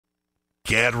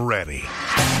Get ready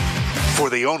for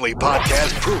the only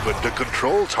podcast proven to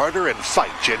control tartar and fight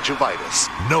gingivitis.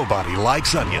 Nobody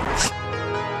likes onions.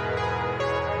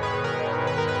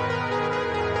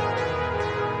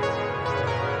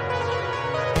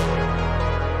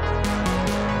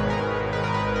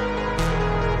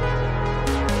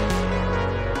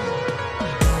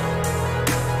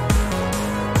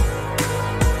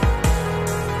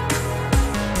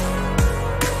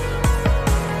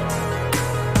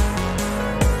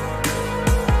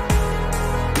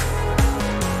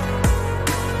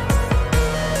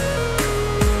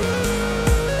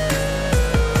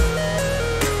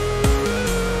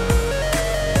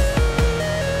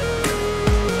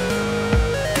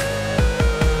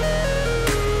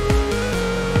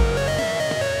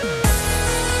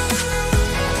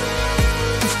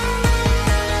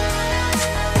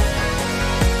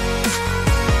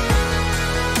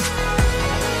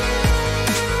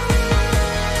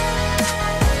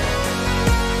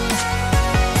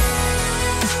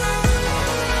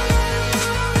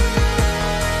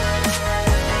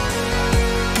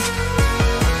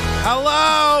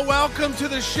 Welcome to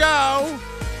the show.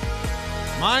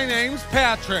 My name's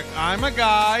Patrick. I'm a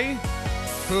guy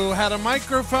who had a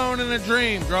microphone and a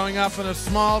dream growing up in a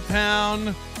small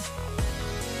town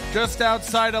just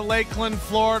outside of Lakeland,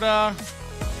 Florida.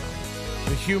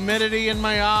 The humidity in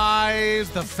my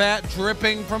eyes, the fat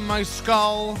dripping from my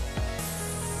skull,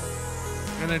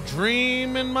 and a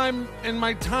dream in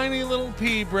my tiny little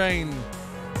pea brain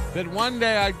that one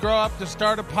day I'd grow up to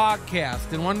start a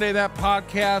podcast, and one day that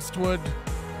podcast would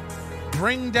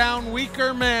bring down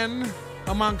weaker men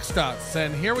amongst us.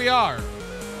 And here we are,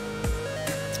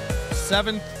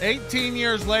 18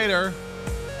 years later,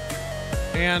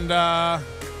 and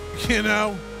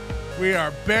we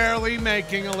are barely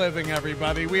making a living,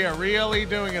 everybody. We are really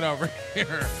doing it over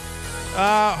here.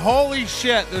 Holy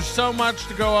shit, there's so much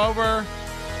to go over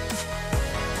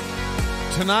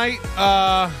tonight.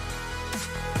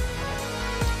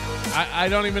 I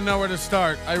don't even know where to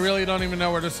start. I really don't even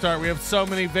know where to start. We have so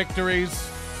many victories.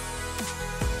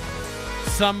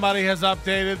 Somebody has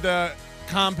updated the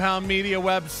Compound Media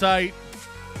website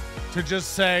to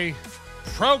just say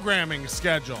programming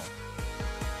schedule.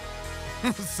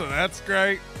 So that's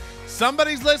great.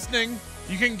 Somebody's listening.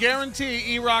 You can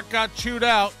guarantee E-Rock got chewed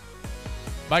out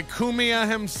by Kumia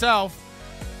himself.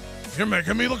 You're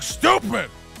making me look stupid.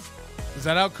 Is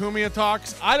that how Kumia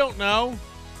talks? I don't know.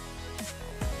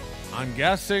 I'm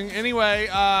guessing. Anyway,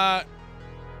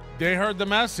 they heard the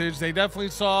message. They definitely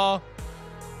saw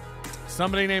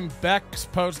somebody named Bex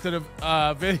posted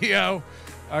a video,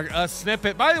 a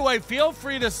snippet. By the way, feel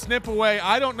free to snip away.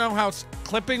 I don't know how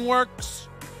clipping works.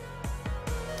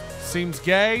 Seems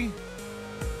gay.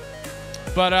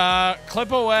 But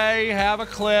clip away, have a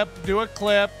clip, do a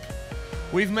clip.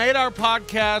 We've made our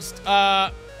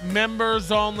podcast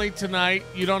members only tonight.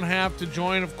 You don't have to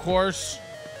join, of course.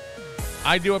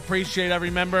 I do appreciate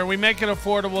every member. We make it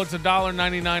affordable. It's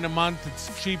 $1.99 a month.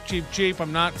 It's cheap, cheap, cheap.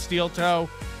 I'm not steel toe.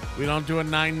 We don't do a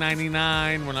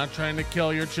 $9.99. We're not trying to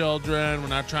kill your children. We're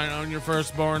not trying to own your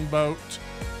firstborn boat.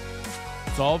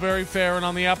 It's all very fair and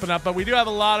on the up and up. But we do have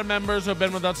a lot of members who have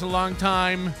been with us a long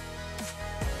time.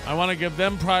 I want to give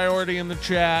them priority in the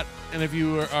chat. And if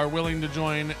you are willing to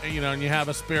join, and you have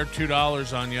a spare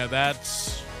 $2 on you,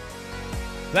 that's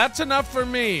enough for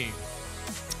me.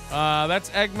 That's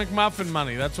Egg McMuffin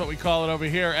money. That's what we call it over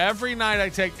here. Every night I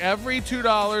take every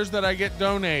 $2 that I get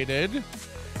donated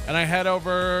and I head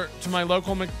over to my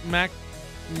local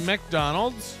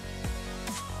McDonald's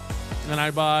and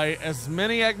I buy as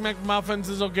many Egg McMuffins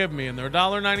as they'll give me. And they're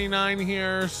 $1.99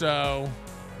 here, so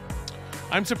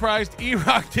I'm surprised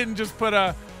E-Rock didn't just put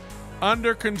a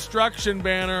under construction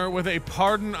banner with a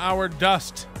pardon our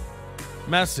dust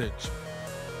message.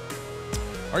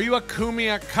 Are you a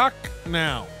Kumia cuck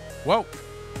now? Whoa.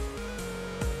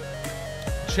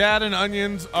 Chad and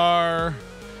onions are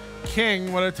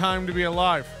king. What a time to be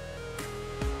alive.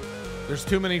 There's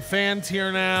too many fans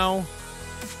here now.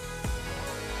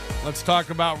 Let's talk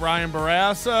about Ryan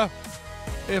Barassa.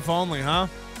 If only, huh?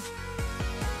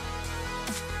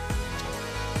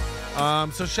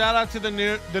 So shout out to the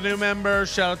new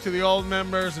members, shout out to the old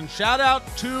members, and shout out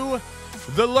to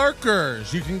the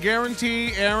lurkers. You can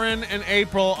guarantee Aaron and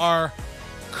April are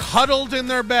cuddled in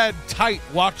their bed tight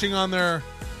watching on their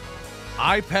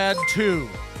iPad 2.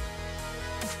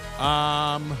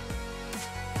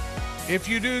 If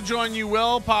you do join, you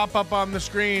will pop up on the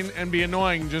screen and be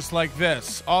annoying just like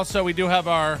this. Also, we do have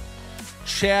our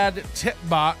Chad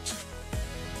Tipbot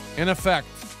in effect.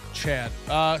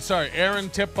 Aaron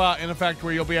Tipbot in effect,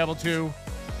 where you'll be able to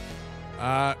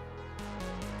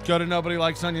go go to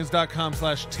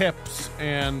nobodylikesonions.com/tips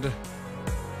and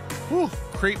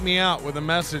creep me out with a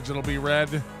message that'll be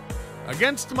read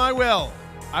against my will.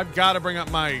 I've got to bring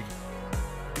up my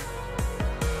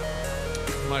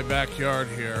backyard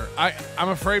here. I'm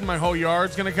afraid my whole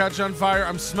yard's going to catch on fire.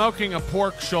 I'm smoking a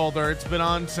pork shoulder. It's been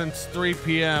on since 3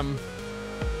 p.m.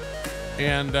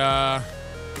 And I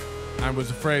was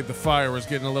afraid the fire was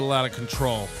getting a little out of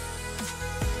control.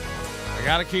 I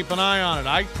got to keep an eye on it.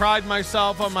 I pride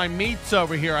myself on my meats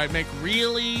over here. I make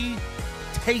really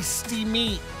tasty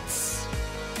meats.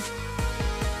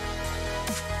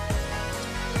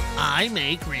 I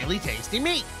make really tasty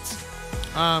meats.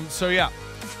 So yeah,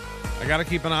 I got to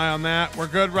keep an eye on that. We're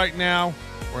good right now.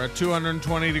 We're at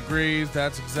 220 degrees.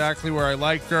 That's exactly where I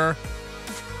like her.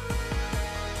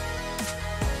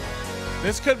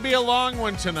 This could be a long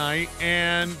one tonight,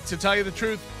 and to tell you the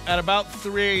truth, at about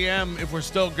 3 a.m., if we're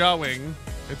still going,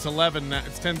 it's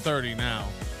 10:30 now.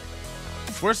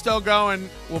 If we're still going,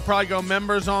 we'll probably go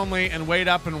members only and wait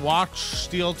up and watch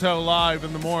Steel Toe live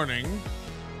in the morning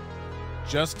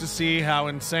just to see how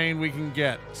insane we can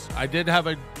get. I did have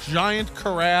a giant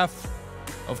carafe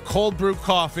of cold brew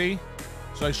coffee,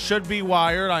 so I should be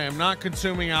wired. I am not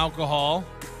consuming alcohol.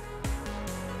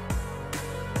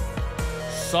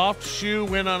 Soft Shoe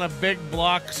went on a big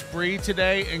block spree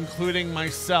today, including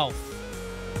myself.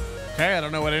 Okay, I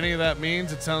don't know what any of that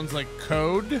means. It sounds like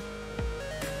code.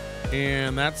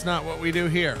 And that's not what we do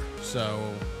here.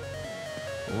 So,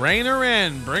 rein her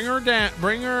in. Bring her down.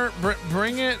 Bring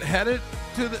it. Head it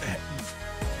to the...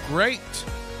 Great.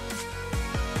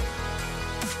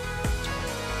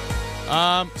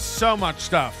 So much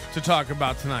stuff to talk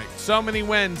about tonight. So many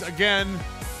wins. Again...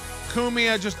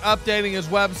 Kumia just updating his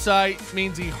website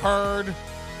means he heard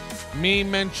me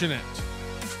mention it.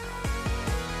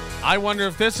 I wonder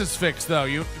if this is fixed, though.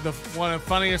 One of the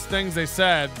funniest things they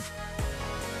said,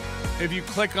 if you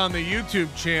click on the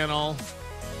YouTube channel,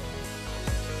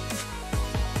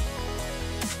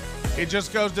 it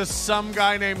just goes to some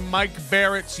guy named Mike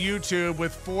Barrett's YouTube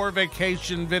with 4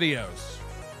 vacation videos.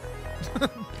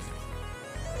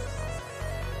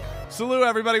 Salute,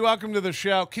 everybody. Welcome to the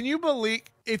show. Can you believe...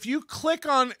 If you click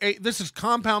on this is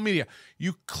Compound Media,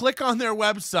 you click on their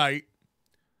website,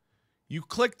 you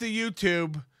click the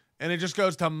YouTube, and it just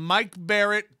goes to Mike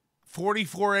Barrett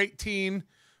 4418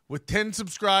 with 10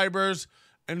 subscribers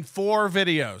and 4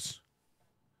 videos.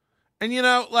 And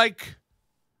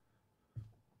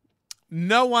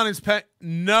no one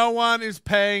is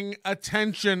paying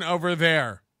attention over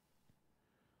there.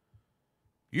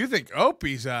 You think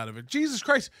Opie's out of it. Jesus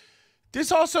Christ. This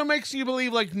also makes you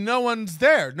believe no one's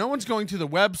there. No one's going to the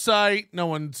website. No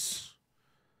one's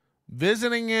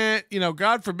visiting it.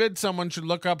 God forbid someone should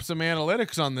look up some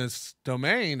analytics on this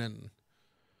domain and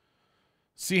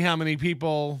see how many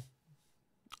people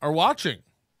are watching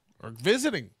or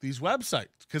visiting these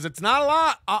websites. Because it's not a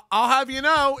lot. I'll have you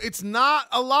know, it's not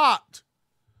a lot.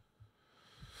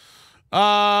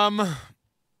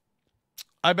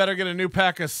 I better get a new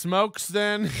pack of smokes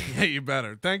then. Yeah, you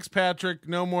better. Thanks, Patrick.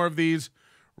 No more of these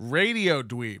radio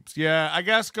dweebs. Yeah, I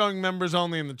guess going members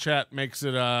only in the chat makes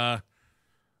it a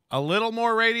little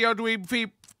more radio dweeb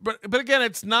fee. But again,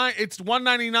 it's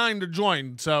 $1.99 to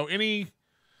join. So any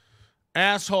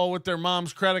asshole with their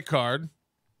mom's credit card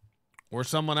or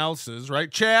someone else's, right?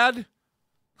 Chad?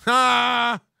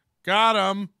 Ha!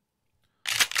 Got him.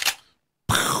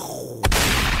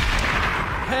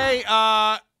 Hey,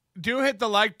 do hit the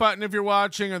like button if you're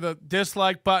watching, or the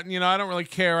dislike button. I don't really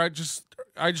care. I just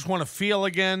want to feel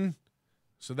again.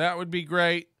 So that would be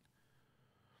great.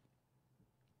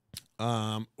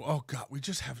 Oh God, we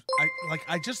just have,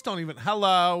 I just don't even,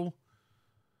 hello.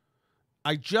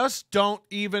 I just don't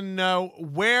even know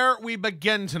where we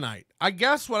begin tonight. I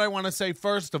guess what I want to say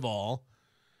first of all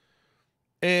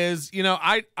is,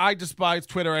 I despise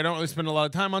Twitter. I don't really spend a lot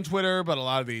of time on Twitter, but a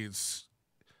lot of these,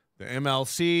 the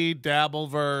MLC,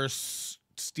 Dabbleverse,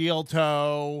 Steel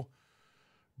Toe,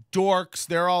 dorks,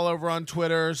 they're all over on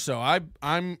Twitter. So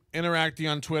I'm interacting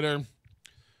on Twitter.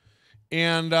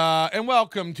 And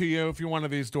welcome to you if you're one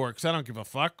of these dorks. I don't give a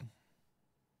fuck.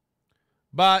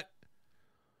 But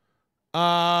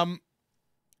one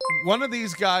of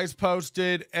these guys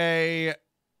posted a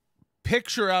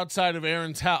picture outside of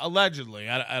Aaron's house, allegedly.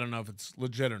 I don't know if it's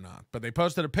legit or not, but they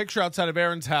posted a picture outside of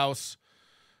Aaron's house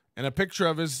and a picture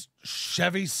of his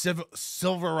Chevy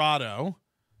Silverado,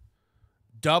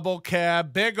 double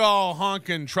cab, big ol'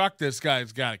 honking truck. This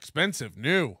guy's got, expensive,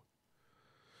 new.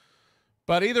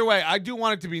 But either way, I do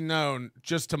want it to be known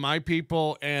just to my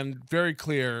people and very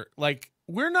clear,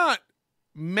 we're not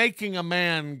making a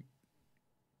man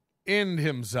end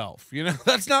himself.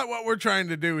 That's not what we're trying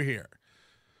to do here.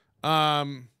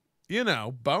 Bonus.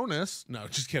 No,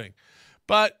 just kidding.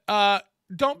 But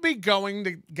don't be going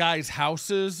to guys'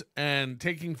 houses and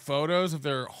taking photos of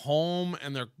their home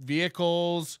and their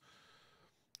vehicles,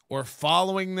 or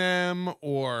following them,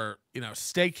 or,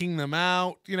 staking them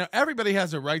out. Everybody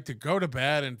has a right to go to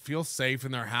bed and feel safe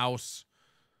in their house.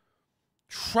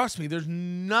 Trust me, there's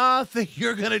nothing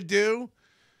you're going to do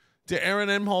to Aaron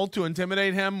Imholte to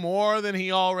intimidate him more than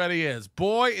he already is.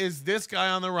 Boy, is this guy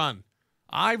on the run.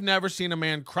 I've never seen a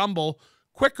man crumble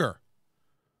quicker.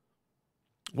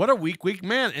 What a weak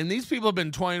man. And these people have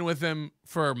been toying with him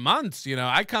for months.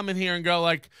 I come in here and go,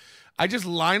 I just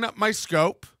line up my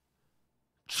scope,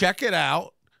 check it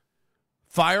out,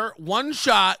 fire one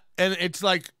shot, and it's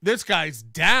like, this guy's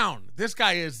down. This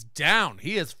guy is down.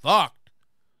 He is fucked.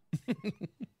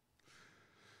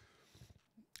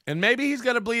 And maybe he's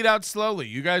going to bleed out slowly.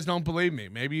 You guys don't believe me.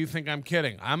 Maybe you think I'm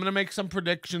kidding. I'm going to make some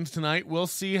predictions tonight. We'll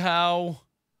see how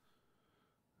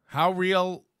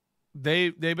real they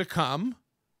become.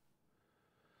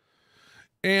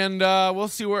 And we'll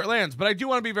see where it lands. But I do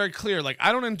want to be very clear.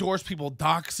 I don't endorse people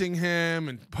doxing him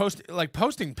and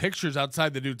posting pictures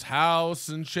outside the dude's house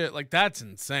and shit. That's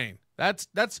insane. That's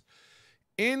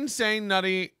insane,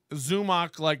 nutty,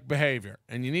 Zumock-like behavior.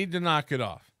 And you need to knock it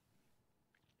off.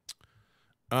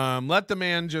 Let the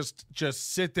man just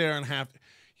sit there and have.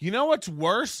 You know what's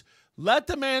worse? Let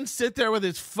the man sit there with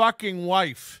his fucking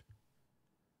wife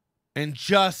and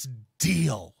just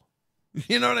deal.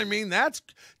 You know what I mean? That's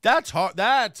hard.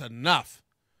 That's enough.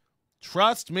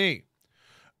 Trust me.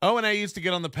 O&A used to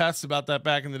get on the pests about that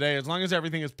back in the day. As long as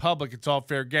everything is public, it's all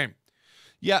fair game.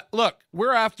 Yeah, look,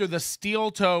 we're after the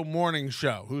Steel Toe Morning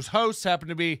Show, whose hosts happen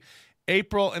to be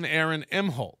April and Aaron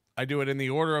Imholte. I do it in the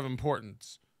order of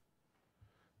importance.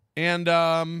 And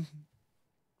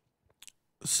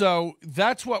so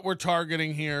that's what we're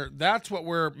targeting here. That's what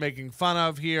we're making fun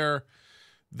of here.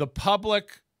 The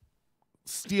public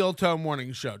Steel Toe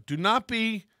Morning Show. Do not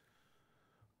be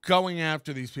going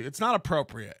after these people. It's not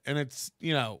appropriate. And it's,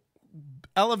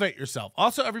 elevate yourself.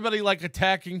 Also, everybody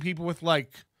attacking people with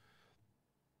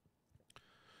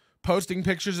posting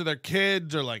pictures of their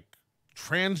kids or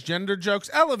transgender jokes.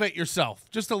 Elevate yourself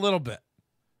just a little bit.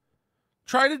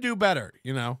 Try to do better,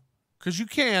 because you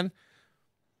can.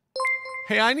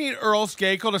 Hey, I need Earl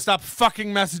Skakel to stop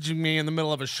fucking messaging me in the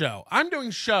middle of a show. I'm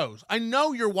doing shows. I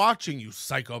know you're watching, you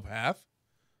psychopath.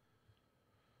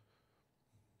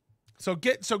 So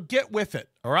get with it,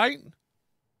 all right?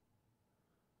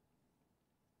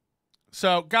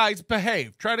 So, guys,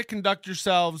 behave. Try to conduct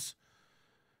yourselves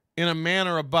in a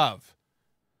manner above.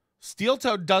 Steel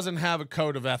Toe doesn't have a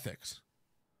code of ethics.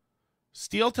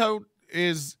 Steel Toe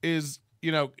is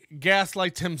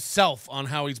gaslights himself on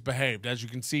how he's behaved, as you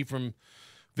can see from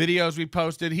videos we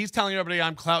posted. He's telling everybody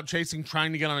I'm clout chasing,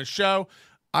 trying to get on his show.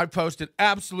 I posted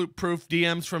absolute proof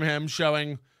DMs from him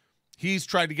showing he's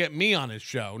tried to get me on his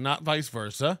show, not vice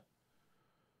versa.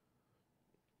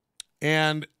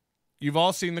 And you've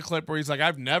all seen the clip where he's like,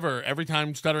 every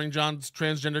time Stuttering John's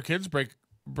transgender kids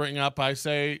bring up, I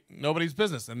say nobody's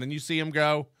business. And then you see him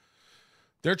go,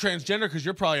 they're transgender because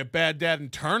you're probably a bad dad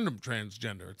and turned them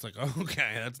transgender. It's like,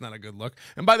 okay, that's not a good look.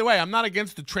 And by the way, I'm not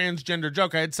against the transgender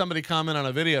joke. I had somebody comment on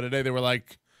a video today. They were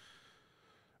like,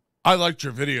 I liked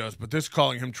your videos, but this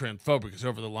calling him transphobic is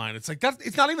over the line. It's like,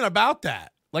 it's not even about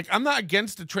that. I'm not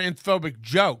against a transphobic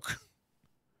joke.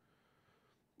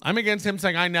 I'm against him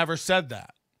saying I never said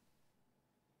that.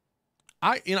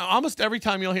 Almost every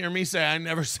time you'll hear me say I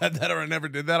never said that or I never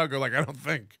did that, I'll go I don't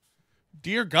think.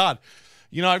 Dear God.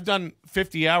 I've done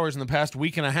 50 hours in the past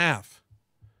week and a half.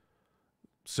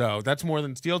 So that's more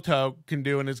than Steel Toe can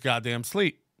do in his goddamn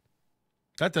sleep.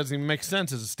 That doesn't even make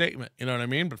sense as a statement. You know what I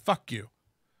mean? But fuck you.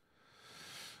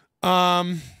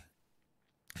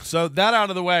 So that out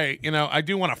of the way, I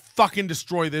do want to fucking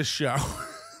destroy this show.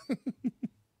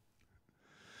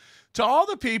 To all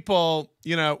the people,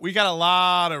 we got a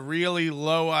lot of really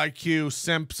low IQ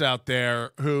simps out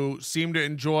there who seem to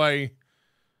enjoy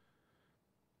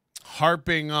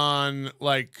harping on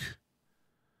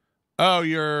oh,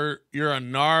 you're a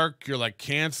narc, you're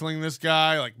canceling this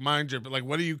guy, mind you, but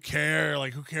what do you care?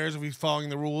 Who cares if he's following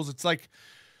the rules? It's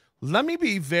let me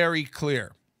be very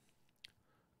clear.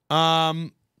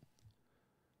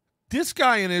 This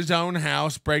guy in his own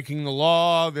house breaking the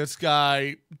law, this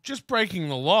guy just breaking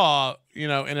the law, in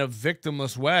a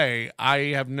victimless way, I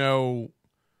have no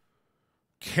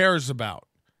cares about.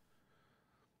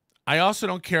 I also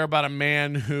don't care about a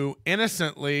man who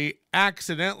innocently,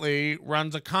 accidentally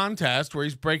runs a contest where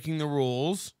he's breaking the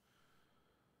rules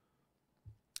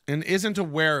and isn't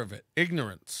aware of it.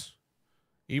 Ignorance.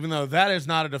 Even though that is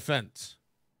not a defense,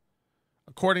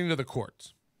 according to the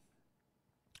courts.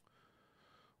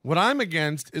 What I'm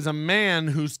against is a man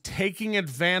who's taking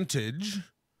advantage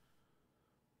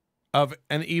of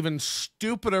an even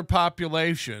stupider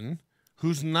population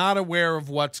who's not aware of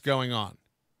what's going on.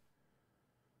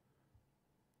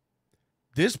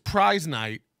 This prize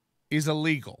night is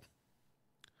illegal.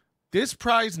 This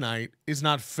prize night is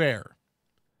not fair.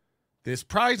 This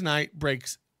prize night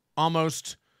breaks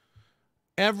almost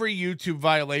every YouTube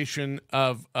violation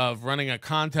of running a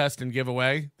contest and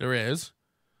giveaway there is,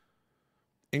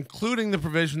 including the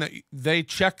provision that they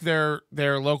check their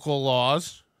local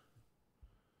laws.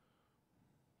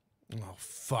 Oh,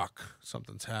 fuck.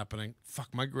 Something's happening.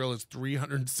 Fuck, my grill is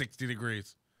 360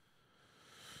 degrees.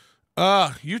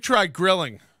 You try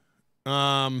grilling.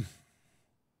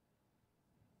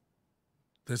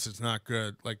 This is not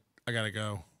good. Like, I gotta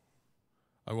go.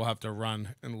 I will have to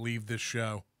run and leave this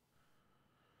show.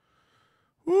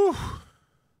 Whew.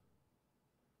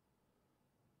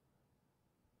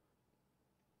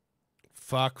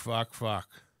 Fuck.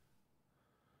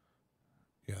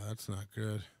 Yeah, that's not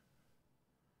good.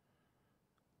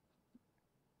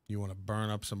 You want to burn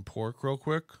up some pork real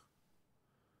quick?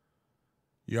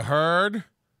 You heard?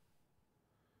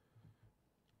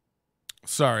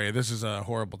 Sorry, this is a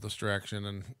horrible distraction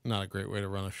and not a great way to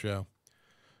run a show.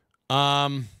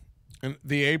 And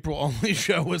the April only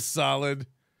show was solid.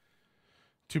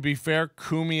 To be fair,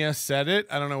 Kumia said it.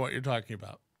 I don't know what you're talking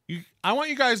about. I want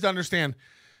you guys to understand,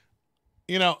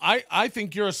 I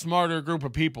think you're a smarter group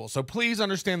of people. So please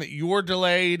understand that you're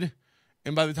delayed.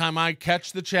 And by the time I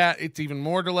catch the chat, it's even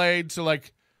more delayed. So,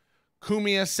 like,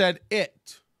 Kumia said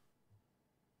it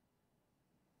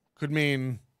could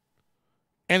mean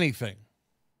anything.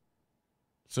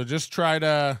 So just try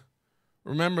to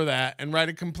remember that and write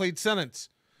a complete sentence.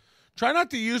 Try not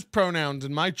to use pronouns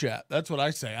in my chat. That's what I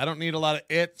say. I don't need a lot of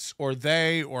it's or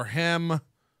they or him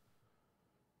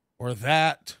or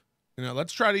that.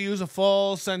 Let's try to use a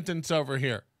full sentence over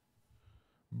here.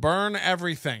 Burn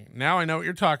everything. Now I know what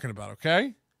you're talking about,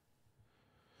 okay?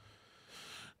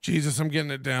 Jesus, I'm getting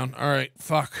it down. All right,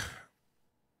 fuck.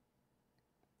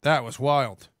 That was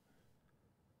wild.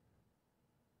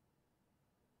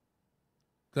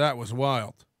 That was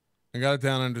wild. I got it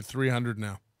down under 300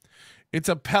 now. It's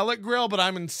a pellet grill, but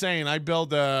I'm insane. I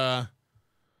build a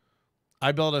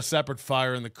separate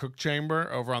fire in the cook chamber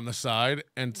over on the side,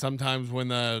 and sometimes when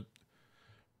the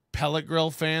pellet grill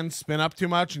fans spin up too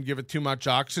much and give it too much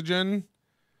oxygen,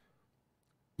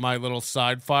 my little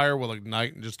side fire will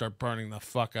ignite and just start burning the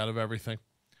fuck out of everything.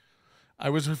 I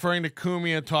was referring to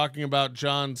Kumia talking about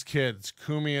John's kids.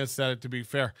 Kumia said it to be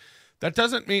fair. That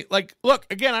doesn't mean, like, look,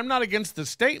 again, I'm not against the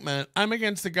statement. I'm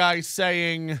against the guy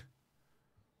saying,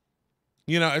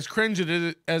 as cringe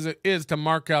as it is to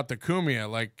mark out the Kumia.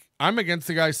 Like, I'm against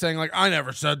the guy saying, like, I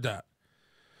never said that.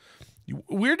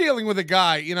 We're dealing with a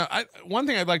guy, one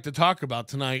thing I'd like to talk about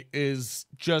tonight is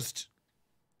just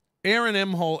Aaron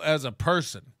Imholte as a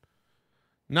person.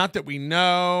 Not that we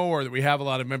know or that we have a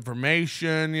lot of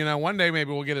information. One day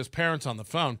maybe we'll get his parents on the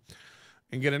phone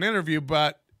and get an interview,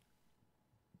 but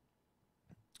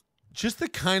just the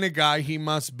kind of guy he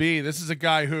must be. This is a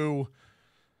guy who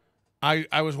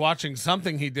I was watching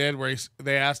something he did where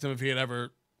they asked him if he had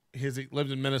ever he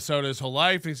lived in Minnesota his whole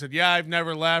life. And he said, yeah, I've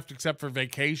never left except for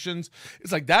vacations.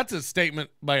 It's like, that's a statement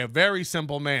by a very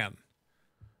simple man.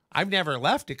 I've never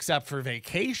left except for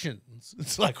vacations.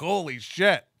 It's like, holy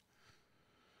shit.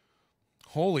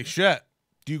 Holy shit.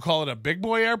 Do you call it a big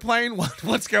boy airplane?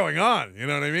 What's going on? You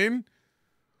know what I mean?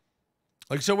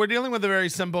 Like, so we're dealing with a very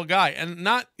simple guy, and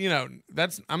not,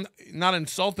 I'm not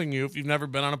insulting you if you've never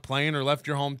been on a plane or left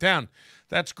your hometown.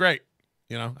 That's great.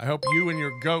 I hope you and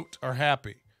your goat are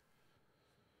happy.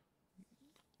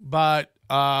 But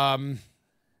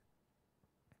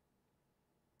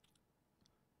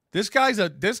this guy's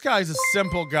a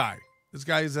simple guy. This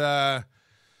guy's an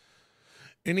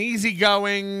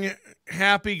easygoing,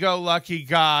 happy-go-lucky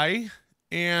guy,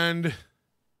 and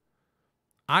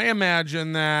I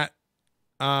imagine that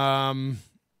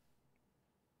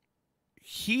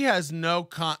he has no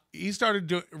he started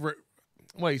doing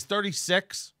he's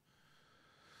 36.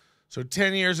 So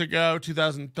 10 years ago,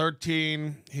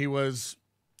 2013, he was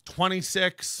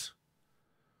 26.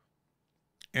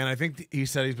 And I think he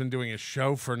said he's been doing a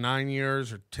show for 9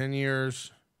 years or 10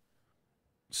 years.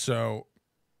 So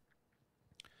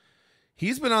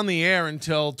he's been on the air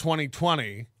until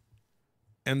 2020.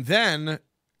 And then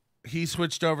he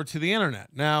switched over to the internet.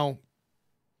 Now,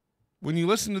 when you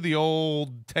listen to the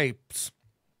old tapes,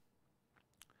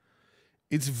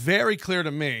 it's very clear to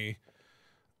me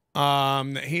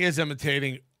that he is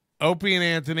imitating Opie and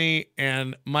Anthony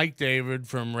and Mike David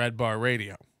from Red Bar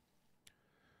Radio.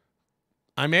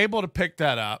 I'm able to pick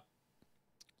that up.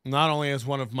 not only as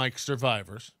one of Mike's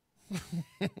survivors,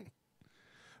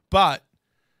 but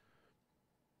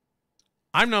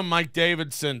I've known Mike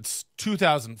David since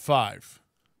 2005.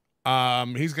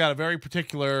 He's got a very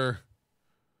particular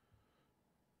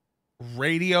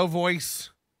radio voice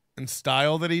and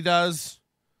style that he does.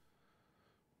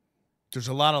 There's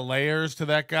a lot of layers to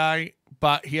that guy,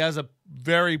 but he has a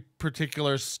very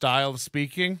particular style of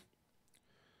speaking.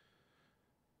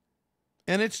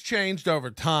 And it's changed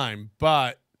over time,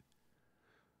 but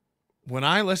when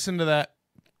I listen to that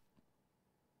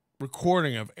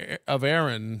recording of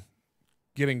Aaron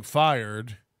getting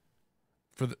fired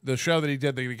for the show that he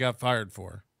did that he got fired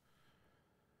for,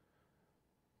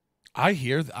 I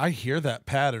hear that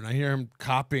pattern. I hear him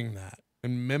copying that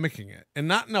and mimicking it, and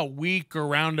not in a weak or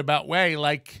roundabout way.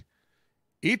 Like,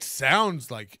 it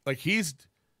sounds like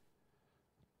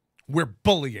we're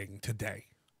bullying today,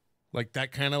 like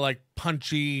that kind of like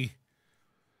punchy.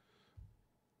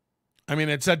 I mean,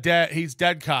 he's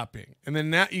dead copying, and then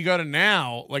now you go to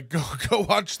now, like go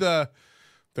watch the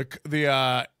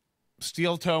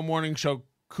Steel Toe Morning Show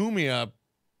Kumia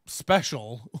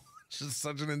special, which is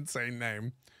such an insane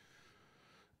name,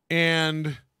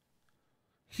 and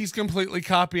he's completely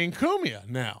copying Kumia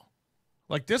now.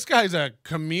 Like, this guy's a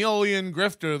chameleon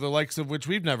grifter, the likes of which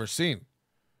we've never seen.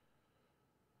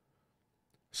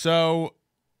 So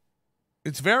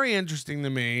it's very interesting to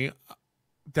me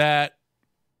that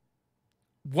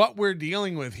what we're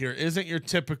dealing with here isn't your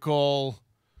typical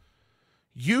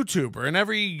YouTuber. And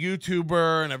every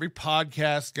YouTuber and every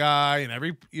podcast guy and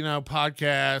every,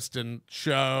 podcast and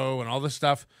show and all this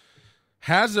stuff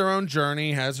has their own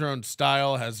journey, has their own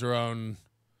style, has their own,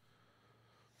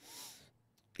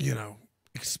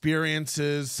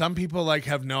 experiences. Some people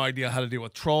have no idea how to deal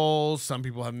with trolls. Some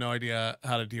people have no idea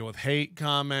how to deal with hate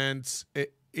comments.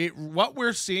 What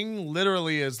we're seeing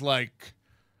literally is like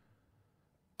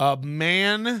a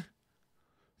man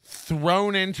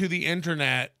thrown into the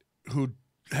internet who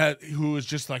is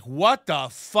just like, what the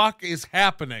fuck is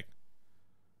happening?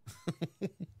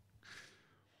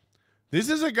 This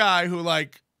is a guy who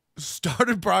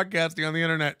started broadcasting on the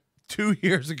internet 2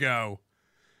 years ago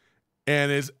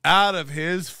and is out of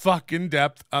his fucking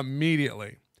depth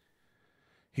immediately.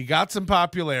 He got some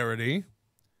popularity.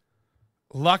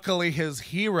 Luckily, his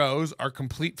heroes are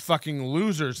complete fucking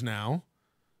losers now.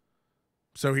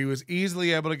 So he was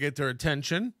easily able to get their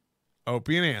attention,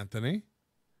 Opie and Anthony.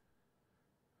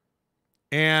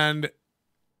 And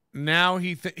now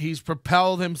he's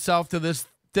propelled himself to this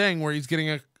thing where he's getting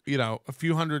a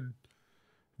few hundred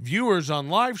viewers on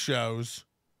live shows,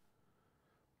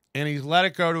 and he's let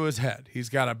it go to his head. He's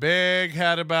got a big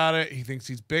head about it. He thinks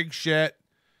he's big shit.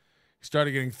 He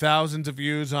started getting thousands of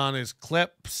views on his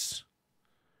clips,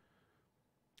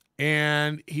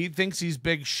 and he thinks he's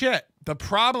big shit. The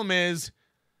problem is,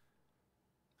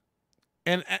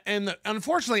 and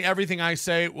unfortunately, everything I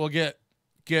say will get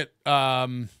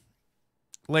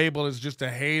labeled as just a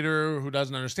hater who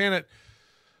doesn't understand it.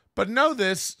 But know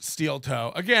this, Steel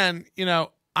Toe. Again,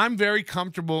 I'm very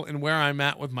comfortable in where I'm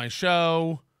at with my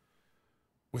show,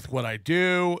 with what I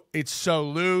do. It's so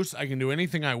loose. I can do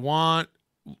anything I want.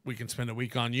 We can spend a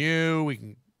week on you. We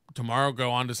can tomorrow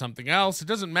go on to something else. It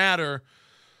doesn't matter.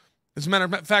 As a matter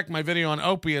of fact, my video on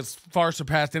Opie has far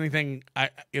surpassed anything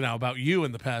about you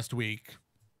in the past week.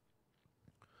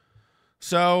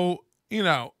 So,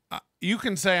 you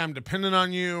can say I'm dependent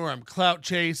on you or I'm clout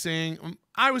chasing.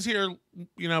 I was here,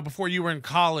 before you were in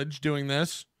college doing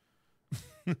this.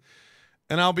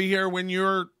 And I'll be here when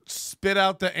you're spit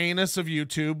out the anus of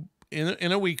YouTube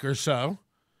in a week or so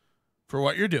for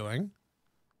what you're doing.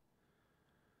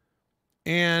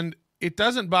 And it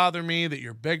doesn't bother me that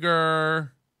you're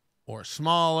bigger or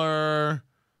smaller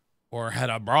or had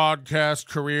a broadcast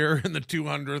career in the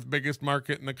 200th biggest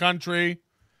market in the country,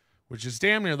 which is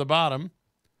damn near the bottom.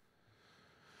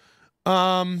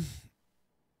 None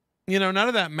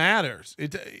of that matters.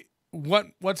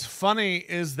 What's funny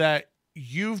is that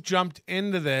you've jumped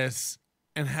into this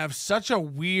and have such a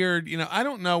weird, I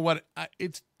don't know what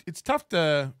it's tough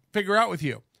to figure out with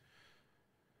you.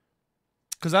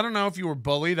 Because I don't know if you were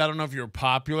bullied. I don't know if you were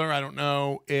popular. I don't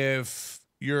know if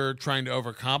you're trying to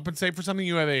overcompensate for something.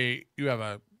 You have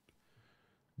a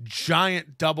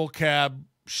giant double cab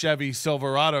Chevy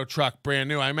Silverado truck, brand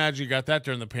new. I imagine you got that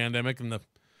during the pandemic, and the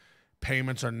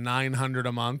payments are $900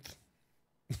 a month.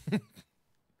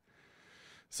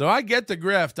 So I get the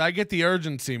grift. I get the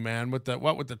urgency, man, with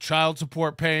the child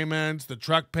support payments, the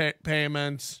truck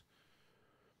payments.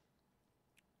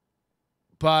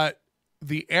 But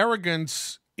the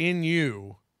arrogance in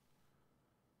you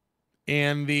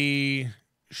and the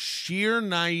sheer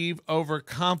naive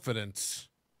overconfidence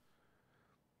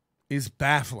is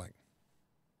baffling.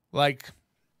 Like,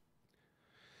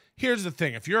 here's the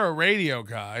thing. If you're a radio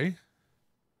guy,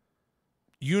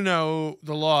 you know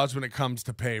the laws when it comes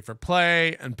to pay for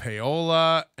play and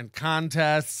payola and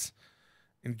contests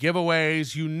and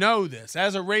giveaways. You know this.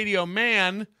 As a radio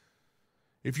man,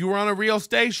 if you were on a real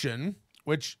station,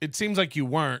 which it seems like you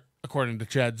weren't, according to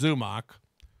Chad Zumock,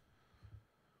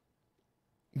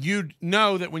 you'd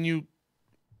know that when you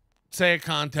say a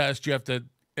contest, you have to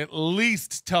at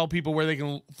least tell people where they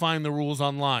can find the rules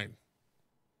online.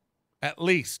 At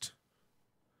least.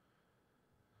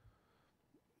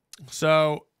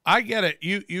 So I get it.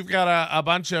 You've got a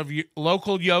bunch of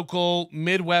local yokel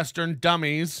Midwestern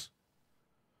dummies,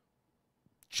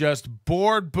 just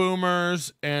bored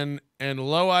boomers and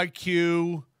low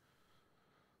IQ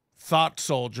thought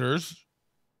soldiers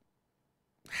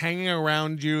hanging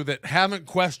around you that haven't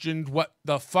questioned what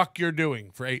the fuck you're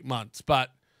doing for 8 months.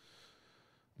 But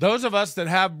those of us that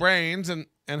have brains and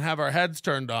have our heads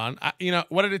turned on,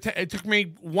 what did it take? It took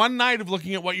me one night of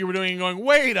looking at what you were doing and going,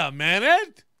 wait a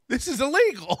minute, this is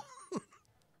illegal.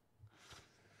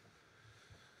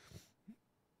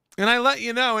 And I let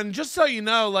you know, and just so you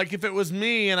know, like if it was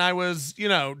me and I was,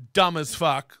 dumb as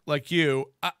fuck like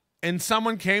you, and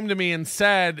someone came to me and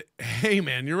said, hey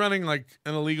man, you're running like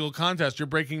an illegal contest, you're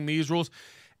breaking these rules,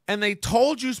 and they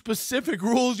told you specific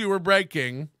rules you were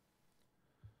breaking,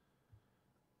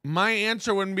 my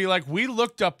answer wouldn't be like, we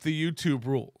looked up the YouTube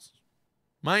rules.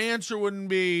 My answer wouldn't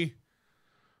be,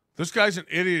 this guy's an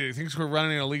idiot, he thinks we're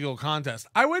running an illegal contest.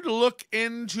 I would look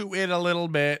into it a little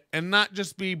bit and not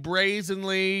just be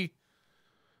brazenly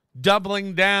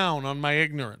doubling down on my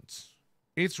ignorance.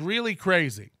 It's really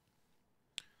crazy.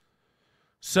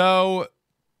 So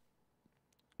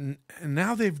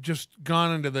now they've just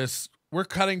gone into this, we're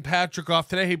cutting Patrick off.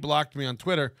 Today he blocked me on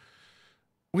Twitter,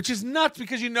 which is nuts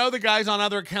because the guys on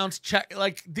other accounts check.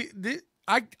 Like,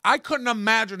 I couldn't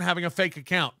imagine having a fake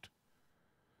account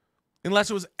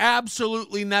unless it was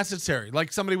absolutely necessary.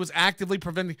 Like somebody was actively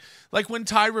preventing, like when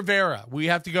Ty Rivera, we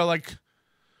have to go like,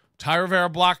 Ty Rivera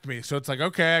blocked me. So it's like,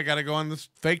 okay, I got to go on this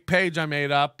fake page I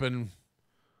made up and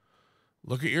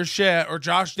look at your shit. Or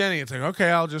Josh Denny, it's like,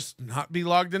 okay, I'll just not be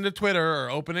logged into Twitter or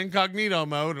open incognito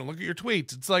mode and look at your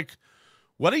tweets. It's like,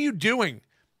 what are you doing?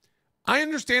 I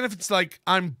understand if it's like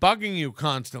I'm bugging you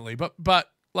constantly, but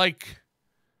like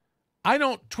I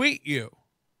don't tweet you.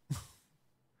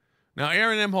 Now,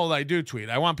 Aaron Imholte, I do tweet.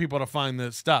 I want people to find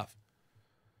this stuff.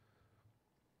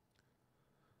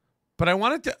 But I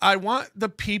want the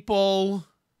people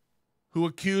who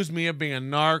accuse me of being a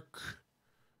narc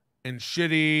and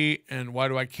shitty and why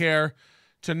do I care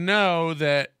to know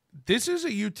that this is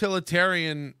a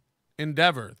utilitarian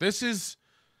endeavor. This is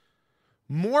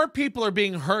more people are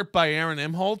being hurt by Aaron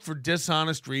Imholte for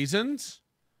dishonest reasons.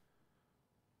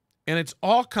 And it's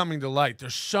all coming to light.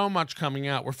 There's so much coming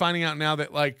out. We're finding out now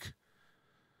that like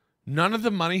none of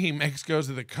the money he makes goes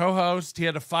to the co-host. He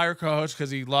had to fire co-host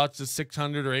because he lost his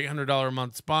 $600 or $800 a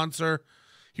month sponsor.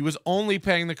 He was only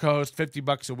paying the co-host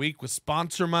 $50 a week with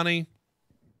sponsor money.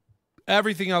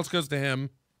 Everything else goes to him.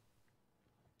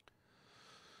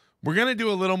 We're going to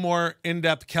do a little more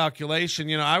in-depth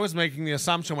calculation. I was making the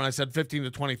assumption when I said 15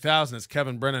 to 20,000, as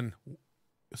Kevin Brennan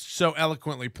so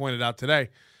eloquently pointed out today.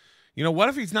 What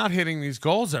if he's not hitting these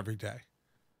goals every day?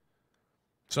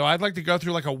 So I'd like to go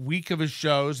through like a week of his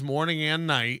shows, morning and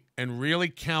night, and really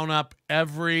count up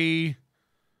every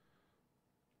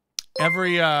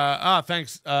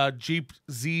thanks. Jeep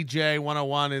ZJ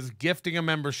 101 is gifting a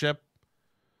membership.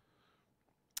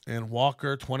 And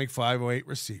Walker 2508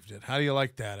 received it. How do you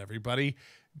like that, everybody?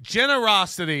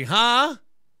 Generosity, huh?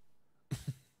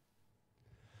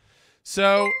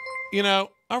 So,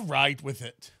 all right with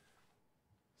it.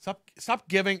 Stop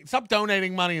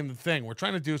donating money in the thing. We're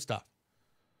trying to do stuff.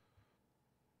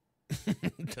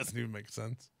 It doesn't even make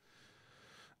sense.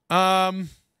 So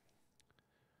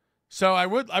I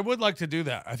would like to do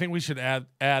that. I think we should add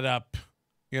up,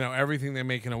 everything they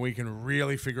make in a week and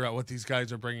really figure out what these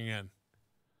guys are bringing in.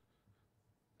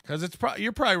 Because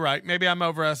you're probably right. Maybe I'm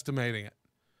overestimating it.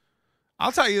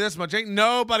 I'll tell you this much: ain't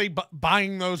nobody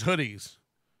buying those hoodies.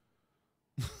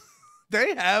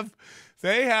 They have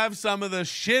some of the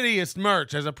shittiest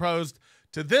merch as opposed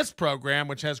to this program,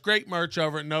 which has great merch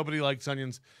over at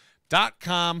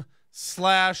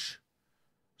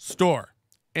nobodylikesonions.com/store.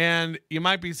 And you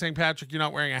might be saying, Patrick, you're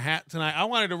not wearing a hat tonight. I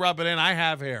wanted to rub it in. I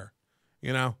have hair.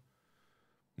 Not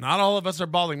all of us are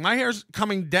balding. My hair's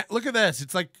coming down. Look at this.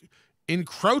 It's like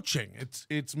encroaching.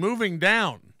 It's moving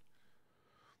down.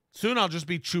 Soon I'll just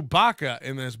be Chewbacca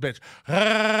in this bitch.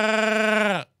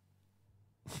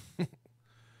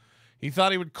 He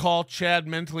thought he would call Chad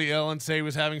mentally ill and say he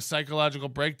was having psychological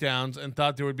breakdowns and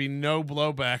thought there would be no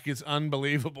blowback. It's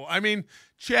unbelievable. I mean,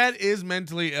 Chad is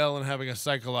mentally ill and having a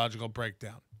psychological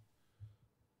breakdown.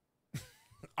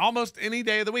 Almost any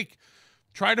day of the week.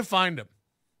 Try to find him.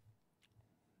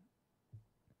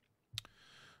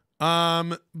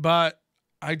 But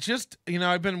I just,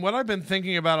 I've been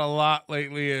thinking about a lot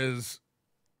lately is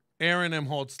Aaron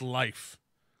Imholte's life.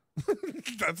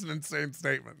 That's an insane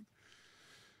statement.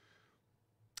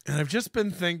 And I've just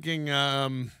been thinking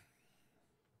how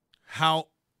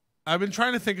I've been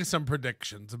trying to think of some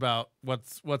predictions about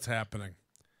what's happening.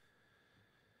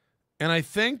 And I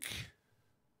think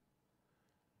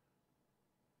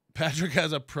Patrick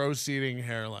has a proceeding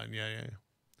hairline. Yeah.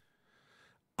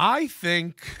 I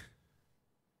think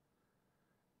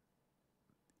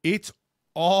it's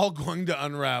all going to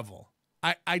unravel.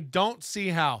 I don't see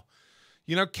how.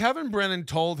 Kevin Brennan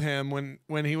told him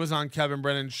when he was on Kevin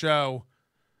Brennan's show,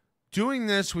 doing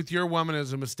this with your woman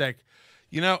is a mistake.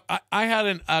 I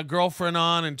had a girlfriend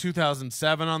on in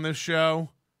 2007 on this show,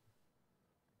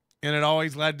 and it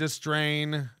always led to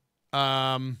strain.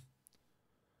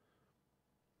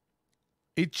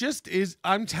 It just is,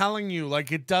 I'm telling you,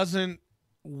 it doesn't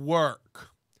work.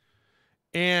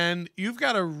 And you've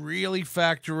got to really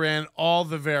factor in all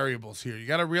the variables here. You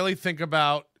got to really think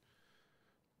about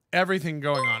everything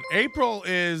going on. April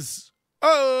is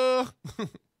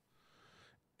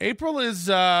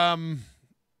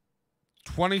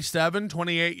 27,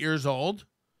 28 years old.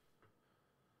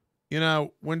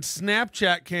 When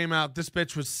Snapchat came out, this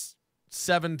bitch was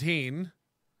 17.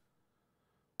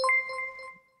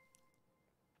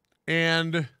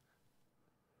 And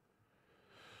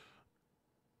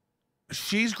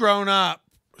she's grown up.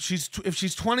 If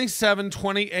she's 27,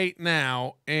 28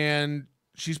 now, and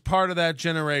she's part of that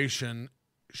generation,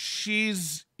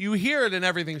 you hear it in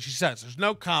everything she says. There's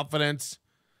no confidence.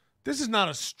 This is not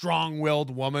a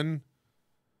strong-willed woman.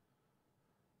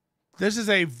 This is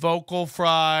a vocal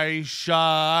fry,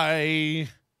 shy,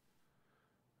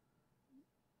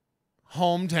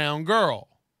 hometown girl.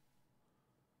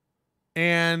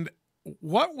 And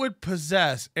what would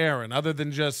possess Aaron, other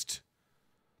than just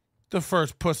the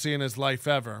first pussy in his life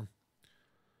ever,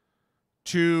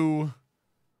 to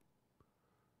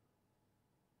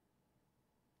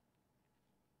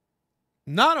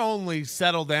not only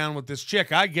settle down with this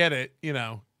chick? I get it,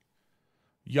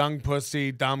 young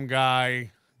pussy, dumb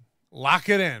guy, lock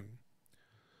it in.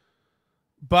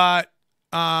 But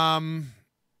to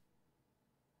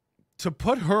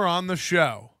put her on the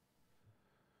show,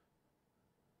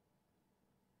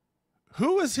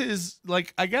 who was his,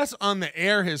 I guess on the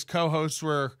air, his co-hosts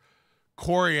were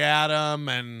Corey Adam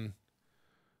and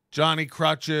Johnny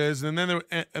Crutches, and then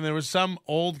there was some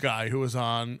old guy who was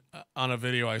on a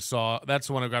video I saw. That's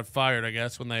the one who got fired, I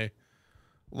guess, when they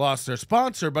lost their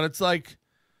sponsor. But it's I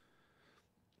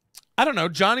don't know.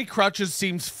 Johnny Crutches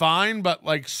seems fine, but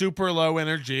super low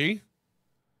energy.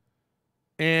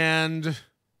 And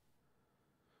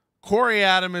Corey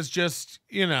Adam is just,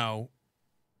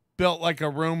 built like a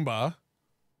Roomba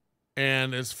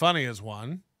and as funny as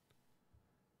one.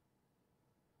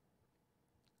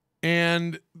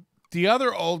 And the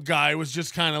other old guy was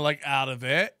just kind of out of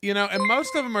it, and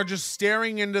most of them are just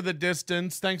staring into the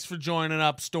distance. Thanks for joining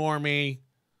up, Stormy.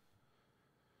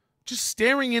 Just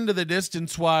staring into the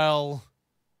distance while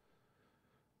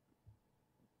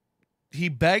he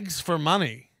begs for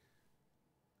money.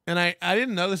 And I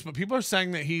didn't know this, but people are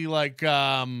saying that he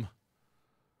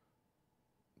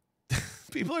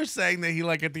people are saying that he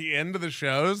at the end of the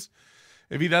shows,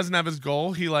 if he doesn't have his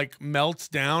goal, he melts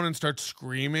down and starts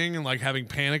screaming and having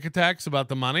panic attacks about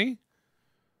the money.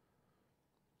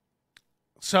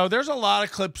 So there's a lot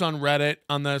of clips on Reddit,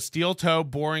 on the Steel Toe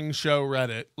Boring Show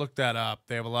Reddit. Look that up.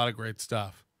 They have a lot of great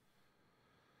stuff.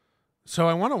 So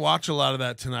I want to watch a lot of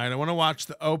that tonight. I want to watch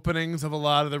the openings of a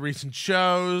lot of the recent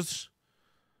shows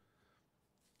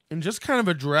and just kind of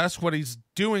address what he's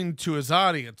doing to his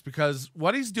audience, because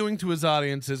what he's doing to his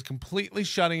audience is completely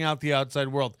shutting out the outside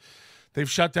world. They've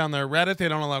shut down their Reddit. They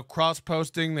don't allow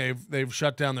cross-posting. They've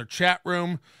shut down their chat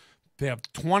room. They have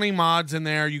 20 mods in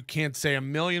there. You can't say a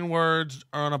million words,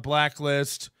 or on a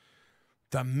blacklist.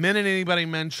 The minute anybody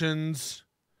mentions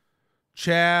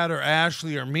Chad or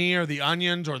Ashley or me or the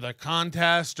Onions or the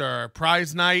contest or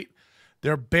prize night,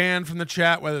 they're banned from the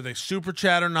chat, whether they super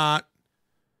chat or not.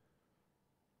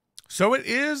 So it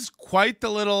is quite the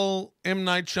little M.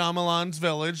 Night Shyamalan's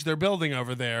village they're building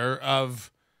over there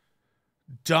of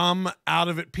dumb,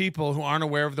 out-of-it people who aren't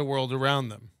aware of the world around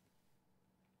them.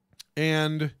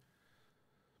 And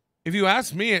if you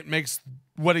ask me, it makes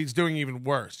what he's doing even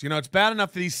worse. You know, it's bad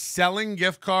enough that he's selling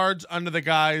gift cards under the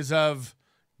guise of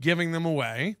giving them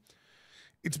away.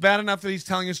 It's bad enough that he's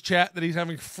telling his chat that he's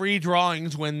having free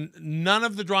drawings when none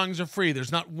of the drawings are free.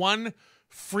 There's not one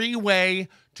free way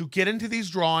to get into these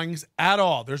drawings at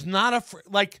all. There's not a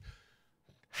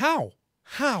how?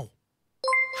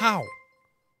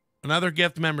 Another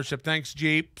gift membership. Thanks,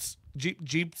 Jeeps.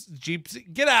 Jeeps.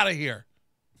 Get out of here.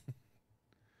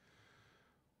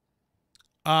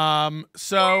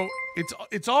 So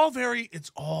it's all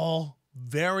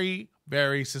very,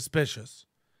 very suspicious.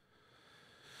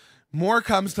 More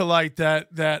comes to light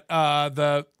that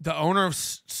the owner of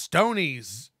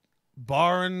Stoney's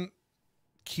Bar and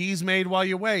Keys Made While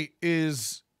You Wait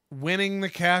is winning the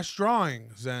cash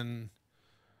drawings, and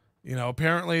you know,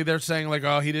 apparently they're saying like,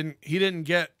 oh, he didn't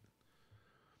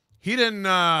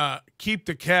keep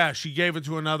the cash. He gave it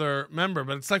to another member.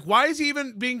 But it's like, why is he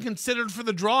even being considered for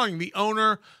the drawing? The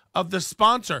owner of the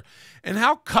sponsor. And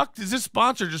how cucked is this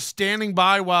sponsor just standing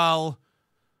by while,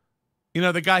 you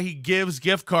know, the guy he gives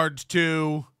gift cards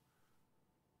to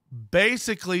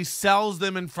basically sells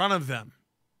them in front of them?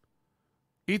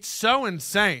 It's so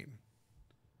insane.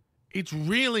 It's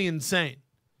really insane.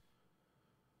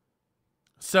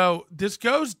 So this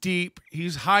goes deep.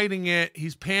 He's hiding it.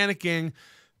 He's panicking.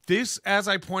 This, as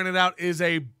I pointed out, is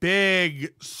a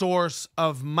big source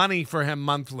of money for him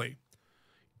monthly.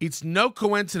 It's no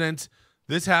coincidence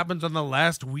this happens on the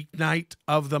last weeknight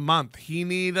of the month. He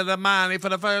needed the money for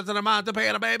the first of the month to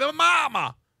pay the baby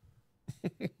mama.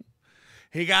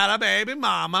 He got a baby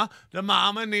mama. The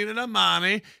mama needed the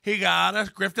money. He got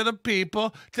a grift of the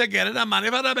people to get the money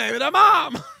for the baby, the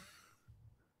mom.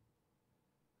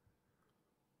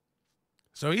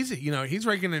 So he's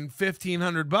raking in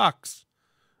 $1,500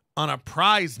 on a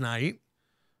prize night.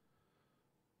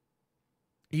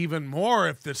 Even more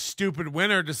if the stupid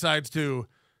winner decides to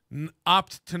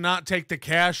opt to not take the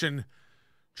cash and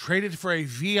trade it for a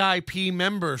VIP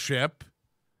membership.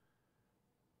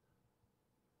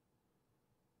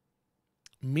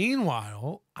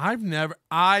 Meanwhile, I've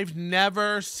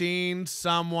never seen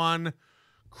someone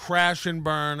crash and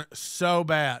burn so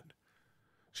bad.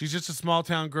 She's just a small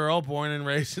town girl born and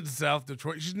raised in South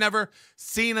Detroit. She's never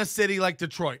seen a city like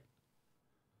Detroit.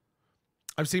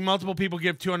 I've seen multiple people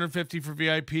give $250 for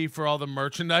VIP for all the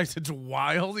merchandise. It's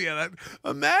wild. Yeah,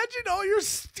 imagine all your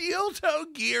steel toe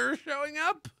gear showing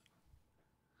up.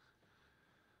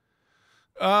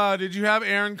 Did you have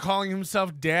Aaron calling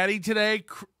himself daddy today?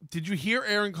 Did you hear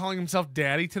Aaron calling himself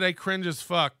daddy today? Cringe as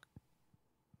fuck.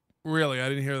 Really, I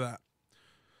didn't hear that.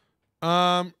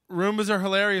 Roombas are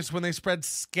hilarious when they spread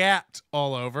scat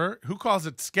all over. Who calls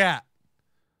it scat?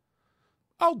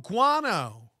 Oh,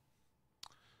 guano.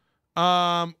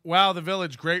 Wow, the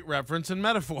Village, great reference and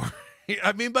metaphor.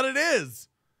 I mean, but it is.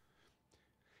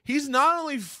 He's not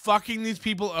only fucking these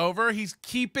people over, he's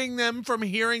keeping them from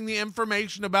hearing the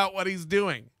information about what he's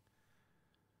doing.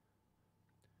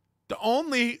 The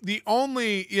only,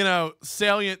 you know,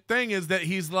 salient thing is that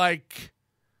he's like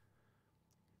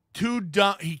too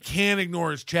dumb. He can't ignore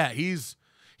his chat. He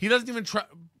doesn't even try,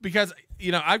 because,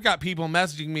 you know, I've got people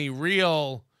messaging me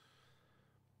real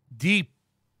deep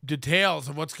details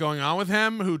of what's going on with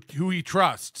him, who he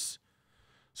trusts.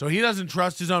 So he doesn't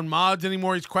trust his own mods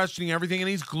anymore. He's questioning everything, and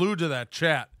he's glued to that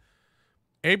chat.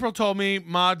 April told me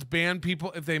mods ban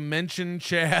people if they mention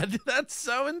Chad. That's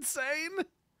so insane.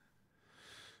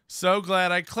 So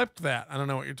glad I clipped that. I don't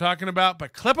know what you're talking about,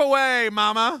 but clip away,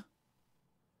 mama.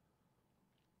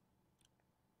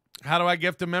 How do I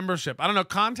gift a membership? I don't know.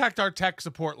 Contact our tech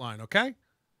support line, okay?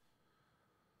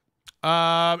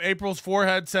 April's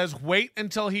forehead says, wait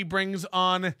until he brings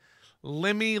on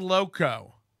Limmy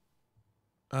Loco.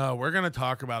 We're going to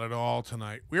talk about it all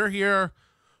tonight. We're here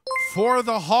for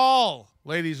the haul,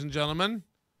 ladies and gentlemen.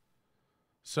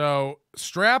 So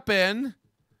strap in.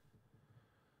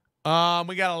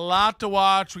 We got a lot to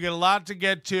watch. We got a lot to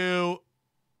get to.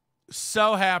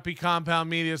 So happy Compound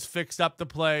Media's fixed up the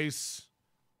place.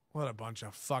 What a bunch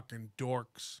of fucking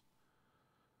dorks.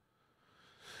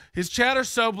 His chatter's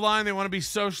so blind, they want to be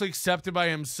socially accepted by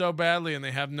him so badly, and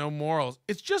they have no morals.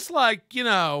 It's just like, you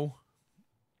know,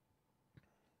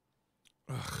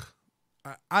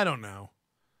 I don't know.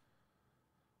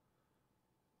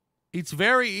 It's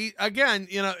very, again,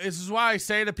 you know, this is why I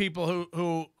say to people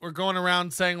who are going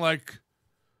around saying, like,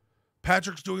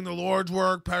 Patrick's doing the Lord's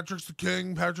work, Patrick's the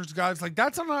king, Patrick's the God. It's like,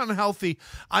 that's not unhealthy.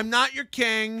 I'm not your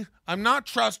king. I'm not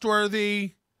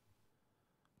trustworthy.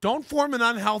 Don't form an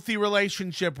unhealthy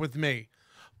relationship with me.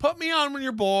 Put me on when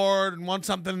you're bored and want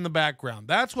something in the background.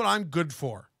 That's what I'm good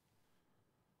for.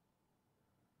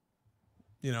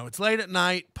 You know, it's late at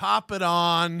night. Pop it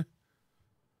on.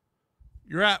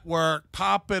 You're at work,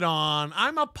 pop it on.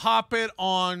 I'm a pop it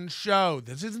on show.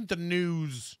 This isn't the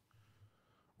news.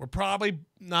 We're probably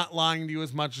not lying to you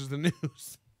as much as the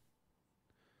news.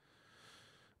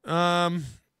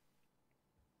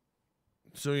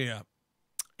 So yeah.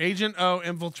 Agent O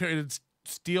infiltrated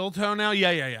Steel Toe now?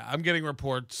 Yeah. I'm getting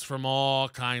reports from all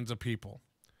kinds of people.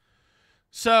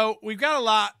 So we've got a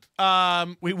lot.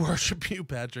 We worship you,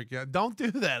 Patrick. Yeah, don't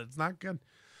do that. It's not good.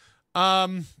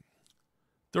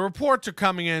 The reports are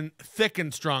coming in thick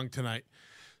and strong tonight.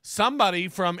 Somebody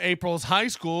from April's high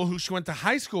school, who she went to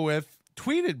high school with,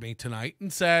 tweeted me tonight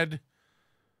and said,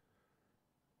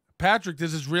 Patrick,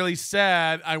 this is really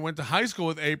sad. I went to high school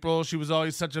with April. She was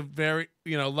always such a very,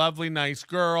 lovely, nice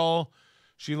girl.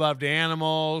 She loved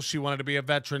animals. She wanted to be a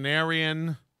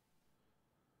veterinarian.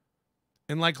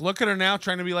 And look at her now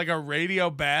trying to be like a radio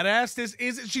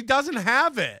badass. She doesn't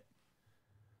have it.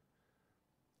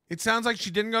 It sounds like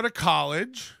she didn't go to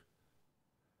college.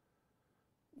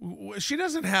 She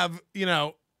doesn't have,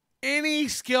 any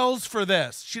skills for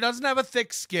this. She doesn't have a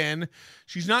thick skin.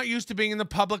 She's not used to being in the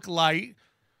public light.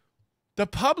 The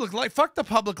public light, fuck the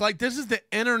public light. This is the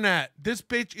internet. This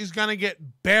bitch is going to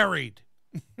get buried.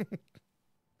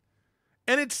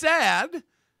 And it's sad.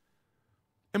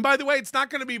 And by the way, it's not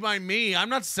going to be by me. I'm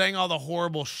not saying all the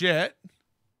horrible shit.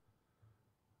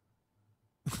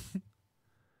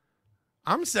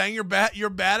 I'm saying you're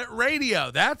bad at radio.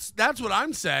 That's what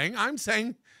I'm saying. I'm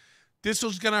saying this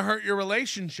is going to hurt your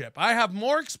relationship. I have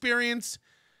more experience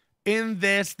in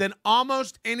this than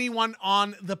almost anyone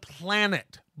on the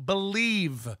planet.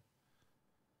 Believe.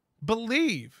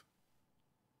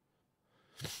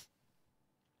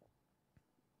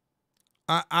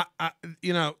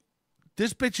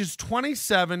 This bitch is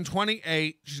 27,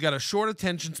 28. She's got a short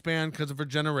attention span because of her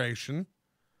generation.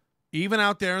 Even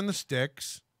out there in the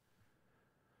sticks.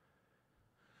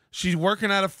 She's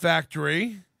working at a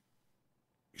factory.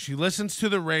 She listens to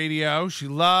the radio. She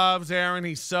loves Aaron.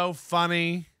 He's so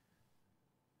funny.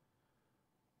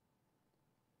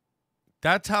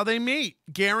 That's how they meet.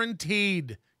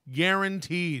 Guaranteed.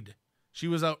 She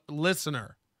was a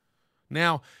listener.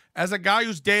 Now, as a guy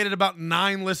who's dated about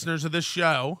 9 listeners of this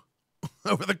show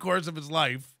over the course of his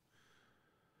life,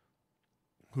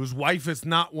 whose wife is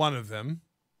not one of them,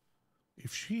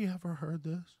 if she ever heard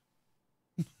this,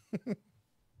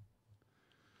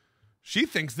 she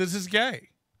thinks this is gay.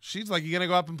 She's like, you going to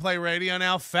go up and play radio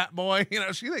now, fat boy?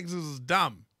 She thinks this is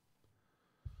dumb.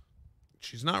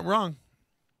 She's not wrong.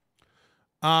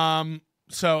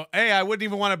 So, hey, I wouldn't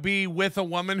even want to be with a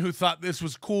woman who thought this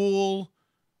was cool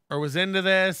or was into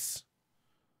this.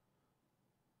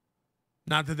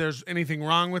 Not that there's anything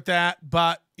wrong with that,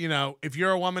 but, if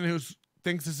you're a woman who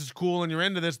thinks this is cool and you're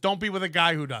into this, don't be with a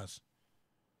guy who does.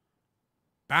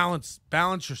 Balance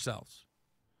yourselves.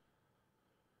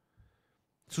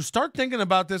 So start thinking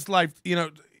about this life.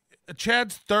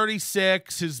 Chad's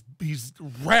 36. He's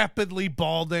rapidly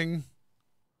balding.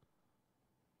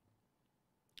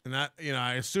 And that,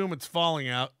 I assume it's falling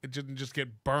out. It didn't just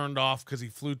get burned off because he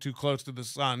flew too close to the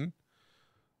sun.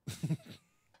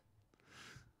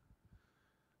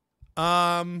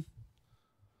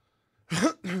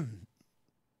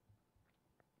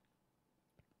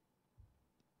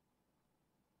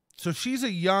 So she's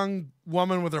a young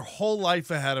woman with her whole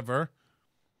life ahead of her.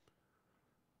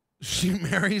 She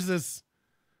marries this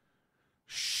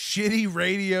shitty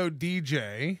radio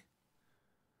DJ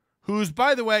who's,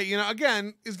 by the way,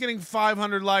 again, is getting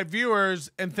 500 live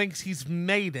viewers and thinks he's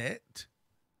made it.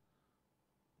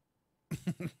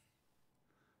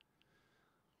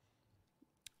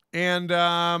 And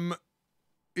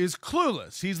is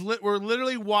clueless. We're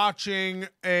literally watching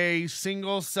a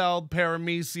single-celled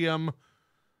paramecium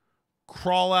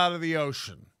crawl out of the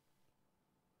ocean.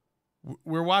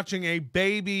 We're watching a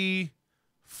baby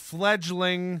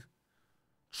fledgling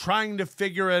trying to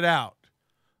figure it out.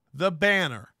 The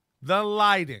banner, the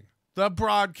lighting, the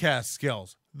broadcast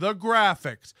skills, the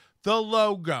graphics, the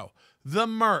logo, the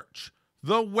merch,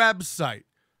 the website,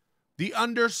 the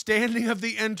understanding of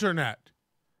the internet.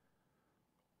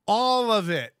 All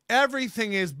of it.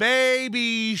 Everything is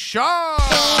Baby Shark.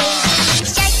 Baby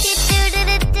shark,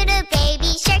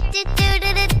 baby shark,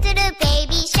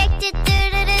 baby shark.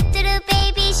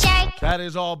 That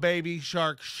is all Baby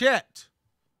Shark shit.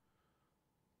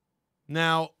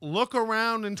 Now, look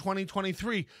around in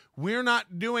 2023. We're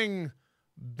not doing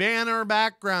banner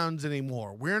backgrounds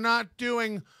anymore. We're not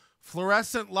doing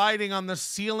fluorescent lighting on the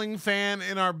ceiling fan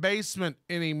in our basement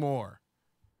anymore.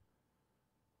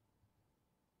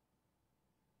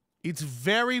 It's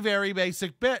very, very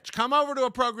basic bitch. Come over to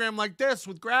a program like this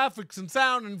with graphics and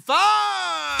sound and fun.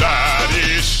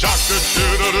 Daddy shark,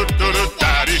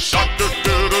 daddy shark,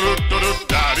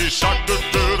 daddy shark,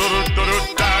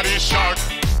 daddy shark.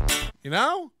 You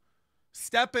know?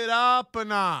 Step it up a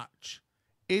notch.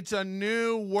 It's a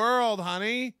new world,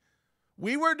 honey.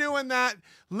 We were doing that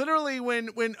literally when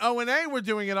O&A were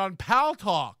doing it on Pal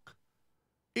Talk.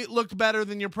 It looked better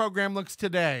than your program looks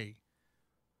today.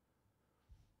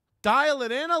 Dial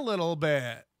it in a little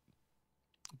bit.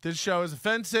 This show is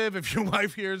offensive. If your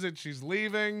wife hears it, she's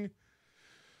leaving.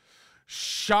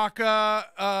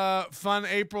 Shaka, Fun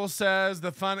April says,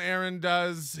 the fun Aaron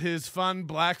does his fun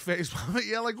blackface.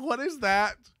 Yeah, like, what is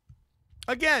that?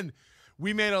 Again,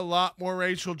 we made a lot more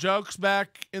racial jokes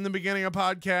back in the beginning of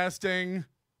podcasting.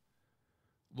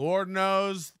 Lord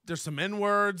knows there's some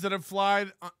N-words that have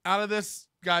flied out of this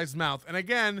guy's mouth. And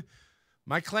again,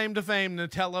 my claim to fame,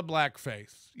 Nutella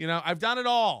blackface. You know, I've done it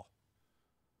all.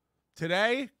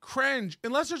 Today, cringe.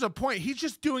 Unless there's a point. He's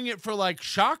just doing it for, like,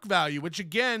 shock value, which,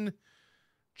 again,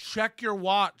 check your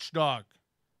watch, dog.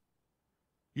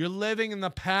 You're living in the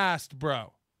past,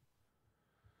 bro.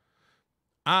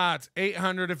 It's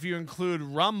 800 if you include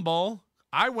Rumble.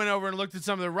 I went over and looked at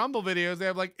some of the Rumble videos. They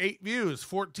have, like, 8 views,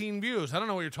 14 views. I don't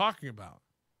know what you're talking about.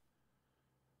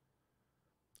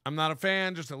 I'm not a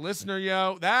fan, just a listener,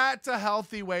 yo. That's a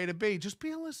healthy way to be. Just be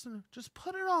a listener. Just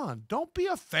put it on. Don't be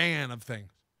a fan of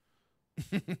things.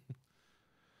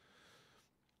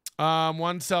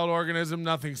 One-celled organism,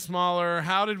 nothing smaller.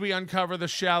 How did we uncover the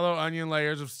shallow onion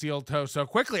layers of steel toe so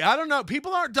quickly? I don't know.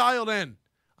 People aren't dialed in.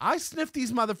 I sniffed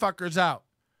these motherfuckers out.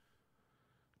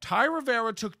 Ty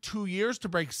Rivera took 2 years to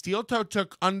break. Steel toe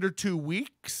took under 2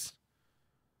 weeks.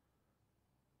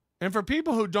 And for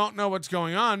people who don't know what's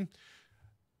going on,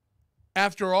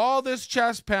 after all this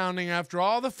chest pounding, after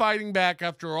all the fighting back,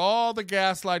 after all the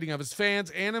gaslighting of his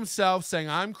fans and himself saying,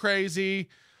 I'm crazy,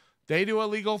 they do a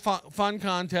legal fun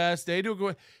contest,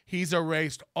 he's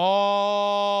erased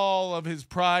all of his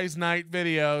prize night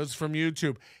videos from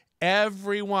YouTube.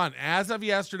 Everyone, as of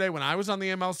yesterday, when I was on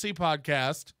the MLC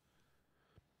podcast,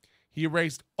 he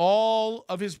erased all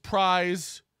of his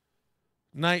prize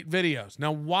night videos.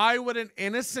 Now, why would an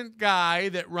innocent guy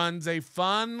that runs a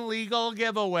fun legal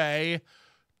giveaway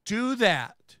do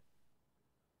that?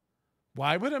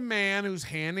 Why would a man who's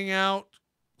handing out,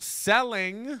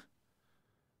 selling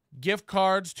gift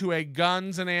cards to a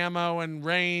guns and ammo and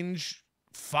range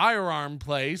firearm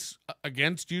place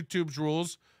against YouTube's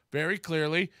rules very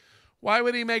clearly, why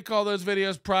would he make all those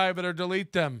videos private or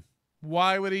delete them?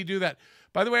 Why would he do that?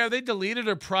 By the way, are they deleted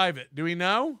or private? Do we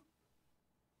know?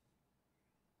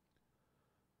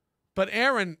 But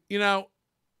Aaron, you know,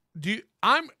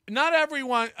 I'm not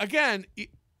everyone. Again,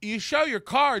 you show your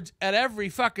cards at every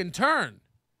fucking turn.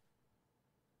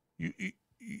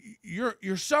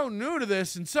 You're so new to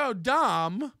this and so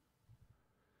dumb.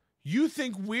 You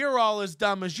think we're all as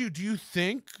dumb as you? Do you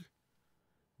think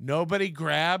nobody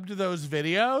grabbed those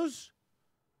videos?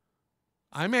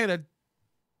 I made a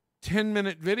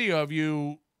 10-minute video of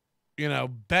you, you know,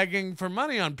 begging for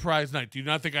money on prize night. Do you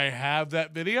not think I have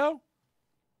that video?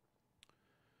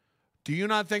 Do you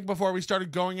not think before we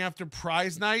started going after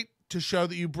prize night to show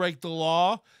that you break the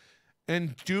law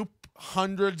and dupe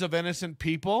hundreds of innocent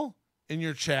people in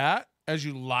your chat as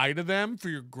you lie to them for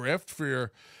your grift, for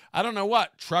your, I don't know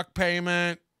what, truck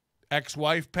payment,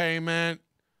 ex-wife payment,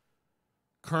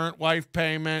 current wife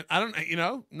payment? I don't, you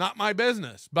know, not my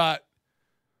business, but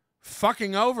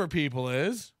fucking over people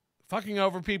is. Fucking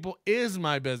over people is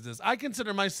my business. I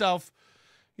consider myself,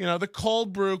 you know, the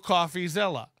cold brew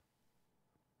CoffeeZilla.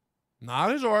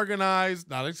 Not as organized,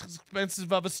 not as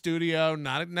expensive of a studio,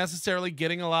 not necessarily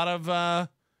getting a lot of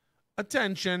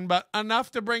attention, but enough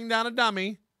to bring down a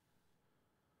dummy.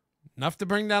 Enough to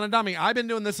bring down a dummy. I've been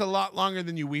doing this a lot longer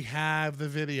than you. We have the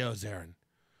videos, Aaron.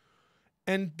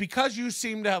 And because you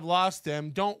seem to have lost them,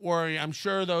 don't worry. I'm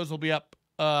sure those will be up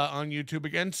on YouTube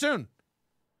again soon.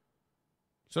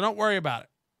 So don't worry about it.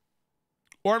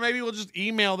 Or maybe we'll just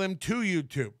email them to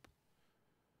YouTube.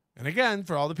 And again,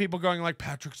 for all the people going like,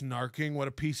 Patrick's narking, what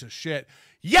a piece of shit.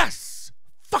 Yes!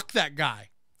 Fuck that guy.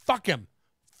 Fuck him.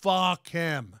 Fuck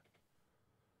him.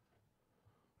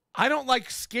 I don't like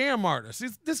scam artists.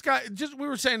 This guy, just we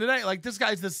were saying today, like this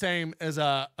guy's the same as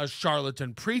a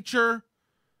charlatan preacher.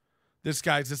 This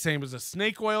guy's the same as a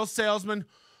snake oil salesman.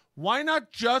 Why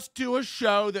not just do a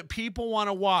show that people want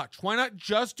to watch? Why not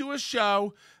just do a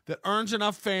show that earns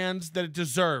enough fans that it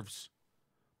deserves?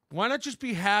 Why not just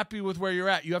be happy with where you're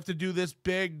at? You have to do this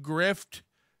big grift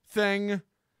thing,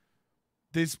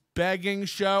 this begging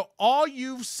show. All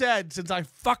you've said since I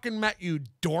fucking met you,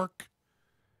 dork,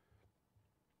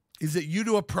 is that you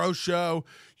do a pro show,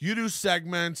 you do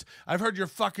segments. I've heard your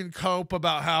fucking cope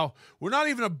about how we're not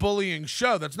even a bullying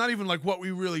show. That's not even like what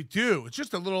we really do. It's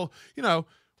just a little, you know,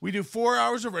 we do 4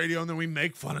 hours of radio and then we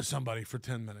make fun of somebody for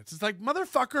 10 minutes. It's like,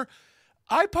 motherfucker,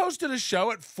 I posted a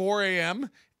show at 4 a.m.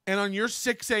 and on your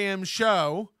 6 a.m.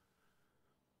 show,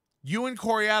 you and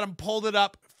Corey Adam pulled it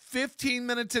up 15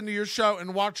 minutes into your show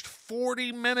and watched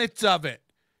 40 minutes of it.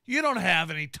 You don't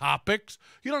have any topics.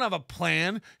 You don't have a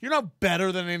plan. You're not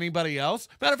better than anybody else.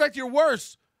 Matter of fact, you're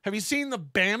worse. Have you seen the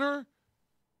banner?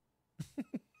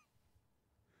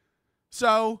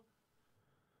 So,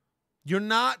 you're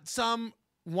not some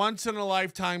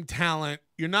once-in-a-lifetime talent.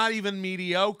 You're not even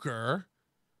mediocre.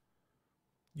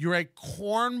 You're a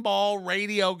cornball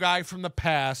radio guy from the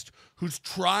past who's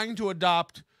trying to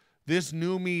adopt this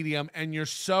new medium, and you're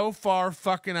so far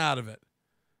fucking out of it.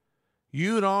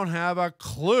 You don't have a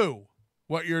clue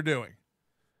what you're doing.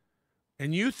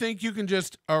 And you think you can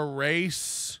just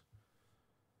erase,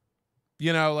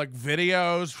 you know, like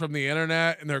videos from the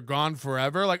internet and they're gone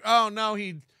forever? Like, oh no,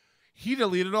 he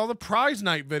deleted all the prize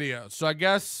night videos. So I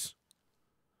guess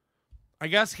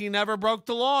he never broke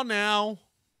the law now.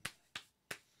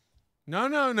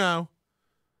 No.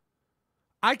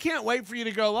 I can't wait for you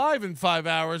to go live in 5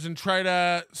 hours and try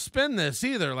to spin this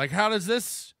either. Like, how does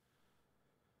this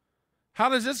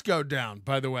go down,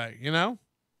 by the way, you know?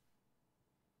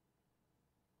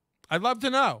 I'd love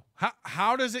to know.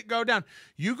 How does it go down?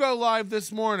 You go live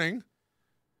this morning.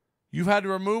 You've had to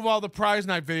remove all the prize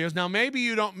night videos. Now, maybe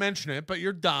you don't mention it, but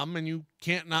you're dumb and you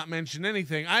can't not mention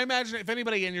anything. I imagine if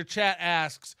anybody in your chat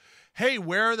asks, hey,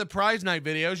 where are the prize night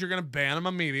videos? You're going to ban them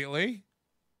immediately.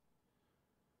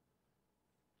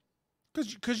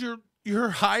 Because you're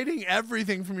hiding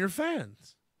everything from your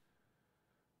fans.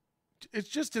 It's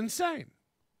just insane.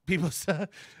 People say,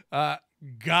 Galaga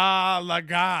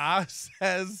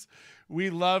says, we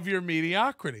love your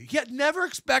mediocrity. Yet never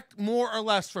expect more or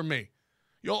less from me.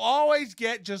 You'll always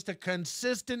get just a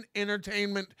consistent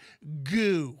entertainment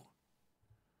goo.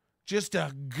 Just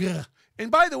a goo. And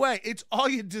by the way, it's all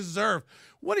you deserve.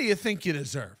 What do you think you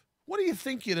deserve? What do you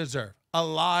think you deserve? A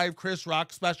live Chris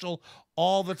Rock special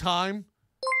all the time?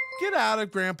 Get out of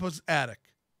Grandpa's attic.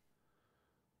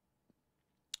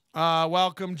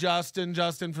 Welcome, Justin.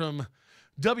 Justin from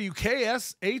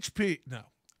WKSHP. No.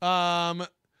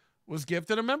 Was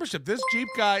gifted a membership. This Jeep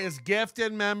guy is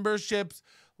gifted memberships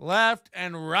left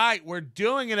and right. We're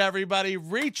doing it, everybody.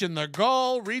 Reaching the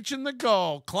goal. Reaching the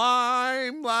goal.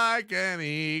 Climb like an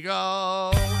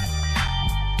eagle.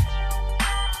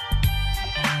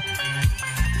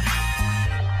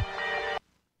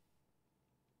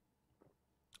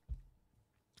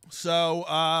 So,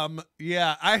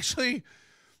 yeah, I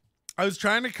was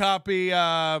trying to copy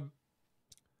a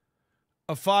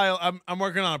file. I'm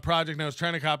working on a project and I was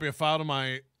trying to copy a file to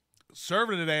my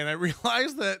server today, and I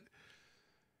realized that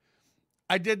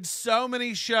I did so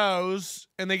many shows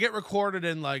and they get recorded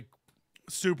in like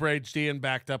Super HD and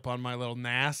backed up on my little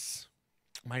NAS,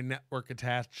 my network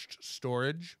attached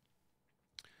storage,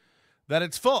 that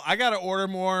it's full. I got to order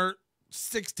more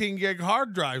 16 gig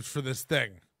hard drives for this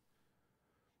thing.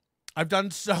 I've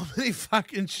done so many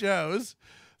fucking shows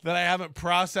that I haven't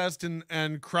processed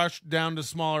and crushed down to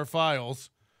smaller files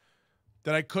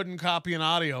that I couldn't copy an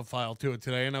audio file to it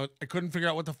today. And I couldn't figure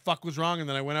out what the fuck was wrong. And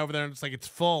then I went over there and it's like, it's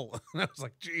full. And I was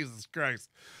like, Jesus Christ.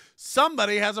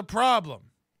 Somebody has a problem.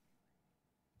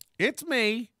 It's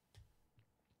me.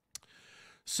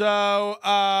 So,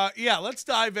 yeah, let's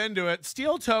dive into it.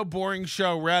 Steel Toe Boring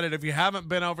Show Reddit. If you haven't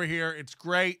been over here, it's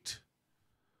great.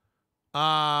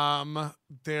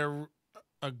 They're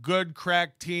a good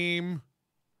crack team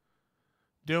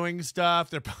doing stuff.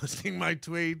 They're posting my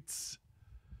tweets.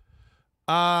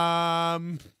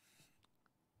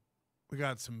 We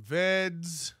got some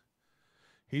vids.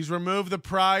 He's removed the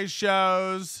prize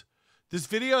shows. This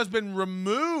video has been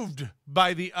removed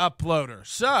by the uploader.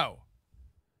 So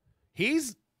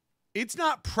it's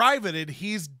not privated.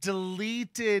 He's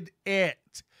deleted it.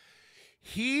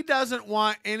 He doesn't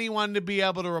want anyone to be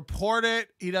able to report it.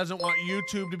 He doesn't want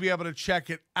YouTube to be able to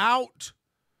check it out.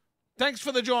 Thanks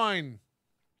for the join.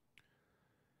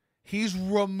 He's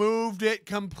removed it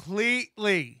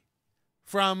completely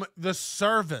from the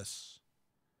service.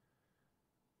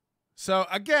 So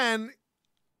again,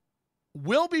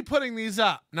 we'll be putting these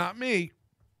up, not me.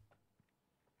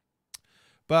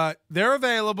 But they're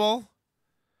available.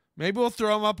 Maybe we'll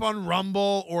throw them up on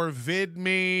Rumble or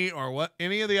VidMe or what,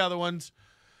 any of the other ones.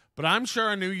 But I'm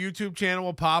sure a new YouTube channel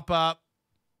will pop up,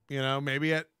 you know,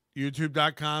 maybe at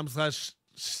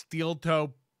youtube.com/Steel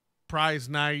Toe Prize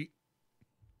Night.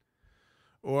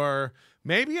 Or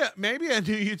Maybe a new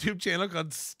YouTube channel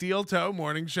called Steel Toe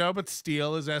Morning Show, but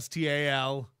Steel is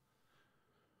STAL.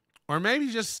 Or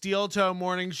maybe just Steel Toe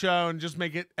Morning Show and just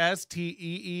make it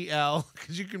STEEL,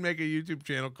 because you can make a YouTube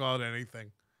channel called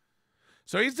anything.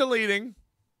 So he's deleting.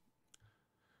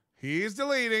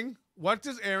 What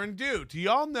does Aaron do? Do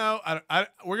y'all know?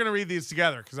 We're going to read these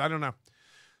together because I don't know.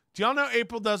 Do y'all know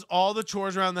April does all the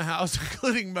chores around the house,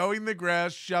 including mowing the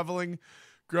grass, shoveling,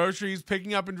 groceries,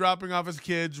 picking up and dropping off his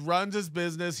kids, runs his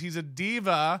business. He's a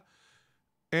diva,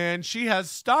 and she has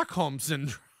Stockholm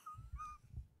syndrome.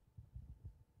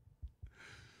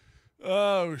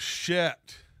 Oh,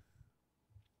 shit.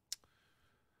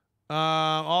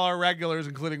 All our regulars,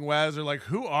 including Wes, are like,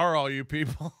 who are all you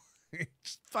people?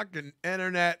 Just fucking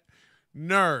internet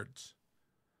nerds.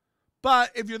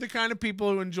 But if you're the kind of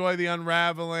people who enjoy the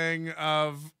unraveling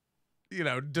of,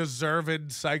 deserved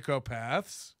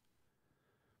psychopaths,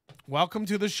 welcome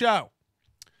to the show.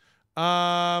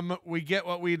 We get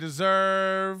what we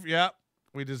deserve. Yep.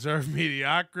 We deserve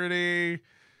mediocrity.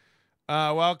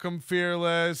 Welcome,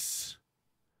 Fearless.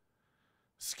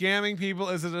 Scamming people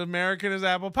is as American as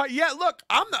apple pie. Yeah, look,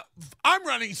 I'm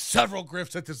running several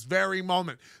grifts at this very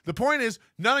moment. The point is,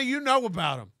 none of you know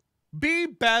about them. Be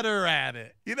better at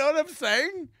it. You know what I'm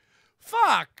saying?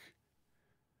 Fuck.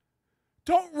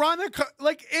 Don't run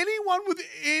anyone with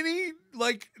any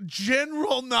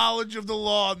general knowledge of the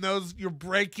law knows you're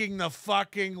breaking the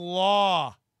fucking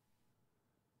law.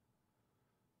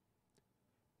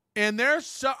 And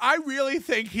I really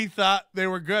think he thought they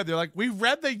were good. They're like, we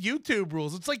read the YouTube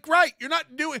rules. It's like, right, you're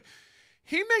not doing.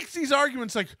 He makes these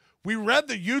arguments like, we read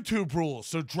the YouTube rules,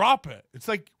 so drop it. It's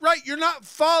like, right, you're not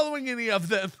following any of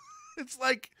them. It's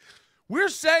like, we're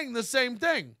saying the same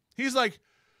thing. He's like,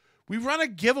 we run a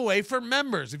giveaway for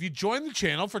members. If you join the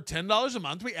channel for $10 a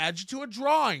month, we add you to a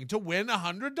drawing to win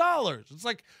 $100. It's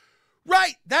like,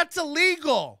 right, that's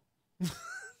illegal.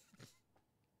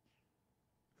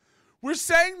 We're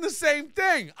saying the same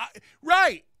thing.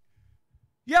 Right.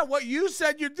 Yeah, what you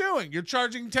said you're doing. You're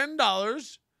charging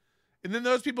 $10, and then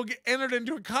those people get entered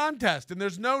into a contest, and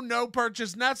there's no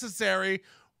purchase necessary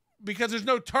because there's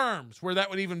no terms where that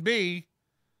would even be.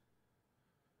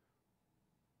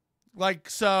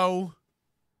 So,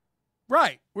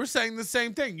 right. We're saying the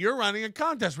same thing. You're running a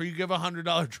contest where you give a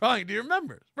 $100 drawing to your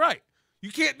members. Right.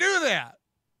 You can't do that.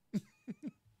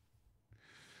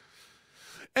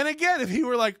 And again, if he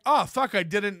were like, oh, fuck, I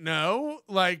didn't know,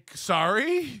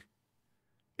 sorry,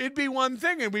 it'd be one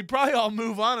thing, and we'd probably all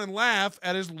move on and laugh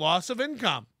at his loss of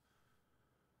income.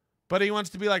 But he wants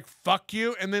to be like, fuck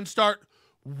you, and then start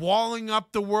walling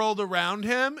up the world around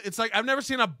him. It's like, I've never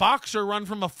seen a boxer run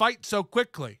from a fight so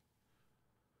quickly.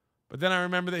 But then I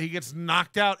remember that he gets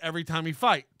knocked out every time he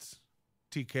fights.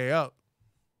 TKO.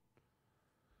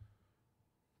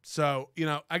 So,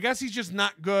 I guess he's just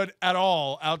not good at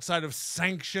all outside of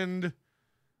sanctioned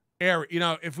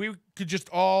area. If we could just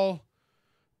all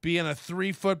be in a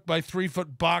 3-foot by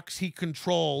 3-foot box he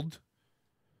controlled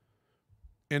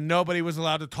and nobody was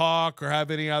allowed to talk or have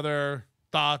any other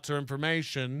thoughts or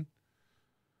information,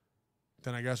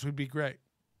 then I guess we'd be great.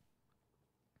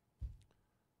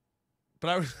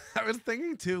 But I was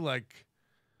thinking too,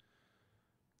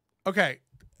 okay,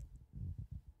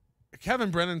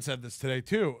 Kevin Brennan said this today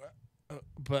too,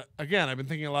 but again, I've been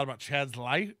thinking a lot about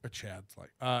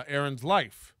Aaron's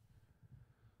life,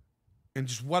 and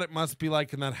just what it must be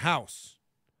like in that house.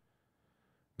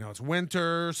 Now it's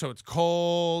winter, so it's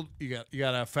cold. You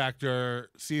got to factor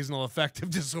seasonal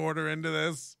affective disorder into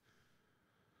this.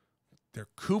 They're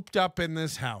cooped up in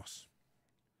this house.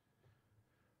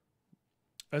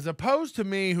 As opposed to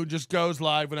me, who just goes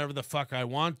live whenever the fuck I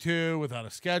want to without a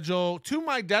schedule, to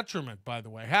my detriment, by the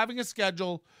way. Having a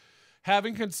schedule,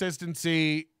 having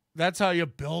consistency, that's how you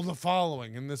build a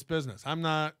following in this business. I'm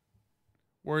not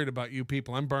worried about you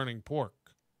people. I'm burning pork.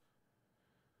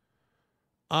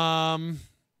 They're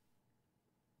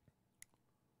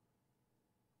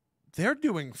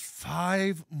doing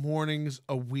 5 mornings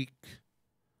a week.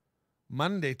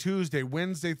 Monday, Tuesday,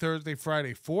 Wednesday, Thursday,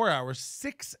 Friday, 4 hours,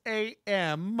 6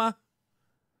 a.m.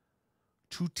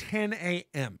 to 10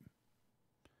 a.m.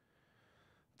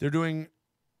 They're doing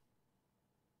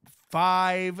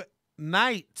 5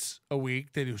 nights a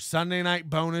week. They do Sunday night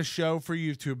bonus show for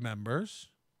YouTube members.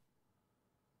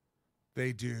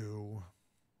 They do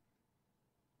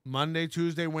Monday,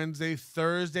 Tuesday, Wednesday,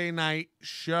 Thursday night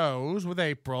shows with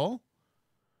April.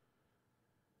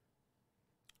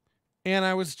 And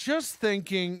I was just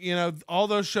thinking, all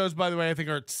those shows, by the way, I think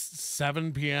are at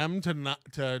 7 p.m.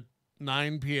 to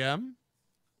 9 p.m.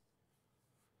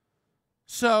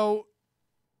 So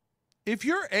if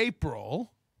you're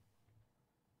April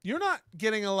you're not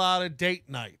getting a lot of date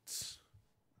nights.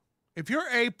 If you're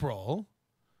April,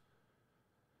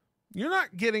 you're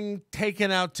not getting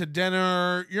taken out to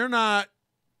dinner. You're not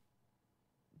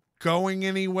going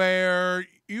anywhere.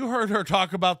 You heard her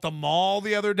talk about the mall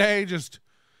the other day, just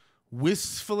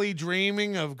wistfully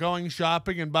dreaming of going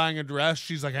shopping and buying a dress.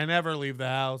 She's like, I never leave the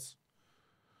house.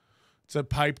 It's a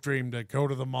pipe dream to go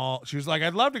to the mall. She was like,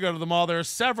 I'd love to go to the mall. There are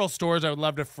several stores I would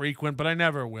love to frequent, but I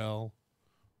never will.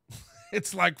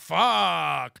 It's like,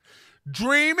 fuck.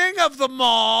 Dreaming of the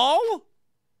mall?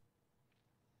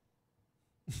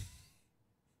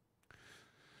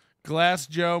 Glass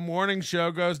Joe morning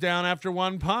show goes down after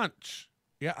one punch.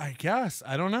 Yeah, I guess.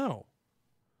 I don't know.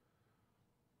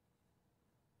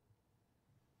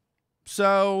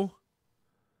 So,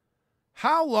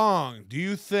 how long do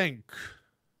you think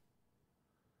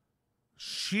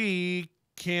she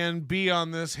can be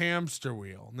on this hamster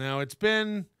wheel? Now, it's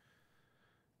been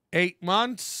 8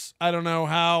 months. I don't know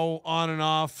how on and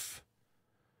off,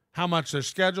 how much their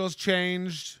schedule's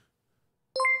changed.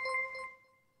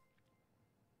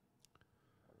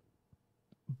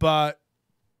 But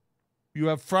you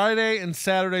have Friday and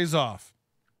Saturdays off.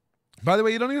 By the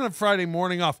way, you don't even have Friday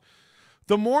morning off.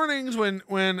 The mornings when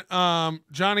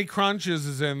Johnny Crunches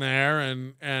is in there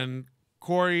and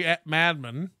Corey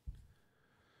Madman,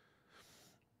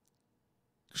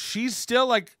 she's still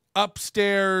like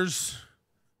upstairs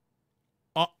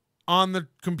on the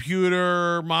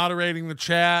computer, moderating the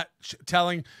chat,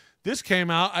 telling, this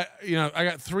came out. I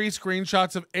got 3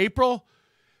 screenshots of April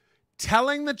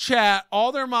telling the chat,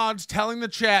 all their mods telling the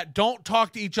chat, don't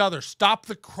talk to each other. Stop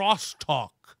the crosstalk.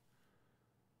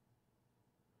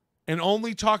 And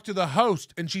only talk to the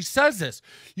host. And she says this.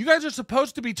 You guys are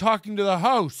supposed to be talking to the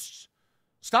hosts.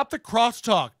 Stop the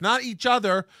crosstalk, not each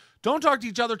other. Don't talk to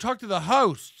each other. Talk to the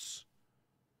hosts.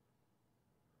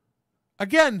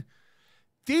 Again,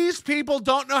 these people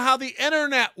don't know how the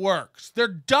internet works. They're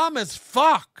dumb as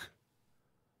fuck.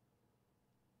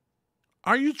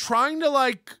 Are you trying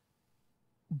to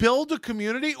build a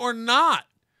community or not?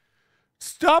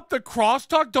 Stop the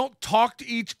crosstalk. Don't talk to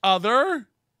each other.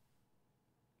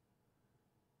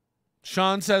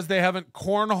 Sean says they haven't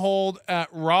cornholed at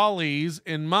Raleigh's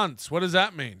in months. What does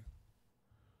that mean?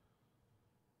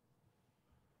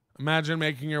 Imagine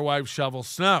making your wife shovel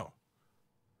snow.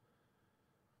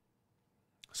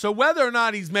 So whether or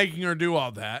not he's making her do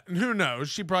all that, and who knows,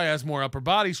 she probably has more upper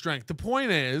body strength. The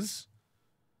point is,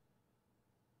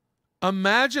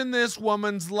 imagine this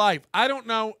woman's life. I don't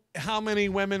know how many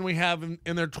women we have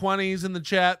in their 20s in the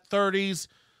chat, 30s,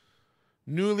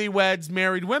 newlyweds,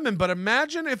 married women, but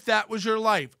imagine if that was your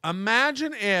life.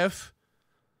 Imagine if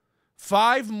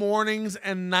 5 mornings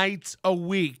and nights a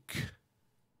week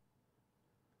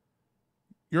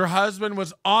your husband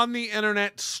was on the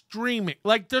internet streaming.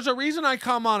 There's a reason I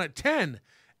come on at 10.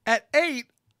 At 8,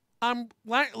 I'm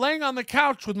laying on the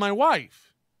couch with my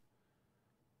wife.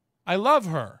 I love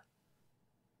her.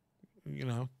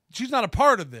 She's not a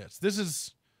part of this. This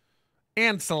is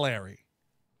ancillary.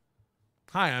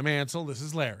 Hi, I'm Ansel. This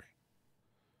is Larry.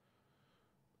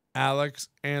 Alex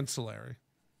Ancillary.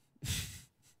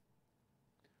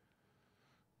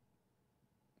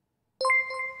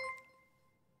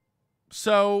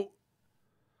 So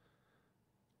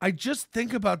I just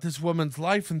think about this woman's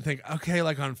life and think, okay,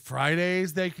 on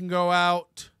Fridays they can go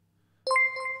out.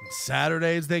 On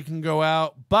Saturdays they can go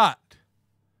out. But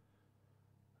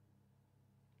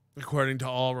according to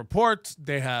all reports,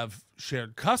 they have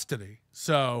shared custody.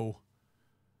 So,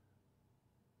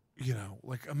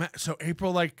 so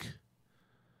April,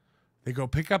 they go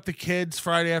pick up the kids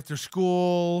Friday after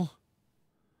school.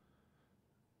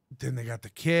 Then they got the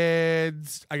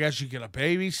kids. I guess you get a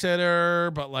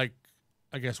babysitter, but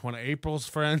I guess one of April's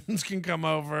friends can come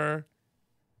over.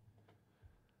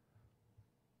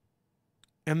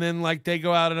 And then they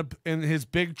go out in his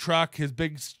big truck, his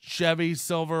big Chevy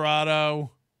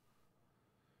Silverado,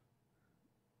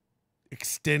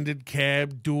 extended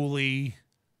cab dually,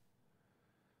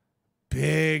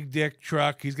 big dick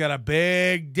truck. He's got a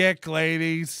big dick,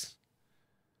 ladies.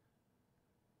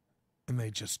 And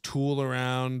they just tool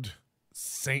around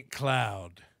St.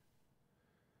 Cloud.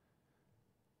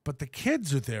 But the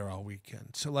kids are there all weekend.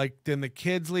 So, then the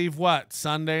kids leave what?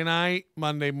 Sunday night?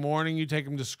 Monday morning, you take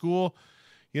them to school?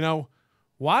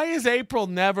 Why is April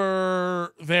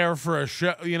never there for a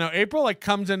show? April,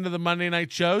 comes into the Monday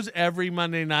night shows every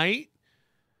Monday night,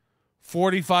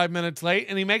 45 minutes late,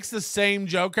 and he makes the same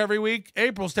joke every week.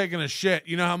 April's taking a shit.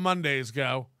 You know how Mondays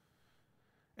go.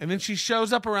 And then she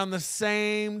shows up around the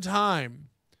same time.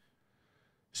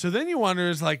 So then you wonder,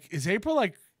 is April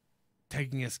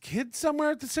taking his kids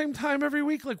somewhere at the same time every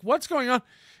week? Like, what's going on?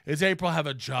 Does April have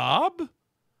a job?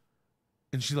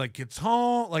 And she like gets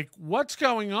home. Like, what's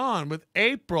going on with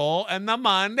April and the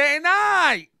Monday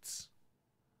nights?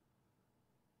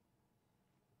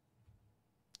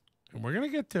 And we're going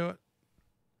to get to it.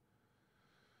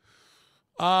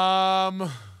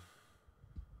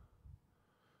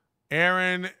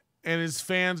 Aaron and his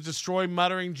fans destroy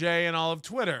Muttering Jay and all of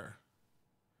Twitter.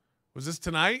 Was this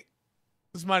tonight?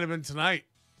 This might have been tonight.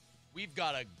 We've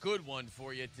got a good one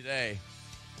for you today.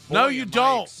 No, Boy, you am I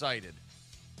don't. excited.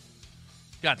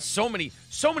 Got so many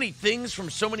things from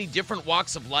so many different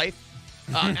walks of life.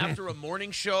 After a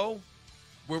morning show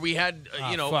where we had, a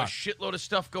shitload of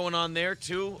stuff going on there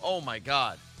too. Oh my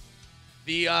God.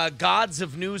 The gods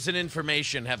of news and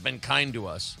information have been kind to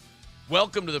us.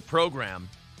 Welcome to the program.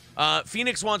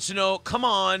 Phoenix wants to know, come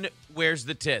on, where's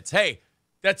the tits? Hey,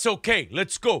 that's okay.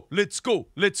 Let's go.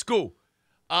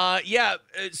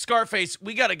 Scarface,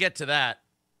 we got to get to that.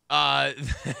 I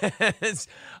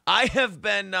have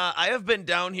been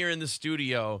down here in the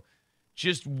studio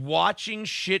just watching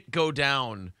shit go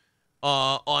down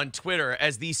on Twitter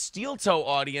as the Steel Toe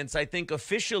audience, I think,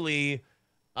 officially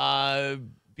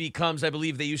becomes, I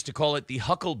believe they used to call it the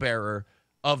hucklebearer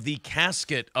of the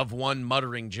casket of one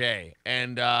Muttering Jay.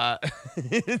 And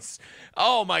it's,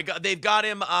 oh my God, they've got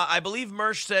him, I believe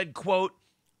Mersh said, quote,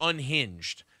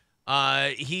 unhinged.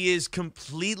 He is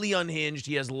completely unhinged.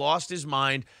 He has lost his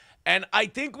mind. And I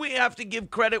think we have to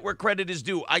give credit where credit is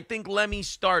due. I think Lemmy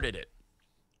started it.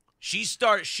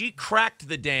 She cracked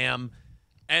the dam,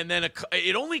 and then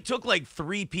it only took like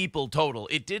 3 people total.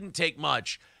 It didn't take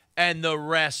much, and the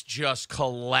rest just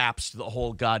collapsed the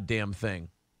whole goddamn thing.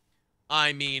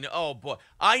 I mean, oh boy,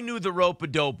 I knew the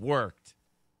rope-a-dope worked.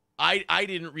 I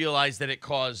didn't realize that it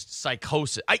caused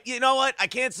psychosis. You know what? I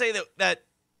can't say that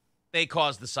they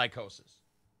caused the psychosis.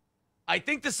 I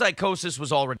think the psychosis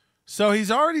was already. So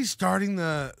he's already starting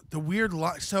the weird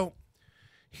so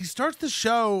he starts the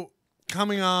show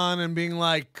coming on and being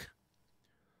like,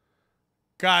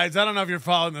 guys, I don't know if you're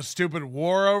following the stupid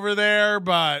war over there,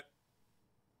 but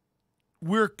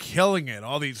we're killing it.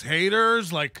 All these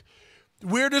haters, like,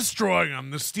 we're destroying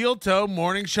them. The Steel Toe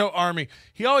Morning Show Army.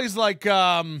 He always like,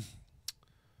 as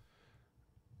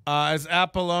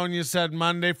Apollonia said,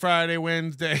 Monday, Friday,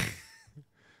 Wednesday.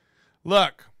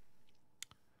 Look,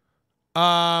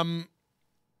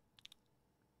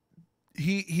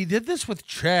 he did this with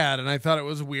Chad, and I thought it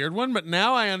was a weird one, but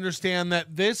now I understand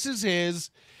that this is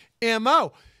his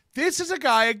MO. This is a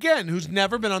guy, again, who's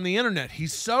never been on the internet.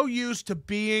 He's so used to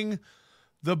being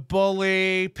the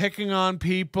bully, picking on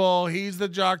people. He's the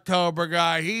Jocktober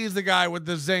guy. He's the guy with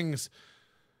the zings.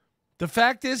 The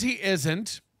fact is he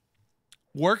isn't.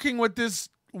 Working with this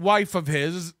wife of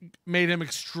his made him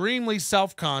extremely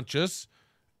self-conscious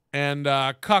and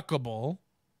cuckable.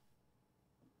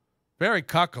 Very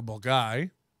cuckable guy.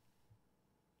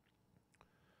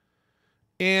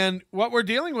 And what we're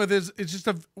dealing with is just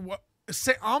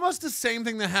almost the same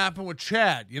thing that happened with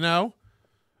Chad, you know?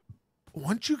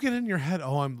 Once you get in your head,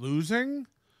 oh, I'm losing,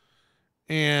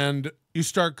 and you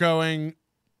start going,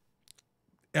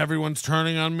 everyone's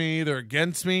turning on me, they're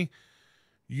against me.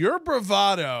 Your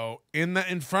bravado in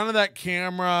front of that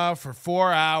camera for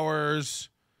 4 hours.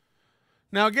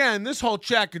 Now, again, this whole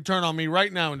chat could turn on me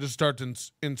right now and just start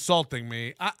insulting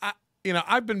me.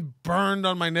 I've been burned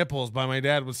on my nipples by my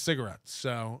dad with cigarettes,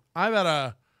 so I've had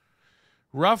a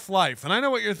rough life. And I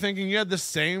know what you're thinking. You had the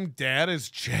same dad as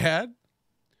Chad.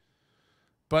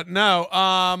 But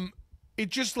no, it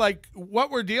just like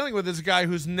what we're dealing with is a guy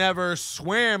who's never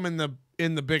swam in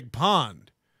the big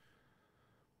pond.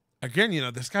 Again,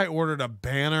 this guy ordered a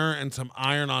banner and some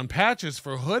iron-on patches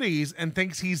for hoodies and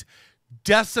thinks he's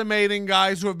decimating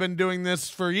guys who have been doing this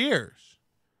for years.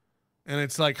 And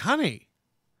it's like, honey.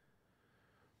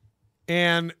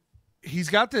 And he's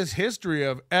got this history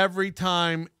of every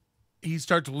time he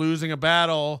starts losing a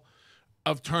battle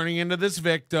of turning into this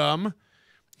victim.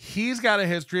 He's got a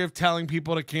history of telling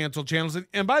people to cancel channels.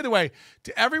 And by the way,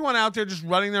 to everyone out there just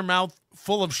running their mouth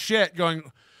full of shit going,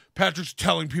 Patrick's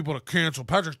telling people to cancel.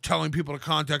 Patrick's telling people to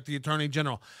contact the Attorney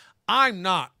General. I'm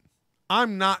not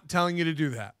telling you to do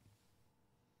that.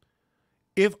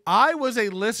 If I was a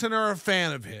listener or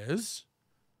fan of his,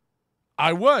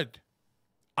 I would.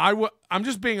 I'm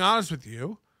just being honest with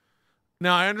you.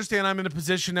 Now, I understand I'm in a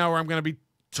position now where I'm going to be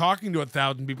talking to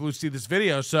 1,000 people who see this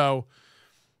video, so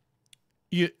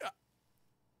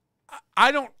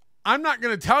I'm not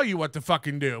going to tell you what to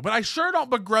fucking do, but I sure don't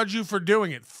begrudge you for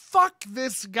doing it. Fuck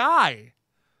this guy.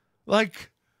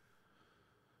 Like,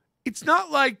 it's not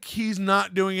like he's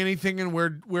not doing anything and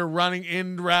we're running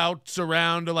in routes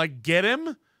around to like get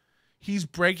him. He's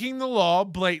breaking the law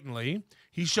blatantly.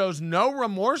 He shows no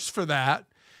remorse for that.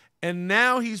 And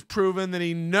now he's proven that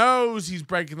he knows he's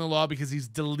breaking the law because he's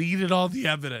deleted all the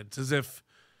evidence, as if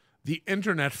the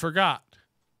internet forgot.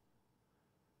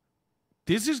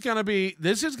 This is going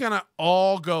to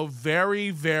all go very,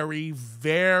 very,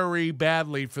 very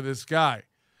badly for this guy.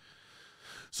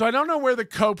 So I don't know where the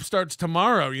cope starts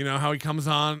tomorrow. You know, how he comes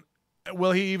on.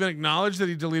 Will he even acknowledge that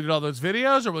he deleted all those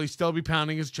videos, or will he still be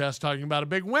pounding his chest talking about a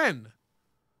big win?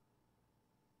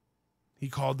 He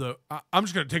called I'm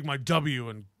just going to take my W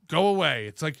and go away.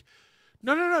 It's like,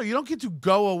 no. You don't get to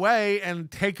go away and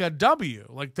take a W.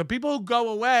 Like, the people who go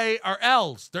away are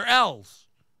L's. They're L's.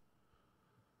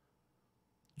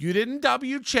 You didn't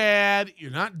W Chad. You're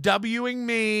not Wing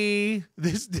me.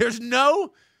 There's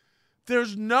no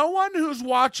one who's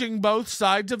watching both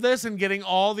sides of this and getting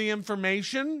all the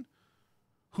information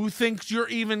who thinks you're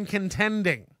even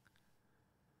contending.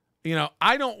 You know,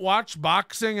 I don't watch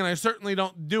boxing, and I certainly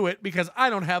don't do it because I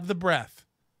don't have the breath.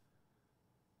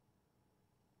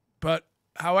 But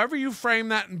however you frame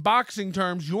that in boxing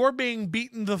terms, you're being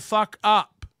beaten the fuck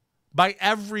up by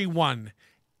everyone.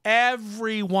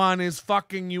 Everyone is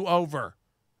fucking you over.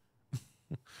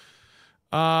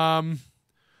 The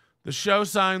show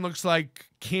sign looks like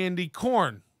candy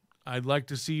corn. I'd like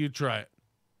to see you try it.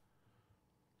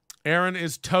 Aaron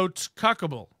is totes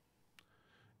cuckable.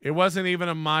 It wasn't even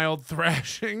a mild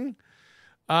thrashing.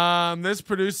 This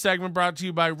produced segment brought to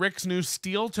you by Rick's new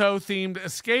steel toe themed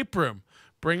escape room.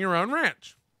 Bring your own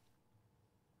ranch.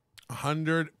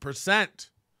 100%.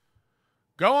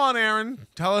 Go on, Aaron.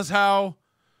 Tell us how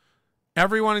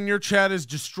everyone in your chat is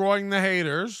destroying the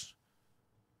haters.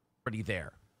 Already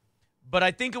there. But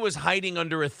I think it was hiding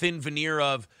under a thin veneer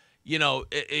of, you know,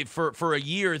 for a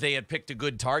year they had picked a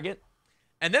good target.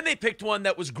 And then they picked one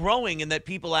that was growing and that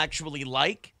people actually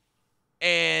like.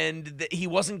 And he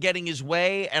wasn't getting his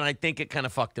way. And I think it kind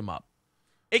of fucked him up.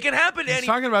 It can happen to He's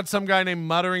talking about some guy named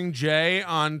Muttering Jay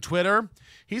on Twitter.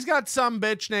 He's got some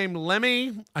bitch named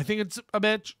Lemmy. I think it's a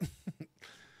bitch.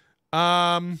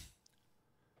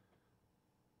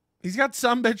 He's got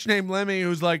some bitch named Lemmy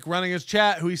who's like running his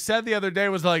chat, who he said the other day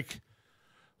was like,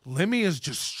 Lemmy is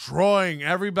destroying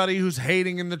everybody who's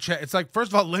hating in the chat. It's like,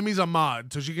 first of all, Lemmy's a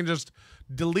mod, so she can just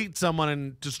delete someone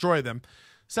and destroy them.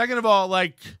 Second of all,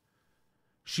 like,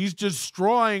 she's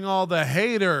destroying all the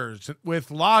haters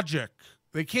with logic.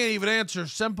 They can't even answer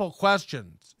simple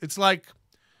questions. It's like,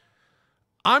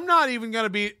 I'm not even going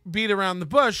to beat around the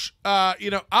bush.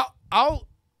 I'll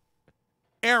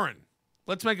Aaron,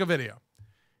 let's make a video.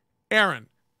 Aaron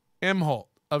Imholte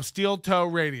of Steel Toe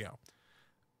Radio.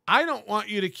 I don't want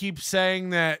you to keep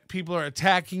saying that people are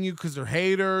attacking you because they're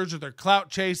haters or they're clout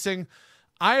chasing.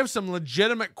 I have some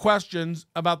legitimate questions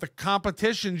about the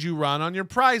competitions you run on your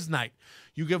prize night.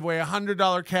 You give away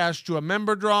 $100 cash to a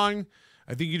member drawing.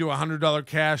 I think you do $100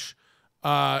 cash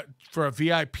for a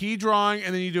VIP drawing,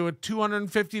 and then you do a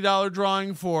 $250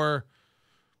 drawing for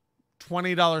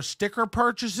 $20 sticker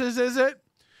purchases, is it?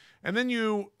 And then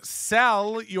you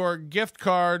sell your gift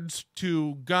cards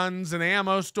to guns and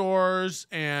ammo stores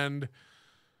and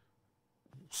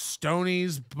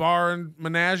Stoney's Bar and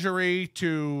Menagerie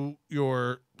to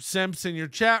your simps in your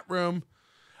chat room.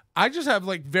 I just have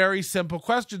like very simple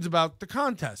questions about the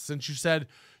contest. Since you said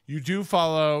you do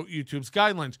follow YouTube's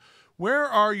guidelines, where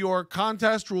are your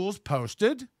contest rules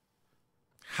posted?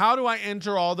 How do I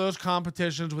enter all those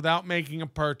competitions without making a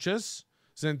purchase?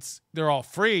 Since they're all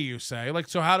free, you say. Like,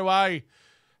 so how do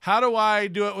I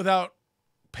do it without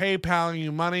PayPaling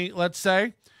you money, let's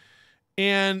say?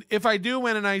 And if I do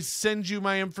win and I send you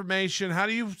my information, how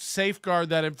do you safeguard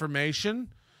that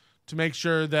information to make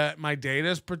sure that my data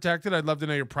is protected? I'd love to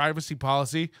know your privacy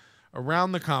policy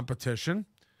around the competition.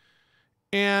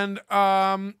 And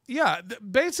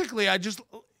basically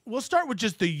we'll start with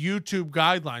just the YouTube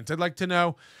guidelines. I'd like to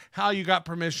know how you got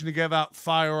permission to give out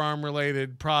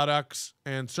firearm-related products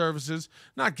and services.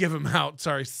 Not give them out,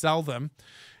 sorry, sell them.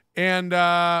 And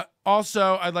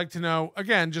also, I'd like to know,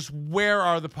 again, just where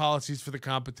are the policies for the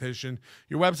competition?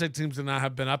 Your website seems to not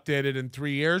have been updated in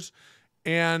 3 years.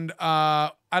 And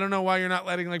I don't know why you're not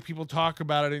letting like people talk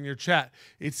about it in your chat.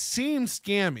 It seems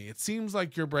scammy. It seems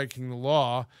like you're breaking the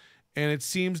law, and it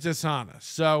seems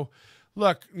dishonest. So,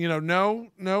 look,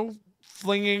 no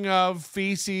flinging of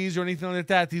feces or anything like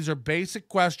that. These are basic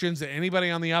questions that anybody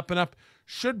on the up and up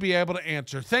should be able to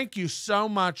answer. Thank you so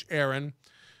much, Aaron.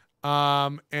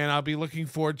 And I'll be looking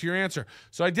forward to your answer.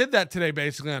 So I did that today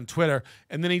basically on Twitter,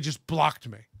 and then he just blocked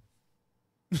me.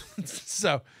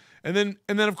 And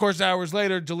then of course hours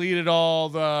later deleted all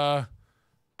the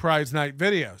prize night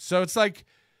videos. So it's like,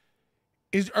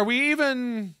 are we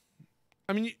even,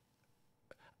 I mean,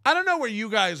 I don't know where you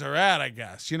guys are at, I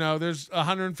guess. There's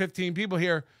 115 people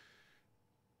here.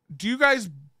 Do you guys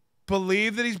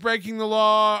believe that he's breaking the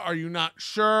law? Are you not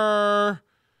sure?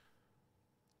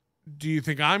 Do you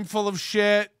think I'm full of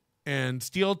shit and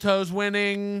Steel Toe's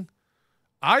winning?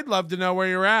 I'd love to know where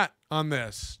you're at on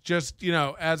this, just,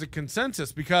 as a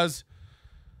consensus, because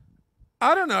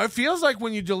I don't know. It feels like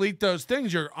when you delete those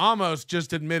things, you're almost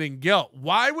just admitting guilt.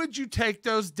 Why would you take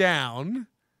those down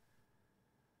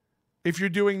if you're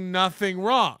doing nothing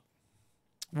wrong?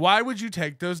 Why would you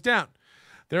take those down?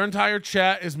 Their entire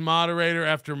chat is moderator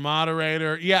after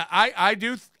moderator. Yeah, I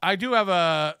do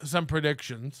have some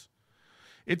predictions.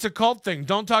 It's a cult thing.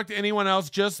 Don't talk to anyone else,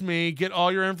 just me. Get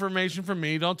all your information from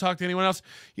me. Don't talk to anyone else.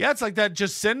 Yeah, it's like that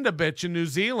Jacinda bitch in New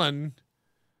Zealand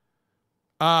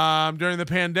during the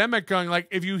pandemic, going like,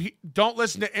 if you don't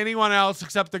listen to anyone else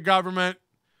except the government,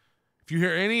 if you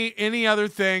hear any other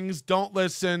things, don't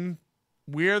listen.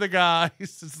 We're the guys.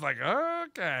 It's like,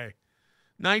 okay.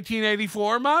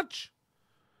 1984 much?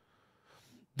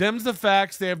 Them's the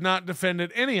facts. They have not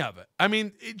defended any of it. I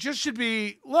mean, it just should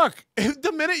be, look,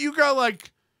 the minute you go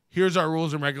like, here's our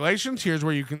rules and regulations, here's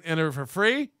where you can enter for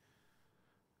free,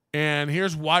 and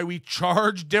here's why we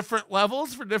charge different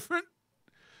levels for different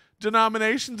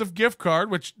denominations of gift card,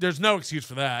 which there's no excuse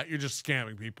for that. You're just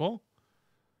scamming people.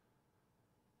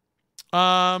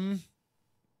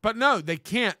 But no, they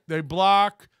can't. They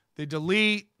block, they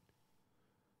delete,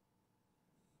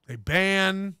 they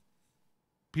ban.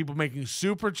 People making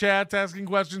super chats, asking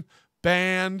questions,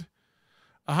 banned.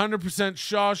 100%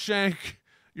 Shawshank.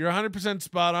 You're 100%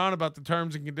 spot on about the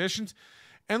terms and conditions.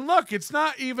 And look, it's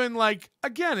not even like,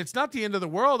 again, it's not the end of the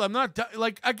world. I'm not,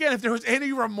 again, if there was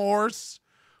any remorse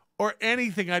or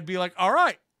anything, I'd be like, all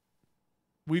right,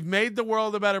 we've made the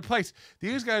world a better place.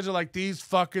 These guys are like, these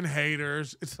fucking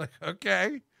haters. It's like,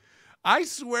 okay. I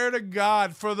swear to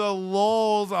God, for the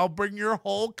lulz, I'll bring your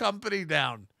whole company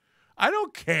down. I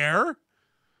don't care.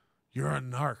 You're a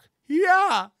narc.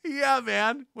 Yeah,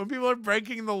 man. When people are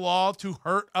breaking the law to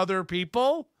hurt other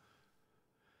people,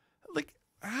 like,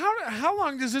 how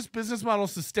long does this business model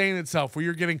sustain itself where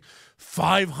you're getting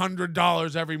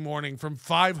 $500 every morning from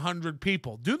 500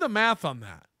 people? Do the math on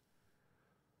that.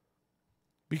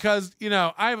 Because,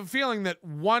 I have a feeling that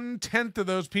 1/10 of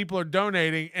those people are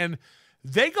donating and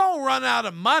they gonna run out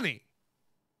of money,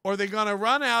 or they're gonna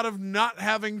run out of not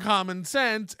having common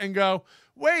sense and go,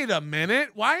 wait a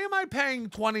minute, why am I paying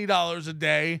 $20 a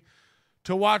day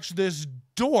to watch this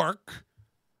dork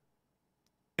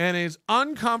and his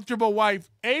uncomfortable wife?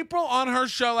 April on her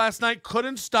show last night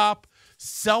couldn't stop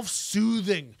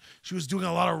self-soothing. She was doing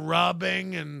a lot of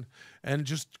rubbing and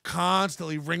just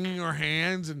constantly wringing her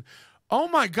hands. And oh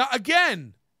my God,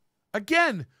 again,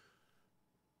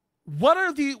 what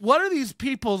are these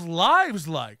people's lives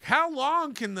like? How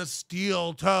long can the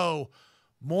Steel Toe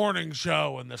morning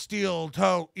show and the Steel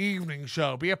Toe evening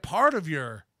show be a part of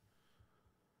your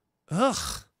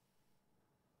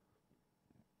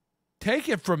take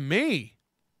it from me,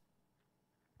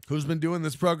 who's been doing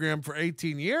this program for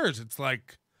 18 years. It's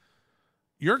like,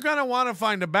 you're gonna want to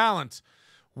find a balance.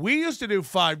 We used to do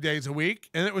 5 days a week,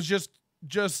 and it was just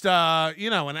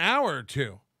an hour or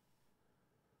two,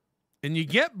 and you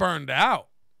get burned out.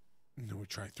 And then we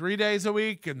try 3 days a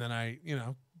week, and then I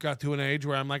got to an age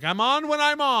where I'm like, I'm on when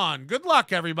I'm on. Good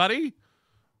luck, everybody.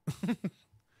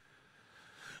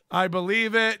 I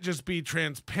believe it. Just be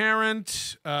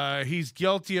transparent. He's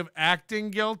guilty of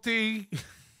acting guilty.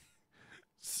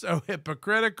 So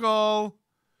hypocritical.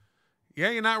 Yeah,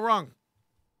 you're not wrong.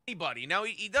 Anybody. Now,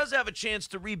 he does have a chance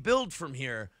to rebuild from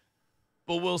here,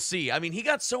 but we'll see. I mean, he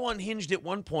got so unhinged at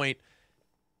one point.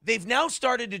 They've now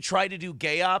started to try to do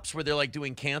gay ops where they're like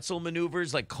doing cancel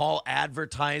maneuvers, like call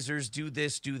advertisers, do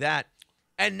this, do that.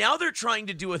 And now they're trying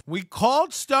to do We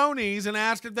called Stoney's and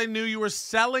asked if they knew you were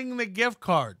selling the gift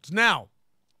cards. Now,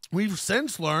 we've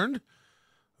since learned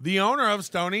the owner of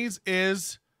Stoney's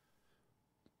is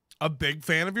a big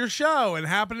fan of your show and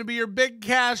happened to be your big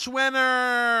cash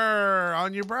winner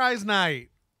on your prize night.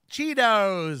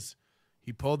 Cheetos.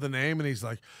 He pulled the name and he's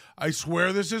like, I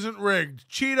swear this isn't rigged.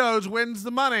 Cheetos wins the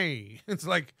money. It's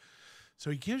like, so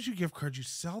he gives you gift cards. You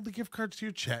sell the gift cards to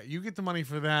your chat. You get the money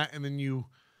for that. And then you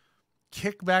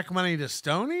kick back money to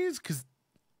Stoney's? Because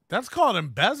that's called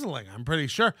embezzling, I'm pretty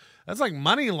sure. That's like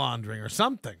money laundering or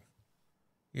something.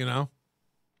 You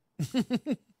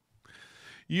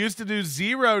used to do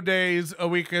 0 days a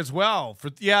week as well.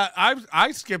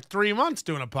 I skipped 3 months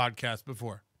doing a podcast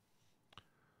before.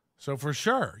 So for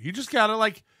sure, you just got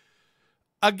to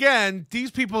again,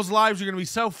 these people's lives are going to be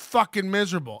so fucking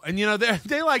miserable. And,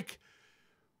 they like,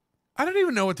 I don't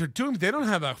even know what they're doing. But they don't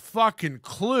have a fucking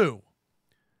clue.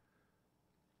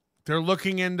 They're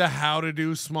looking into how to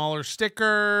do smaller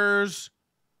stickers.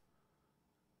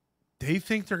 They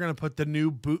think they're going to put the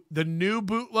new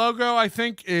boot logo, I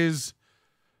think, is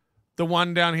the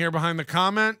one down here behind the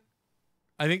comment.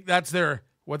 I think that's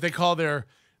what they call their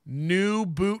new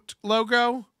boot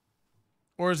logo.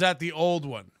 Or is that the old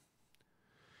one?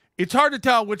 It's hard to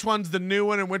tell which one's the new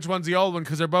one and which one's the old one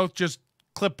because they're both just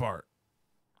clip art.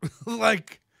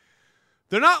 Like,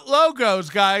 they're not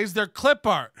logos, guys. They're clip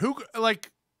art.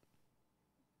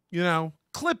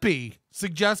 Clippy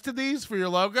suggested these for your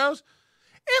logos.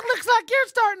 It looks like you're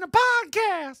starting a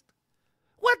podcast.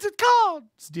 What's it called?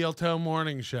 Steel Toe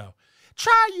Morning Show.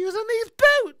 Try using these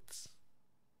boots.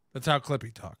 That's how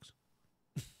Clippy talks.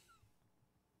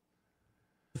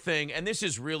 Thing, and this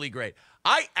is really great.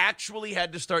 I actually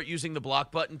had to start using the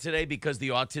block button today because the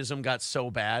autism got so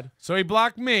bad. So he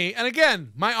blocked me. And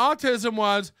again, my autism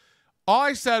was, all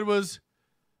I said was,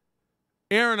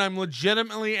 Aaron, I'm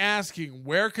legitimately asking,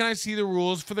 where can I see the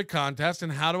rules for the contest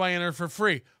and how do I enter for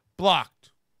free?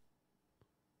 Blocked.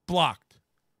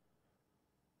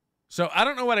 So I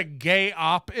don't know what a gay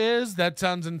op is. That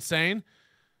sounds insane.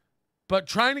 But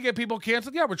trying to get people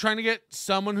canceled, yeah, we're trying to get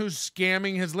someone who's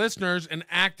scamming his listeners and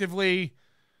actively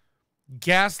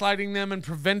gaslighting them and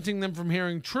preventing them from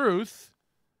hearing truth.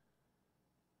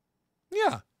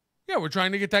 Yeah, we're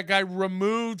trying to get that guy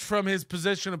removed from his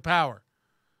position of power.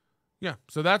 Yeah,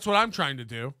 so that's what I'm trying to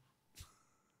do.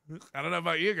 I don't know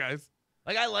about you guys.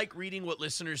 Like, I like reading what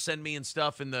listeners send me and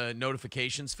stuff in the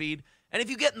notifications feed. And if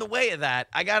you get in the way of that,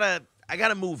 I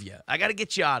gotta move you. I gotta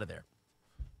get you out of there.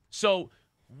 So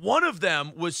one of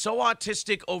them was so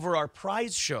autistic over our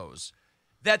prize shows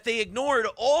that they ignored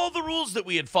all the rules that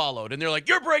we had followed. And they're like,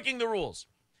 you're breaking the rules.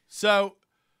 So,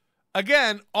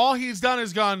 again, all he's done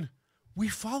is gone, we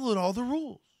followed all the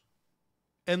rules.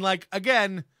 And,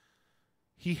 again,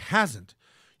 he hasn't.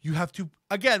 You have to,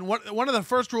 again, one of the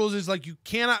first rules is, you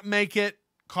cannot make it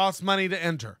cost money to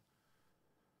enter.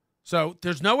 So,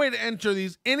 there's no way to enter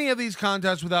any of these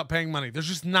contests without paying money. There's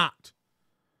just not.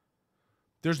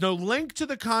 There's no link to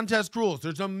the contest rules.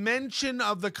 There's no mention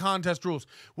of the contest rules.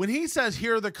 When he says,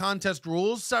 here are the contest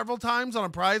rules several times on a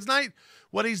prize night,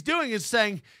 what he's doing is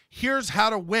saying, here's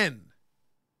how to win.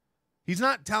 He's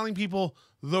not telling people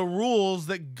the rules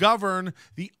that govern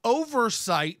the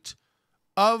oversight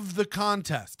of the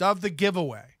contest, of the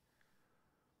giveaway,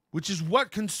 which is what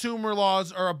consumer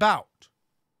laws are about.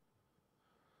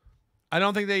 I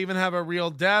don't think they even have a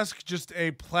real desk, just a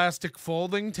plastic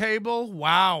folding table.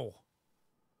 Wow.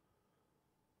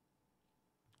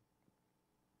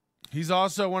 He's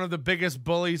also one of the biggest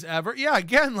bullies ever. Yeah,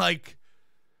 again,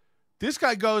 this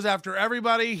guy goes after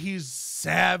everybody. He's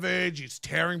savage. He's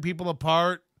tearing people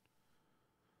apart.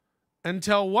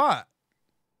 Until what?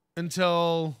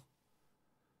 Until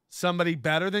somebody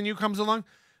better than you comes along.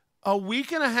 A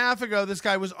week and a half ago, this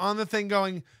guy was on the thing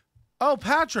going, oh,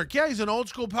 Patrick, yeah, he's an old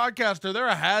school podcaster. They're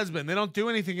a has-been. They don't do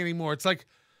anything anymore. It's like,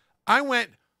 I went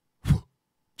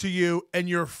to you and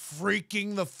you're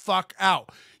freaking the fuck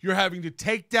out. You're having to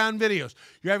take down videos.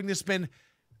 You're having to spend,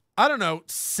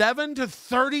 7 to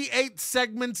 38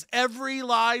 segments every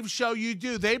live show you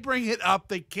do. They bring it up.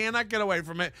 They cannot get away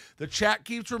from it. The chat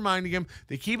keeps reminding him.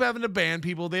 They keep having to ban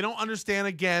people. They don't understand,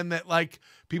 again, that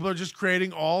people are just creating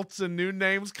alts and new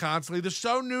names constantly. They're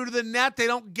so new to the net. They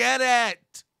don't get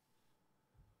it.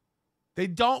 They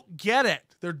don't get it.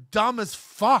 They're dumb as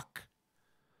fuck.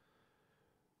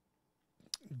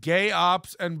 Gay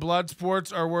ops and blood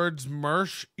sports are words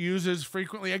Mersh uses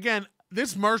frequently. Again,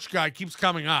 this Mersh guy keeps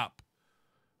coming up.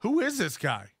 Who is this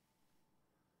guy?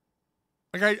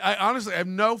 I honestly have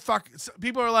no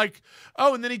people are like,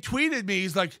 oh, and then he tweeted me.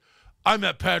 He's like, I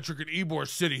met Patrick in Ybor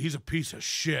City. He's a piece of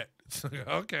shit. It's like,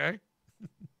 okay.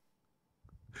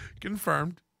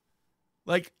 Confirmed.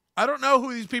 I don't know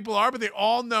who these people are, but they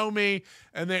all know me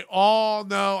and they all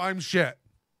know I'm shit.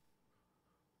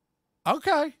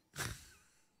 Okay.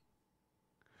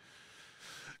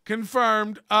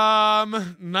 Confirmed.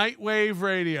 Nightwave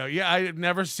Radio. Yeah, I've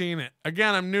never seen it.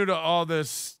 Again, I'm new to all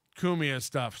this Kumia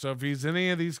stuff. So if he's any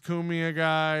of these Kumia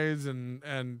guys and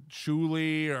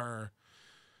Shuli or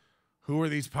who are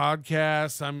these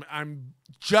podcasts, I'm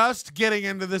just getting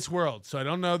into this world, so I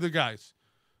don't know the guys.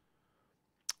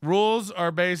 Rules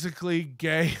are basically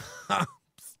gay.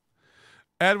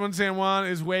 Edwin San Juan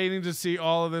is waiting to see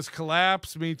all of this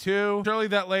collapse. Me too. Surely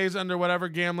that lays under whatever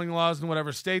gambling laws in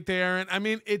whatever state they are in. I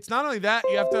mean, it's not only that.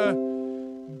 You have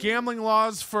to gambling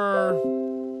laws for.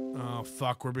 Oh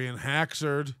fuck, we're being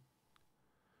hacksered.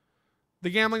 The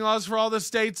gambling laws for all the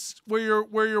states where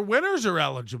your winners are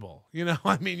eligible.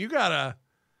 I mean, you gotta.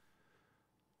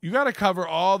 You got to cover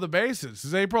all the bases.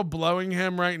 Is April blowing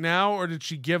him right now, or did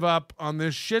she give up on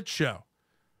this shit show?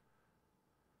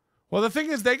 Well, the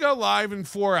thing is, they go live in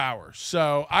 4 hours.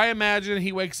 So I imagine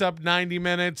he wakes up 90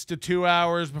 minutes to 2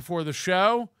 hours before the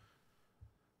show.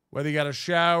 Whether you got to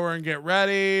shower and get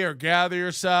ready, or gather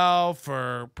yourself,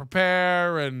 or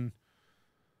prepare, and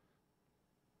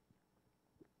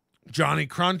Johnny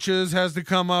Crunches has to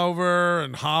come over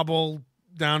and hobble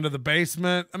down to the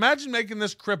basement. Imagine making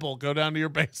this cripple go down to your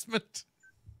basement.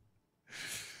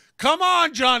 Come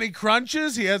on, Johnny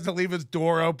Crunches. He has to leave his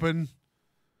door open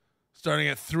starting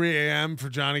at 3 a.m. for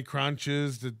Johnny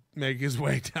Crunches to make his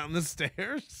way down the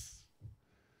stairs.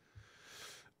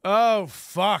 Oh,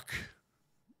 fuck.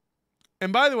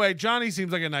 And by the way, Johnny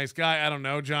seems like a nice guy. I don't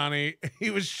know, Johnny.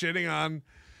 He was shitting on,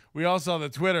 we all saw the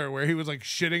Twitter where he was like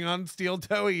shitting on Steel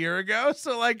Toe a year ago.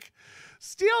 So like,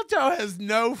 Steel Toe has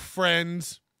no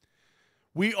friends.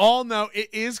 We all know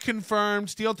it is confirmed.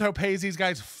 Steel Toe pays these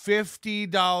guys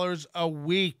 $50 a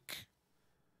week.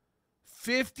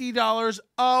 $50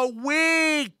 a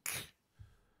week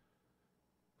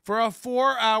for a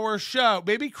 4-hour show.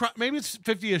 Maybe it's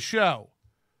 $50 a show.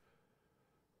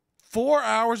 4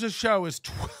 hours a show is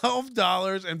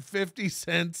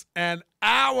 $12.50 an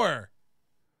hour.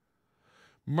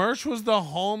 Merch was the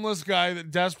homeless guy that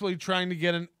desperately trying to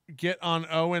get on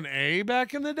O&A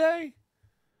back in the day.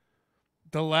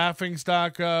 The laughing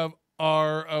stock of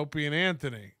R. Opie and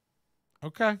Anthony.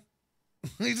 Okay.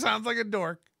 He sounds like a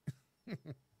dork.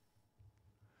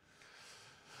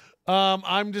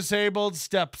 I'm disabled.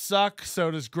 Steps suck.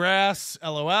 So does grass.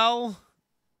 LOL.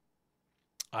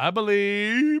 I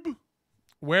believe.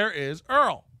 Where is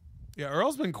Earl? Yeah,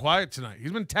 Earl's been quiet tonight.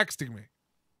 He's been texting me.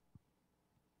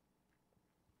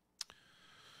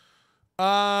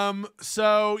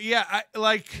 So yeah,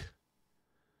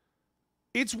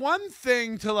 it's one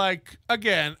thing to like,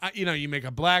 again, you make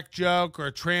a black joke or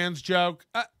a trans joke.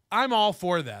 I'm all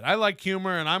for that. I like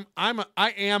humor, and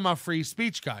I am a free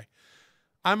speech guy.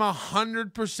 I'm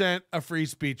 100% a free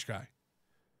speech guy.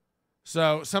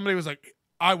 So somebody was like,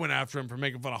 I went after him for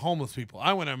making fun of homeless people.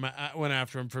 I went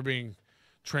after him for being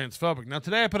transphobic. Now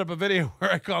today I put up a video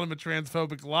where I called him a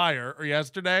transphobic liar, or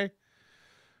yesterday.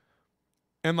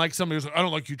 And like somebody was like, I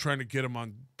don't like you trying to get him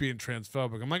on being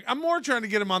transphobic. I'm like, I'm more trying to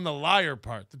get him on the liar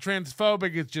part. The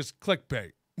transphobic is just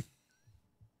clickbait.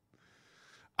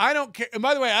 I don't care. And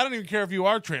by the way, I don't even care if you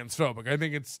are transphobic. I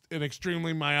think it's an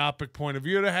extremely myopic point of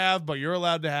view to have, but you're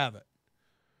allowed to have it.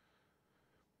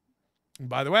 And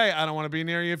by the way, I don't want to be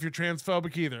near you if you're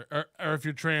transphobic either, or if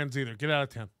you're trans either. Get out of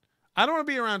town. I don't want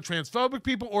to be around transphobic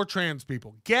people or trans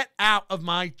people. Get out of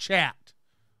my chat.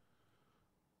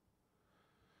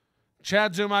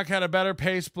 Chad Zumock had a better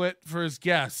pay split for his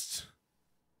guests.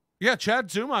 Yeah, Chad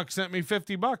Zumock sent me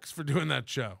 $50 for doing that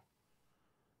show.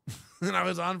 And I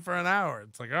was on for an hour.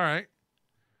 It's like, all right.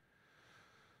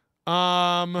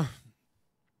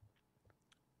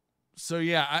 So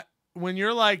yeah, when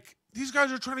you're like, these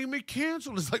guys are trying to get me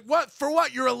canceled, it's like, what? For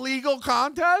what? Your illegal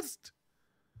contest?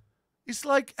 It's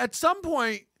like, at some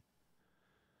point.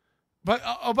 But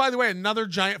oh, by the way, another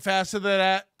giant facet of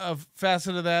that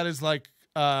is like,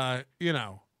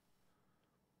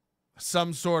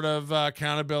 some sort of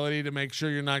accountability to make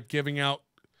sure you're not giving out,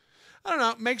 I don't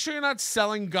know, make sure you're not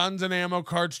selling guns and ammo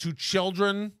cards to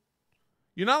children.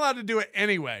 You're not allowed to do it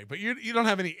anyway, but you don't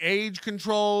have any age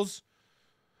controls.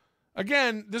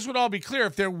 Again, this would all be clear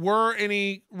if there were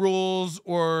any rules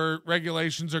or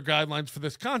regulations or guidelines for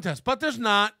this contest, but there's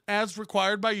not, as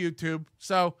required by YouTube.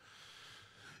 So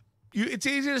it's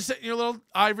easy to sit in your little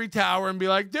ivory tower and be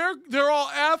like, they're all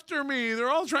after me. They're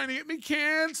all trying to get me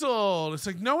canceled. It's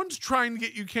like, no one's trying to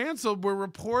get you canceled. We're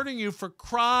reporting you for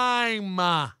crime.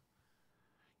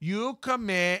 You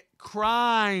commit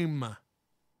crime.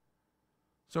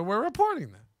 So we're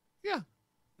reporting that. Yeah.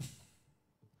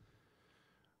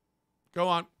 Go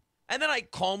on. And then I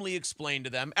calmly explained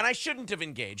to them, and I shouldn't have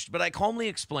engaged, but I calmly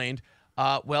explained,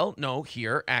 well, no,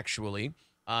 here, actually,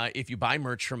 if you buy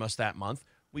merch from us that month,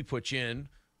 we put you in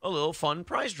a little fun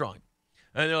prize drawing.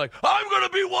 And they're like, I'm going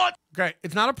to be what? Okay,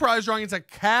 it's not a prize drawing. It's a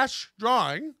cash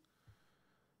drawing.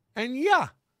 And yeah,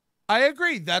 I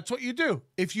agree. That's what you do.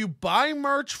 If you buy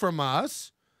merch from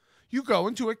us, you go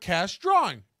into a cash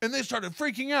drawing. And they started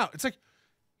freaking out. It's like,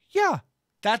 yeah,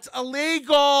 that's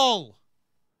illegal.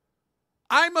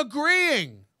 I'm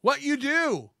agreeing what you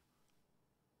do.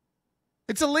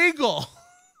 It's illegal.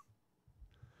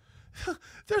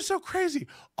 They're so crazy.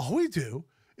 All we do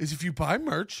is if you buy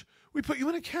merch, we put you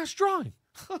in a cash drawing.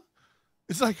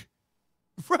 It's like,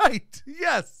 right.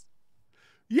 Yes.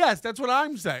 Yes, that's what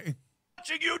I'm saying.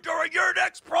 Watching you during your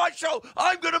next prize show,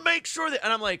 I'm going to make sure that.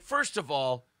 And I'm like, first of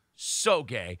all, So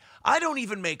gay. I don't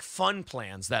even make fun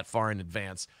plans that far in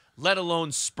advance, let alone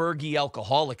spurgy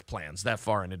alcoholic plans that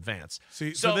far in advance.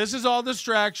 See, so this is all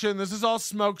distraction. This is all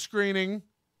smoke screening.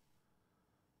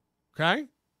 Okay?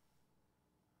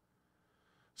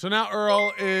 So now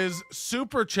Earl is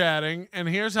super chatting, and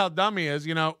here's how dumb he is.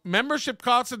 You know, membership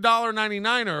costs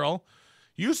 $1.99, Earl.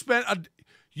 You spent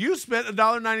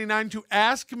 $1.99 to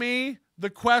ask me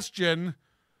the question,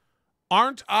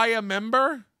 aren't I a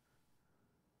member?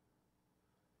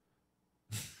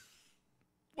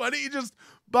 Why don't you just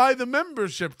buy the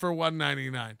membership for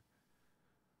 $1.99?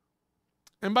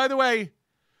 And by the way,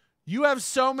 you have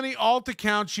so many alt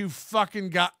accounts you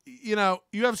fucking got, you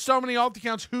have so many alt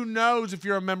accounts, who knows if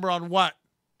you're a member on what?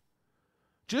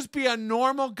 Just be a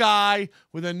normal guy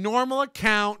with a normal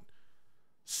account.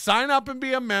 Sign up and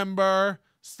be a member.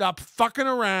 Stop fucking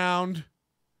around.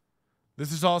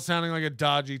 This is all sounding like a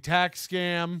dodgy tax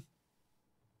scam.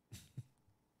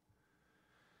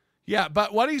 Yeah,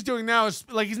 but what he's doing now is,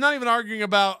 like, he's not even arguing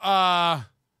about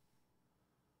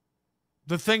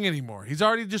the thing anymore. He's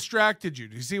already distracted you.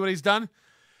 Do you see what he's done?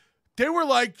 They were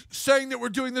like saying that we're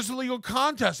doing this illegal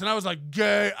contest, and I was like,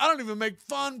 gay. I don't even make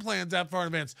fun plans that far in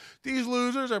advance. These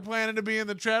losers are planning to be in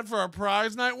the chat for our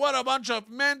prize night. What a bunch of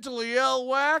mentally ill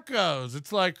wackos.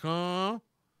 It's like, huh?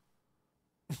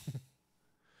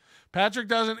 Patrick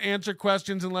doesn't answer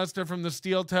questions unless they're from the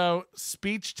Steel Toe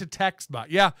speech to text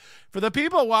bot. Yeah, for the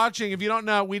people watching, if you don't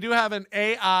know, we do have an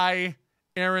AI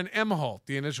Aaron Imholte.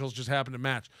 The initials just happen to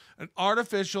match. An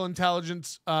artificial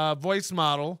intelligence voice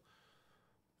model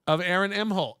of Aaron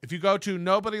Imholte. If you go to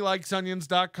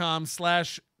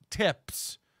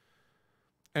nobodylikesonions.com/tips,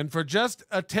 and for just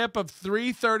a tip of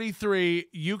 $3.33,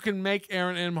 you can make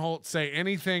Aaron Imholte say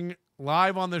anything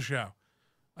live on the show.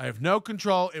 I have no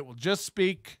control. It will just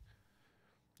speak.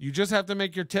 You just have to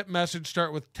make your tip message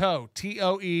start with TOE,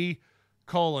 TOE, :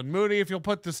 Moody, if you'll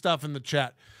put this stuff in the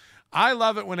chat. I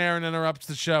love it when Aaron interrupts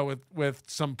the show with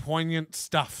some poignant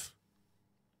stuff.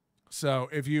 So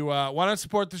if you want to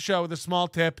support the show with a small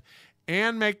tip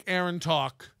and make Aaron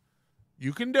talk,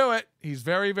 you can do it. He's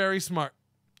very, very smart.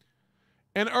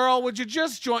 And Earl, would you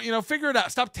just join, figure it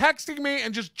out. Stop texting me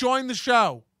and just join the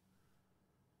show.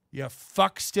 You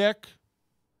fuck stick.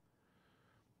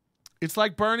 It's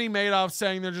like Bernie Madoff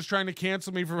saying they're just trying to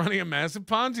cancel me for running a massive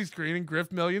Ponzi scheme and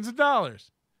grift millions of dollars.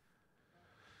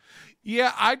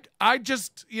 Yeah, I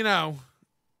just,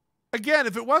 again,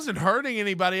 if it wasn't hurting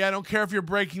anybody, I don't care if you're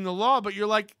breaking the law, but you're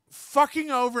like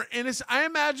fucking over innocent. I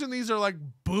imagine these are like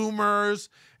boomers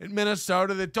in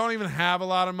Minnesota that don't even have a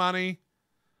lot of money.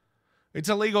 It's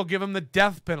illegal. Give them the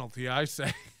death penalty, I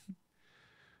say.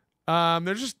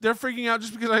 They're freaking out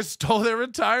just because I stole their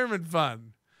retirement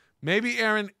fund. Maybe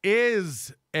Aaron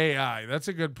is AI. That's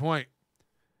a good point.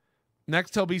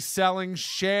 Next, he'll be selling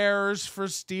shares for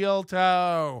Steel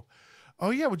Toe. Oh,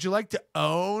 yeah. Would you like to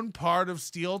own part of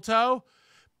Steel Toe?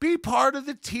 Be part of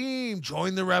the team.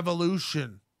 Join the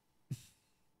revolution.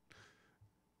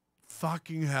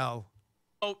 Fucking hell.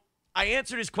 Oh, I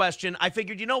answered his question. I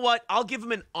figured, you know what? I'll give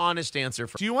him an honest answer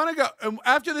first. Do you want to go?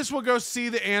 After this, we'll go see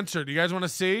the answer. Do you guys want to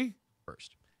see?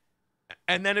 First.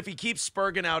 And then if he keeps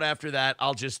spurging out after that,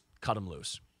 I'll just cut him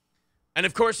loose. And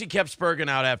of course he kept spurging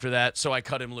out after that, so I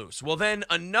cut him loose. Well, then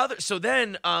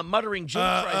Muttering Jim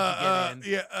tries to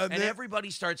get in, and everybody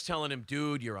starts telling him,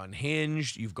 dude, you're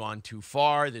unhinged, you've gone too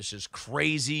far, this is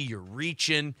crazy, you're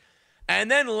reaching.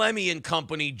 And then Lemmy and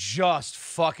company just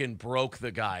fucking broke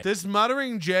the guy. This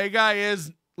Muttering J guy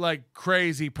is like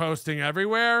crazy, posting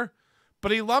everywhere.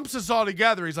 But he lumps us all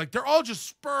together. He's like, they're all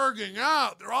just spurging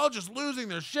out. They're all just losing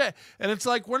their shit. And it's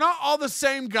like, we're not all the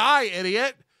same guy,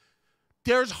 idiot.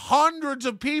 There's hundreds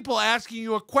of people asking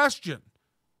you a question.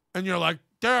 And you're like,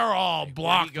 they're all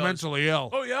blocked, mentally ill.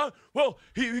 Oh, yeah? Well,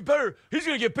 he's going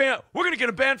to get banned. We're going to get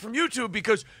him banned from YouTube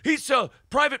because he's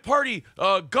private party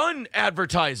gun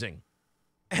advertising.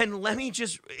 And Lemmy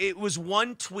it was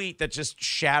one tweet that just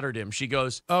shattered him. She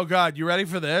goes, oh, God, you ready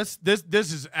for this? This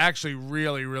is actually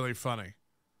really, really funny.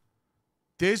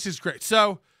 This is great.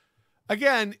 So,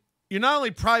 again, you're not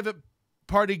only private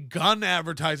party gun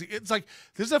advertising. It's like,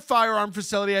 this is a firearm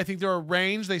facility. I think they're a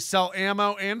range. They sell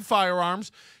ammo and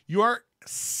firearms. You are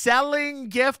selling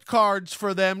gift cards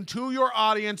for them to your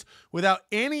audience without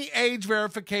any age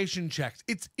verification checks.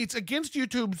 It's against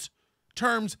YouTube's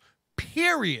terms,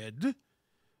 period.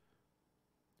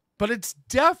 But it's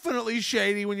definitely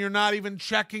shady when you're not even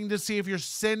checking to see if you're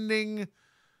sending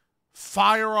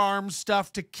firearm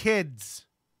stuff to kids.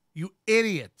 You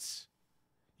idiots.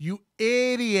 You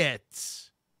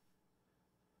idiots.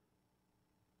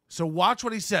 So watch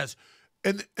what he says.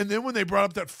 And then when they brought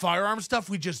up that firearm stuff,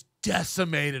 we just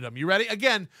decimated them. You ready?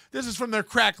 Again, this is from their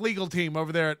crack legal team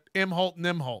over there at Imholte and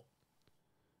Imholte.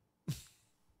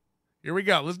 Here we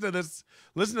go. Listen to this.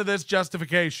 Listen to this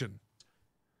justification.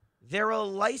 They're a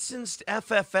licensed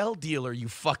FFL dealer, you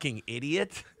fucking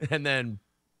idiot. And then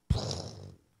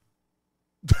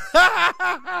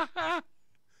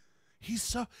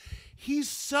he's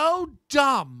so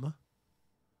dumb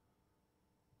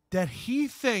that he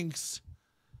thinks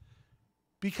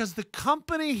because the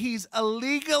company he's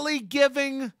illegally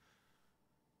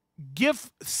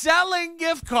selling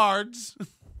gift cards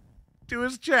to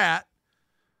his chat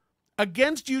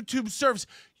against YouTube service.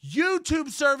 YouTube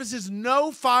service is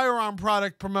no firearm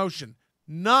product promotion.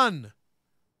 None.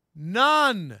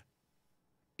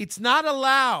 It's not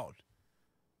allowed.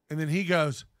 And then he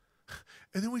goes,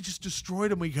 and then we just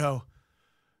destroyed him. We go,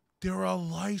 they're a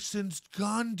licensed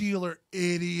gun dealer,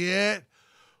 idiot.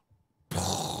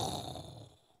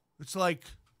 It's like,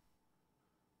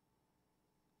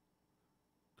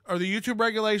 are the YouTube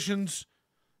regulations,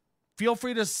 feel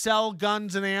free to sell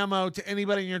guns and ammo to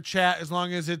anybody in your chat as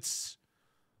long as it's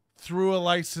through a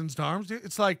licensed arms?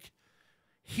 It's like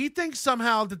he thinks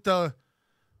somehow that the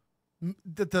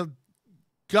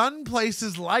gun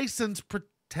place's license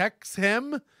protects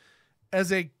him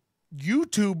as a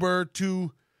YouTuber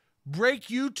to break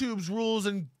YouTube's rules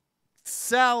and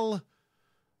sell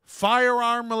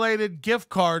firearm related gift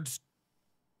cards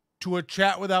to a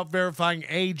chat without verifying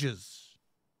ages.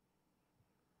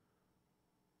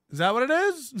 Is that what it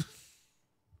is?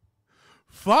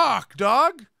 Fuck,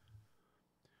 dog.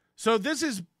 So this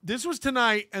was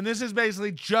tonight, and this is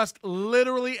basically just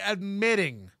literally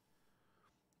admitting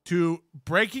to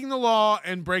breaking the law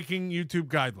and breaking YouTube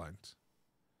guidelines.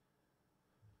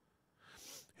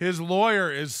 His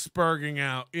lawyer is spurging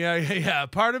out. Yeah.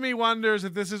 Part of me wonders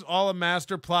if this is all a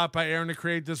master plot by Aaron to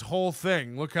create this whole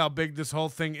thing. Look how big this whole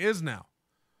thing is now.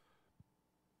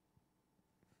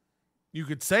 You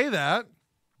could say that,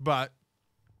 but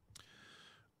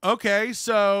okay,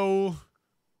 so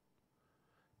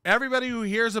everybody who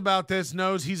hears about this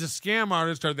knows he's a scam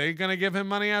artist. Are they going to give him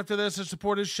money after this to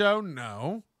support his show?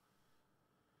 No.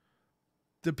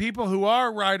 The people who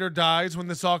are ride or dies when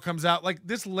this all comes out, like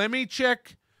this Lemmy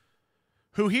chick,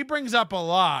 who he brings up a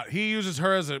lot. He uses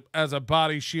her as a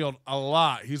body shield a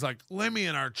lot. He's like, Lemmy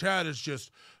in our chat is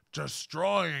just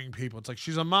destroying people. It's like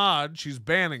she's a mod. She's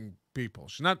banning people.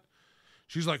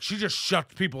 She's like, she just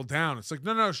shuts people down. It's like,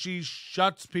 no, she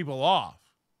shuts people off.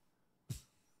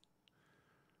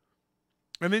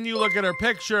 And then you look at her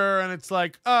picture and it's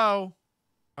like, oh,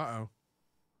 uh-oh.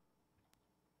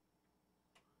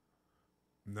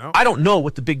 No. I don't know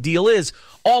what the big deal is.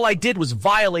 All I did was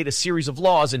violate a series of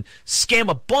laws and scam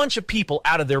a bunch of people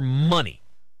out of their money.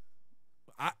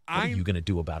 What are you going to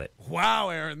do about it? Wow,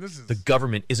 Aaron, this is... The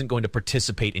government isn't going to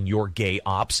participate in your gay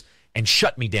ops and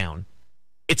shut me down.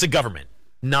 It's a government,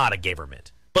 not a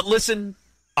gaverment. But listen,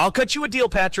 I'll cut you a deal,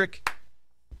 Patrick.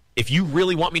 If you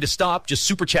really want me to stop, just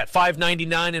super chat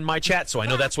 $5.99 in my chat, so I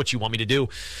know that's what you want me to do.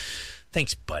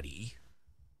 Thanks, buddy.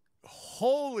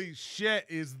 Holy shit,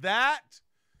 is that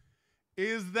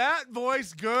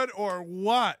voice good or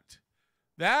what?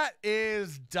 That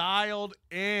is dialed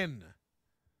in.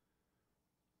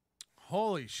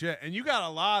 Holy shit. And you got a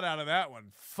lot out of that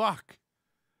one. Fuck.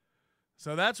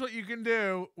 So that's what you can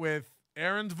do with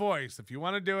Aaron's voice. If you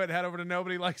want to do it, head over to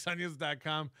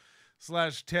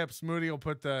nobodylikesonias.com/tips. Moody will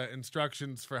put the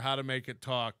instructions for how to make it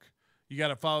talk. You got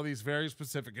to follow these very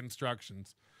specific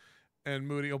instructions. And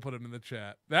Moody will put them in the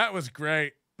chat. That was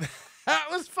great. That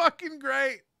was fucking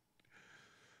great.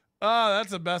 Oh, that's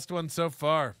the best one so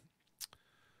far.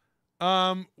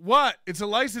 What? It's a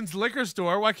licensed liquor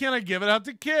store. Why can't I give it out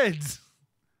to kids?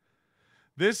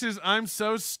 This is I'm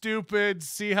so stupid.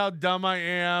 See how dumb I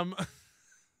am.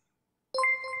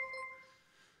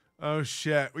 Oh,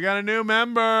 shit. We got a new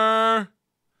member.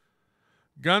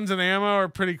 Guns and ammo are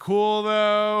pretty cool,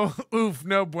 though. Oof,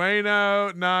 no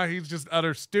bueno. Nah, he's just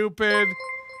utter stupid.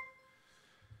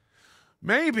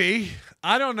 Maybe.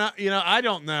 I don't know. I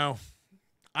don't know.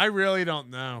 I really don't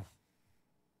know.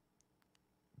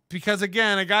 Because,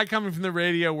 again, a guy coming from the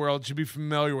radio world should be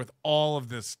familiar with all of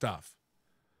this stuff.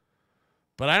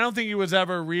 But I don't think he was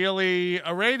ever really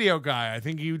a radio guy. I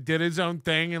think he did his own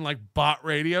thing and, bought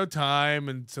radio time.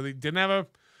 And so he didn't have a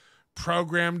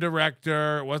program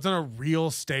director. It wasn't a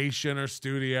real station or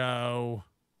studio.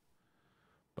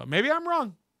 But maybe I'm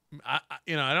wrong. I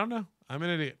don't know. I'm an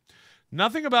idiot.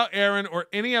 Nothing about Aaron or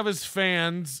any of his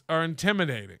fans are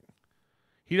intimidating.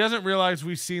 He doesn't realize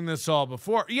we've seen this all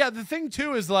before. Yeah, the thing,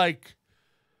 too, is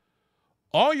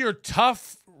all your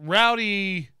tough,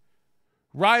 rowdy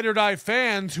ride or die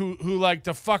fans who like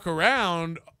to fuck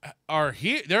around are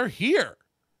here. They're here.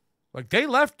 Like, they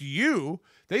left you.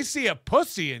 They see a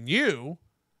pussy in you.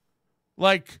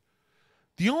 Like,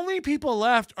 the only people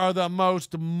left are the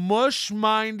most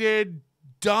mush-minded,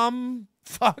 dumb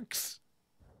fucks.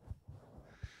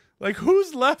 Like,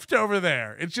 who's left over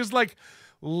there? It's just like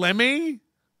Lemmy.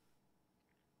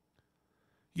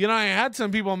 You know, I had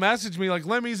some people message me like,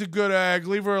 Lemmy's a good egg,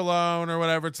 leave her alone or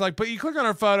whatever. It's like, but you click on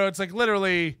her photo, it's like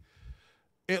literally,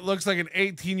 it looks like an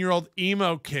 18-year-old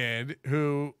emo kid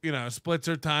who, you know, splits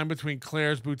her time between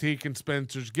Claire's Boutique and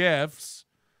Spencer's Gifts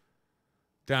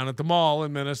down at the mall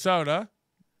in Minnesota.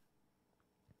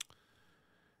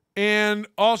 And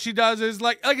all she does is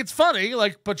like it's funny,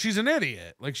 like, but she's an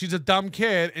idiot. Like, she's a dumb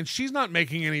kid, and she's not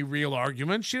making any real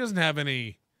arguments. She doesn't have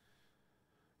any.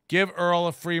 Give Earl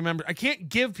a free member. I can't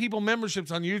give people memberships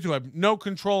on YouTube. I have no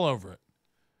control over it.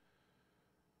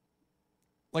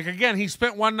 Like, again, he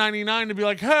spent $1.99 to be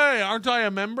like, hey, aren't I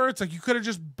a member? It's like, you could have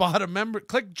just bought a member.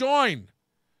 Click join.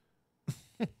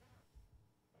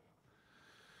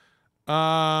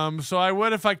 So I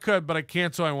would if I could, but I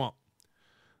can't, so I won't.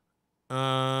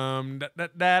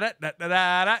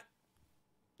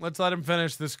 Let's let him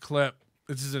finish this clip.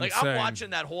 This is insane. Like, I'm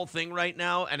watching that whole thing right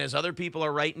now, and as other people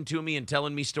are writing to me and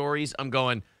telling me stories, I'm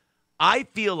going, I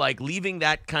feel like leaving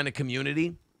that kind of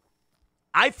community,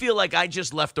 I feel like I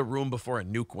just left a room before a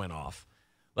nuke went off.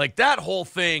 Like, that whole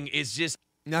thing is just...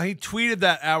 Now, he tweeted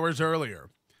that hours earlier.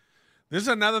 This is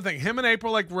another thing. Him and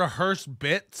April, like, rehearse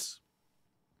bits.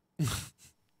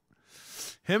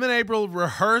 Him and April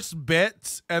rehearse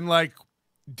bits and, like,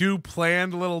 do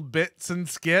planned little bits and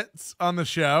skits on the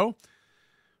show.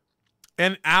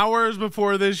 And hours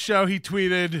before this show, he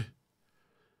tweeted,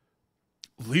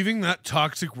 leaving that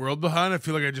toxic world behind, I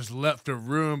feel like I just left a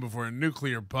room before a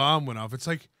nuclear bomb went off. It's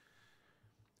like,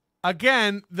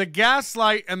 again, the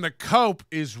gaslight and the cope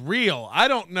is real. I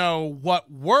don't know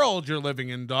what world you're living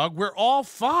in, dog. We're all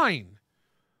fine.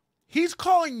 He's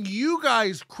calling you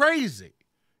guys crazy.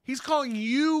 He's calling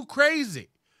you crazy.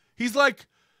 He's like,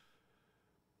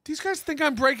 these guys think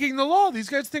I'm breaking the law. These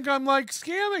guys think I'm, like,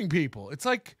 scamming people. It's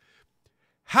like,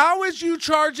 how is you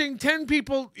charging 10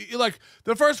 people, like,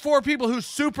 the first 4 people who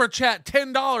super chat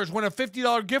 $10 win a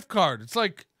 $50 gift card? It's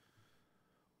like,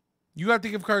 you got the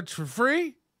gift cards for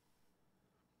free?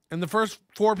 And the first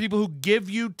 4 people who give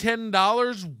you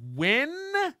 $10 win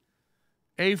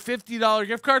a $50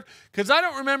 gift card? Because I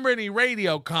don't remember any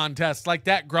radio contests like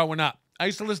that growing up. I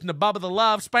used to listen to Bubba the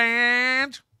Love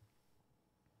Sponge.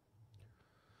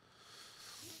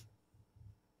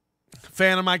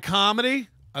 Fan of my comedy.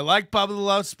 I like Bubba the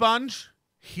Love Sponge.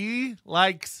 He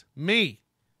likes me.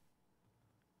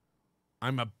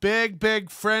 I'm a big,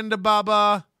 big friend of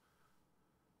Bubba.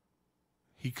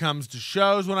 He comes to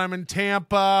shows when I'm in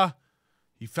Tampa.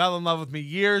 He fell in love with me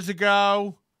years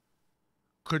ago.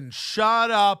 Couldn't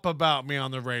shut up about me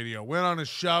on the radio. Went on a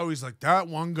show. He's like, that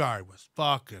one guy was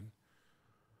fucking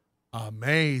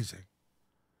amazing.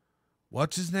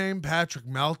 What's his name? Patrick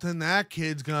Melton. That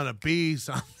kid's gonna be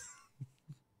something.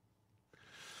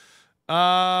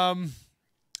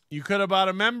 You could have bought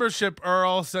a membership,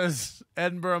 Earl, says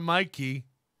Edinburgh Mikey.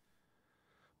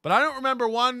 But I don't remember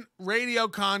one radio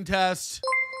contest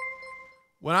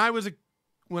when I was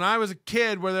a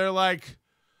kid where they're like,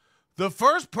 the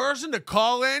first person to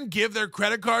call in, give their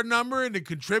credit card number, and to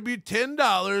contribute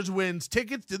 $10 wins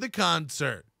tickets to the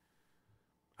concert.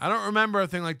 I don't remember a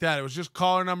thing like that. It was just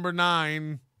caller number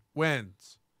 9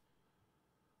 wins.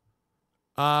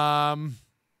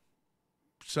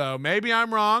 So maybe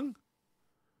I'm wrong.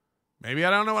 Maybe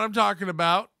I don't know what I'm talking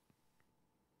about.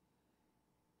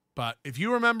 But if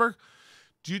you remember,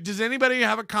 does anybody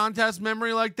have a contest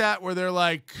memory like that where they're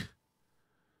like,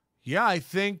 yeah, I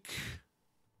think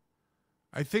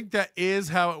that is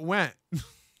how it went. I'm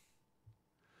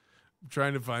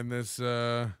trying to find this.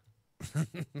 Only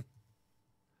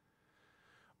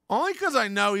because I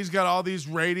know he's got all these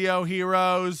radio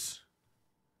heroes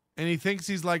and he thinks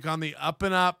he's like on the up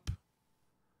and up.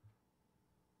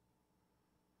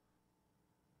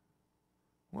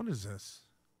 What is this?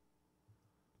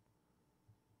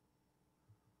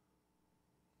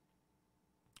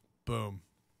 Boom.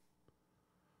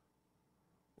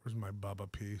 Where's my Bubba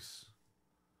piece?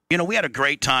 You know, we had a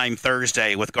great time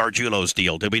Thursday with Gargiulo's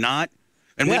deal, did we not?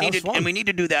 And yeah, we need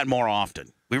to do that more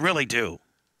often. We really do.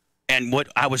 And what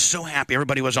I was so happy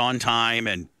everybody was on time.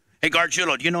 And hey,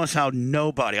 Gargiulo, do you notice how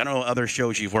nobody, I don't know other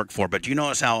shows you've worked for, but do you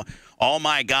notice how all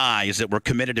my guys that were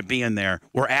committed to being there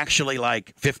were actually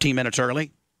like 15 minutes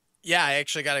early? Yeah, I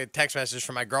actually got a text message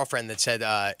from my girlfriend that said,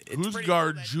 Who's pretty cool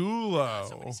that Gargiulo?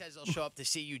 somebody says they'll show up to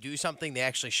see you do something. They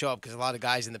actually show up because a lot of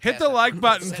guys in the Hit past the have like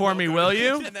button said for they'll me, do will it,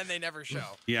 you? And then they never show.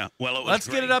 Yeah, well, it was Let's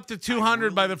get great. it up to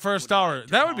 200 by the first hour.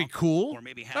 That would be cool. Or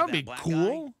maybe have That would be black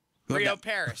cool. guy. Who had Rio that-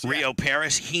 Paris. Rio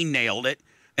Paris, he nailed it.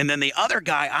 And then the other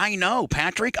guy I know,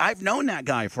 Patrick, I've known that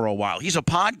guy for a while. He's a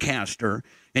podcaster,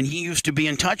 and he used to be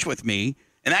in touch with me.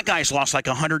 And that guy's lost like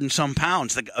 100 and some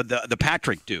pounds, the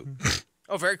Patrick dude.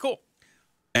 Oh, very cool.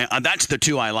 And that's the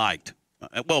two I liked.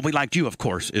 Well, we liked you, of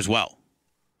course, as well.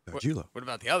 What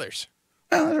about the others?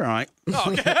 Well, that's all right.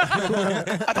 Oh, okay.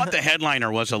 I thought the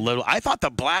headliner was a little. I thought the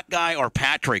black guy or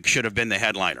Patrick should have been the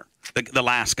headliner, the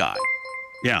last guy.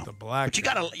 Yeah, The black But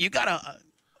guy. you gotta.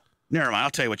 Never mind. I'll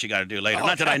tell you what you got to do later.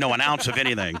 Not that I know an ounce of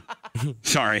anything.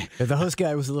 Sorry. Yeah, the host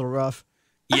guy was a little rough.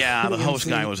 Yeah, the The host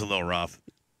MC. guy was a little rough.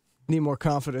 Need more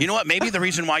confidence. You know what? Maybe the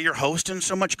reason why you're hosting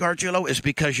so much, Gargiulo, is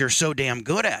because you're so damn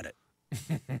good at it.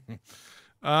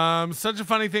 Such a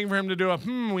funny thing for him to do.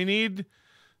 We need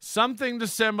something to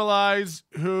symbolize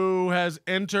who has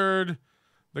entered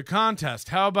the contest.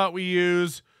 How about we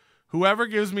use whoever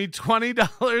gives me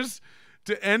 $20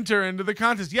 to enter into the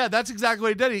contest? Yeah, that's exactly what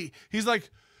he did. He's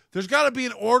like, there's got to be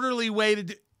an orderly way to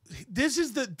do. This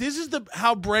is the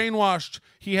how brainwashed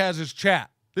he has his chat.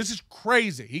 This is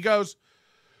crazy. He goes,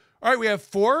 all right, we have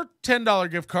 4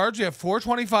 $10 gift cards. We have 4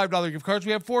 $25 gift cards.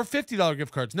 We have 4 $50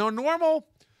 gift cards. Now, a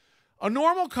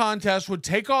normal contest would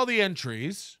take all the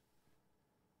entries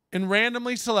and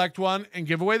randomly select one and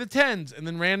give away the 10s, and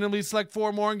then randomly select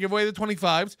 4 more and give away the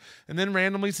 25s, and then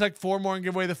randomly select 4 more and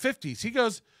give away the 50s. He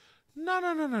goes, no.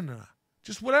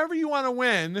 Just whatever you want to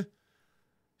win,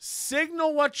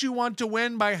 signal what you want to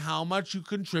win by how much you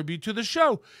contribute to the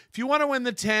show. If you want to win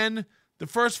the 10, the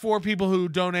first 4 people who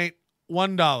donate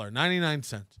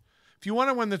 $1.99. If you want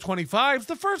to win the 25s,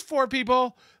 the first 4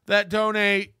 people that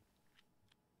donate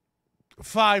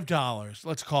 $5,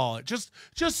 let's call it, just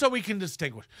so we can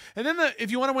distinguish. And then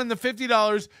if you want to win the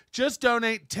 $50, just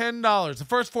donate $10. The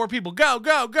first 4 people,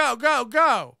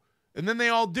 go. And then they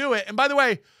all do it. And by the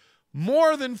way,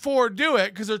 more than 4 do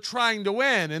it because they're trying to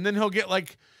win. And then he'll get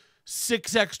like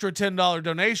 6 extra $10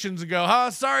 donations and go,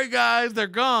 sorry guys, they're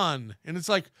gone. And it's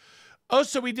like, oh,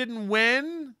 so we didn't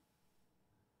win?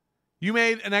 You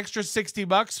made an extra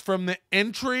 $60 from the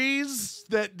entries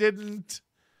that didn't.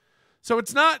 So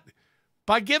it's not,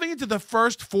 by giving it to the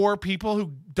first 4 people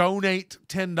who donate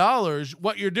 $10,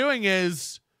 what you're doing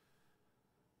is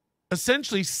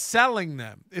essentially selling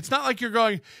them. It's not like you're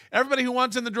going, everybody who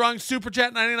wants in the drawing, super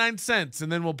chat 99 cents,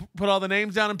 and then we'll put all the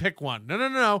names down and pick one.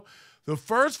 No. The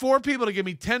first 4 people to give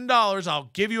me $10, I'll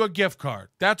give you a gift card.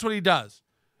 That's what he does.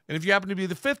 And if you happen to be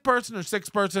the 5th person or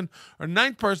 6th person or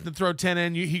 9th person to throw 10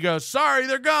 in, he goes, sorry,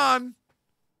 they're gone.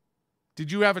 Did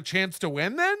you have a chance to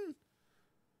win then?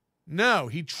 No,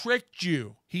 he tricked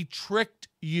you.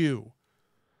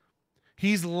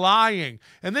 He's lying.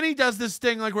 And then he does this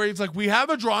thing where he's like, we have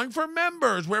a drawing for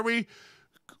members where we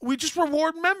just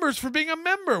reward members for being a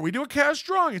member. We do a cash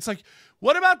drawing. It's like,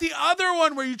 what about the other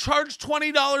one where you charge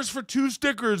 $20 for 2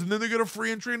 stickers and then they get a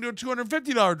free entry into a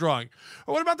 $250 drawing?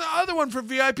 Or what about the other one for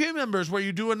VIP members where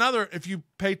you do another, if you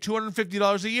pay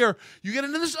 $250 a year, you get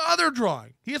into this other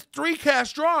drawing. He has 3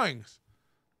 cash drawings.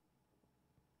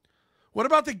 What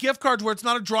about the gift cards where it's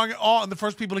not a drawing at all and the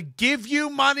first people to give you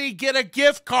money get a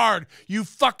gift card, you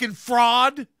fucking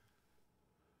fraud?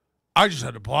 I just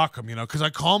had to block them, because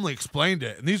I calmly explained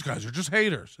it, and these guys are just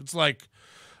haters. It's like,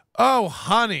 oh,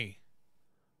 honey,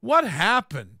 what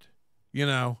happened?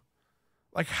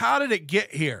 How did it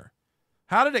get here?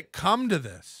 How did it come to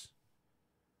this?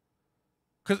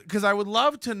 Because I would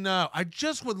love to know. I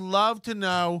just would love to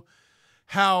know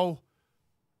how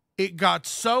it got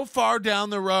so far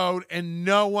down the road and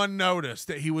no one noticed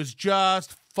that he was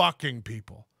just fucking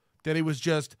people, that he was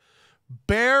just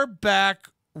bareback,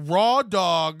 raw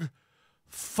dog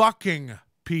fucking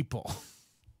people.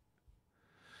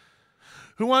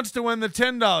 Who wants to win the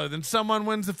 $10? Then someone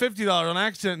wins the $50 on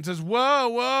accident and says,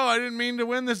 whoa, I didn't mean to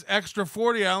win this extra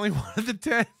 40. I only wanted the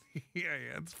 10. Yeah,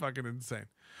 it's fucking insane.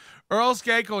 Earl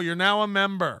Skakel, you're now a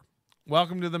member.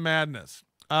 Welcome to the madness.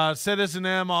 Citizen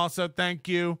M, also thank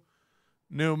you.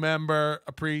 New member,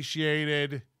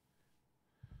 appreciated.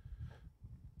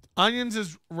 Onions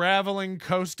is rivaling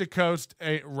coast to coast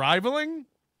AM.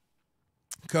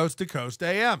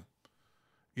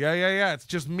 Yeah. It's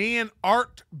just me and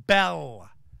Art Bell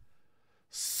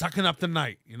sucking up the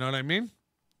night. You know what I mean?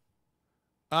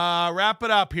 Wrap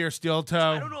it up here, Steel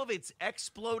Toe. I don't know if it's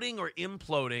exploding or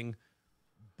imploding,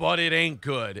 but it ain't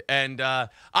good. And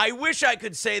I wish I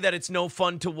could say that it's no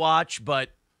fun to watch, but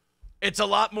It's a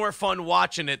lot more fun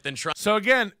watching it than trying. So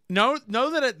again, know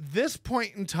that at this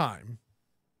point in time,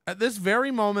 at this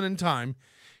very moment in time,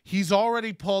 he's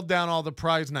already pulled down all the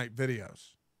prize night videos.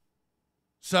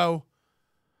 So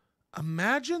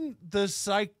imagine the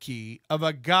psyche of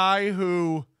a guy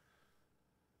who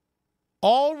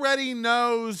already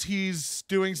knows he's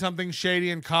doing something shady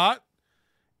and caught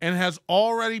and has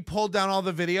already pulled down all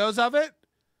the videos of it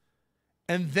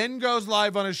and then goes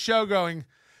live on his show going,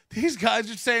 these guys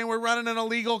are saying we're running an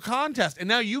illegal contest. And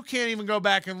now you can't even go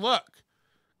back and look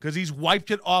because he's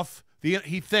wiped it off.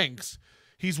 He thinks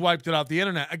he's wiped it off the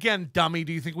internet. Again, dummy,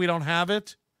 do you think we don't have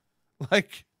it?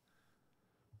 Like,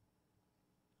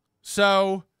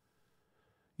 so,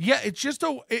 yeah,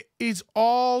 it's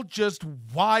all just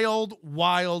wild,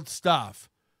 wild stuff.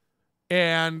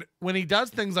 And when he does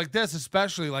things like this,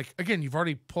 especially, like, again, you've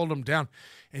already pulled him down.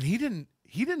 And he didn't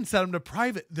set them to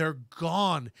private. They're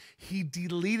gone. He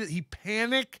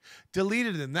panic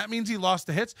deleted them. That means he lost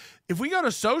the hits. If we go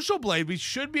to Social Blade, we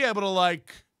should be able to,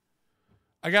 like,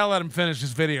 I got to let him finish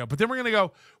his video. But then we're going to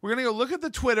go look at the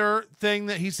Twitter thing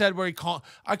that he said where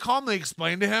I calmly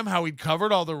explained to him how he'd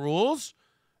covered all the rules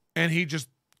and he just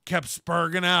kept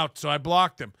spurging out. So I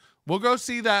blocked him. We'll go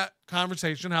see that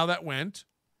conversation, how that went.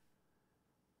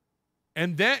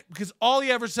 And then, because all he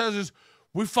ever says is,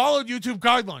 we followed YouTube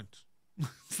guidelines.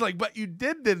 It's like, but you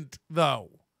didn't,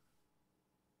 though.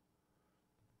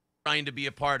 Trying to be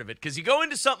a part of it. Because you go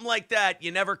into something like that,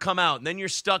 you never come out. And then you're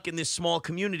stuck in this small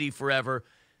community forever.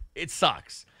 It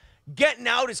sucks. Getting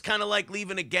out is kind of like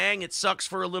leaving a gang. It sucks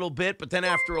for a little bit, but then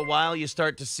after a while, you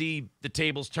start to see the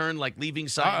tables turn, like leaving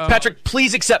Scientology. Patrick,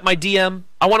 please accept my DM.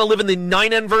 I want to live in the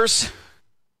 9N verse.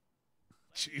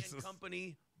 Jesus.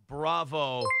 Company,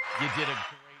 bravo. You did a great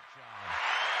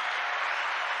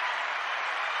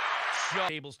job.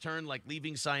 Tables turn, like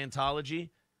leaving Scientology.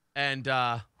 And,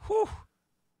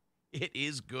 it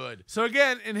is good. So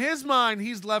again, in his mind,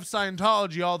 he's left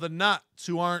Scientology all the nuts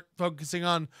who aren't focusing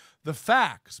on the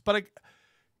facts. But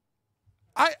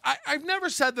I've never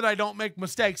said that I don't make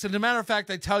mistakes. And as a matter of fact,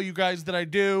 I tell you guys that I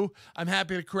do. I'm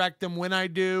happy to correct them when I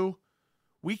do.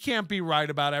 We can't be right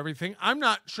about everything. I'm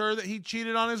not sure that he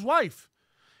cheated on his wife.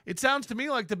 It sounds to me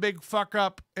like the big fuck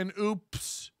up and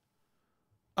oops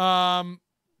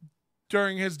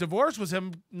during his divorce was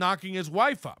him knocking his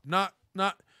wife up. Not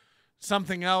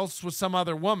something else with some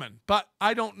other woman. But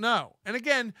I don't know. And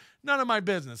again, none of my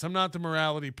business. I'm not the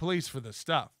morality police for this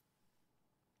stuff.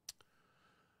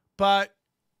 But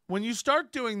when you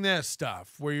start doing this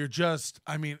stuff where you're just,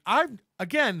 I mean, I've,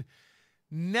 again,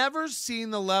 never seen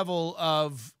the level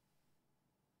of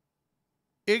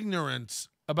ignorance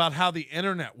about how the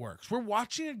internet works. We're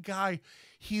watching a guy,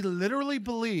 he literally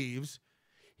believes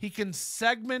he can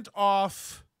segment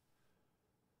off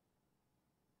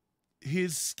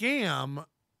his scam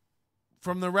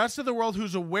from the rest of the world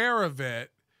who's aware of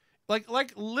it, like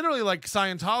literally like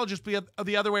Scientologists be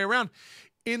the other way around.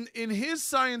 In his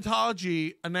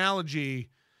Scientology analogy,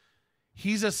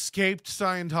 he's escaped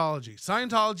Scientology.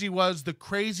 Scientology was the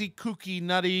crazy, kooky,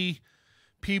 nutty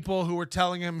people who were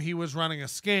telling him he was running a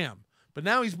scam. But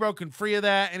now he's broken free of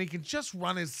that and he can just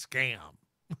run his scam.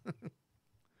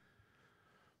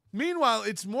 Meanwhile,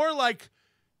 it's more like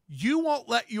you won't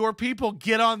let your people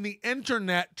get on the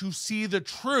internet to see the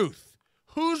truth.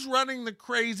 Who's running the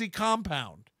crazy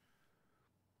compound?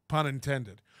 Pun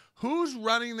intended. Who's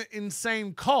running the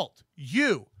insane cult?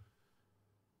 You.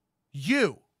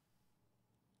 You're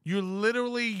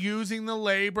literally using the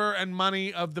labor and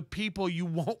money of the people you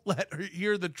won't let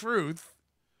hear the truth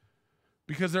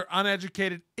because they're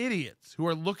uneducated idiots who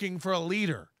are looking for a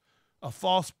leader, a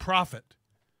false prophet.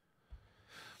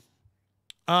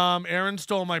 Aaron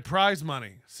stole my prize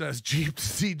money, says Jeep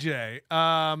CJ.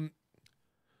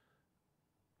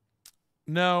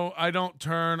 No, I don't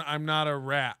turn. I'm not a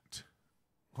rat.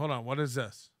 Hold on. What is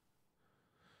this?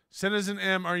 Citizen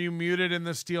M, are you muted in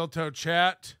the steel toe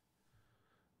chat?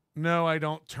 No, I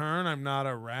don't turn. I'm not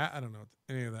a rat. I don't know what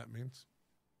any of that means.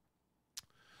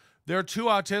 They're too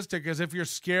autistic, as if you're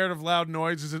scared of loud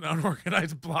noises and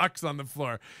unorganized blocks on the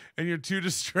floor, and you're too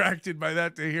distracted by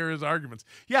that to hear his arguments.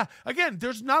 Yeah, again,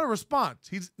 there's not a response.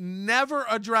 He's never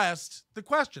addressed the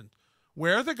question.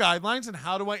 Where are the guidelines and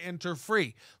how do I enter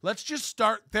free? Let's just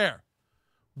start there.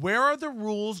 Where are the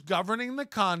rules governing the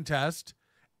contest,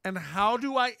 and how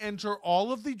do I enter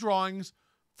all of the drawings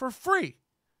for free?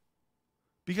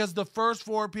 Because the first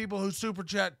 4 people who super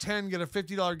chat 10 get a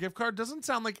 $50 gift card doesn't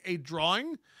sound like a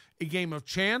drawing, a game of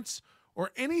chance,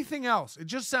 or anything else. It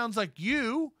just sounds like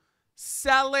you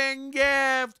selling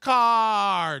gift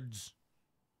cards.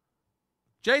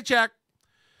 J-Check.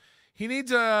 He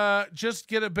needs to just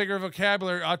get a bigger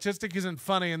vocabulary. Autistic isn't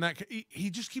funny, and that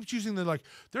he just keeps using the like.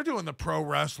 They're doing the pro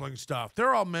wrestling stuff.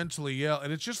 They're all mentally ill,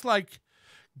 and it's just like,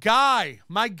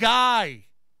 my guy,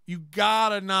 you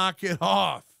gotta knock it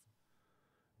off.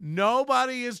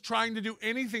 Nobody is trying to do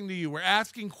anything to you. We're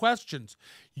asking questions.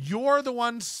 You're the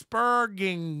one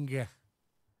spurging.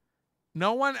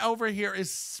 No one over here is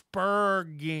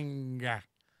spurging.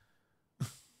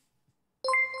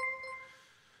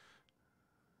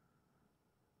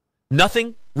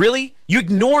 Nothing? Really? You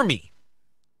ignore me.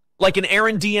 Like an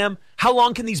Aaron DM? How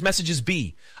long can these messages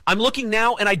be? I'm looking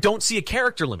now and I don't see a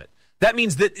character limit. That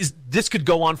means that this could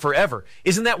go on forever.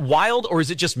 Isn't that wild, or is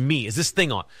it just me? Is this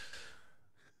thing on?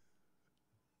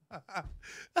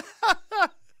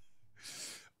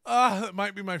 That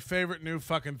might be my favorite new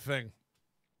fucking thing.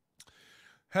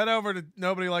 Head over to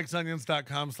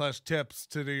nobodylikesonions.com/tips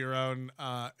to do your own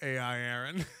AI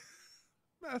Aaron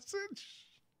message.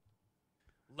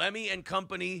 Lemmy and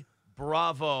company,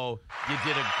 bravo. You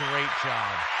did a great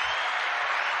job.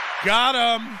 Got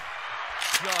him.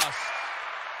 Just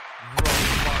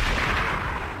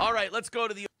remarkable. All right, let's go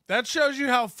to the... That shows you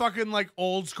how fucking like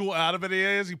old school out of it he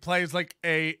is. He plays like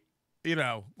a,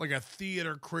 like a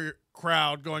theater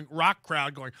crowd going, rock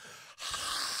crowd going,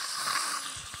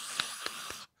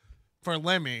 for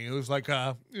Lemmy, who's like,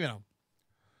 from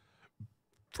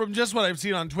just what I've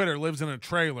seen on Twitter, lives in a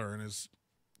trailer and is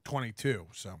 22.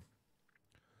 So,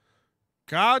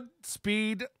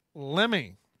 Godspeed,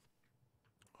 Lemmy.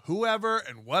 Whoever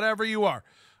and whatever you are.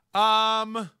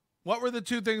 What were the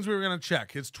two things we were going to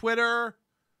check? His Twitter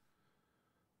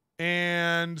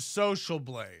and Social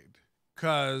Blade.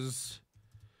 Because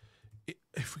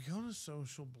if we go to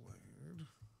Social Blade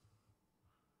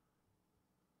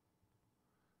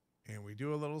and we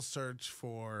do a little search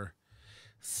for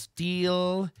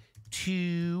Steel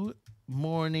 2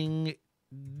 Morning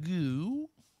Goo,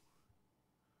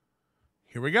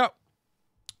 here we go.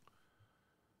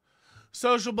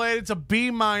 Social Blade, it's a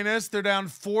B-. They're down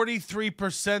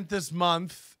 43% this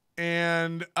month,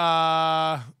 and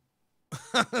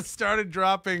started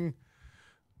dropping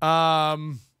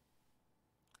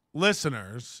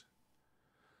listeners.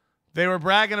 They were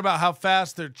bragging about how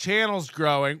fast their channel's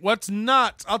growing. What's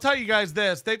nuts? I'll tell you guys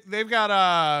this. They've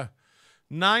got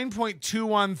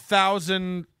 9.21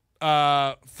 thousand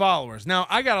followers. Now,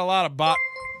 I got a lot of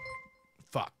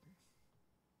Fuck.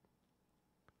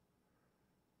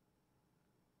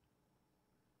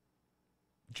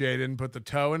 Jay didn't put the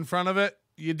toe in front of it.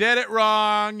 You did it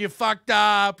wrong. You fucked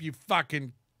up. You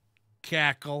fucking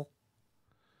cackle.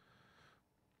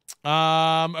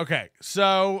 Okay,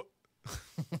 so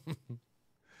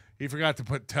he forgot to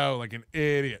put toe like an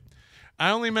idiot. I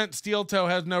only meant Steel Toe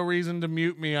has no reason to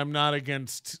mute me. I'm not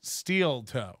against Steel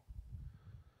Toe.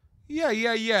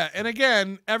 Yeah. And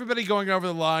again, everybody going over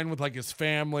the line with like his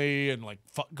family and like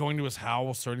going to his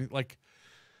house or anything, like,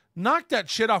 knock that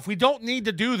shit off. We don't need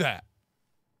to do that.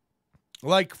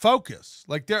 Like, focus.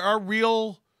 Like,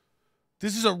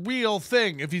 this is a real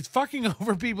thing. If he's fucking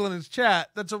over people in his chat,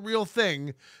 that's a real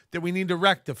thing that we need to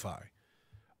rectify.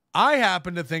 I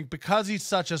happen to think because he's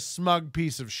such a smug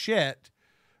piece of shit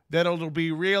that it'll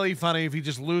be really funny if he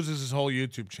just loses his whole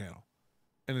YouTube channel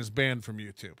and is banned from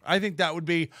YouTube. I think that would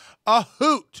be a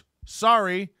hoot.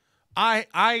 Sorry.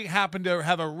 I happen to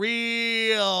have a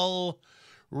real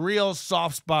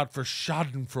soft spot for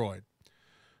Schadenfreude.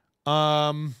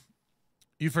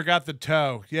 You forgot the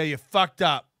toe. Yeah, you fucked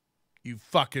up. You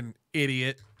fucking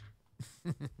idiot.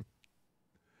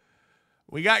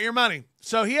 We got your money.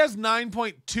 So he has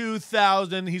 9.2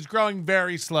 thousand. He's growing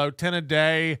very slow, 10 a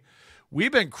day.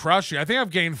 We've been crushing. I think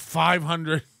I've gained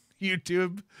 500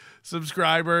 YouTube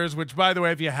subscribers, which, by the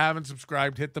way, if you haven't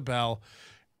subscribed, hit the bell.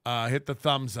 Hit the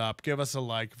thumbs up. Give us a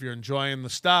like if you're enjoying the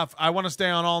stuff. I want to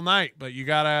stay on all night, but you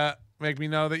got to make me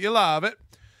know that you love it.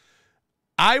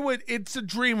 It's a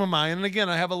dream of mine. And again,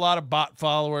 I have a lot of bot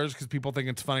followers because people think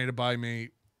it's funny to buy me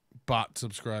bot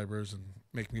subscribers and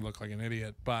make me look like an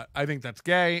idiot. But I think that's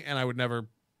gay, and I would never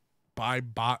buy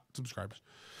bot subscribers.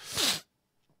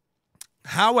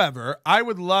 However, I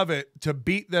would love it to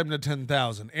beat them to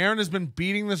 10,000. Aaron has been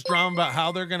beating this drum about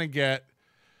how they're going to get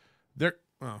their...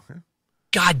 Oh, okay.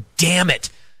 God damn it.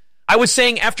 I was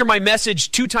saying after my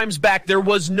message 2 times back, there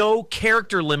was no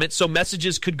character limit, so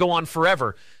messages could go on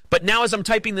forever. But now as I'm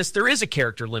typing this, there is a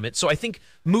character limit. So I think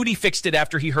Moody fixed it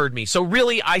after he heard me. So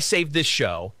really, I saved this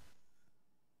show.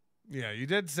 Yeah, you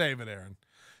did save it, Aaron.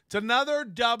 It's another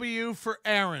W for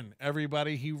Aaron,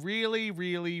 everybody. He really,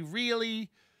 really, really,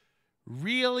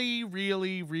 really,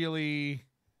 really, really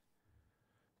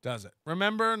Does it?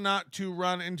 Remember not to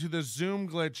run into the Zoom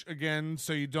glitch again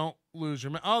so you don't lose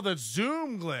your... Oh, the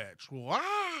Zoom glitch. Wow.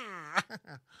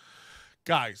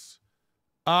 Guys.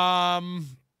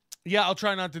 Yeah, I'll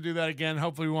try not to do that again.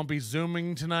 Hopefully we won't be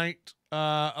Zooming tonight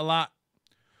a lot.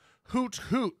 Hoot,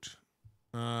 hoot.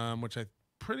 Which I'm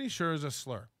pretty sure is a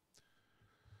slur.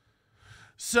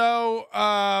 So,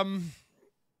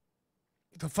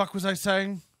 the fuck was I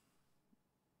saying?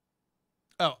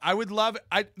 Oh, I would love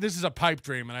this is a pipe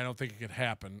dream, and I don't think it could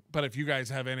happen. But if you guys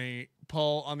have any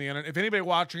pull on the internet, if anybody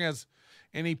watching has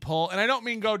any pull, and I don't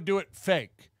mean go do it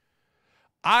fake.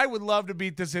 I would love to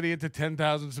beat this idiot to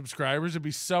 10,000 subscribers. It'd be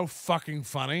so fucking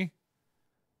funny.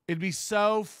 It'd be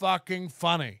so fucking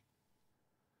funny.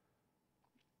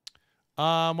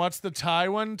 What's the Ty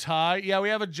one? Ty? Yeah, we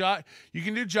have a Josh. You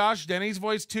can do Josh Denny's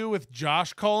voice too with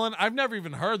Josh Colin. I've never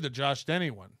even heard the Josh Denny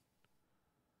one.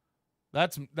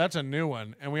 That's a new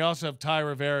one. And we also have Ty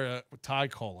Rivera with Ty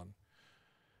Colin.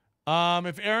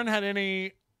 If Aaron had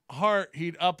any heart,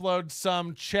 he'd upload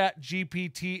some Chat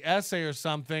GPT essay or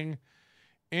something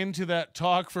into that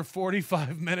talk for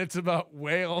 45 minutes about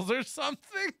whales or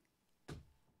something.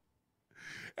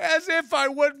 As if I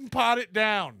wouldn't pot it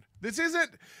down. This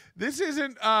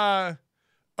isn't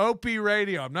Opie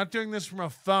radio. I'm not doing this from a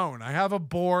phone. I have a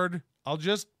board. I'll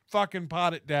just fucking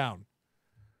pot it down.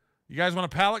 You guys want a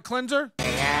palate cleanser?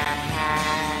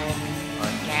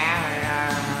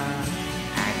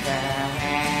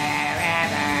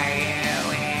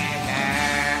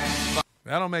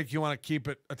 That'll make you want to keep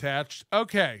it attached.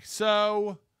 Okay,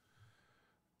 so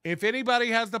if anybody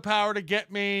has the power to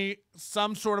get me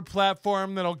some sort of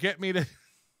platform that'll get me to...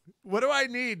 What do I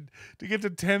need to get to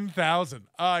 10,000?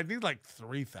 I need like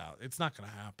 3,000. It's not going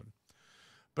to happen.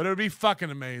 But it would be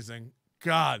fucking amazing.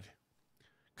 God.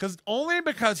 Only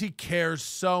because he cares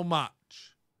so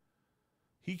much.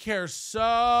 He cares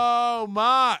so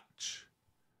much.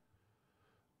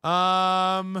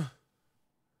 I'm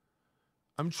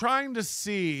trying to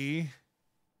see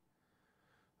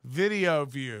video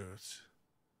views.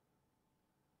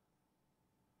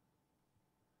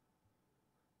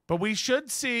 But we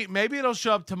should see, maybe it'll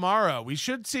show up tomorrow. We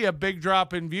should see a big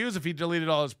drop in views if he deleted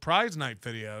all his prize night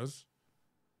videos.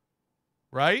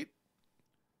 Right?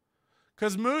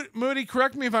 Because Moody,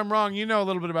 correct me if I'm wrong, you know a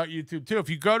little bit about YouTube too. If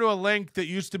you go to a link that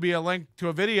used to be a link to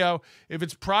a video, if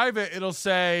it's private, it'll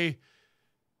say,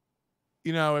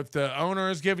 you know, if the owner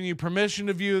has given you permission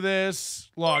to view this,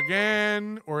 log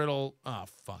in, or it'll, oh,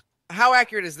 fuck. How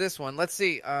accurate is this one? Let's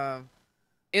see.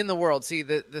 In the world, see,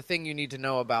 the thing you need to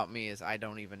know about me is I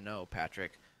don't even know,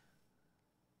 Patrick.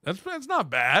 That's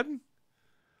not bad.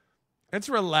 It's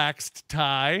relaxed,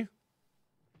 Ty.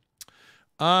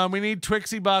 We need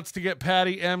Twixie bots to get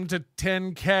Patty M to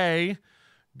 10K.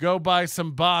 Go buy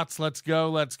some bots. Let's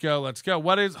go.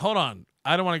 What is, hold on.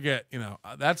 I don't want to get,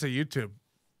 that's a YouTube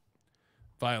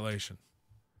violation.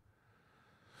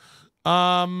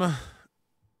 Not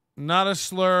a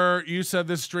slur. You said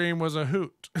this stream was a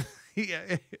hoot.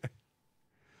 Yeah.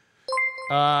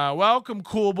 Welcome,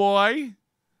 cool boy.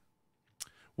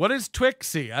 What is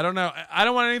Twixie? I don't know. I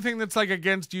don't want anything that's like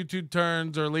against YouTube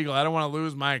terms or legal. I don't want to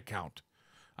lose my account.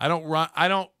 I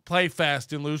don't play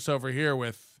fast and loose over here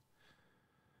with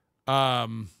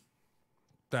that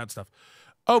stuff.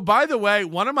 Oh, by the way,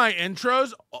 one of my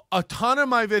intros, a ton of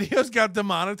my videos got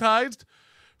demonetized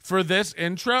for this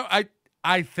intro.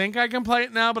 I think I can play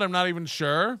it now, but I'm not even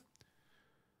sure.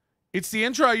 It's the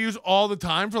intro I use all the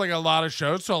time for like a lot of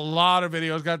shows. So a lot of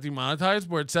videos got demonetized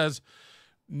where it says,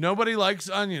 "Nobody likes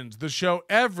onions, the show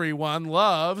everyone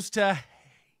loves to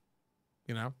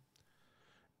hate,"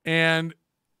 and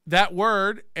that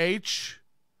word, H-A-T,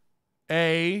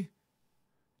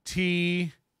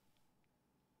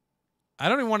 I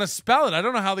don't even want to spell it. I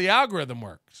don't know how the algorithm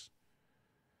works.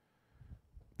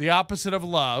 The opposite of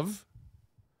love.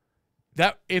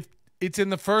 That if it's in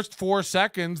the first 4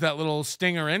 seconds, that little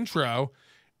stinger intro,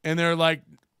 and they're like,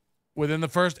 within the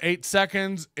first 8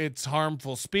 seconds, it's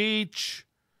harmful speech.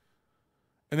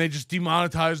 And they just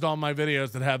demonetized all my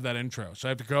videos that have that intro. So I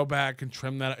have to go back and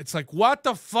trim that. It's like, what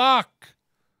the fuck?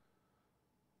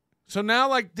 So now,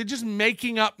 like, they're just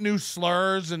making up new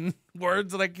slurs and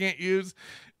words that I can't use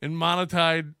in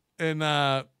monetized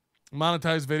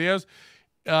videos.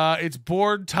 It's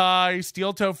bored Ty.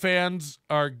 Steel Toe fans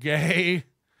are gay.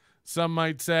 Some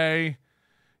might say.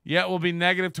 Yeah, it will be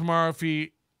negative tomorrow if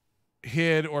he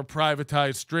hid or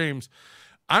privatized streams.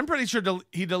 I'm pretty sure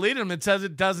he deleted them. It says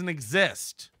it doesn't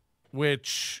exist,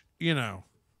 which,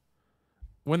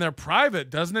 when they're private,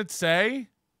 doesn't it say?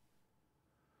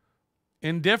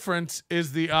 Indifference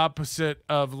is the opposite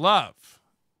of love.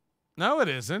 No, it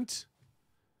isn't.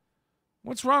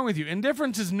 What's wrong with you?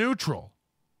 Indifference is neutral.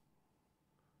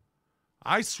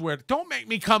 I swear. Don't make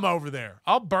me come over there.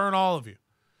 I'll burn all of you.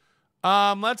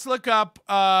 Let's look up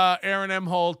Aaron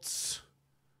Imholte's.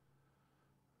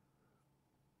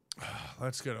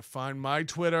 Let's go to find my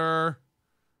Twitter.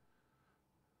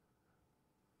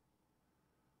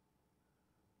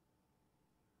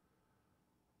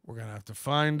 We're going to have to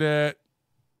find it.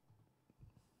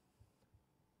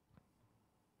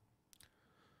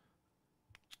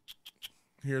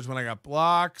 Here's when I got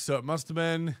blocked, so it must have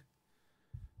been.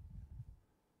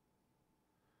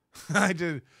 I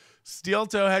did. Steel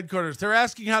Toe headquarters. They're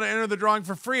asking how to enter the drawing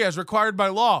for free as required by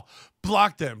law.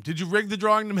 Block them. Did you rig the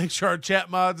drawing to make sure our chat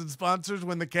mods and sponsors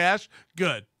win the cash?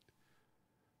 Good.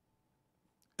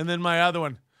 And then my other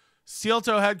one. Steel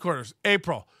Toe headquarters.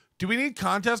 April. Do we need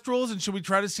contest rules, and should we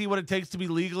try to see what it takes to be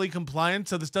legally compliant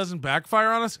so this doesn't backfire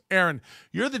on us? Aaron,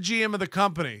 you're the GM of the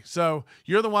company, so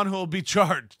you're the one who will be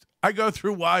charged. I go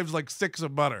through wives like sticks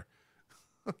of butter.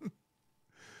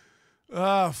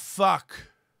 Oh, fuck.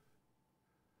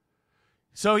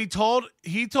 So he told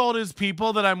his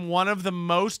people that I'm one of the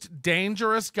most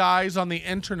dangerous guys on the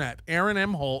internet. Aaron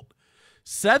Imholte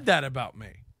said that about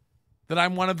me, that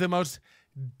I'm one of the most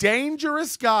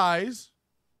dangerous guys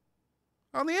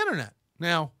on the internet.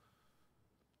 Now,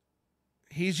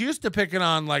 he's used to picking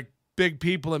on like big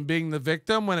people and being the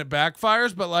victim when it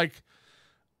backfires, but like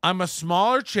I'm a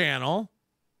smaller channel.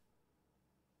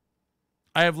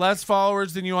 I have less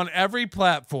followers than you on every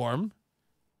platform.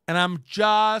 And I'm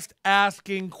just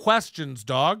asking questions,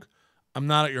 dog. I'm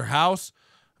not at your house.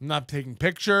 I'm not taking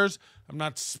pictures. I'm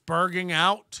not spurging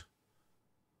out.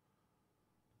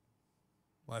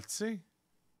 Let's see.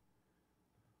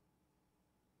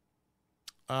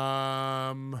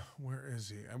 Where is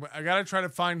he? I got to try to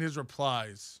find his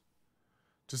replies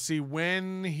to see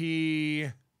when he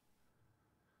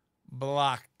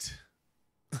blocked.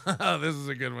 This is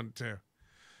a good one, too.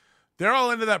 They're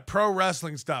all into that pro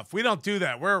wrestling stuff. We don't do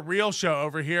that. We're a real show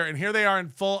over here. And here they are in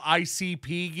full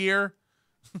ICP gear.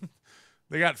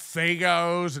 They got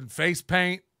Fagos and face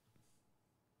paint.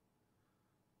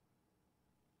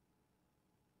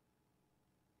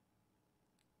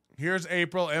 Here's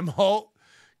April Imholte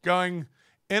going,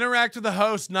 interact with the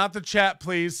host, not the chat,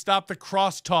 please. Stop the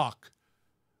crosstalk.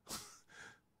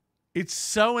 It's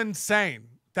so insane.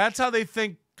 That's how they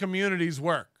think communities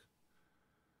work.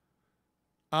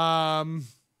 So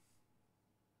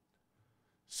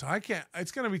I can't,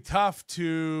 it's going to be tough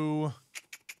to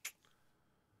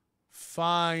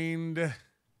find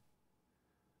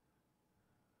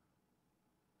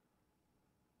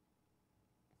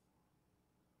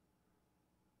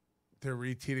they're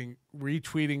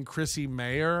retweeting Chrissy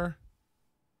Mayer.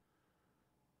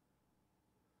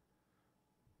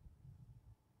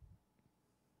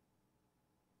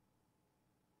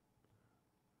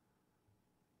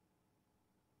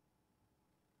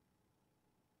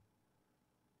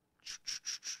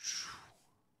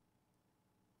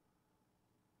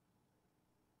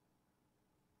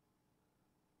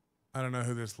 I don't know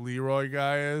who this Leroy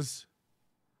guy is.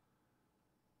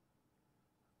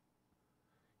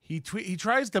 He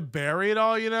tries to bury it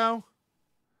all, you know?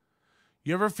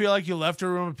 You ever feel like you left a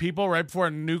room of people right before a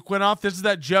nuke went off? This is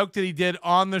that joke that he did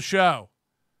on the show.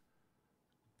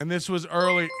 And this was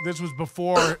early. This was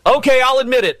before. Okay, I'll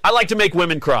admit it. I like to make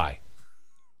women cry.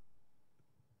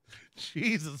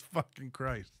 Jesus fucking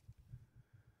Christ.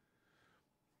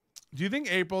 Do you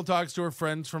think April talks to her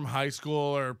friends from high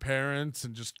school or her parents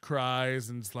and just cries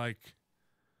and it's like,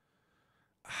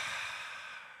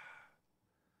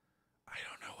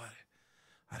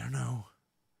 I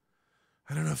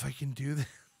don't know if I can do this.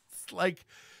 Like,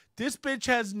 this bitch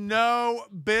has no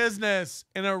business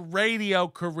in a radio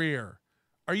career.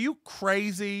 Are you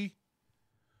crazy?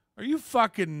 Are you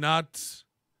fucking nuts?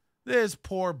 This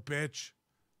poor bitch.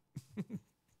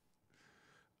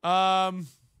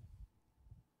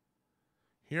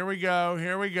 Here we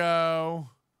go.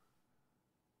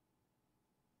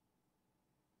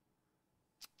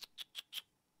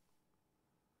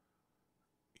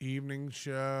 Evening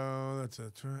show.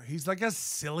 He's like a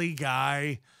silly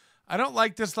guy. I don't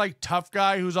like this like tough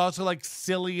guy who's also like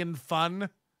silly and fun.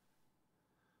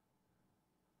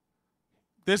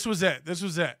 This was it.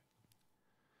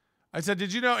 I said,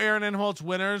 did you know Aaron Imholte's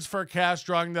winners for a cash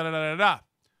drawing?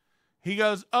 He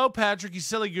goes, oh, Patrick, you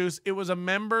silly goose. It was a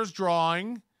member's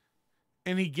drawing,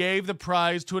 and he gave the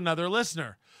prize to another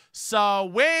listener. So,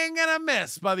 wing and a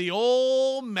miss by the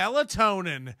old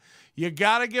melatonin. You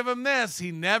got to give him this.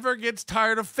 He never gets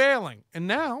tired of failing. And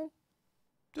now,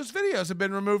 those videos have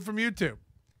been removed from YouTube.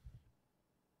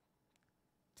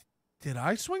 Did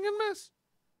I swing and miss?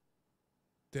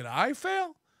 Did I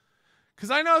fail? Because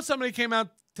I know somebody came out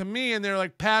to me and they're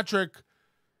like, Patrick,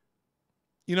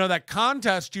 you know, that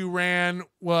contest you ran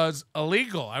was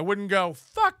illegal. I wouldn't go,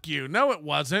 fuck you. No, it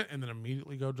wasn't. And then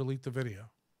immediately go delete the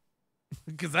video.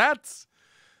 Because that's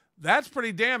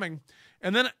pretty damning.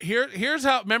 And then here's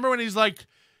how, remember when he's like,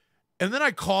 and then I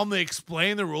calmly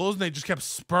explained the rules and they just kept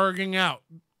spurging out.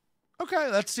 Okay,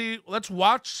 let's see. Let's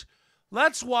watch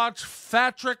Patrick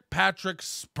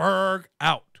spurg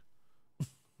out.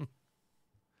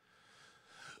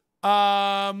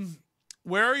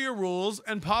 Where are your rules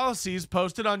and policies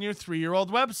posted on your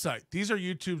 3-year-old website? These are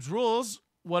YouTube's rules.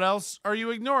 What else are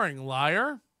you ignoring,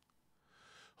 liar?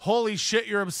 Holy shit,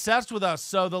 you're obsessed with us.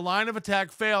 So the line of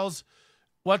attack fails.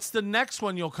 What's the next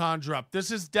one you'll conjure up?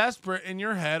 This is desperate in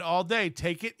your head all day.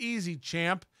 Take it easy,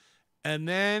 champ. And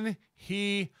then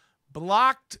he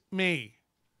blocked me.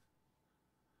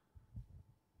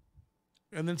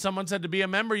 And then someone said, to be a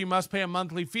member, you must pay a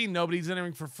monthly fee. Nobody's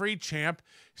entering for free, champ.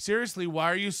 Seriously, why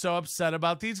are you so upset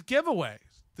about these giveaways?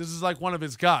 This is like one of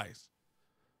his guys.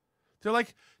 They're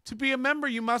like, to be a member,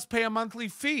 you must pay a monthly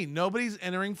fee. Nobody's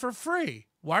entering for free.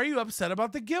 Why are you upset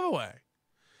about the giveaway?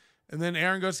 And then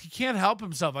Aaron goes, he can't help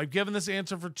himself. I've given this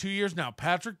answer for 2 years now.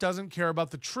 Patrick doesn't care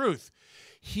about the truth.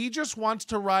 He just wants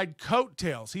to ride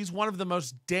coattails. He's one of the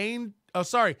most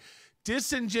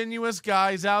disingenuous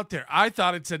guys out there. I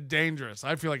thought it said dangerous.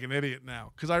 I feel like an idiot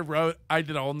now because I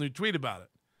did a whole new tweet about it.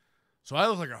 So I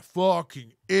look like a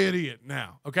fucking idiot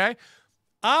now, okay?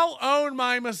 I'll own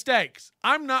my mistakes.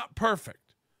 I'm not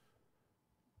perfect.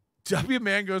 W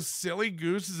Man goes, silly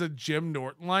goose is a Jim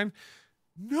Norton line.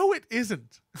 No, it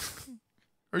isn't.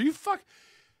 Are you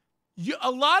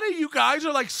a lot of you guys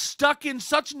are like stuck in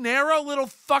such narrow little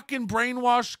fucking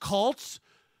brainwashed cults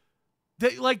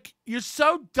that like you're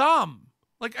so dumb.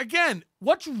 Like, again,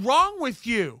 what's wrong with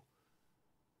you?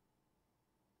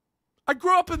 I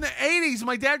grew up in the 80s.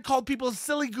 My dad called people a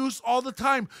silly goose all the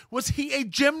time. Was he a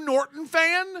Jim Norton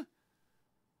fan?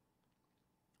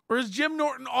 Or is Jim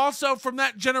Norton also from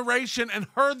that generation and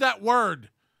heard that word?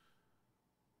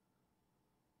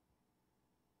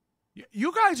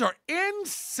 You guys are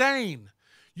insane.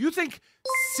 You think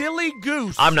silly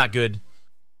goose. I'm not good.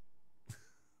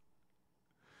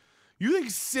 You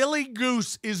think silly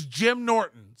goose is Jim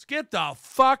Norton's. Get the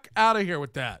fuck out of here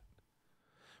with that.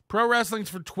 Pro wrestling's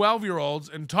for 12-year-olds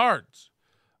and tards.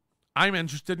 I'm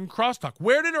interested in crosstalk.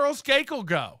 Where did Earl Skakel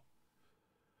go?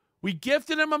 We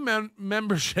gifted him a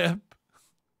membership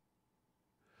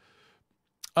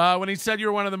when he said you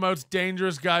were one of the most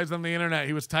dangerous guys on the internet.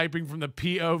 He was typing from the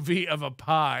POV of a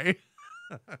pie.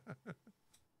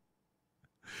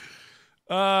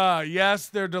 Yes,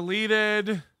 they're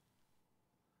deleted.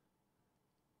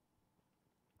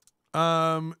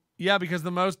 Yeah, because the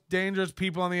most dangerous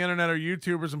people on the internet are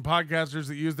YouTubers and podcasters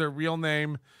that use their real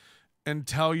name and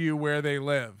tell you where they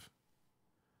live.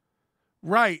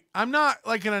 Right. I'm not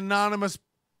like an anonymous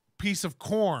piece of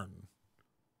corn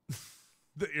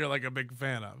that you're like a big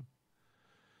fan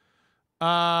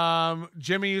of.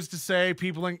 Jimmy used to say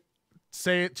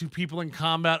it to people in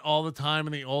combat all the time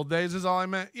in the old days is all I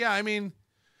meant. Yeah, I mean,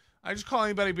 I just call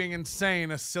anybody being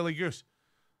insane a silly goose.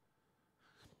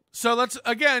 So let's,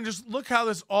 again, just look how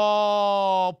this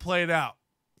all played out.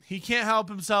 He can't help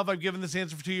himself. I've given this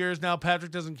answer for 2 years now.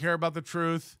 Patrick doesn't care about the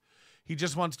truth. He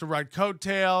just wants to ride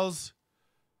coattails.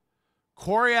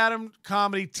 Corey Adam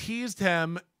Comedy teased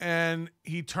him, and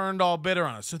he turned all bitter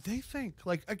on us. So they think,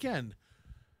 like, again,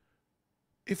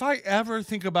 if I ever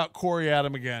think about Corey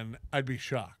Adam again, I'd be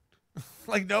shocked.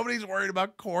 Like, nobody's worried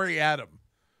about Corey Adam.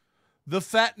 The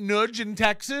fat nudge in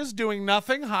Texas doing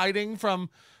nothing, hiding from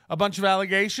a bunch of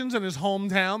allegations in his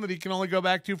hometown that he can only go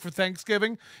back to for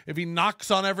Thanksgiving if he knocks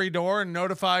on every door and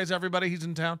notifies everybody he's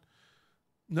in town.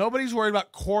 Nobody's worried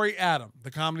about Corey Adam,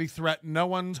 the comedy threat no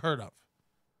one's heard of.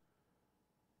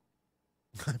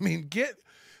 I mean, get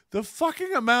the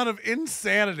fucking amount of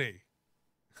insanity.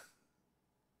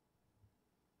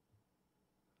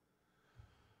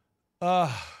 So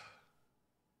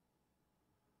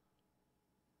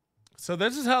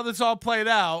this is how this all played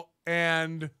out,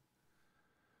 and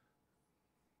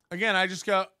again,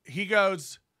 he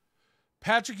goes,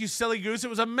 Patrick, you silly goose, it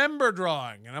was a member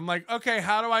drawing. And I'm like, okay,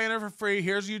 how do I enter for free?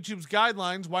 Here's YouTube's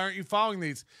guidelines. Why aren't you following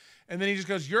these? And then he just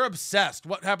goes, you're obsessed.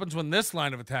 What happens when this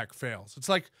line of attack fails? It's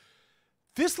like,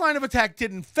 this line of attack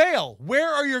didn't fail.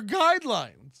 Where are your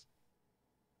guidelines?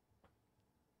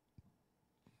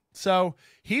 So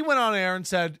he went on air and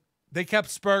said, they kept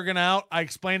spurging out. I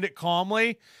explained it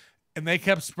calmly, and they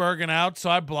kept spurging out, so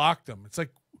I blocked them. It's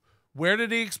like, where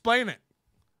did he explain it?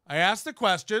 I asked the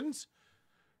questions.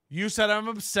 You said I'm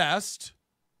obsessed.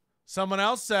 Someone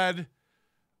else said,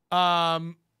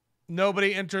 no,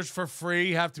 nobody enters for free.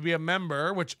 You have to be a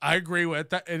member, which I agree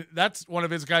with. That's one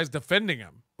of his guys defending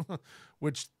him,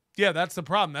 which, yeah, that's the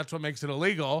problem. That's what makes it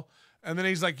illegal. And then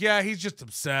he's like, yeah, he's just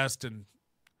obsessed and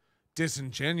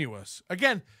disingenuous.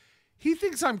 Again, he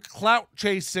thinks I'm clout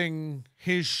chasing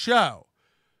his show.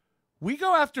 We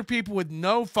go after people with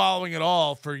no following at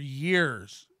all for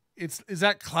years. Is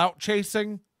that clout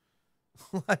chasing?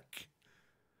 Like,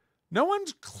 no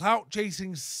one's clout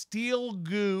chasing steel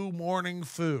goo morning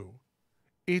foo.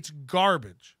 It's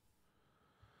garbage.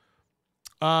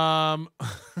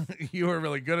 You were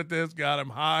really good at this. God, I'm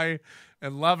high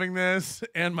and loving this.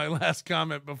 And my last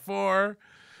comment before.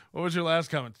 What was your last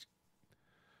comment?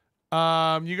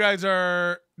 You guys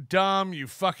are dumb, you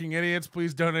fucking idiots.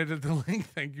 Please donate at the link.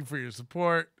 Thank you for your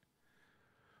support.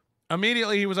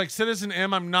 Immediately, he was like, Citizen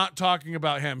M, I'm not talking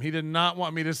about him. He did not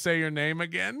want me to say your name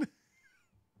again.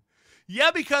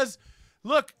 Yeah, because,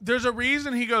 look, there's a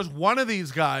reason he goes, one of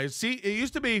these guys. See, it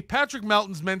used to be Patrick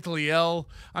Melton's mentally ill.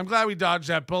 I'm glad we dodged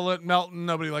that bullet. Melton,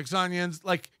 nobody likes onions.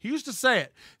 Like, he used to say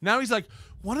it. Now he's like,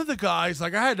 one of the guys,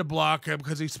 like, I had to block him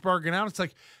because he's spurging out. It's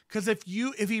like, because if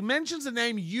he mentions a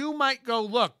name, you might go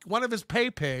look. One of his pay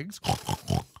pigs,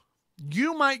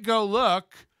 you might go look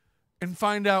and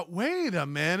find out, wait a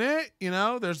minute,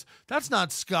 that's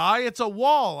not Sky, it's a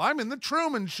wall. I'm in the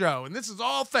Truman Show, and this is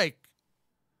all fake.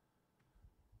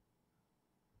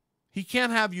 He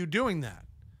can't have you doing that.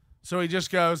 So he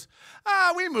just goes,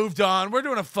 we moved on. We're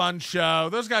doing a fun show.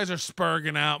 Those guys are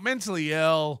spurging out, mentally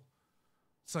ill.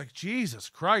 It's like, Jesus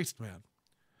Christ, man.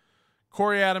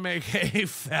 Corey Adam, a.k.a.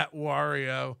 Fat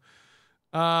Wario.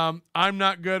 I'm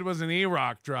Not Good was an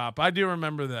E-Rock drop. I do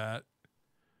remember that.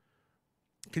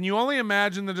 Can you only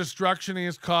imagine the destruction he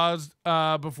has caused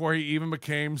before he even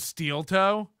became Steel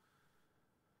Toe?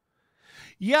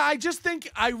 Yeah,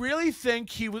 I really think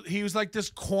he was like this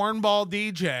cornball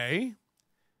DJ.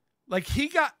 Like he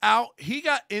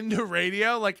got into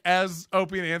radio like as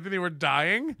Opie and Anthony were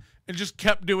dying and just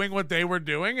kept doing what they were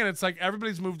doing. And it's like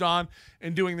everybody's moved on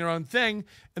and doing their own thing.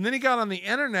 And then he got on the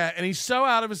internet and he's so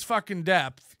out of his fucking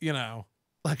depth,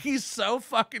 like he's so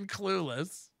fucking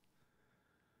clueless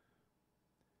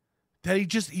that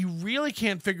he really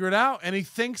can't figure it out. And he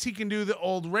thinks he can do the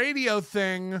old radio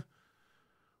thing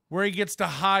where he gets to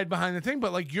hide behind the thing.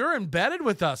 But like, you're embedded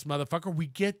with us, motherfucker. We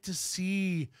get to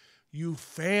see you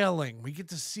failing. We get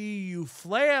to see you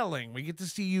flailing. We get to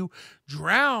see you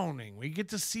drowning. We get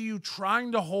to see you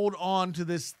trying to hold on to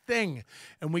this thing.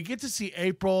 And we get to see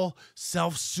April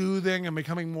self-soothing and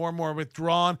becoming more and more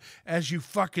withdrawn as you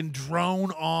fucking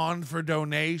drone on for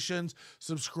donations,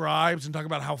 subscribes, and talk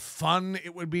about how fun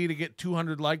it would be to get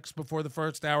 200 likes before the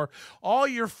first hour. All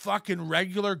your fucking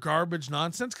regular garbage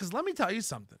nonsense. Because let me tell you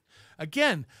something.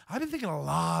 Again, I've been thinking a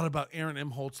lot about Aaron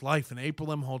Imholte's life and April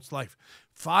Imholte's life.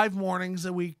 5 mornings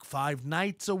a week, 5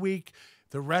 nights a week,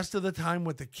 the rest of the time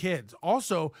with the kids.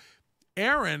 Also,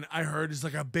 Aaron, I heard, is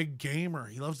like a big gamer.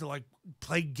 He loves to like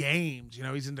play games.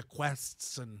 He's into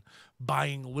quests and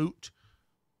buying loot.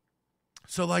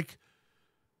 So like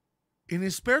in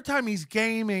his spare time, he's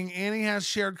gaming and he has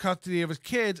shared custody of his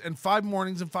kids, and 5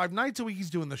 mornings and 5 nights a week he's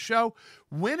doing the show.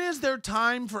 When is there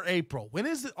time for April? When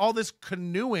is all this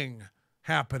canoeing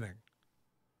happening?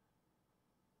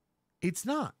 It's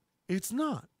not. It's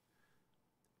not.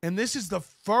 And this is the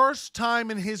first time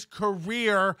in his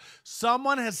career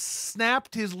someone has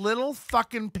snapped his little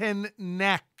fucking pin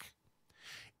neck.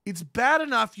 It's bad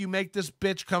enough you make this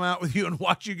bitch come out with you and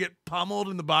watch you get pummeled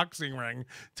in the boxing ring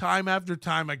time after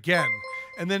time again.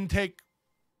 And then take...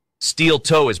 Steel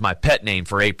Toe is my pet name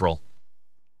for April.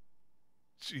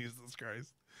 Jesus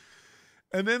Christ.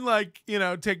 And then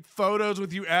take photos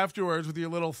with you afterwards with your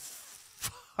little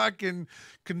fucking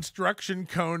construction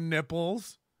cone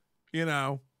nipples,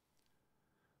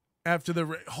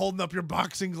 after holding up your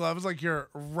boxing gloves like you're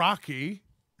Rocky.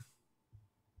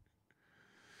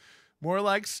 More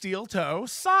like Steel Toe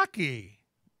sake,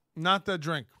 not the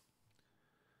drink.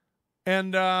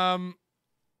 And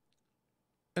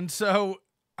so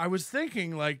I was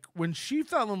thinking, like, when she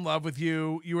fell in love with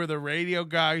you, you were the radio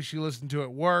guy she listened to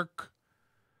at work.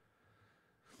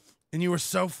 And you were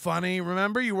so funny.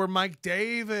 Remember, you were Mike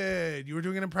David. You were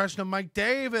doing an impression of Mike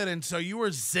David. And so you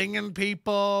were zinging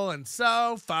people and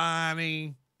so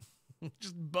funny.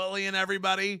 Just bullying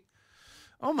everybody.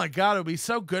 Oh, my God. It would be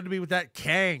so good to be with that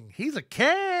king. He's a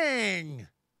king.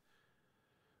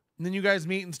 And then you guys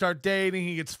meet and start dating.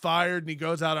 He gets fired and he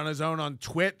goes out on his own on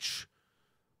Twitch.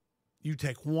 You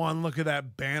take one look at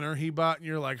that banner he bought and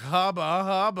you're like, hubba,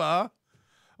 hubba.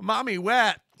 Mommy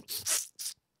wet.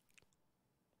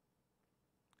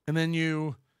 And then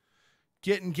you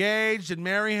get engaged and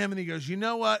marry him. And he goes, you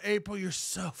know what, April, you're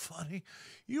so funny.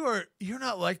 You're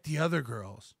not like the other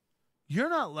girls. You're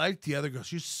not like the other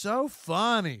girls. You're so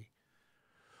funny.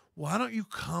 Why don't you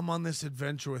come on this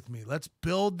adventure with me? Let's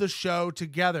build the show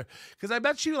together. Because I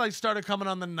bet she like started coming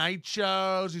on the night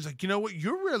shows. He's like, you know what?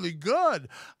 You're really good.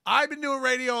 I've been doing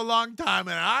radio a long time,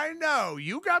 and I know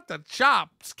you got the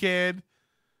chops, kid.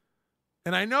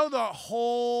 And I know the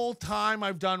whole time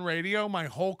I've done radio, my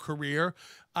whole career,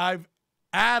 I've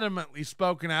adamantly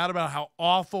spoken out about how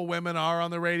awful women are on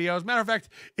the radio. As a matter of fact,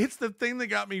 it's the thing that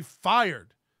got me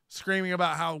fired, screaming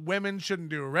about how women shouldn't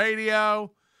do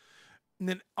radio. And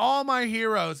then all my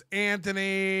heroes,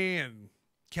 Anthony and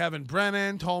Kevin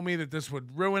Brennan, told me that this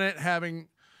would ruin it, having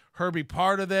her be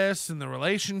part of this and the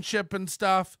relationship and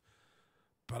stuff.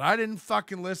 But I didn't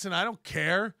fucking listen. I don't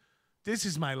care. This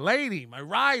is my lady, my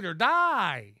ride or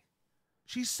die.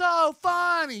 She's so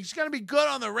funny. She's going to be good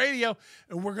on the radio,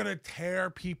 and we're going to tear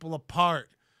people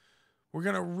apart. We're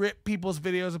going to rip people's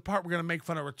videos apart. We're going to make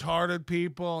fun of retarded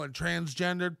people and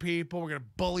transgendered people. We're going to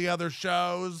bully other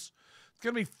shows. It's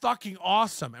going to be fucking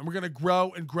awesome, and we're going to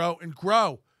grow and grow and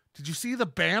grow. Did you see the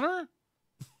banner?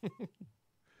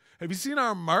 Have you seen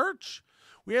our merch?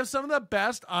 We have some of the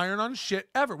best iron-on shit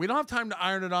ever. We don't have time to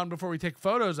iron it on before we take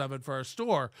photos of it for our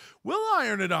store. We'll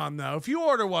iron it on, though. If you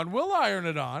order one, we'll iron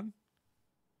it on.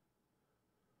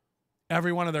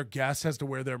 Every one of their guests has to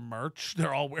wear their merch.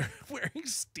 They're all wearing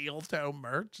steel toe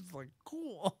merch. It's like,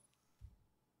 cool.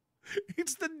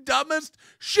 It's the dumbest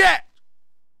shit.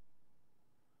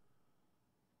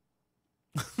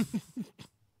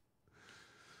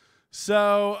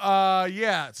 So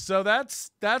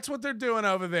that's what they're doing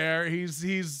over there.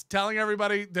 He's telling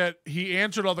everybody that he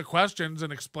answered all the questions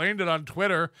and explained it on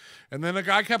Twitter, and then the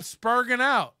guy kept spurging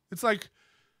out. It's like,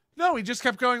 no, he just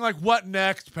kept going like, what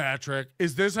next, Patrick?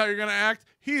 Is this how you're gonna act?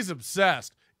 He's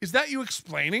obsessed. Is that you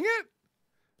explaining it?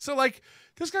 So like,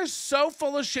 this guy's so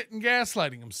full of shit and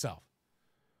gaslighting himself.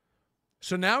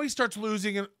 So now he starts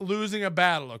losing a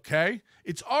battle, okay?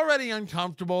 It's already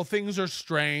uncomfortable. Things are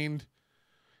strained.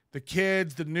 The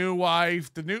kids, the new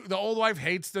wife, the old wife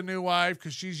hates the new wife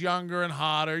because she's younger and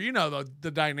hotter. You know,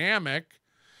 the dynamic.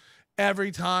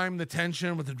 Every time the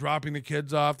tension with the dropping the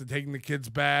kids off, the taking the kids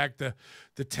back, the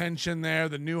tension there,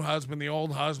 the new husband, the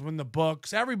old husband, the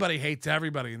books. Everybody hates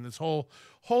everybody in this whole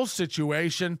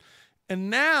situation. And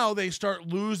now they start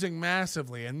losing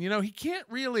massively. And, you know, he can't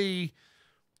really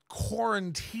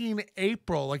quarantine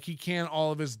April like he can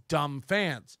all of his dumb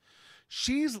fans.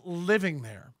 She's living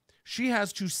there. She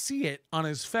has to see it on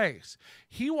his face.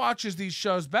 He watches these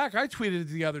shows back. I tweeted it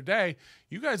the other day.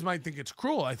 You guys might think it's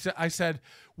cruel. I said,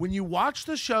 when you watch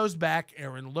the shows back,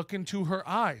 Aaron, look into her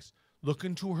eyes. Look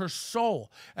into her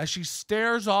soul as she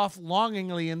stares off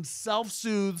longingly and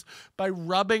self-soothes by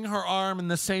rubbing her arm in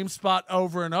the same spot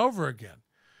over and over again.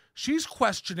 She's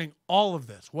questioning all of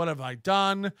this. What have I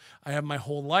done? I have my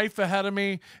whole life ahead of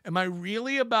me. Am I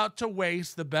really about to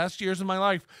waste the best years of my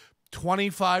life,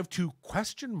 25 to ?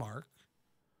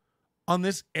 On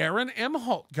this Aaron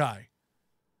Imholte guy?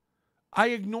 I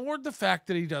ignored the fact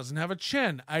that he doesn't have a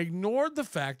chin. I ignored the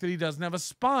fact that he doesn't have a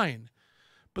spine.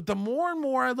 But the more and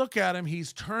more I look at him,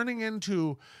 he's turning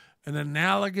into an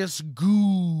analogous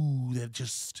goo that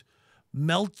just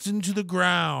melts into the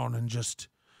ground and just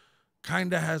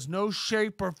kind of has no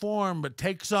shape or form, but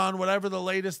takes on whatever the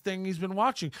latest thing he's been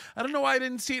watching. I don't know why I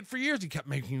didn't see it for years. He kept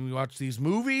making me watch these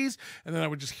movies, and then I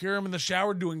would just hear him in the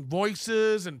shower doing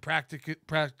voices and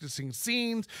practicing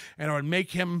scenes, and I would make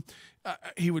him,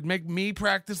 he would make me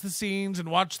practice the scenes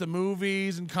and watch the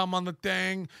movies and come on the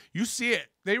thing. You see it.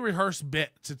 They rehearse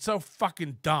bits. It's so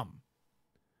fucking dumb.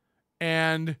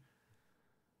 And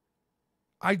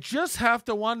I just have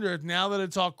to wonder if now that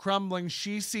it's all crumbling,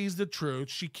 she sees the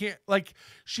truth. She can't, like,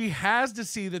 she has to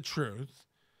see the truth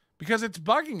because it's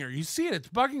bugging her. You see it. It's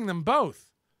bugging them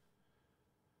both.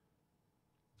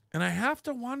 And I have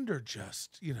to wonder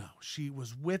just, you know, she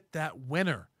was with that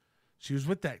winner. She was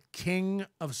with that king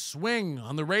of swing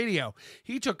on the radio.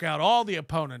 He took out all the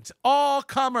opponents, all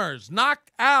comers, knocked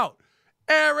out.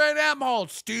 Aaron Imholte,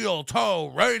 steel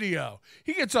toe radio.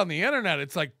 He gets on the internet.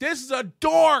 It's like, this is a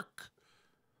dork.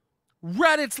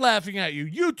 Reddit's laughing at you.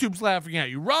 YouTube's laughing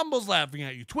at you. Rumble's laughing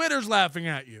at you. Twitter's laughing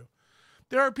at you.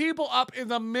 There are people up in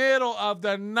the middle of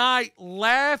the night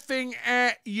laughing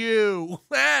at you.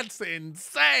 That's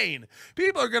insane.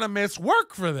 People are going to miss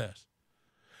work for this.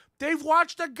 They've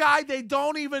watched a guy they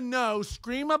don't even know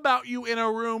scream about you in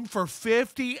a room for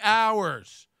 50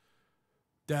 hours.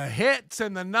 The hits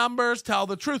and the numbers tell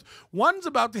the truth. One's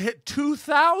about to hit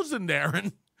 2,000,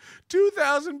 Aaron.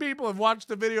 2,000 people have watched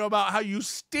the video about how you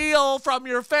steal from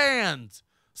your fans.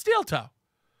 Steel toe.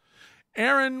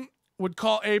 Aaron would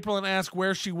call April and ask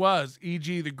where she was,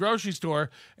 e.g. the grocery store,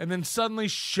 and then suddenly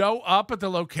show up at the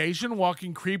location,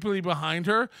 walking creepily behind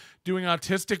her, doing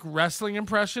autistic wrestling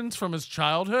impressions from his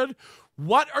childhood.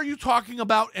 What are you talking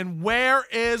about, and where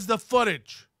is the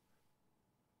footage?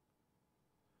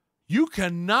 You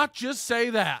cannot just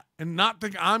say that and not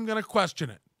think I'm going to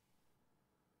question it.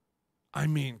 I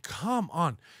mean, come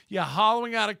on. Yeah,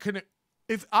 hollowing out a canoe.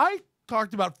 If I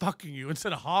talked about fucking you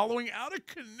instead of hollowing out a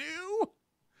canoe,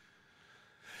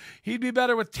 he'd be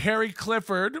better with Terry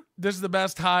Clifford. This is the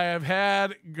best high I've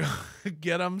had.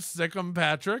 Get him, sick him,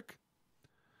 Patrick.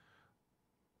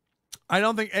 I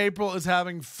don't think April is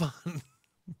having fun.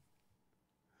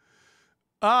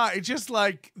 It's just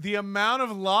like the amount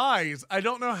of lies. I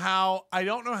don't know how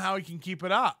he can keep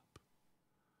it up.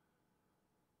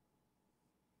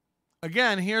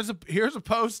 Again, here's a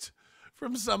post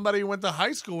from somebody who went to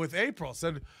high school with April.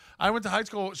 Said, I went to high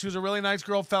school. She was a really nice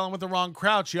girl, fell in with the wrong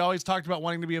crowd. She always talked about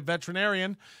wanting to be a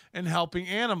veterinarian and helping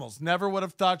animals. Never would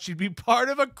have thought she'd be part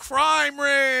of a crime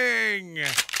ring.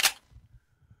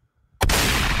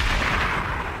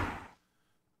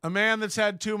 A man that's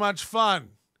had too much fun.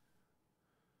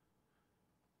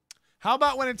 How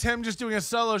about when it's him just doing a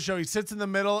solo show? He sits in the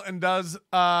middle and does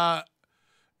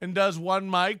one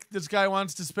mic. This guy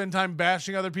wants to spend time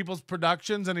bashing other people's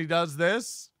productions, and he does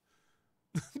this.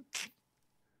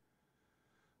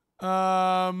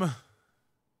 Other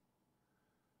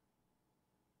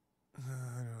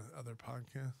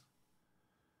podcast.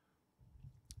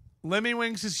 Lemmy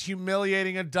Winks is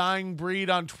humiliating a dying breed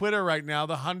on Twitter right now.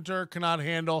 The hunter cannot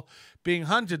handle being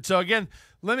hunted. So again,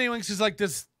 Lemmy Winks is like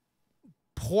this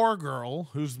poor girl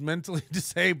who's mentally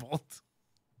disabled.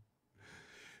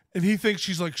 And he thinks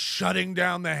she's like shutting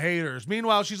down the haters.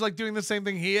 Meanwhile, she's like doing the same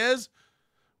thing he is.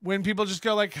 When people just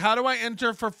go like, how do I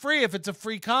enter for free if it's a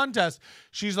free contest?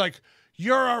 She's like,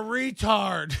 you're a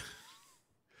retard.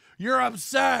 You're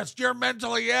obsessed. You're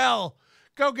mentally ill.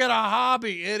 Go get a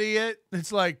hobby, idiot.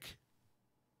 It's like,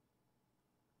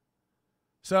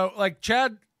 so like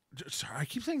Chad, sorry, I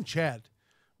keep saying Chad.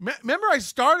 Remember I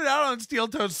started out on Steel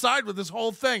Toe's side with this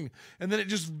whole thing, and then it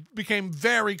just became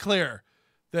very clear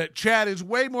that Chad is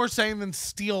way more sane than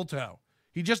Steel Toe.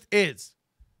 He just is.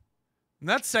 And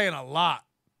that's saying a lot.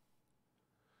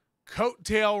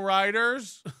 Coattail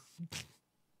Riders.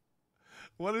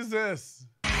 What is this?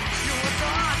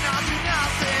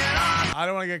 I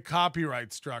don't want to get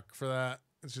copyright struck for that.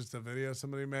 It's just a video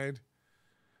somebody made.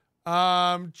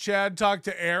 Chad talked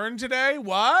to Aaron today.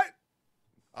 What?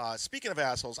 Speaking of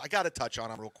assholes, I got to touch on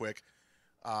them real quick.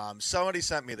 Somebody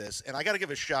sent me this, and I got to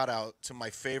give a shout out to my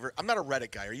favorite. I'm not a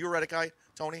Reddit guy. Are you a Reddit guy,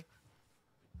 Tony?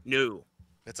 No.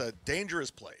 It's a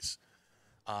dangerous place.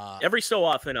 Every so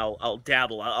often, I'll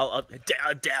dabble. I'll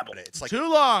dabble. It's like too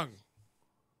long.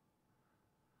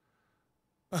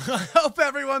 I hope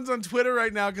everyone's on Twitter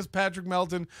right now because Patrick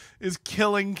Melton is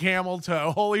killing Camel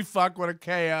Toe. Holy fuck, what a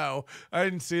KO. I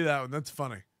didn't see that one. That's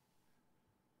funny.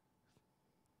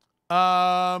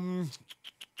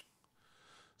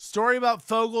 Story about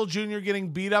Fogel Jr. getting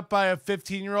beat up by a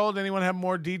 15-year-old. Anyone have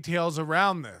more details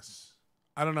around this?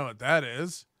 I don't know what that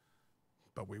is,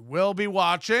 but we will be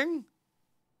watching.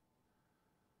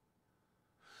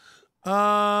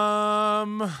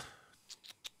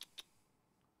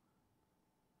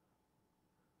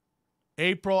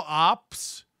 April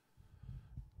Ops.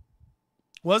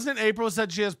 Wasn't it April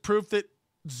said she has proof that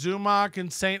Zumock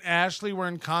and St. Ashley were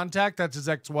in contact? That's his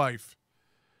ex-wife.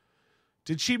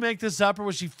 Did she make this up, or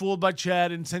was she fooled by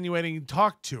Chad insinuating he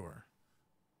talked to her?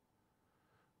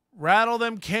 Rattle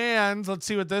them cans. Let's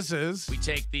see what this is. We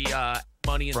take the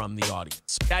money from the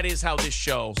audience. That is how this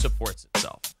show supports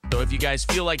itself. So if you guys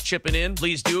feel like chipping in,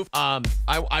 please do. I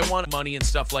want money and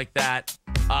stuff like that.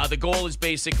 The goal is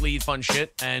basically fun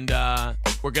shit, and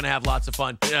we're going to have lots of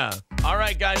fun. Yeah. All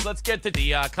right, guys, let's get to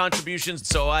the contributions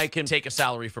so I can take a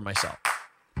salary for myself.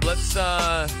 Let's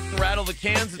rattle the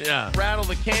cans. Yeah. Rattle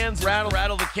the cans.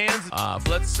 Rattle the cans.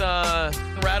 Let's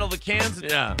rattle the cans.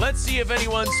 Yeah. Let's see if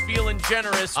anyone's feeling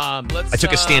generous. I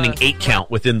took a standing 8 count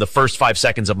within the first 5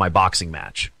 seconds of my boxing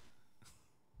match.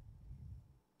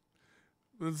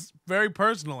 It's very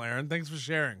personal, Aaron. Thanks for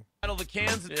sharing. Rattle the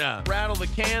cans. Yeah. Rattle the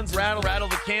cans. Rattle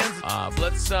the cans.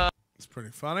 Let's. It's pretty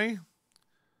funny.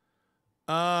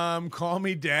 Call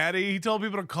me daddy. He told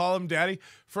people to call him daddy.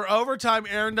 For overtime,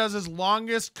 Aaron does his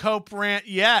longest cope rant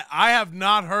yet. I have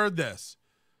not heard this.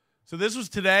 So this was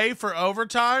today for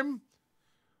overtime.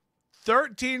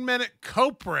 13-minute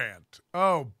cope rant.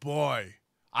 Oh boy.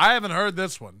 I haven't heard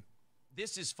this one.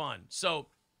 This is fun. So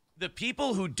the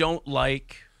people who don't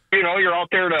like, you're out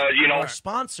there to, our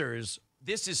sponsors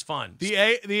This is fun. The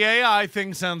AI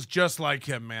thing sounds just like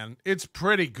him, man. It's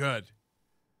pretty good.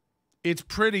 It's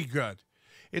pretty good.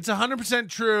 It's 100%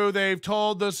 true. They've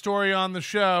told the story on the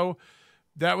show.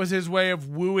 That was his way of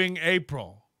wooing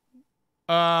April.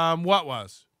 What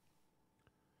was?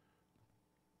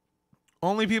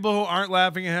 Only people who aren't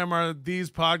laughing at him are these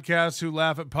podcasts who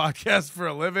laugh at podcasts for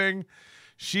a living.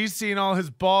 She's seen all his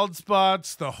bald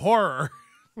spots. The horror.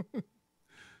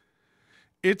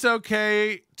 It's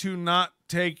okay to not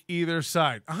take either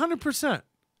side. 100%.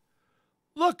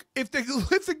 Look, if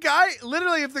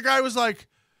the guy was like,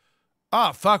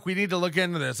 oh fuck, we need to look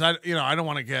into this. I don't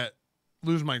want to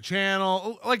lose my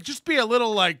channel. Like, just be a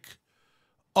little like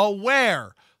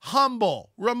aware,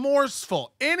 humble,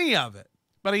 remorseful, any of it.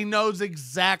 But he knows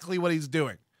exactly what he's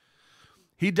doing.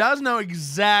 He does know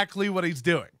exactly what he's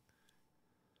doing.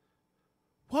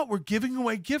 What? We're giving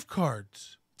away gift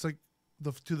cards. It's like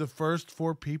to the first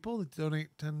 4 people that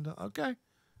donate $10. Okay.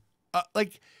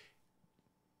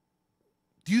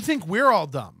 Do you think we're all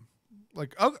dumb?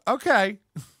 Like, okay.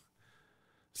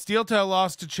 Steel Toe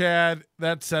lost to Chad.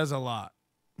 That says a lot.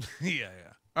 Yeah.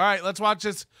 All right, let's watch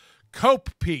this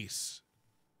cope piece.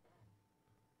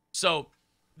 So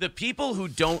the people who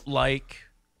don't like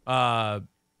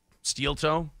Steel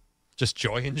Toe, just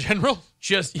joy in general,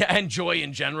 and joy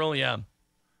in general, yeah.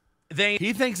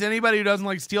 He thinks anybody who doesn't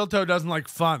like Steel Toe doesn't like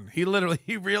fun. He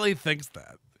really thinks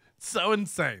that. It's so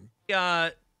insane.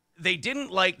 They didn't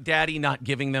like Daddy not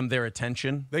giving them their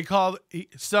attention.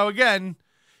 So again,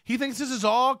 he thinks this is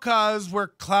all because we're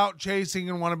clout chasing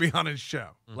and want to be on his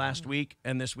show. Last week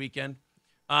and this weekend.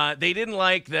 They didn't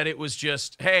like that it was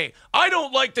just, hey, I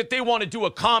don't like that they want to do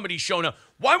a comedy show now.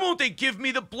 Why won't they give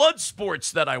me the blood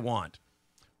sports that I want?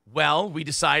 Well, we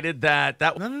decided that...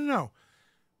 No.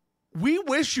 We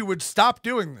wish you would stop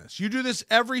doing this. You do this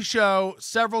every show,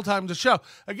 several times a show.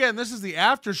 Again, this is the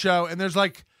after show, and there's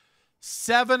like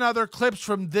 7 other clips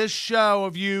from this show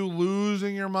of you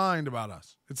losing your mind about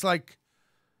us. It's like,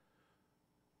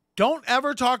 don't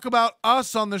ever talk about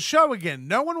us on the show again.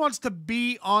 No one wants to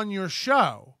be on your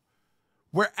show.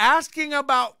 We're asking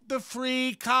about the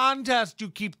free contest you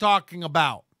keep talking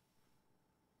about.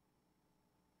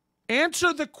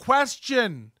 Answer the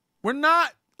question. We're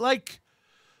not like...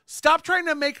 Stop trying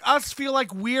to make us feel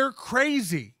like we're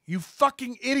crazy, you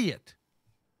fucking idiot.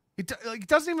 It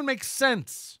doesn't even make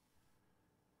sense.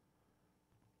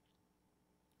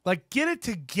 Like, get it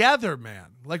together,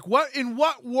 man. Like, in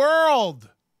what world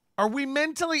are we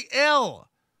mentally ill?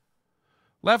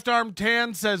 Left Arm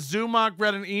Tan says Zumock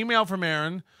read an email from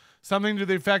Aaron, something to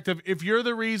the effect of, if you're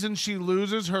the reason she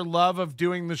loses her love of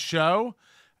doing the show,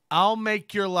 I'll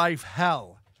make your life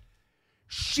hell.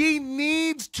 She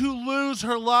needs to lose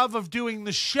her love of doing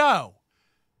the show.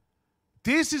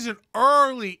 This is an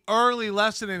early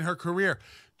lesson in her career.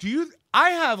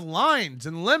 I have lines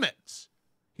and limits.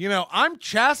 I'm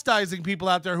chastising people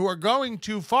out there who are going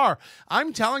too far.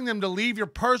 I'm telling them to leave your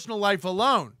personal life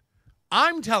alone.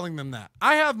 I'm telling them that.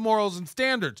 I have morals and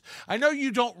standards. I know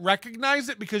you don't recognize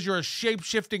it because you're a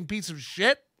shape-shifting piece of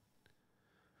shit.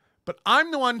 But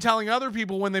I'm the one telling other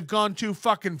people when they've gone too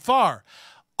fucking far.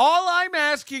 All I'm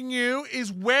asking you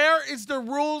is, where is the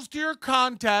rules to your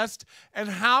contest and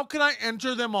how can I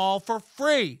enter them all for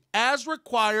free as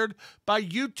required by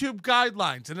YouTube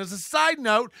guidelines? And as a side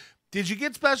note, did you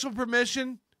get special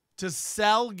permission to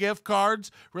sell gift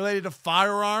cards related to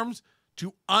firearms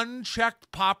to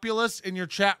unchecked populace in your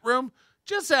chat room?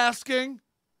 Just asking.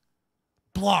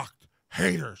 Blocked.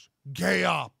 Haters. Gay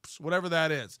ops. Whatever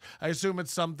that is. I assume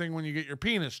it's something when you get your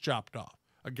penis chopped off.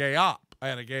 A gay op. I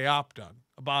had a gay op done.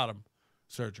 A bottom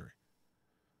surgery.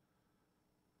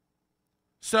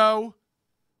 So,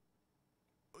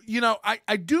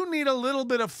 I do need a little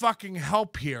bit of fucking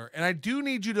help here. And I do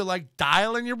need you to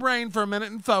dial in your brain for a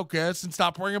minute and focus and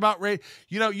stop worrying about race.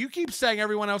 You keep saying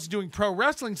everyone else is doing pro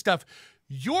wrestling stuff.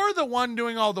 You're the one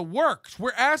doing all the work.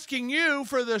 We're asking you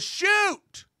for the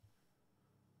shoot.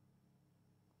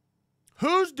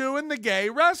 Who's doing the gay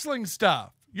wrestling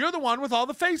stuff? You're the one with all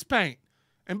the face paint.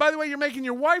 And by the way, you're making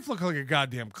your wife look like a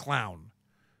goddamn clown.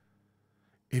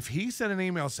 If he sent an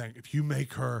email saying, if you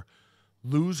make her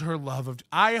lose her love of...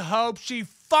 I hope she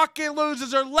fucking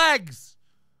loses her legs.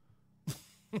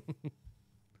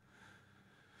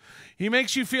 He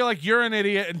makes you feel like you're an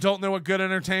idiot and don't know what good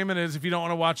entertainment is if you don't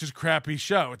want to watch his crappy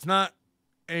show. It's not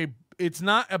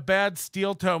a bad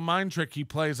steel toe mind trick he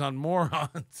plays on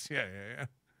morons. Yeah.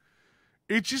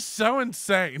 It's just so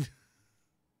insane.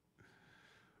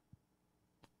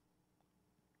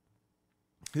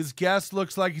 His guest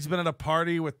looks like he's been at a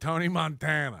party with Tony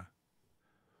Montana.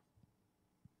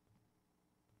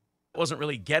 wasn't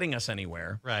really getting us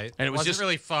anywhere. Right. And it was wasn't just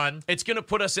really fun. It's going to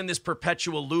put us in this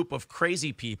perpetual loop of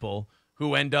crazy people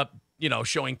who end up,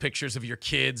 showing pictures of your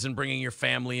kids and bringing your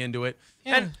family into it.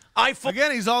 Yeah. And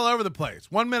again, he's all over the place.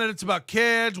 1 minute it's about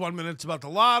kids, 1 minute it's about the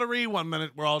lottery, 1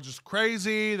 minute we're all just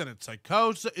crazy, then it's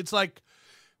psychosis. It's like,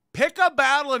 pick a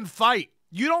battle and fight.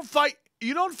 You don't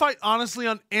fight honestly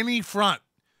on any front.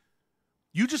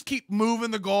 You just keep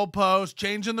moving the goalposts,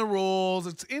 changing the rules.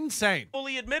 It's insane.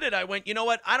 Fully admitted, I went, you know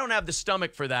what? I don't have the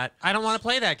stomach for that. I don't want to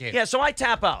play that game. Yeah, so I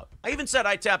tap out. I even said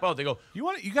I tap out. They go, You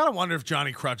got to wonder if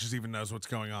Johnny Crutches even knows what's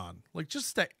going on. Like, just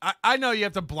stay. I know you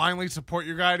have to blindly support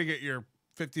your guy to get your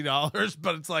 $50,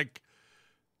 but it's like,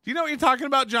 do you know what you're talking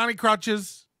about, Johnny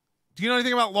Crutches? Do you know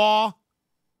anything about law?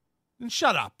 Then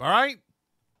shut up, all right?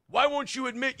 why won't you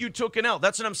admit you took an L?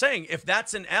 That's what I'm saying. If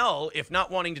that's an L, if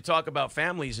not wanting to talk about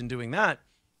families and doing that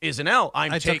is an L,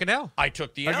 I took an L. I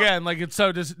took the L. Again, like it's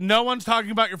so just no one's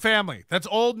talking about your family. That's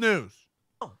old news.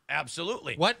 Oh,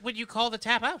 absolutely. What would you call the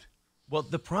tap out? Well,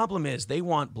 the problem is they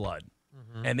want blood.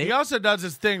 Mm-hmm. And he also does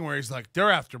this thing where he's like, they're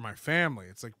after my family.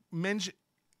 It's like,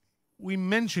 we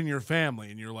mention your family,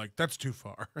 and you're like, that's too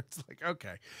far. It's like,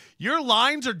 okay. Your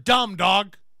lines are dumb,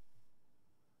 dog.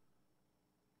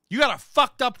 You got a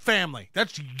fucked up family.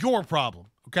 That's your problem,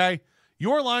 okay?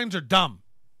 Your lines are dumb.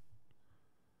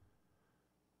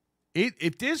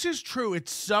 If this is true,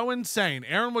 it's so insane.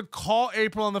 Aaron would call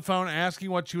April on the phone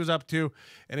asking what she was up to,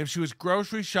 and if she was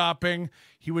grocery shopping,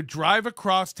 he would drive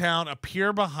across town,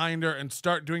 appear behind her, and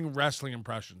start doing wrestling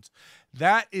impressions.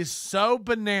 That is so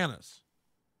bananas.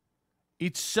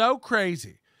 It's so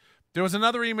crazy. There was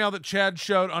another email that Chad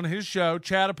showed on his show.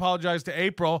 Chad apologized to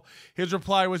April. His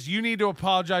reply was, you need to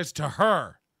apologize to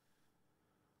her.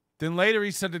 Then later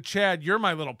he said to Chad, you're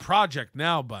my little project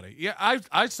now, buddy. Yeah,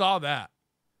 I saw that.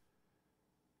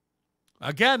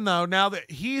 Again, though, now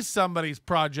that he's somebody's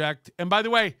project, and by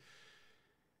the way,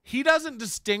 he doesn't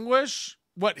distinguish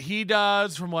what he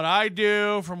does from what I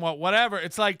do, from whatever.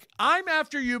 It's like, I'm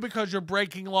after you because you're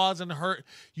breaking laws and hurt.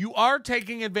 You are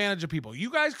taking advantage of people. You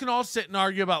guys can all sit and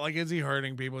argue about, like, is he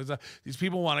hurting people? These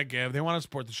people want to give. They want to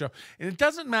support the show. And it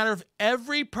doesn't matter if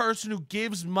every person who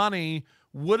gives money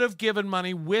would have given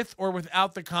money with or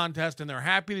without the contest, and they're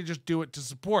happy to just do it to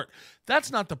support.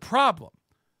 That's not the problem.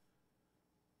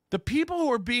 The people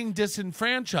who are being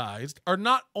disenfranchised are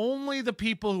not only the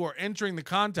people who are entering the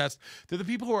contest, they're the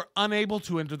people who are unable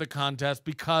to enter the contest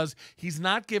because he's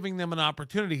not giving them an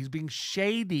opportunity. He's being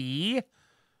shady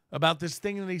about this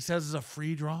thing that he says is a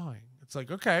free drawing. It's like,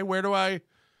 okay,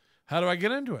 how do I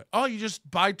get into it? Oh, you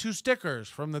just buy 2 stickers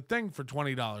from the thing for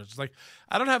 $20. It's like,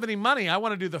 I don't have any money. I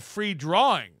want to do the free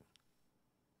drawing.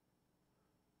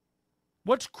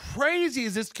 What's crazy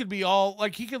is this could be all,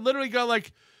 like, he could literally go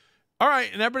like, all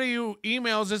right, and everybody who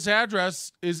emails this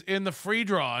address is in the free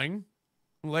drawing.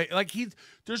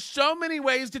 There's so many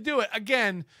ways to do it.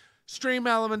 Again, Stream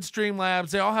Elements, Streamlabs,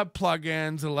 they all have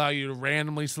plugins that allow you to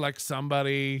randomly select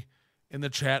somebody in the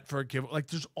chat for a giveaway. Like,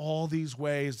 there's all these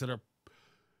ways that are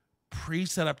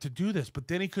pre-set up to do this, but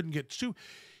then he couldn't get sued.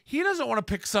 He doesn't want to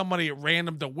pick somebody at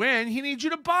random to win. He needs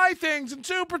you to buy things and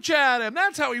super chat him.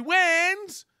 That's how he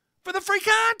wins. For the free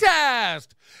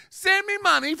contest. Send me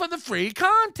money for the free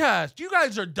contest. You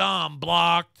guys are dumb.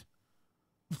 Blocked.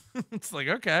 It's like,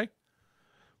 okay.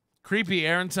 Creepy.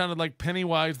 Aaron sounded like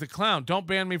Pennywise the Clown. Don't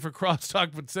ban me for crosstalk,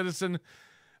 but Citizen.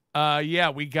 Yeah,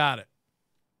 we got it.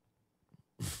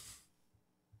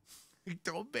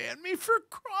 Don't ban me for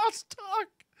crosstalk.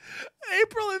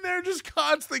 April in there just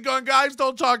constantly going, guys,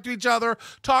 don't talk to each other.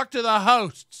 Talk to the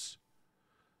hosts.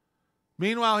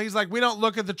 Meanwhile, he's like, we don't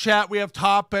look at the chat. We have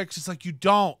topics. It's like, you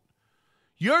don't.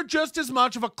 You're just as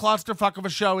much of a clusterfuck of a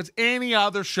show as any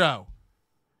other show.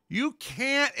 You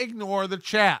can't ignore the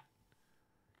chat.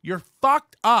 You're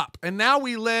fucked up. And now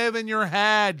we live in your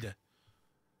head.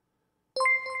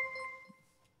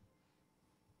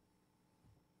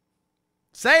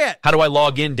 Say it. How do I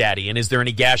log in, Daddy? And is there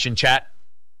any gash in chat?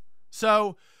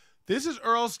 So this is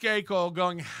Earl Skakel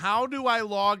going, how do I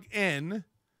log in?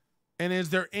 And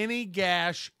is there any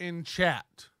gash in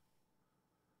chat?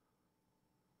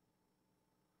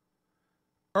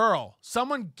 Earl,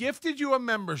 someone gifted you a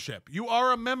membership. You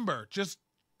are a member. Just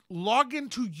log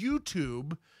into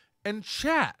YouTube and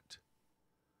chat.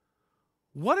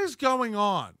 What is going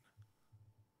on?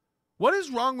 What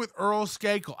is wrong with Earl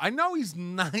Skakel? I know he's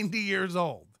 90 years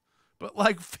old, but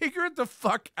like, figure it the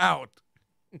fuck out.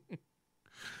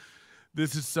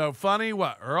 This is so funny.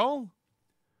 What, Earl?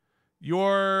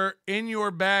 You're in your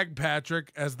bag,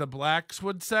 Patrick, as the blacks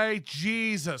would say.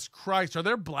 Jesus Christ. Are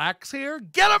there blacks here?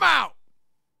 Get them out!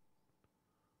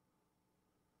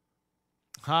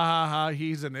 Ha ha ha.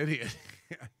 He's an idiot.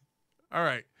 All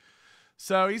right.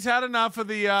 So he's had enough of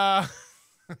the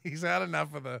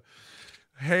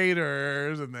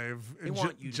haters,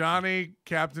 and Johnny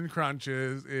Captain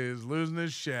Crunches is losing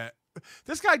his shit.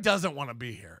 This guy doesn't want to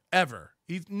be here ever.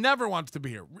 He never wants to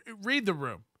be here. Read the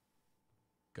room.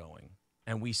 Going.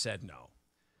 And we said no.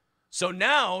 So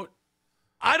now,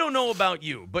 I don't know about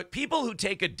you, but people who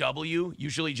take a W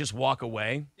usually just walk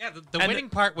away. Yeah, the winning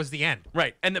part was the end.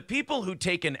 Right. And the people who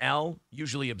take an L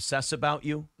usually obsess about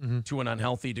you to an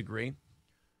unhealthy degree.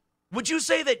 Would you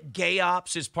say that gay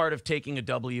ops is part of taking a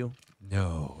W?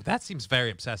 No, that seems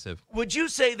very obsessive. Would you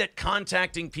say that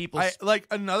contacting people... like,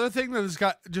 another thing that this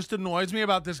guy just annoys me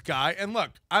about this guy, and look,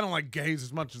 I don't like gays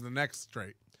as much as the next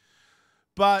straight,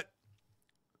 but,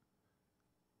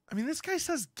 I mean, this guy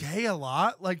says gay a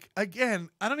lot. Like, again,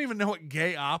 I don't even know what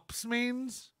gay ops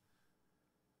means,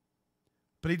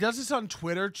 but he does this on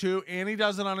Twitter, too, and he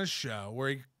does it on his show,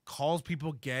 where he calls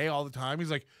people gay all the time. He's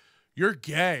like, you're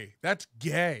gay. That's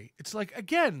gay. It's like,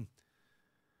 again...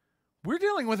 We're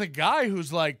dealing with a guy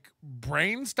who's like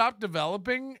brain stopped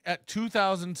developing at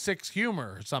 2006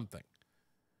 humor or something.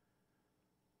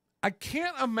 I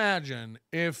can't imagine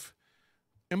if,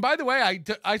 and by the way,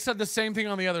 I said the same thing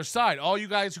on the other side. All you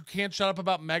guys who can't shut up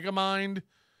about Megamind,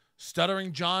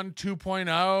 Stuttering John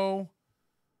 2.0,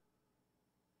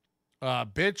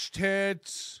 bitch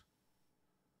tits.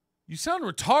 You sound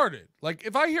retarded. Like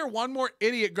if I hear one more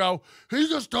idiot go,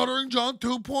 he's a Stuttering John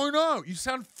 2.0, you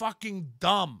sound fucking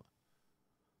dumb.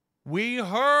 We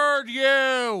heard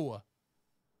you.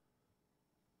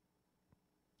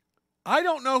 I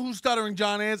don't know who Stuttering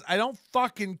John is. I don't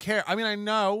fucking care. I mean, I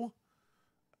know.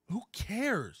 Who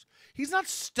cares? He's not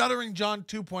Stuttering John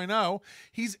 2.0.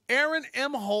 He's Aaron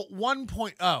Imholte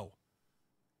 1.0.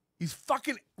 He's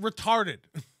fucking retarded.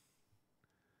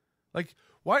 Like,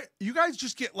 why? You guys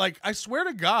just get like, I swear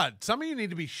to God, some of you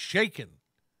need to be shaken,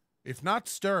 if not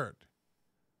stirred,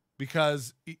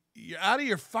 because you're out of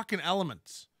your fucking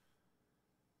elements.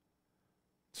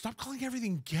 Stop calling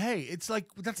everything gay. It's like,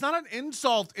 that's not an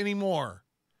insult anymore.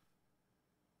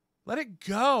 Let it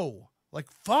go.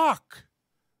 Like, fuck.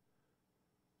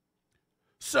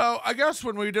 So, I guess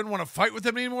when we didn't want to fight with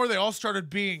them anymore, they all started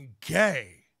being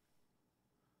gay.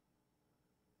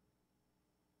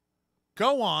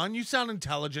 Go on. You sound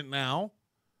intelligent now.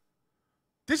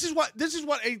 This is what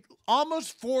a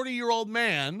almost 40-year-old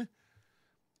man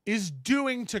is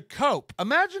doing to cope.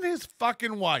 Imagine his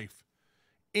fucking wife,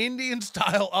 Indian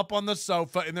style, up on the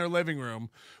sofa in their living room,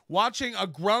 watching a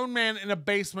grown man in a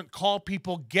basement call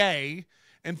people gay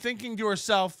and thinking to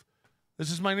herself,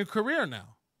 this is my new career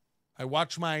now. I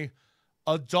watch my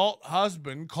adult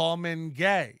husband call men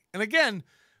gay. And again,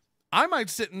 I might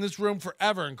sit in this room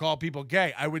forever and call people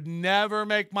gay. I would never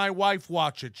make my wife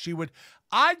watch it.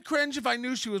 I'd cringe if I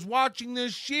knew she was watching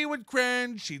this. She would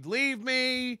cringe. She'd leave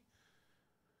me.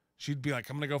 She'd be like,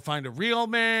 I'm going to go find a real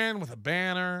man with a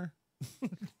banner.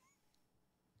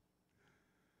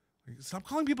 Stop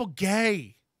calling people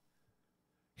gay.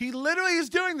 He literally is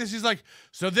doing this. He's like,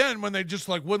 so then when they just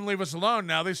like wouldn't leave us alone,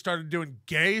 now they started doing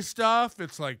gay stuff.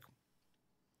 It's like,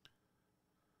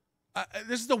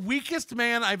 this is the weakest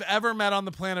man I've ever met on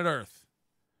the planet Earth.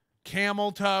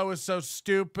 Camel toe is so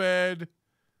stupid.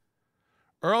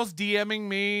 Earl's DMing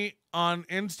me on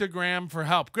Instagram for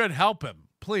help. Good, help him.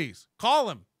 Please,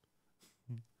 call him.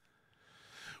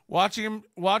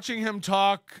 Watching him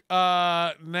talk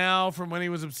now from when he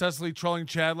was obsessively trolling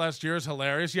Chad last year is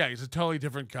hilarious. Yeah, he's a totally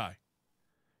different guy.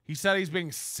 He said he's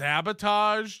being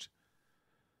sabotaged.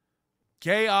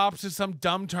 Gay ops is some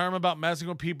dumb term about messing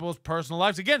with people's personal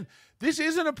lives. Again, this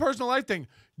isn't a personal life thing.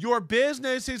 Your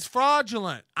business is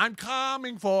fraudulent. I'm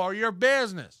coming for your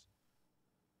business.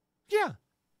 Yeah,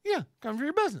 come for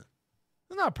your business.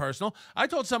 It's not personal. I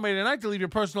told somebody tonight to leave your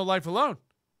personal life alone.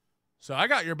 So I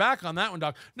got your back on that one,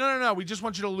 dog. No. We just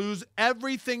want you to lose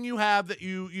everything you have that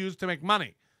you use to make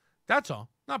money. That's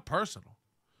all. Not personal.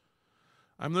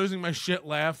 I'm losing my shit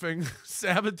laughing.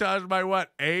 Sabotaged by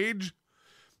what? Age?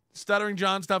 Stuttering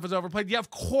John stuff is overplayed. Yeah,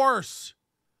 of course.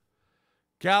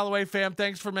 Galloway fam,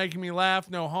 thanks for making me laugh.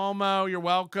 No homo. You're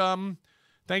welcome.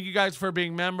 Thank you guys for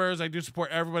being members. I do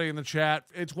support everybody in the chat.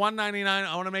 It's $1.99.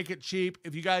 I want to make it cheap.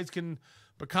 If you guys can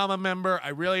become a member, I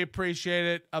really appreciate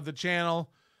it, of the channel.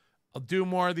 I'll do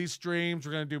more of these streams.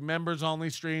 We're going to do members-only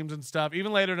streams and stuff.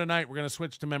 Even later tonight, we're going to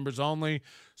switch to members-only.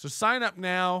 So sign up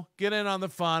now. Get in on the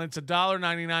fun. It's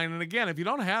 $1.99. And again, if you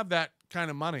don't have that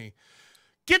kind of money,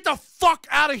 get the fuck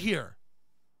out of here.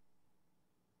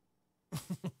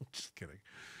 Just kidding.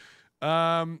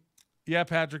 Yeah,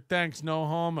 Patrick, thanks. No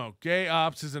homo. Gay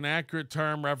ops is an accurate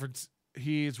term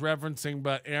he's referencing,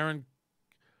 but Aaron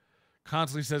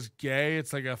constantly says gay.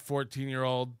 It's like a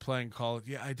 14-year-old playing Call of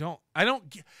Duty. Yeah,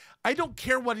 I don't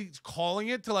care what he's calling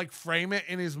it to like frame it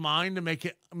in his mind to make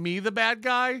it me the bad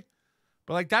guy.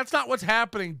 But like that's not what's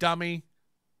happening, dummy.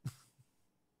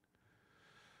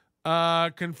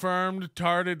 Confirmed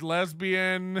tarded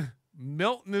lesbian.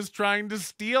 Milton is trying to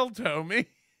steel toe me.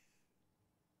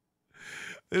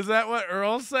 Is that what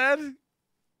Earl said?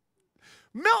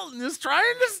 Milton is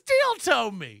trying to steel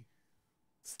toe me.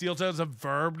 Steel toe is a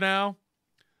verb now.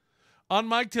 On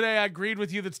mic today, I agreed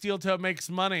with you that steel toe makes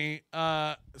money.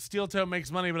 Steel toe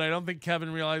makes money, but I don't think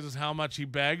Kevin realizes how much he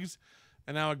begs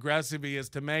and how aggressive he is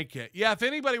to make it. Yeah, if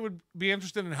anybody would be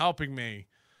interested in helping me,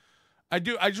 I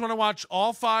do. I just want to watch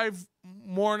all 5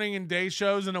 morning and day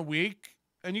shows in a week,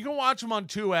 and you can watch them on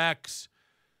 2X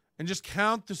and just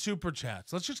count the super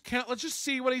chats. Let's just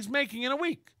see what he's making in a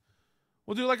week.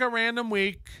 We'll do like a random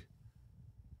week.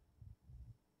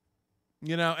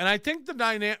 You know, and I think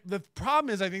the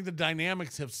problem is I think the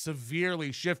dynamics have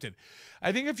severely shifted.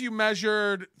 I think if you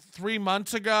measured 3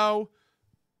 months ago,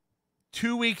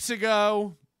 2 weeks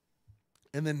ago,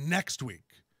 and then next week,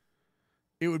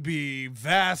 it would be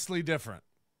vastly different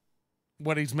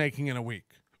what he's making in a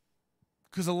week.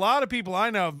 Because a lot of people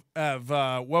I know have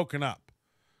woken up.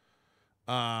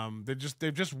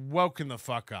 They've just woken the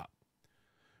fuck up.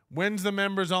 When's the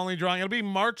members only drawing? It'll be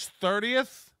March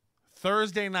 30th.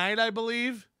 Thursday night, I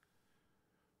believe,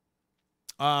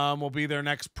 will be their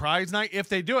next prize night if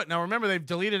they do it. Now, remember, they've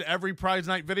deleted every prize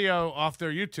night video off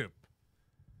their YouTube,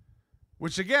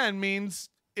 which, again, means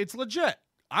it's legit.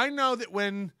 I know that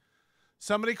when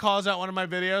somebody calls out one of my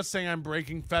videos saying I'm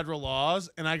breaking federal laws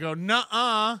and I go,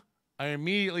 nuh-uh, I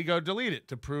immediately go delete it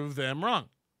to prove them wrong.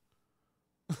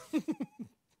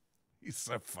 He's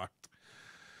so fucked.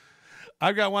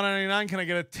 I've got $1.99. Can I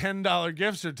get a $10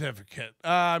 gift certificate?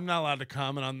 I'm not allowed to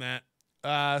comment on that.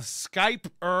 Skype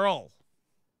Earl.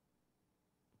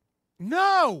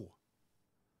 No.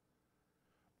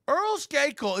 Earl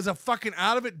Skakel is a fucking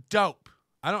out of it dope.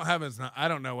 I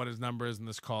don't know what his number is in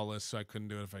this call list, so I couldn't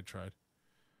do it if I tried.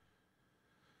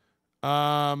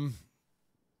 I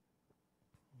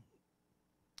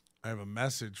have a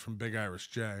message from Big Irish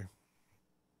J.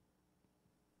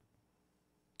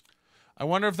 I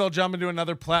wonder if they'll jump into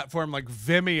another platform like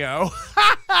Vimeo.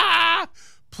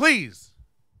 Please.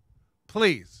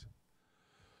 Please.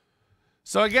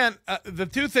 So again, the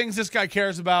 2 things this guy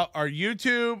cares about are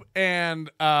YouTube and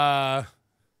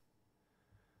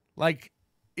like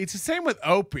it's the same with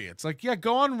Opie. It's like, yeah,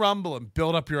 go on Rumble and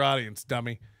build up your audience,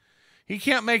 dummy. He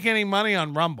can't make any money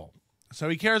on Rumble. So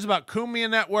he cares about Kumia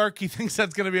Network. He thinks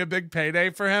that's going to be a big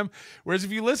payday for him. Whereas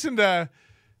if you listen to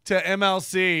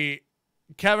MLC,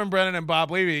 Kevin Brennan and Bob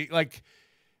Levy, like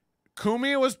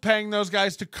Kumia was paying those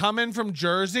guys to come in from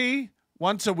Jersey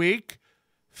once a week,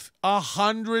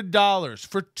 $100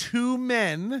 for 2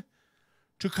 men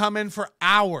to come in for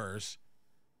hours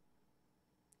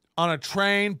on a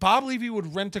train. Bob Levy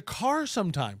would rent a car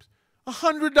sometimes.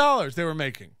 $100 they were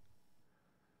making.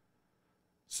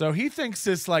 So he thinks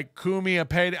this like Kumia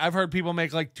paid. I've heard people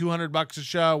make like $200 a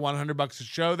show, $100 a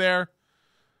show there.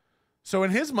 So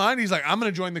in his mind, he's like, I'm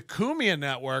going to join the Kumia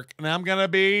Network, and I'm going to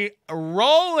be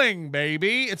rolling,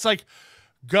 baby. It's like,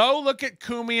 go look at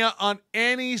Kumia on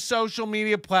any social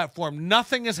media platform.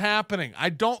 Nothing is happening. I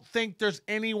don't think there's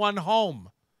anyone home.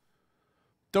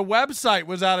 The website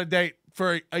was out of date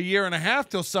for a year and a half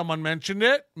till someone mentioned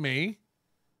it, me.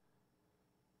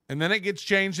 And then it gets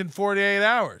changed in 48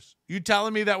 hours. You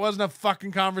telling me that wasn't a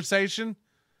fucking conversation?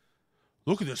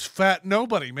 Look at this fat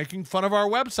nobody making fun of our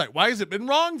website. Why has it been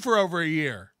wrong for over a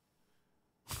year?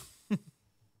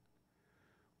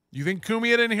 You think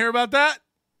Kumia didn't hear about that?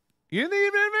 You didn't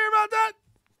even hear about that?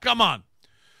 Come on.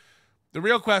 The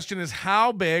real question is,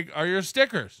 how big are your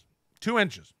stickers? 2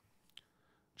 inches.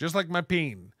 Just like my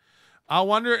peen. I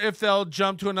wonder if they'll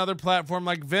jump to another platform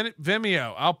like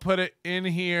Vimeo. I'll put it in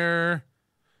here.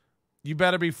 You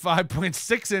better be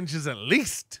 5.6 inches at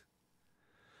least.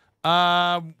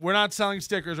 We're not selling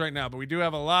stickers right now, but we do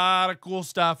have a lot of cool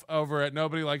stuff over at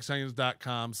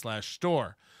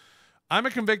nobodylikesonions.com/store. I'm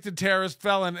a convicted terrorist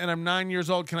felon, and I'm 9 years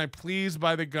old. Can I please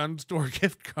buy the gun store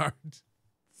gift card? It's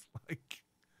like,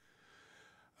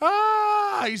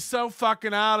 he's so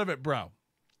fucking out of it, bro.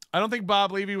 I don't think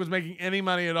Bob Levy was making any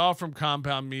money at all from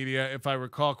Compound Media, if I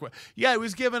recall. Yeah, he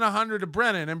was giving $100 to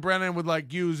Brennan, and Brennan would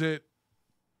like use it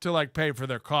to like pay for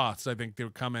their costs. I think they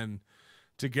would come in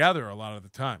together a lot of the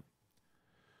time.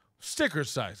 Sticker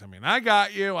size. I mean, I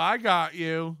got you.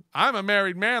 I'm a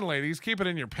married man, ladies. Keep it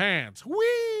in your pants.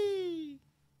 Whee!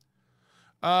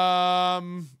 We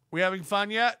having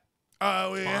fun yet?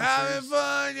 We having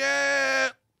fun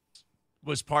yet?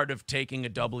 Was part of taking a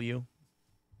W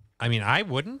I mean, I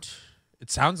wouldn't. It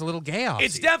sounds a little gay off.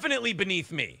 It's definitely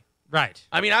beneath me. Right.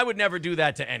 I mean, I would never do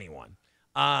that to anyone.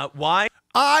 Why?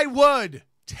 I would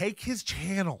take his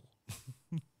channel.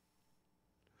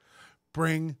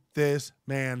 Bring this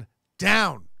man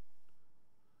down.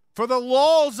 For the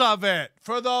lulz of it.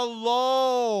 For the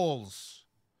lulz.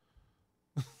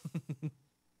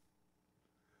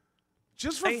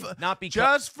 Just for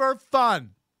just for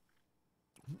fun.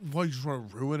 Well, you just want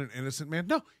to ruin an innocent man?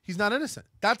 No, he's not innocent.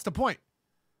 That's the point.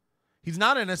 He's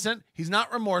not innocent. He's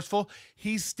not remorseful.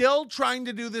 He's still trying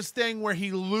to do this thing where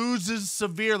he loses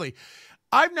severely.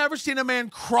 I've never seen a man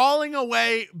crawling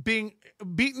away, being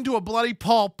beaten to a bloody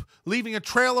pulp, leaving a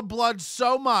trail of blood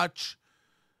so much,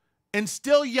 and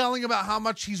still yelling about how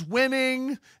much he's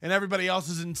winning and everybody else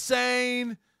is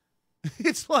insane.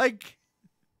 It's like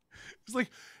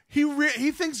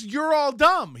he thinks you're all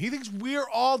dumb. He thinks we're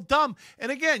all dumb.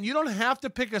 And again, you don't have to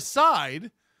pick a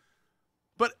side.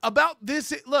 But about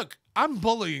this, look, I'm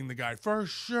bullying the guy for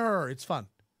sure. It's fun.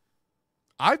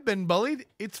 I've been bullied.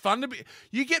 It's fun to be.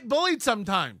 You get bullied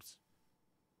sometimes.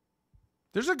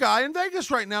 There's a guy in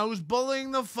Vegas right now who's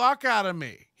bullying the fuck out of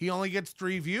me. He only gets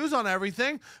 3 views on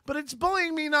everything, but it's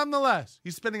bullying me nonetheless.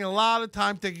 He's spending a lot of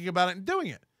time thinking about it and doing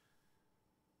it.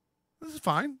 This is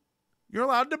fine. You're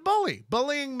allowed to bully.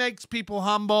 Bullying makes people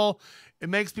humble. It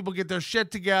makes people get their shit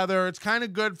together. It's kind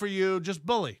of good for you. Just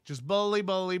bully. Just bully,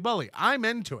 bully, bully. I'm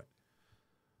into it.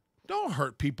 Don't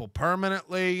hurt people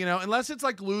permanently, unless it's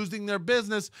like losing their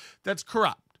business that's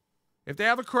corrupt. If they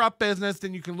have a corrupt business,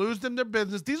 then you can lose them their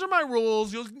business. These are my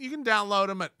rules. You can download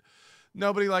them at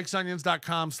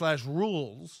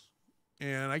nobodylikesonions.com/rules.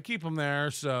 And I keep them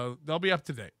there, so they'll be up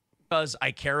to date. Because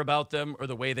I care about them or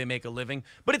the way they make a living.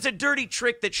 But it's a dirty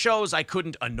trick that shows I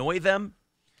couldn't annoy them.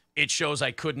 It shows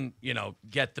I couldn't,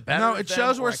 get the better. No, it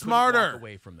shows we're smarter. Walk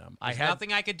away from them. There's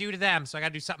nothing I could do to them, so I got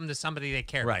to do something to somebody they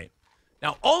care about. Right.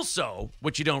 Now, also,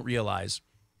 what you don't realize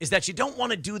is that you don't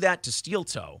want to do that to Steel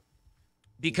Toe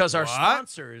because our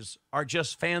sponsors are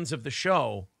just fans of the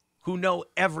show who know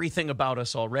everything about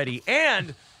us already.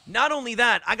 And not only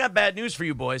that, I got bad news for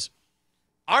you boys.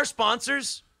 Our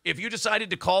sponsors, if you decided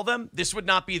to call them, this would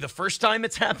not be the first time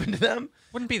it's happened to them.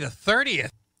 Wouldn't be the 30th.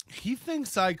 He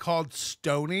thinks I called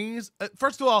Stonies.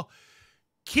 First of all,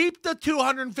 keep the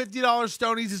 $250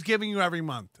 Stonies is giving you every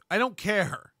month. I don't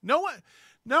care. No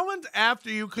one's after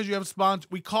you because you have sponsors.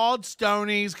 We called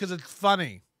Stonies because it's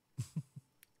funny.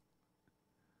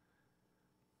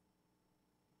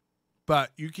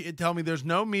 But you can't tell me there's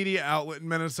no media outlet in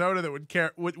Minnesota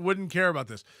that wouldn't care about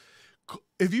this.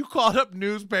 If you called up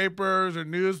newspapers or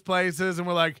news places and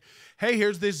were like, hey,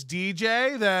 here's this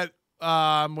DJ that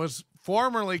was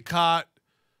formerly caught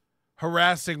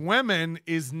harassing women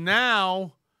is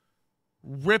now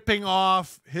ripping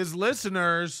off his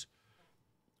listeners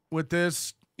with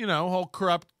this, whole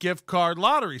corrupt gift card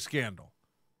lottery scandal.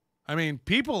 I mean,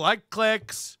 people like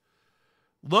clicks.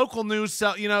 Local news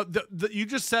sell, you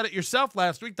just said it yourself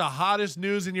last week. The hottest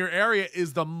news in your area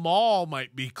is the mall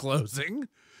might be closing.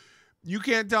 You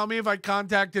can't tell me if I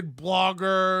contacted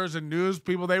bloggers and news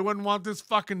people, they wouldn't want this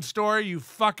fucking story, you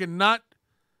fucking nut.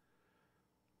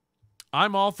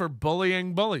 I'm all for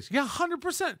bullying bullies. Yeah,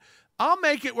 100%. I'll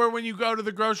make it where when you go to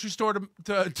the grocery store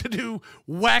to do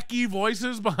wacky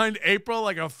voices behind April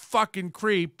like a fucking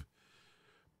creep,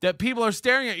 that people are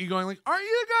staring at you going like, aren't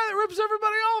you the guy that rips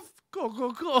everybody off?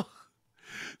 Cool.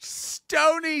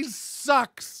 Stony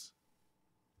sucks.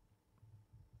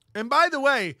 And by the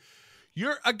way,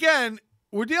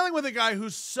 we're dealing with a guy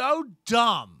who's so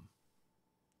dumb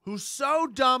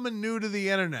and new to the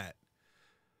internet.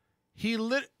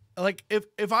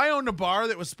 If I owned a bar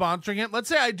that was sponsoring it, let's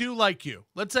say I do like you.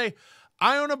 Let's say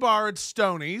I own a bar at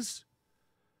Stoney's,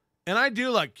 and I do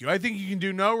like you. I think you can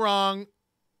do no wrong.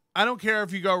 I don't care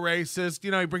if you go racist.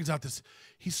 He brings out this.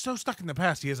 He's so stuck in the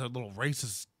past. He has a little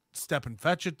racist step and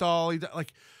fetch it doll.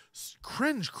 Like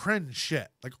cringe shit.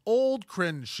 Like old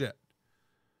cringe shit.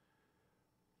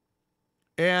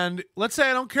 And let's say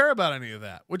I don't care about any of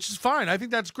that, which is fine. I think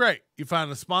that's great. You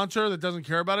find a sponsor that doesn't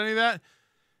care about any of that.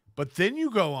 But then you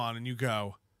go on and you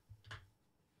go,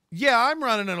 yeah, I'm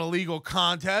running an illegal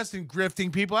contest and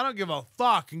grifting people. I don't give a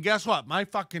fuck. And guess what? My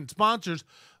fucking sponsors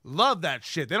love that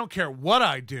shit. They don't care what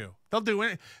I do. They'll do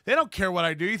anything. They don't care what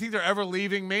I do. You think they're ever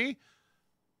leaving me?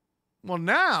 Well,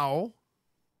 now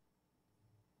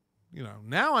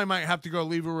I might have to go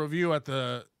leave a review at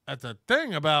the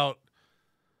thing about,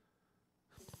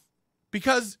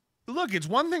 because look, it's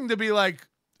one thing to be like,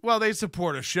 well, they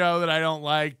support a show that I don't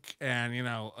like and,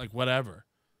 like whatever.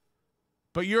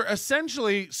 But you're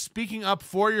essentially speaking up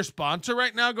for your sponsor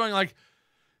right now going like,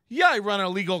 Yeah, I run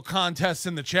illegal contests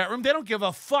in the chat room. They don't give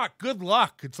a fuck. Good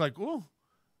luck. It's like, ooh,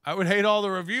 I would hate all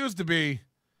the reviews to be,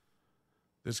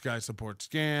 this guy supports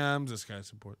scams, this guy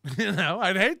supports,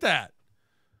 I'd hate that.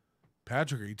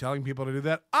 Patrick, are you telling people to do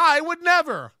that? I would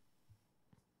never.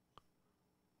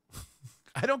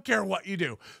 I don't care what you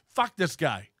do. Fuck this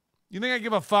guy. You think I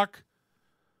give a fuck?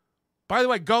 By the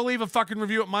way, go leave a fucking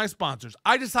review at my sponsors.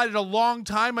 I decided a long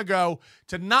time ago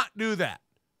to not do that.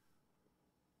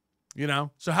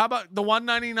 So how about the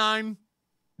 $1.99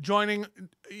 joining,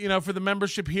 for the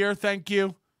membership here? Thank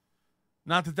you.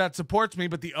 Not that supports me,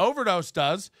 but the Overdose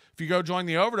does. If you go join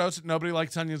the Overdose at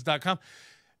nobodylikesonions.com,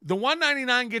 the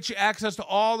 $1.99 gets you access to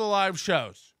all the live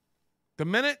shows. The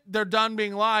minute they're done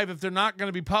being live, if they're not going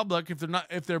to be public,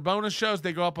 if they're bonus shows,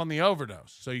 they go up on the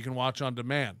Overdose, so you can watch on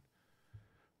demand.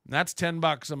 And that's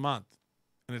 $10 a month.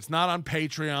 And it's not on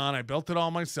Patreon. I built it all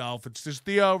myself. It's just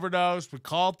the Overdose. We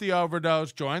call it the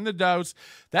Overdose. Join the dose.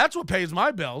 That's what pays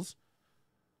my bills.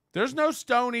 There's no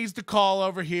Stonies to call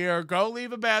over here. Go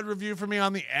leave a bad review for me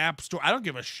on the App Store. I don't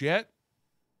give a shit.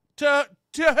 To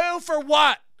who for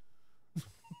what?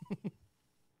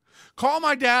 Call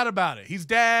my dad about it. He's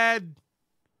dead.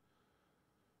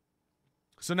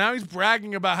 So now he's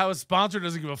bragging about how his sponsor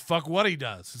doesn't give a fuck what he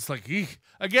does. It's like,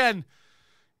 again,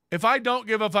 if I don't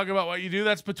give a fuck about what you do,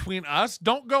 that's between us.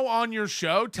 Don't go on your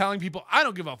show telling people I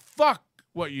don't give a fuck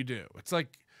what you do. It's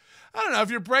like, I don't know, if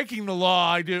you're breaking the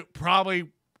law, I do probably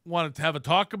want to have a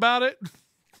talk about it.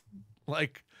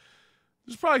 Like,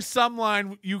 there's probably some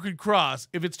line you could cross.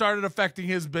 If it started affecting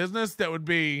his business, that would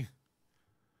be,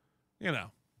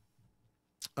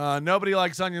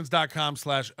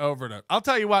 nobodylikesonions.com/overdose. I'll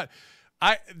tell you what,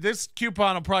 this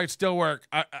coupon will probably still work.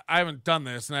 I haven't done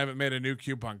this, and I haven't made a new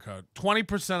coupon code.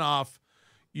 20% off.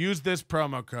 Use this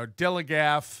promo code,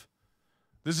 Dilligaff.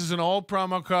 This is an old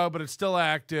promo code, but it's still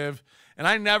active. And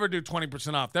I never do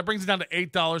 20% off. That brings it down to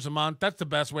 $8 a month. That's the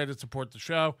best way to support the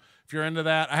show if you're into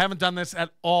that. I haven't done this at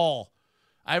all.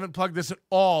 I haven't plugged this at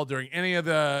all during any of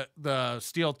the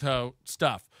steel toe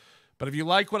stuff. But if you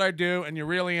like what I do and you're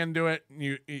really into it, and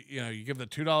you give the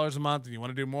 $2 a month and you want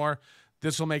to do more,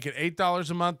 this will make it $8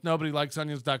 a month.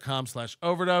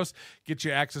 NobodyLikesOnions.com/overdose. Get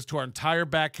you access to our entire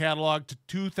back catalog to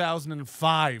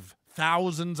 2005.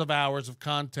 Thousands of hours of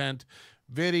content,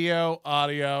 video,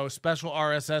 audio, special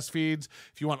RSS feeds.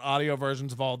 If you want audio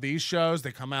versions of all these shows,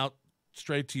 they come out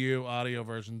straight to you, audio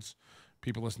versions,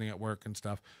 people listening at work and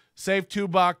stuff. Save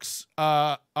 $2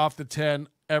 off the 10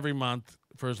 every month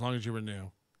for as long as you renew.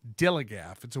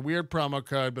 Dilligaff. It's a weird promo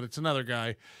code, but it's another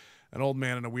guy, an old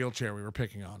man in a wheelchair we were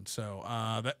picking on. So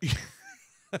it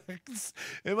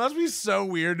must be so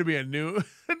weird to be a new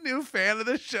fan of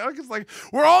this show, because like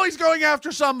we're always going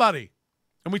after somebody,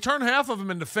 and we turn half of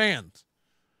them into fans.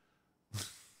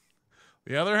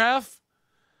 The other half,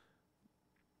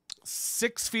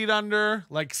 6 feet under,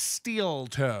 like steel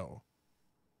toe.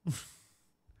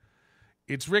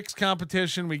 It's Rick's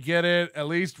competition. We get it. At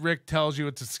least Rick tells you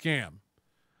it's a scam.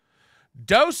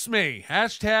 Dose me.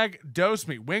 Hashtag dose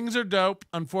me. Wings are dope.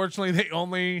 Unfortunately, they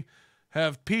only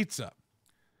have pizza.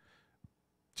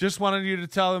 Just wanted you to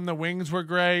tell them the wings were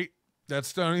great. That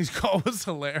Stoney's call was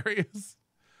hilarious.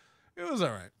 It was all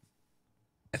right.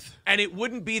 And it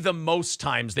wouldn't be the most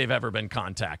times they've ever been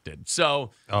contacted.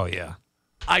 So, oh yeah,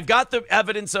 I've got the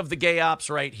evidence of the gay ops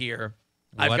right here.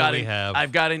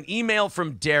 I've got an email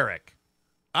from Derek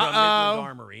from Midland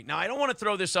Armory. Now, I don't want to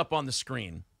throw this up on the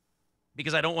screen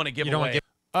because I don't want to give away.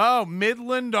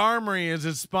 Midland Armory is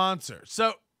his sponsor.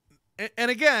 So, and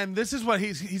again, this is what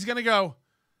he's going to go.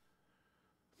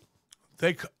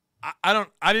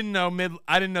 I didn't know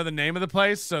the name of the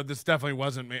place, so this definitely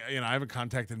wasn't me. I haven't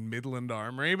contacted Midland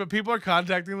Armory, but people are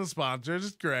contacting the sponsors.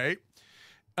 It's great.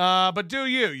 But do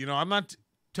you? I'm not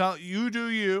you do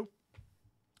you.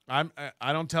 I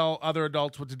don't tell other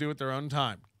adults what to do at their own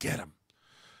time. Get them.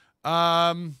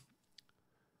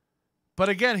 But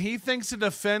again, he thinks an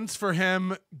offense for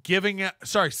him giving out.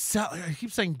 Sorry, I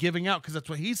keep saying giving out because that's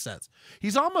what he says.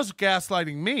 He's almost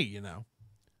gaslighting me,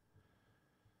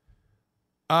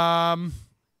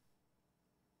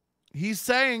 He's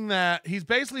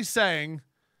basically saying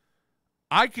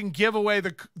I can give away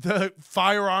the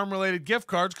firearm related gift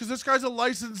cards because this guy's a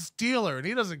licensed dealer and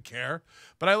he doesn't care.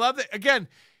 But I love that. Again,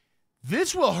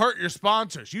 this will hurt your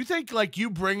sponsors. You think like you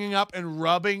bringing up and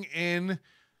rubbing in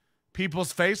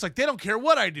people's face, like they don't care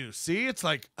what I do. See, it's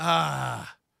like, my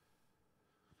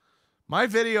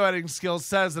video editing skills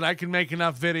says that I can make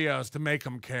enough videos to make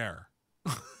them care.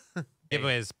 Give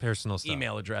away his personal stuff.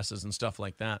 Email addresses and stuff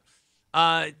like that.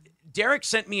 Derek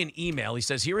sent me an email. He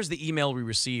says, here is the email we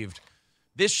received.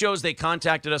 This shows they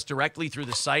contacted us directly through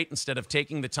the site instead of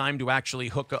taking the time to actually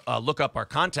look up our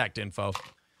contact info.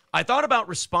 I thought about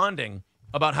responding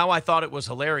about how I thought it was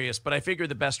hilarious, but I figured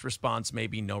the best response may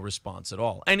be no response at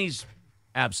all. And he's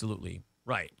absolutely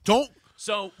right.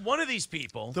 So one of these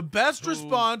people... The best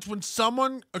response when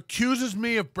someone accuses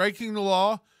me of breaking the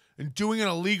law and doing an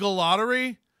illegal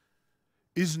lottery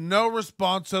is no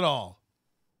response at all.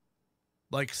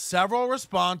 Like several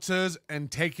responses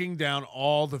and taking down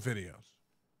all the videos.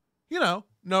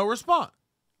 No response.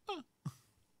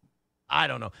 I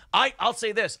don't know. I'll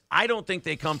say this. I don't think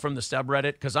they come from the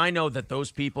subreddit because I know that those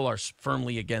people are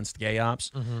firmly against gay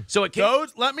ops. So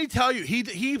let me tell you,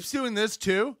 he's doing this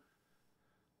too.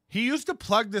 He used to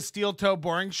plug the Steel Toe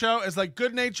Boring Show as like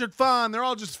good-natured fun. They're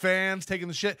all just fans taking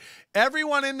the shit.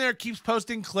 Everyone in there keeps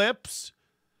posting clips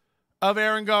of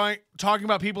Aaron talking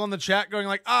about people in the chat going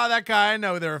like, that guy, I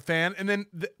know they're a fan. And then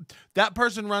that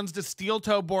person runs to Steel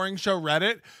Toe Boring Show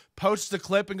Reddit, posts the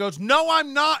clip and goes, no,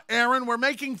 I'm not, Aaron. We're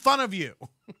making fun of you.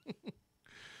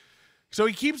 So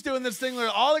he keeps doing this thing where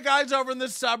all the guys over in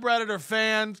this subreddit are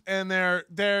fans and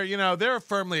they're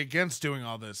firmly against doing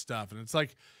all this stuff. And it's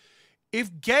like,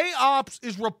 if gay ops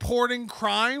is reporting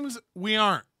crimes, we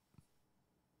aren't.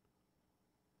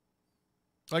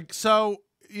 Like, so,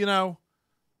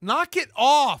 knock it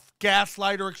off,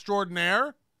 gaslighter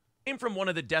extraordinaire. Came from one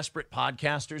of the desperate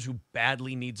podcasters who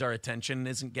badly needs our attention and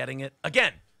isn't getting it.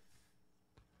 Again,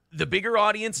 the bigger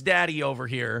audience daddy over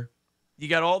here. You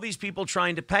got all these people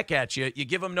trying to peck at you. You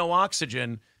give them no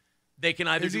oxygen. They can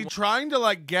either... Is he trying to,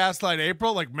 like, gaslight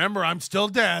April? Like, remember, I'm still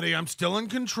daddy. I'm still in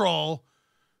control.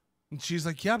 And she's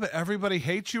like, yeah, but everybody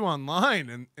hates you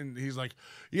online. And he's like,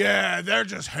 yeah, they're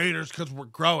just haters because we're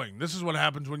growing. This is what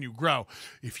happens when you grow.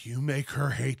 If you make her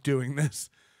hate doing this.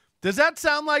 Does that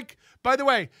sound like, by the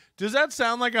way, does that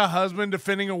sound like a husband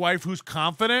defending a wife who's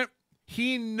confident?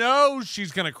 He knows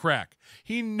she's going to crack.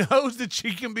 He knows that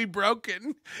she can be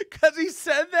broken because he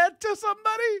said that to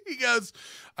somebody. He goes,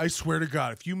 I swear to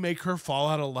God, if you make her fall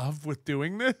out of love with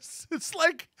doing this, it's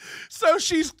like, so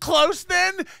she's close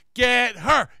then? Get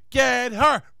her,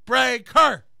 break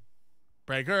her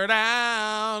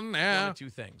down. One of two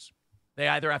things. They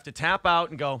either have to tap out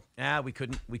and go, we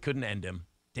couldn't end him.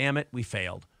 Damn it, we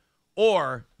failed.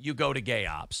 Or you go to gay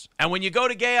ops. And when you go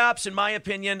to gay ops, in my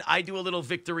opinion, I do a little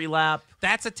victory lap.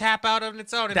 That's a tap out on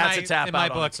its own. That's a tap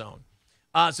out on its own.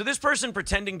 So this person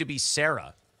pretending to be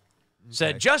Sarah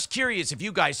said, just curious if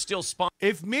you guys still sponsor.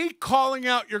 If me calling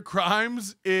out your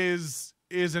crimes is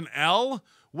an L,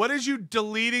 what is you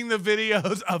deleting the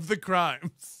videos of the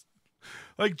crimes?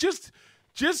 Like, just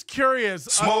curious.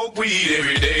 Smoke weed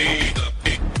every day.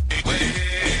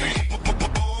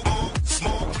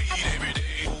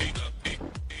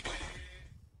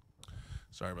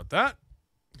 Sorry about that.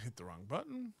 Hit the wrong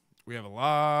button. We have a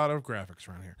lot of graphics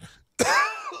around here.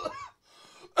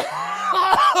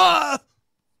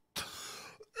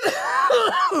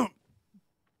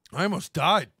 I almost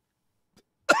died.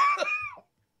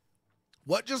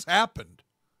 What just happened?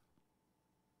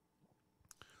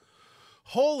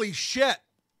 Holy shit.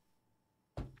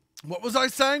 What was I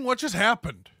saying? What just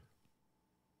happened?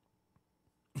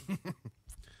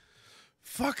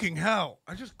 Fucking hell.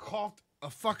 I just coughed a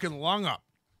fucking lung up.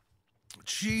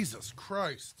 Jesus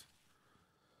Christ.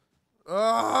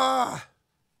 I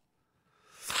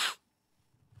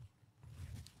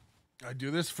do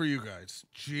this for you guys.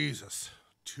 Jesus.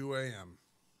 2 a.m.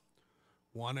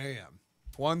 1 a.m.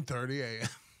 1:30 a.m.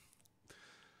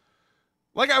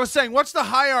 Like I was saying, what's the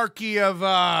hierarchy of,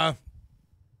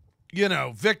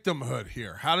 victimhood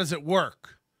here? How does it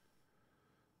work?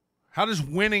 How does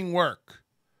winning work?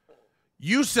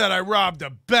 You said I robbed a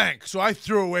bank, so I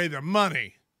threw away the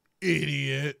money.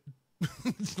 Idiot.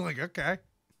 It's like, okay.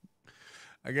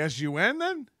 I guess you win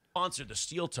then? Sponsored the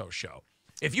Steel Toe Show.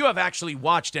 If you have actually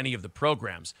watched any of the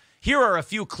programs, here are a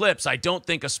few clips I don't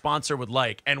think a sponsor would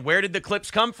like. And where did the clips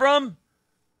come from?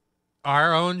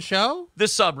 Our own show? The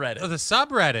subreddit. Oh, the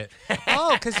subreddit.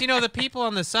 Oh, because, the people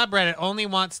on the subreddit only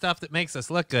want stuff that makes us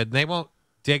look good. They won't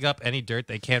dig up any dirt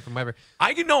they can from wherever.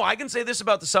 I can say this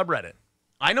about the subreddit.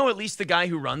 I know at least the guy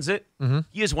who runs it,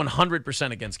 he is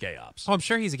 100% against gay ops. Oh, I'm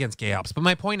sure he's against gay ops, but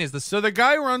my point is So the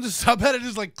guy who runs the subreddit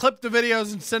is like, clip the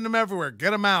videos and send them everywhere.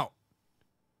 Get them out.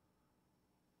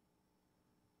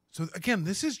 So again,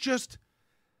 this is just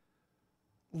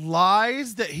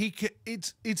lies that he could.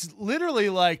 It's literally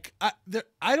like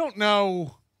I don't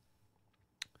know.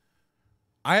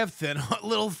 I have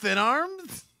little thin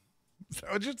arms. Is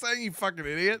that what you're saying, you fucking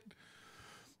idiot?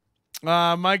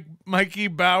 Mikey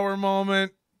Bauer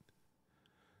moment.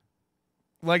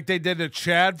 like they did to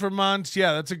Chad for months.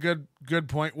 Yeah, that's a good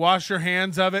point. Wash your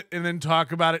hands of it and then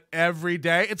talk about it every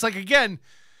day. It's like, again,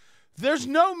 there's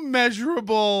no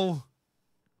measurable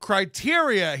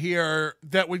criteria here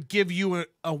that would give you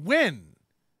a win.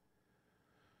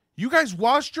 You guys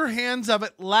washed your hands of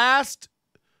it last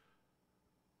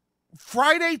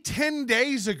Friday 10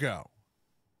 days ago.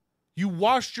 You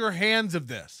washed your hands of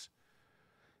this.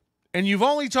 And you've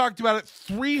only talked about it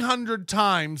 300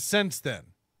 times since then.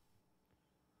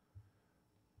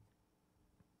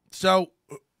 So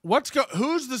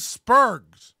who's the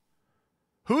Spurgs?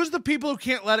 Who's the people who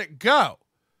can't let it go?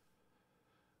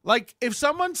 Like, if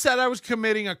someone said I was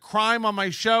committing a crime on my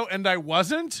show and I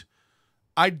wasn't,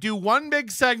 I'd do one big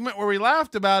segment where we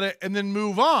laughed about it and then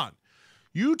move on.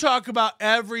 You talk about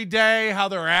every day how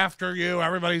they're after you.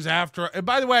 Everybody's after. And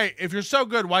by the way, if you're so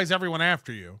good, why is everyone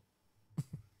after you?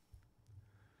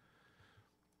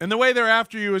 And the way they're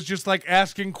after you is just like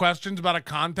asking questions about a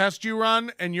contest you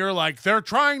run. And you're like, they're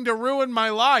trying to ruin my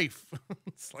life.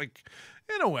 It's like,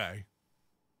 in a way.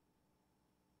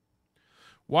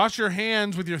 Wash your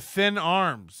hands with your thin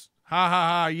arms. Ha ha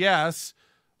ha, yes.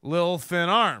 Little thin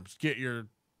arms. Get your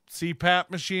CPAP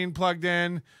machine plugged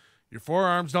in. Your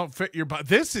forearms don't fit your butt.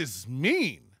 This is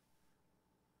mean.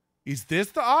 Is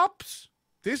this the ops?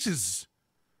 This is...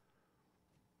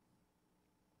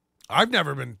 I've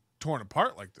never been torn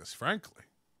apart like this, frankly.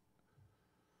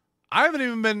 I haven't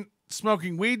even been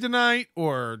smoking weed tonight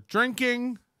or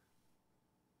drinking.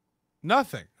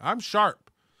 Nothing. I'm sharp.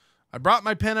 I brought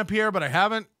my pen up here, but I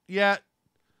haven't yet.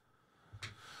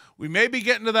 We may be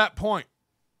getting to that point.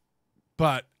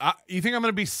 But you think I'm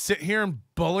going to be sit here and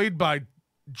bullied by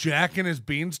Jack and his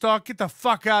beanstalk? Get the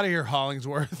fuck out of here,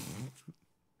 Hollingsworth.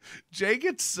 Jay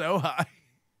gets so high.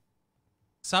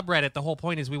 Subreddit, the whole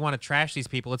point is we want to trash these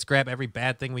people. Let's grab every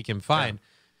bad thing we can find. Yeah.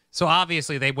 So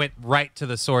obviously they went right to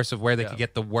the source of where they could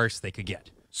get the worst they could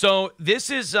get. So this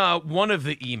is one of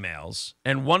the emails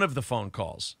and one of the phone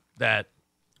calls that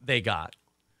they got.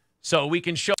 So we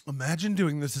can show. Imagine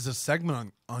doing this as a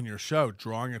segment on your show,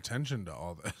 drawing attention to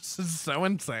all this. This is so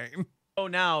insane. Oh,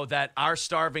 now that our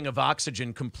starving of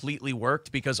oxygen completely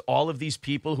worked because all of these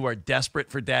people who are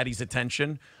desperate for daddy's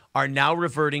attention are now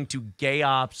reverting to gay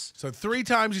ops. So 3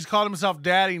 times he's called himself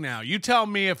daddy now. You tell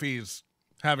me if he's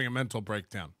having a mental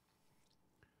breakdown.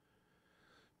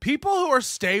 People who are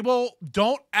stable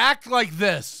don't act like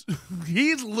this.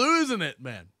 He's losing it,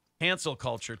 man. Cancel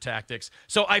culture tactics.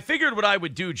 So I figured what I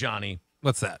would do, Johnny.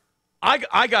 What's that?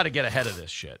 I got to get ahead of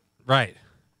this shit. Right.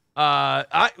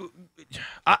 I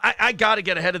got to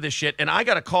get ahead of this shit, and I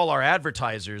got to call our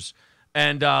advertisers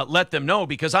and let them know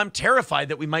because I'm terrified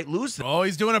that we might lose them. Oh,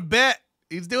 he's doing a bit.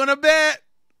 He's doing a bit.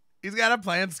 He's got a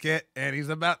planned skit, and he's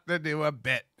about to do a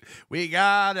bit. We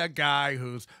got a guy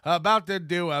who's about to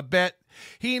do a bit.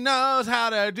 He knows how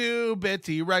to do bits.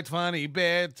 He writes funny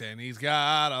bits, and he's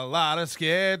got a lot of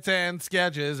skits and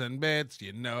sketches and bits.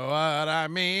 You know what I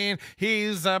mean?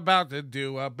 He's about to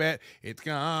do a bit. It's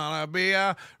gonna be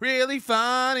a really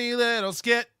funny little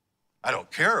skit. I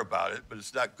don't care about it, but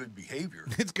it's not good behavior.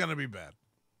 It's gonna be bad.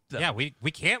 Yeah, we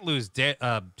can't lose.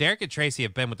 Derek and Tracy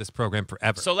have been with this program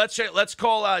forever. So let's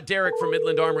call Derek from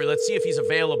Midland Armory. Let's see if he's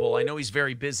available. I know he's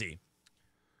very busy.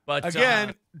 But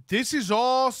again, this is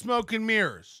all smoke and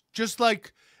mirrors. Just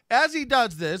like as he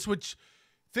does this, which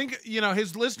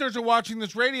his listeners are watching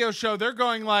this radio show, they're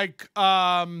going like,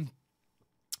 they're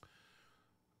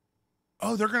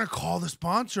going to call the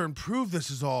sponsor and prove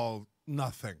this is all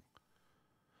nothing.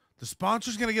 The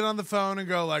sponsor's going to get on the phone and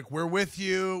go like, we're with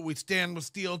you. We stand with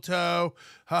Steel Toe.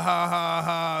 Ha, ha, ha,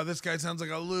 ha. This guy sounds like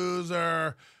a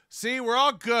loser. See, we're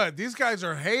all good. These guys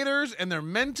are haters and they're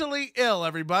mentally ill,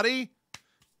 everybody.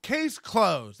 Case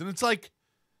closed. And it's like,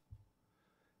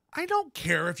 I don't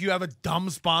care if you have a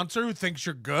dumb sponsor who thinks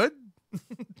you're good.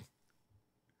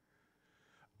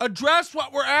 Address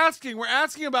what we're asking. We're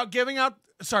asking about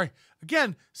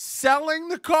selling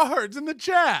the cards in the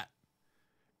chat.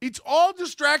 It's all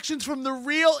distractions from the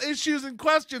real issues and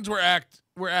questions we're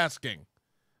asking.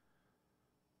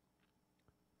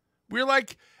 We're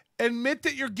like, admit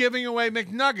that you're giving away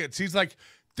McNuggets. He's like,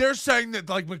 they're saying that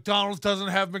like McDonald's doesn't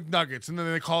have McNuggets. And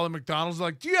then they call them McDonald's. They're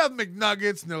like, do you have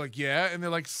McNuggets? And they're like, yeah. And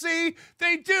they're like, see,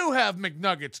 they do have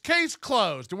McNuggets. Case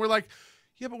closed. And we're like,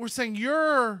 yeah, but we're saying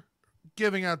you're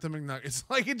giving out the McNuggets.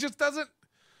 Like, it just doesn't.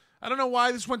 I don't know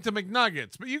why this went to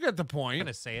McNuggets, but you get the point. I'm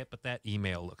going to say it, but that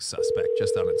email looks suspect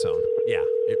just on its own. Yeah,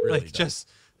 it really does.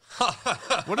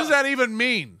 What does that even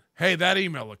mean? Hey, that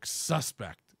email looks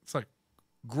suspect. It's like,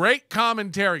 great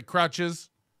commentary,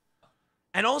 Crutches.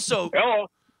 And also, hello.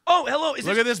 Oh, hello.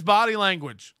 Look at this body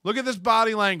language. Look at this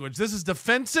body language. This is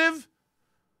defensive.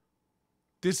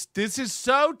 This is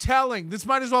so telling. This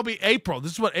might as well be April.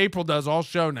 This is what April does all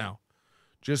show now.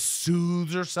 Just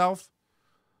soothes herself.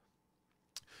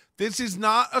 This is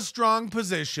not a strong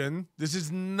position. This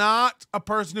is not a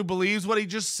person who believes what he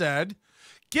just said.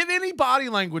 Get any body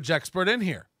language expert in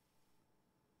here.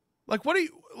 Like,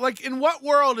 in what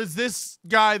world is this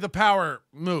guy the power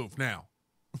move now?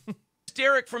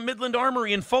 Derek from Midland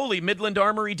Armory in Foley,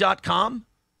 midlandarmory.com.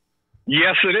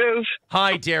 Yes, it is.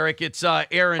 Hi, Derek. It's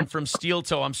Aaron from Steel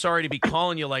Toe. I'm sorry to be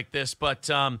calling you like this, but,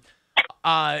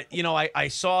 I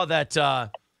saw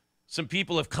that some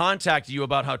people have contacted you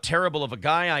about how terrible of a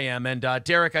guy I am. And,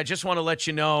 Derek, I just want to let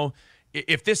you know,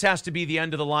 if this has to be the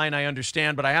end of the line, I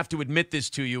understand, but I have to admit this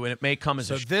to you, and it may come as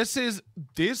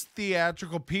this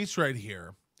theatrical piece right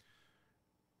here.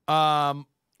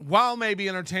 While maybe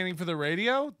entertaining for the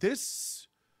radio, this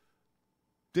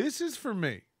is for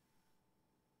me.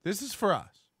 This is for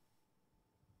us.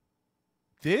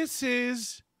 This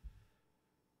is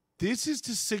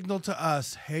to signal to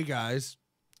us, hey guys,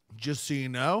 just so you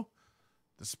know,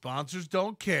 the sponsors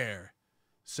don't care.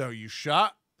 So you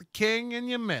shot the king and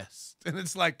you missed. And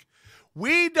it's like,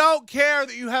 we don't care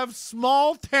that you have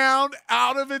small town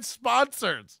out of its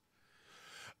sponsors.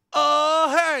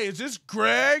 Hey, is this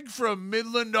Greg from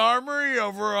Midland Armory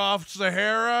over off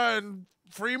Sahara and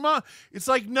Fremont? It's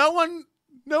like no one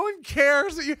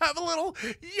cares that you have a little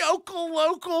yokel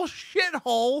local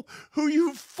shithole who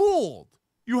you fooled.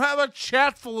 You have a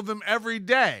chat full of them every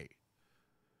day.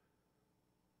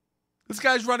 This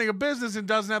guy's running a business and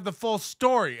doesn't have the full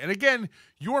story. And again,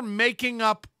 you're making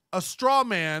up a straw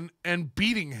man and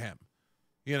beating him.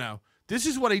 You know, this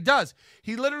is what he does.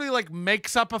 He literally like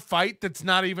makes up a fight that's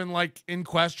not even like in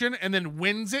question and then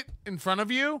wins it in front of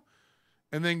you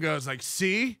and then goes like,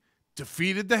 see,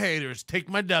 defeated the haters, take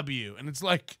my W. And it's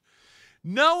like,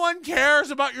 no one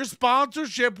cares about your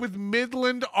sponsorship with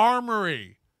Midland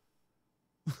Armory.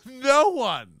 No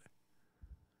one.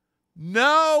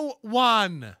 No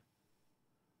one.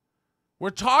 We're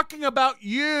talking about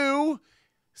you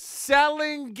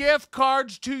selling gift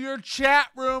cards to your chat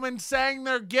room and saying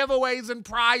they're giveaways and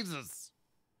prizes.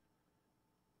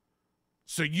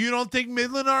 So you don't think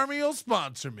Midland Army will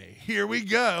sponsor me? Here we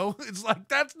go. It's like,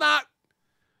 that's not.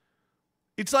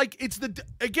 It's like,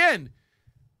 again,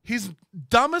 his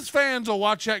dumbest fans will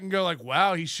watch that and go like,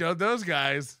 wow, he showed those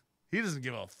guys. He doesn't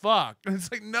give a fuck. And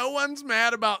it's like, no one's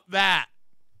mad about that.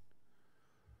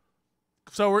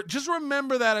 So just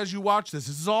remember that as you watch this.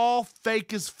 This is all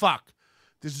fake as fuck.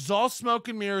 This is all smoke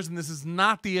and mirrors, and this is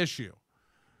not the issue.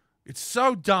 It's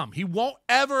so dumb. He won't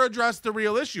ever address the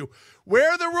real issue.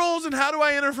 Where are the rules and how do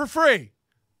I enter for free?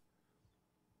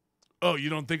 Oh, you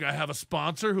don't think I have a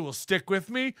sponsor who will stick with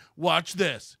me? Watch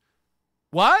this.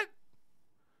 What?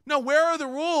 No, where are the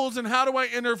rules and how do I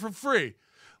enter for free?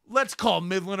 Let's call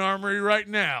Midland Armory right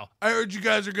now. I heard you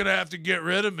guys are going to have to get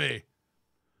rid of me.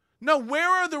 No, where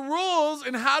are the rules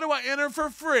and how do I enter for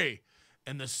free?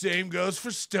 And the same goes for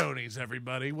Stonies,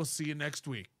 everybody. We'll see you next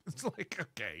week. It's like,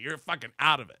 okay, you're fucking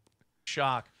out of it.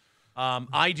 Shock.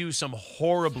 I do some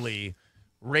horribly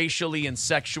racially and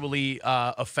sexually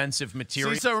offensive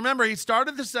material. See, so remember, he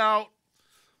started this out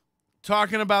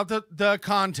talking about the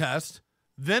contest.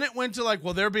 Then it went to like,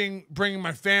 well, they're bringing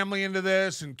my family into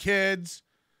this and kids.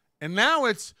 And now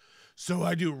it's, so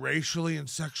I do racially and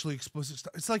sexually explicit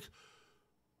stuff. It's like,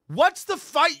 what's the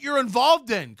fight you're involved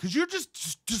in? Because you're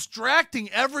just distracting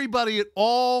everybody at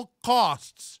all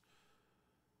costs.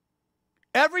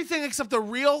 Everything except the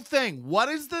real thing. What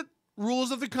is the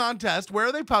rules of the contest? Where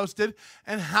are they posted?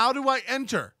 And how do I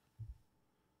enter?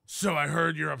 So I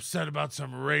heard you're upset about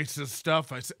some racist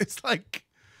stuff. It's like,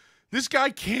 this guy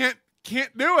can't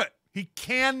do it. He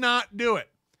cannot do it.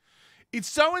 It's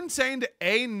so insane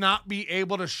to not be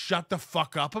able to shut the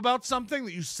fuck up about something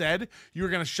that you said you were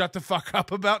going to shut the fuck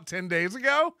up about 10 days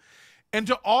ago, and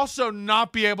to also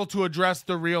not be able to address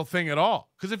the real thing at all.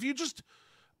 Because if you just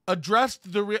addressed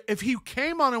if he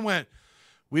came on and went,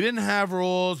 we didn't have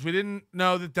rules, we didn't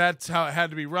know that that's how it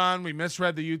had to be run, we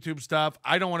misread the YouTube stuff,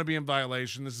 I don't want to be in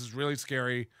violation, this is really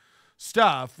scary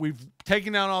stuff, we've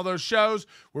taken down all those shows,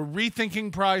 we're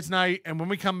rethinking prize night, and when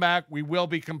we come back, we will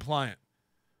be compliant.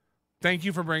 Thank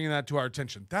you for bringing that to our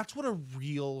attention. That's what a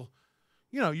real,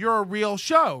 you're a real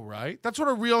show, right? That's what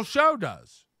a real show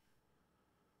does.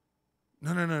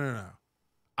 No.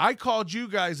 I called you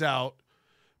guys out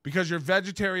because your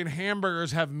vegetarian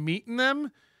hamburgers have meat in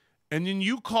them, and then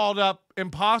you called up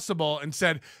Impossible and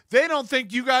said, they don't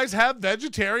think you guys have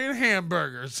vegetarian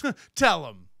hamburgers. Tell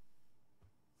them.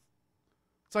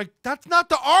 It's like, that's not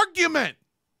the argument.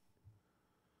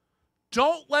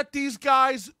 Don't let these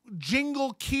guys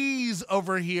jingle keys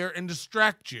over here and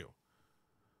distract you.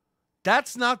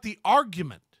 That's not the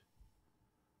argument.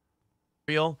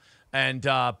 Real. And,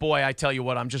 boy, I tell you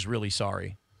what, I'm just really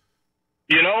sorry.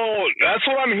 You know, that's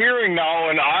what I'm hearing now,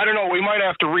 and I don't know, we might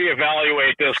have to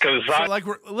reevaluate this because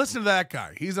listen to that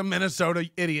guy. He's a Minnesota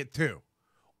idiot, too.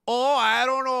 Oh, I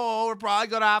don't know. We're probably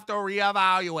going to have to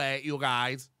reevaluate, you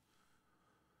guys.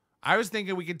 I was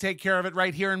thinking we could take care of it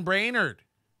right here in Brainerd.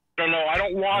 No, I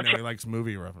don't watch I know he likes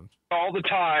movie reference. all the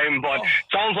time, but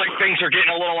sounds like things are getting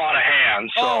a little out of hand.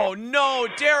 So. Oh, no,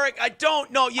 Derek, I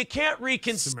don't know. You can't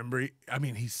reconsider. Remember,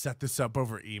 he set this up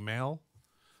over email.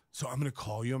 So I'm going to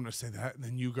call you. I'm going to say that. And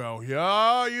then you go,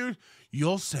 yeah,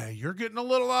 you'll say you're getting a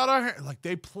little out of hand. Like,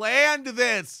 they planned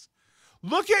this.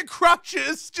 Look at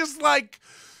Crutches. Just like,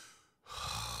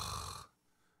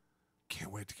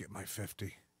 can't wait to get my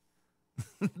 50.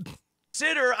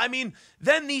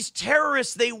 Then these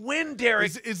terrorists, they win,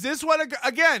 Derek. Is this what,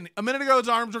 again, a minute ago his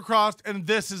arms were crossed, and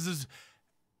this is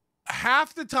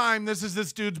half the time this is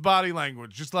this dude's body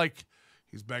language. Just like,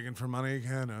 he's begging for money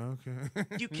again. Okay.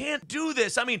 You can't do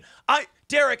this.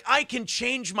 Derek, I can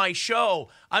change my show.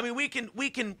 We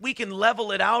can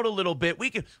level it out a little bit. We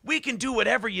can do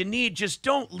whatever you need. Just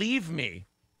don't leave me.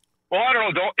 Well, I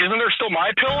don't know. Isn't there still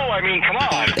My Pillow? Come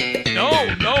on.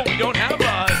 No, we don't have.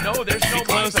 No, there's no. We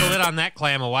closed the lid on that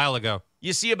clam a while ago.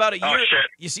 You see, about a year. Oh, shit.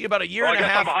 You see, about a year well, and a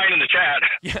half. I'm behind in the chat.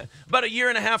 Yeah, about a year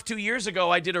and a half, 2 years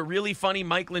ago, I did a really funny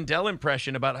Mike Lindell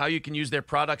impression about how you can use their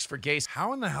products for gay.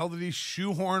 How in the hell did he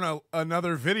shoehorn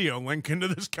another video link into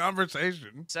this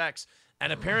conversation? Sex,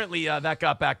 and apparently that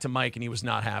got back to Mike, and he was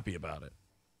not happy about it.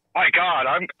 My God,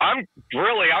 I'm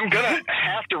gonna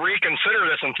have to reconsider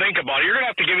this and think about it. You're gonna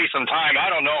have to give me some time. I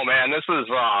don't know, man. This is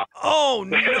Oh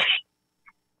no.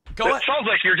 It sounds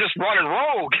like you're just running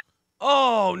rogue.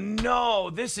 Oh no,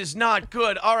 this is not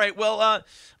good. All right, well,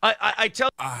 I tell.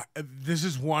 This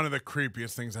is one of the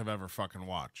creepiest things I've ever fucking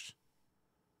watched.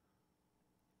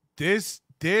 This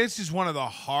is one of the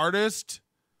hardest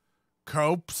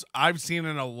copes I've seen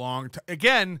in a long time.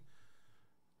 Again,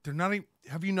 they're not even.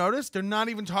 Have you noticed? They're not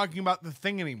even talking about the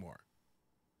thing anymore.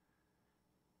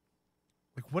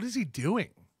 Like, what is he doing?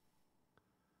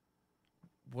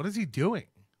 What is he doing?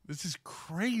 This is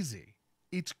crazy.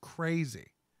 It's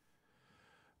crazy.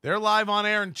 They're live on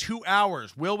air in 2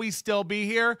 hours. Will we still be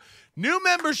here? New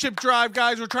membership drive,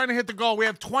 guys. We're trying to hit the goal. We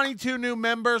have 22 new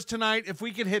members tonight. If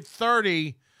we could hit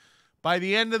 30 by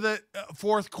the end of the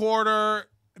fourth quarter,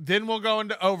 then we'll go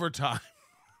into overtime.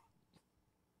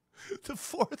 The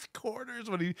fourth quarter is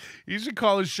what he should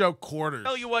call his show Quarters.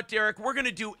 Tell you what, Derek, we're going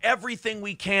to do everything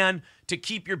we can to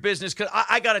keep your business. Because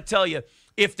I got to tell you,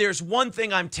 if there's one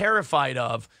thing I'm terrified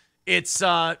of, it's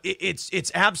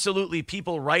absolutely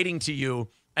people writing to you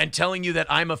and telling you that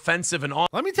I'm offensive and all.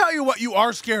 Let me tell you what you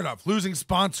are scared of: losing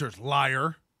sponsors,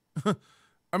 liar.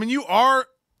 You are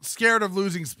scared of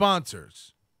losing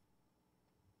sponsors,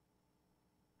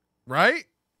 right?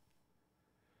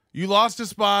 You lost a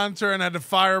sponsor and had to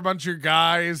fire a bunch of your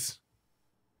guys.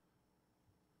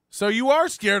 So you are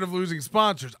scared of losing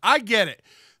sponsors. I get it.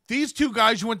 These two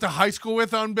guys you went to high school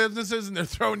with own businesses and they're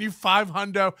throwing you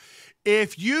 $500.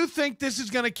 If you think this is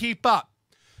going to keep up,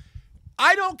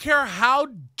 I don't care how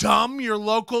dumb your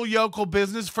local yokel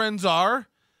business friends are,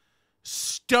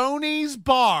 Stoney's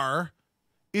Bar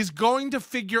is going to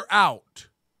figure out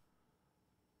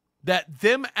that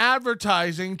them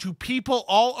advertising to people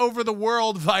all over the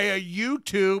world via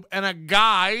YouTube and a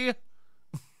guy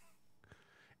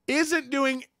isn't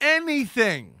doing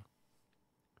anything.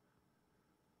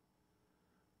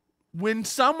 When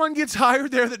someone gets hired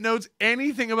there that knows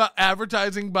anything about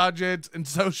advertising budgets and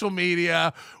social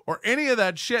media or any of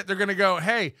that shit, they're going to go,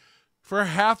 hey, for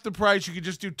half the price, you could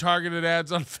just do targeted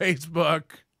ads on Facebook.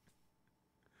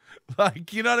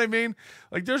 Like, you know what I mean?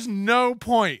 Like, there's no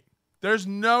point. There's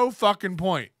no fucking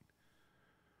point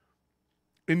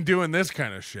in doing this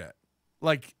kind of shit.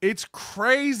 Like, it's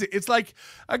crazy. It's like,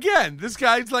 again, this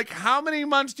guy's like, how many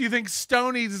months do you think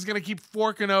Stoney's is going to keep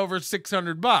forking over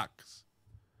 $600?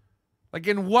 Like,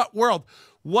 in what world?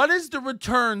 What is the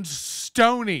return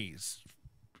Stoney's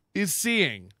is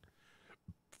seeing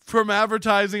from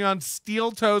advertising on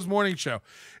Steel Toes Morning Show?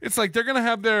 It's like they're going to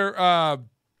have their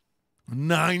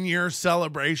 9-year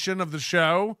celebration of the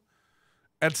show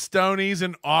at Stoney's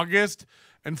in August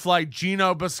and fly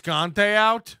Gino Bisconte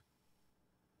out,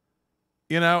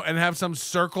 and have some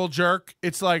circle jerk.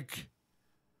 It's like,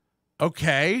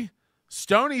 okay,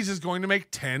 Stoney's is going to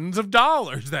make tens of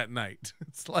dollars that night.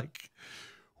 It's like,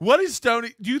 what is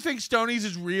Stoney? Do you think Stoney's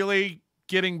is really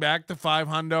getting back the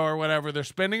 $500 or whatever they're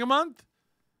spending a month?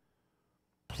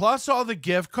 Plus all the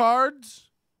gift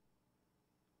cards?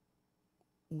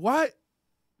 What?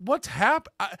 what's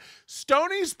happened?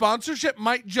 Stoney's sponsorship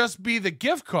might just be the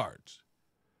gift cards.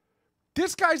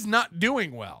 This guy's not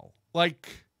doing well.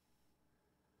 Like,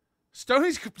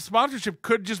 Stoney's sponsorship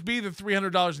could just be the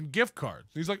 $300 in gift cards.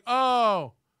 He's like,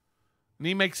 oh. And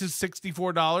he makes his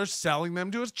 $64 selling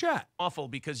them to his chat. Awful,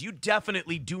 because you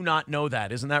definitely do not know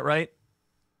that. Isn't that right?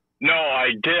 No, I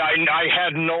did. I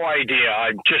had no idea.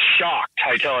 I'm just shocked.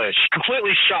 I tell you,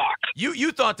 completely shocked.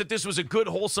 You thought that this was a good,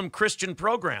 wholesome Christian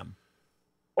program.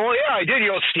 Well, yeah, I did.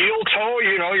 Steel toe.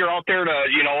 You're out there to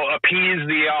appease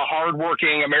the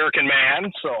hardworking American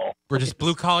man. So we're just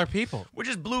blue collar people. We're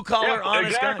just blue collar,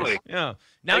 honest exactly. guys.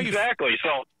 Yeah. Exactly.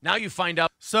 Now you find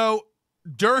out. So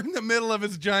during the middle of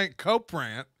his giant cope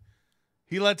rant,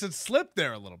 he lets it slip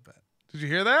there a little bit. Did you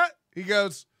hear that? He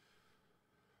goes.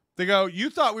 They go, you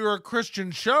thought we were a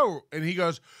Christian show. And he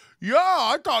goes, yeah,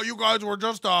 I thought you guys were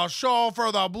just a show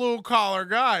for the blue-collar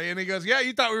guy. And he goes, yeah,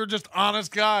 you thought we were just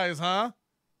honest guys, huh?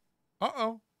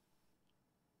 Uh-oh.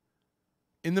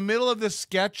 In the middle of this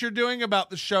sketch you're doing about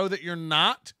the show that you're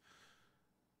not,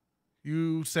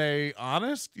 you say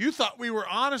honest? You thought we were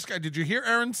honest guys. Did you hear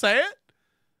Aaron say it?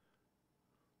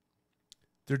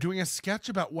 They're doing a sketch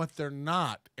about what they're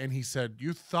not. And he said,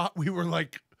 you thought we were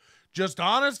like just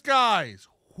honest guys.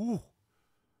 Whew.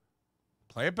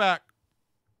 Play it back.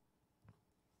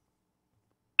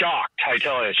 Shocked, I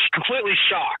tell you, completely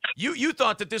shocked. You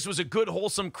thought that this was a good,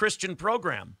 wholesome Christian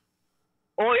program.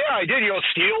 Well, yeah, I did.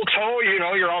 Steel toe.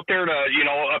 You're out there to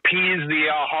appease the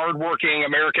hardworking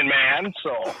American man.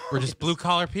 So we're just blue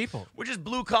collar people. We're just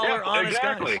blue collar, honest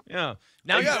guys. Yeah.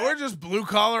 We're just blue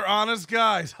collar, honest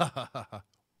guys.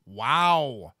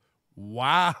 Wow.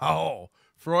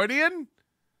 Freudian.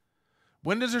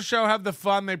 When does a show have the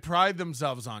fun they pride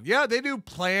themselves on? Yeah, they do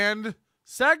planned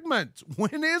segments.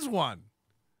 When is one?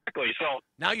 Exactly. So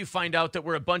now you find out that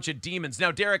we're a bunch of demons.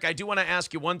 Now, Derek, I do want to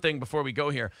ask you one thing before we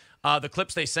go here. The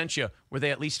clips they sent you, were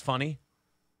they at least funny?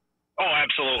 Oh,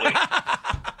 absolutely.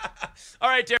 All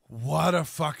right, Derek. What a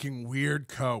fucking weird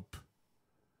cope.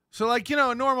 So, like,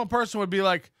 a normal person would be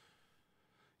like,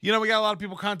 we got a lot of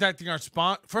people contacting our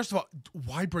sponsor. First of all,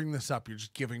 why bring this up? You're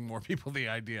just giving more people the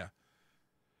idea.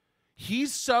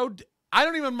 He's so, I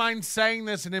don't even mind saying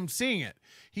this and him seeing it.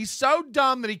 He's so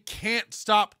dumb that he can't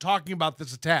stop talking about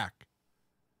this attack.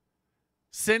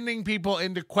 Sending people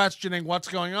into questioning what's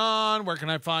going on, where can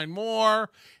I find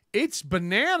more? It's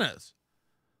bananas.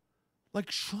 Like,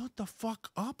 shut the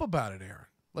fuck up about it, Aaron.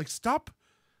 Like, stop.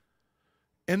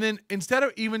 And then instead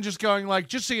of even just going like,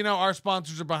 just so you know, our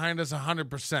sponsors are behind us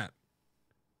 100%.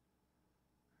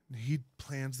 He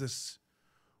plans this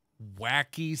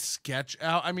wacky sketch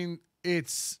out. I mean,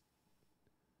 it's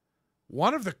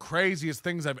one of the craziest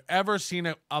things I've ever seen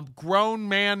a grown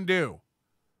man do.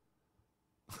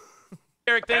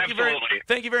 Eric, thank you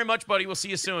very much, buddy. We'll see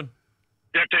you soon.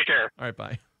 Yeah, take care. All right,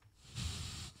 bye.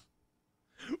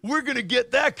 We're going to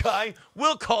get that guy.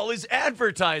 We'll call his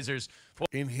advertisers.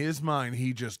 In his mind,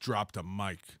 he just dropped a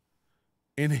mic.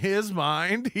 In his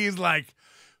mind, he's like,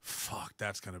 fuck,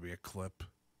 that's going to be a clip.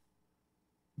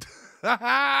 Boy,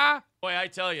 I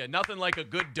tell you, nothing like a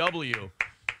good W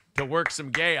to work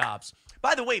some gay ops.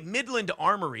 By the way, Midland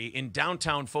Armory in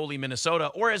downtown Foley,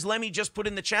 Minnesota, or as Lemmy just put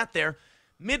in the chat there,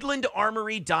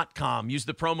 midlandarmory.com. Use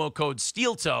the promo code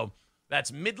SteelToe.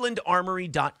 That's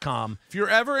midlandarmory.com. If you're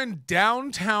ever in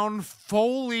downtown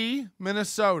Foley,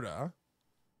 Minnesota,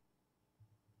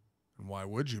 and why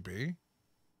would you be?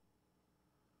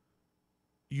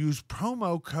 Use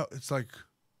promo code. It's like,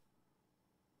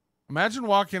 imagine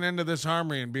walking into this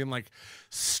armory and being like,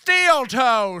 Steel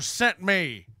Toe sent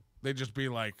me. They'd just be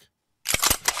like,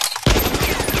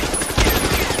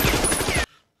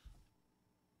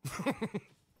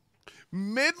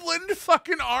 Midland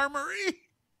fucking Armory?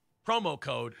 Promo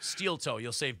code SteelToe.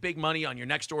 You'll save big money on your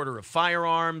next order of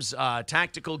firearms,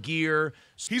 tactical gear.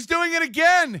 He's doing it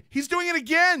again.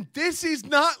 This is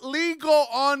not legal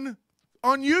on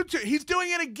YouTube. He's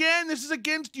doing it again. This is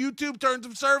against YouTube terms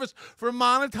of service for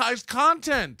monetized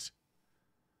content.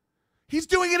 He's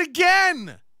doing it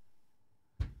again.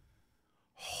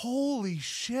 Holy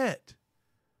shit.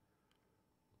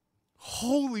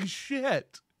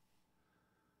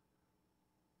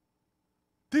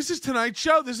 This is tonight's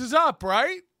show. This is up,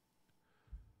 right?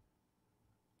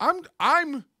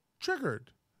 I'm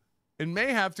triggered and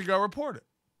may have to go report it.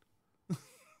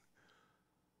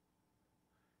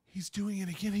 He's doing it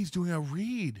again. He's doing a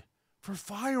read for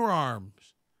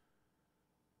firearms.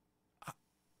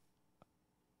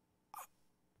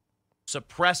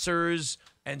 Suppressors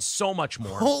and so much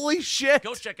more. Holy shit.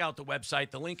 Go check out the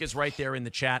website. The link is right there in the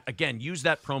chat. Again, use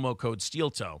that promo code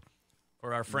SteelToe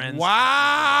for our friends.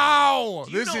 Wow.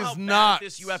 Do you This know is how bad nuts.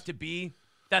 this you have to be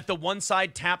that the one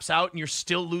side taps out and you're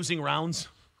still losing rounds?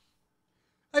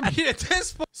 I mean, at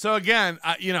this point. So again,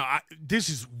 this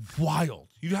is wild.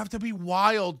 You have to be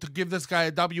wild to give this guy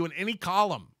a W in any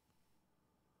column.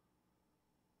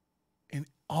 And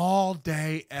all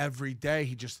day, every day,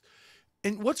 he just.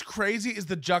 And what's crazy is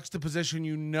the juxtaposition.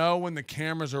 When the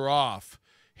cameras are off,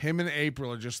 him and April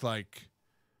are just like,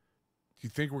 do you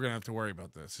think we're gonna have to worry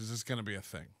about this? Is this gonna be a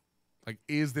thing? Like,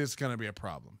 is this gonna be a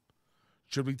problem?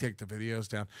 Should we take the videos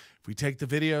down? If we take the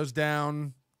videos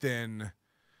down, then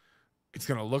it's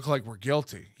going to look like we're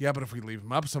guilty. Yeah, but if we leave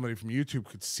them up, somebody from YouTube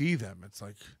could see them. It's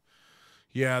like,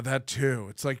 yeah, that too.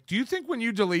 It's like, do you think when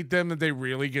you delete them that they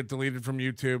really get deleted from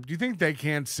YouTube? Do you think they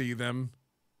can't see them?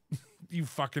 You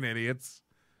fucking idiots.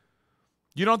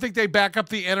 You don't think they back up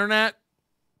the internet?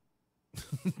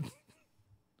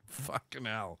 Fucking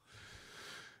hell.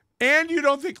 And you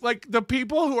don't think, like, the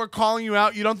people who are calling you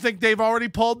out, you don't think they've already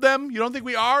pulled them? You don't think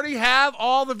we already have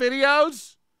all the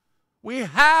videos? We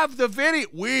have the video.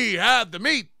 We have the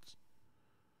meat.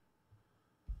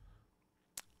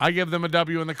 I give them a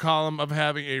W in the column of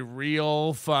having a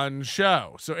real fun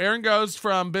show. So Aaron goes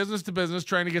from business to business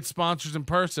trying to get sponsors in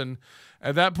person.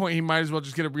 At that point, he might as well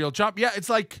just get a real job. Yeah, it's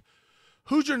like,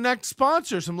 who's your next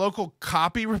sponsor? Some local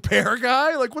copy repair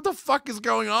guy? Like, what the fuck is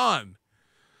going on?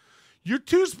 Your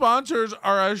two sponsors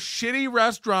are a shitty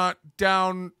restaurant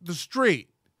down the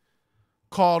street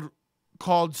called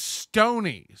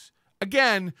Stoney's.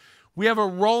 Again, we have a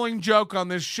rolling joke on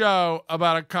this show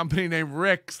about a company named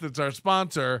Rick's that's our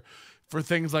sponsor for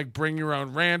things like Bring Your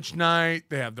Own Ranch Night.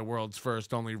 They have the world's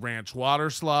first only ranch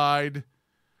water slide.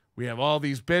 We have all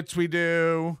these bits we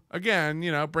do. Again,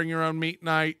 Bring Your Own Meat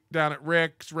Night down at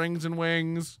Rick's, Rings and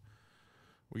Wings.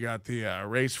 We got the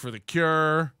Race for the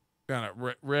Cure down at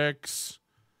Rick's.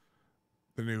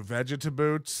 The new Vegeta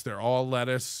Boots, they're all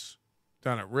lettuce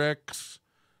down at Rick's.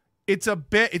 It's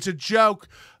a joke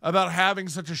about having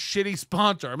such a shitty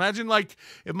sponsor. Imagine, like,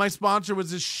 if my sponsor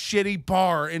was this shitty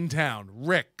bar in town,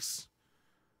 Rick's.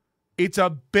 It's a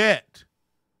bit.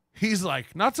 He's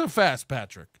like, not so fast,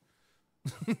 Patrick.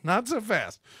 Not so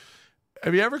fast.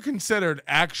 Have you ever considered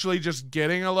actually just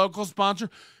getting a local sponsor?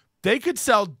 They could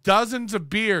sell dozens of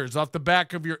beers off the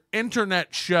back of your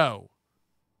internet show.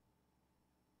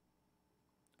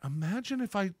 Imagine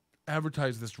if I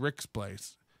advertised this Rick's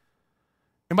place.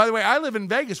 And by the way, I live in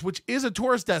Vegas, which is a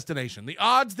tourist destination. The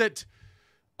odds that,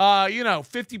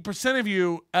 50% of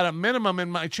you at a minimum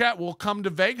in my chat will come to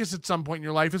Vegas at some point in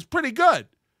your life is pretty good.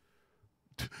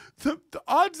 The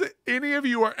odds that any of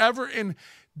you are ever in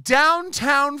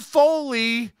downtown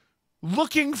Foley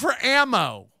looking for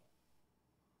ammo.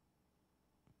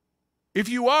 If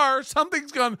you are,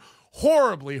 something's gone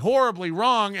horribly, horribly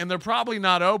wrong, and they're probably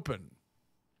not open.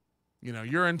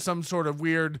 You're in some sort of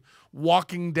weird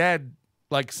Walking Dead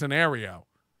like scenario.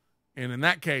 And in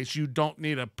that case, you don't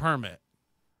need a permit.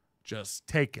 Just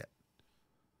take it.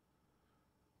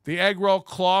 The egg roll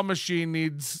claw machine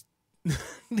needs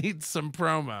some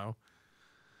promo.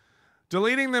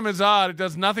 Deleting them is odd. It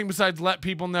does nothing besides let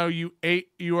people know you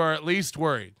are at least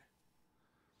worried.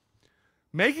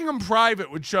 Making them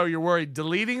private would show you're worried.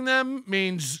 Deleting them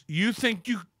means you think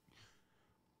you...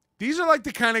 These are like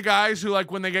the kind of guys who,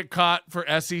 like, when they get caught for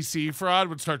SEC fraud,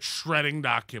 would start shredding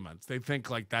documents. They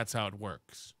think, like, that's how it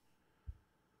works.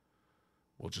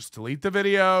 We'll just delete the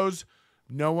videos.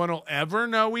 No one will ever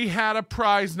know we had a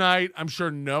prize night. I'm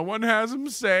sure no one has them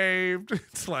saved.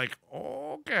 It's like,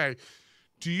 okay.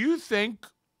 Do you think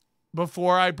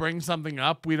before I bring something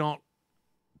up, we don't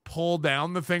pull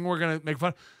down the thing we're going to make fun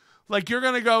of? Like, you're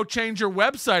going to go change your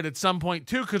website at some point,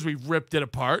 too, because we've ripped it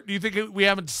apart. Do you think we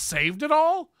haven't saved it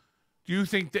all? Do you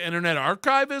think the Internet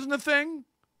Archive isn't a thing?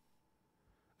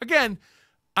 Again,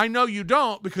 I know you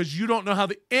don't because you don't know how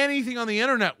anything on the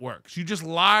internet works. You just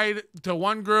lied to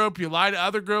one group. You lie to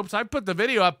other groups. I put the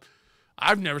video up.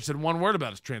 I've never said one word about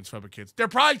his transphobic kids. They're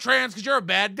probably trans because you're a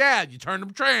bad dad. You turned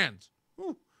them trans.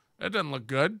 Ooh, that doesn't look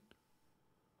good.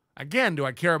 Again, do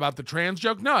I care about the trans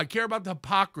joke? No, I care about the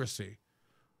hypocrisy.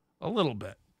 A little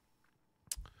bit.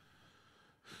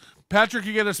 Patrick,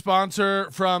 you get a sponsor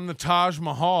from the Taj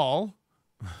Mahal.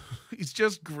 He's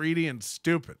just greedy and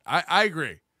stupid. I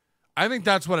agree. I think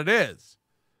that's what it is.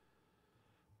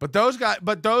 But those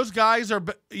guys are,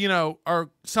 are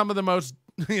some of the most,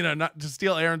 not to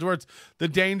steal Aaron's words, the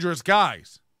dangerous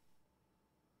guys.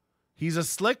 He's a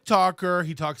slick talker.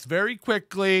 He talks very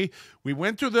quickly. We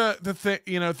went through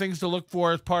the things to look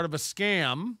for as part of a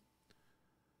scam.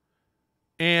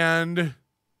 And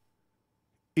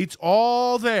it's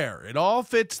all there. It all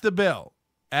fits the bill.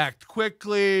 Act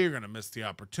quickly. You're going to miss the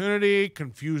opportunity.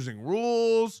 Confusing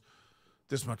rules.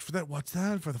 this much for that. What's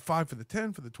that? For the 5 for the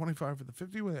 10, for the 25 for the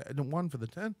 50, and the 1 for the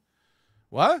 10.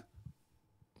 What?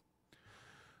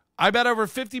 I bet over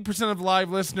 50% of live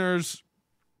listeners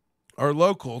are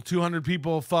local. 200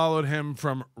 people followed him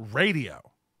from radio.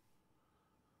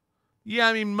 Yeah,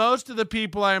 I mean, most of the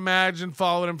people I imagine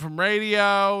followed him from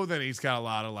radio. Then he's got a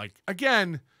lot of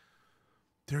again,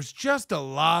 there's just a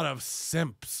lot of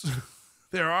simps.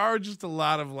 There are just a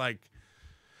lot of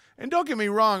and don't get me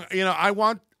wrong, I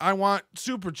want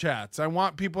super chats. I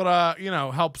want people to,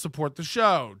 help support the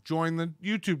show. Join the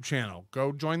YouTube channel.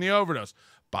 Go join the Overdose.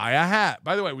 Buy a hat.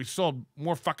 By the way, we sold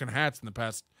more fucking hats in the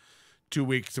past 2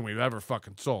 weeks than we've ever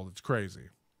fucking sold. It's crazy.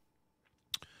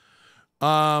 We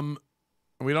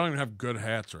don't even have good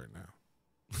hats right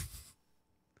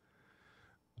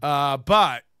now.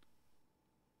 But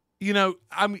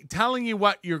I'm telling you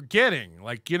what you're getting.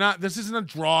 This isn't a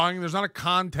drawing. There's not a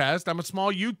contest. I'm a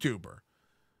small YouTuber.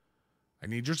 I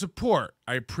need your support.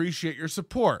 I appreciate your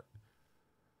support.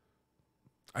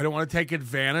 I don't want to take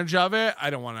advantage of it. I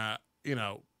don't want to,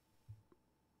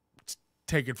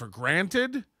 take it for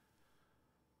granted.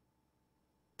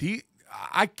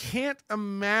 I can't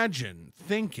imagine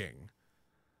thinking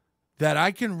that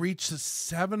I can reach the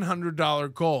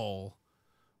 $700 goal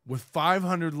with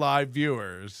 500 live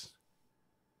viewers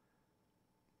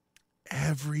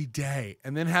every day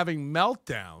and then having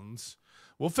meltdowns.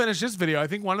 We'll finish this video. I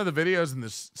think one of the videos in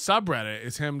this subreddit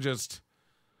is him just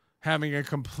having a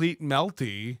complete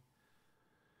melty.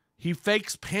 He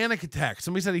fakes panic attacks.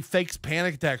 Somebody said he fakes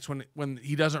panic attacks when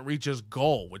he doesn't reach his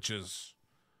goal, which is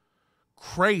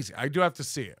crazy. I do have to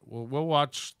see it. We'll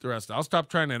watch the rest. I'll stop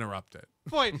trying to interrupt it.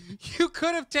 Boy, you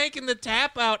could have taken the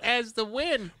tap out as the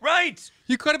win. Right.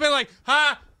 You could have been like,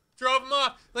 drove him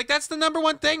off. That's the number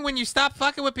one thing when you stop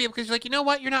fucking with people because you're like, you know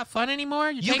what? You're not fun anymore.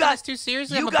 You're taking this too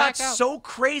seriously. You got so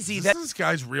crazy that this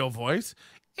guy's real voice.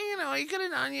 You could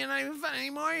have done. You're not even fun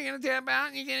anymore. You're gonna tap out.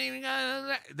 And you can't even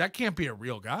go. That can't be a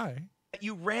real guy.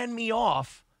 You ran me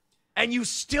off, and you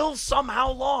still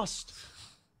somehow lost.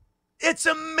 It's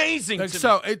amazing. It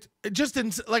just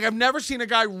I've never seen a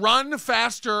guy run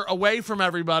faster away from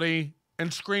everybody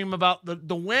and scream about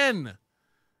the win.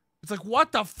 It's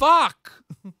what the fuck?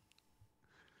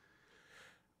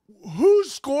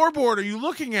 Whose scoreboard are you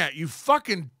looking at? You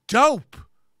fucking dope.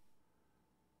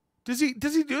 Does he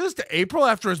do this to April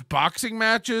after his boxing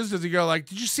matches? Does he go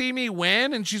did you see me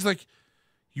win? And she's like,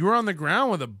 you were on the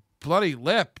ground with a bloody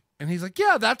lip. And he's like,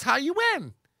 yeah, that's how you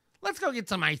win. Let's go get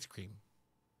some ice cream.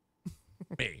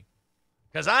 Me.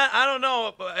 Because I don't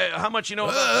know how much you know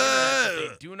about the internet, but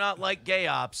they do not like gay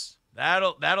ops.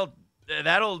 That'll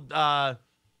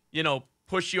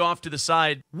push you off to the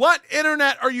side. What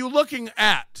internet are you looking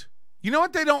at? You know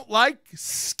what they don't like?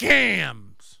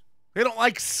 Scams. They don't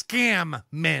like scam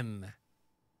men.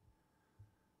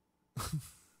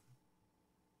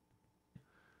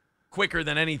 Quicker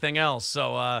than anything else.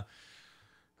 So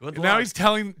good luck. Now he's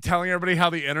telling everybody how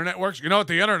the internet works. You know what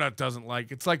the internet doesn't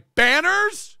like? It's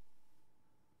banners,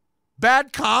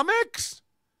 bad comics,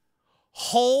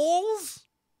 holes.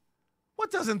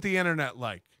 What doesn't the internet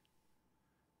like?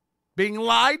 Being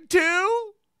lied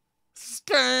to,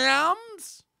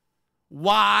 scams,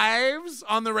 wives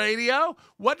on the radio.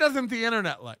 What doesn't the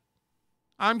internet like?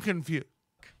 I'm confused.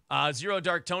 Zero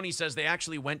Dark Tony says they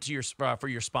actually went to your for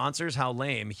your sponsors. How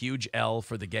lame. Huge L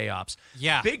for the gay ops.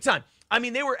 Yeah. Big time. I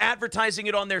mean, they were advertising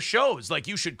it on their shows.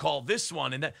 You should call this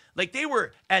one. And that. They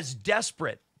were as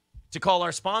desperate to call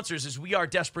our sponsors as we are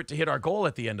desperate to hit our goal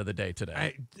at the end of the day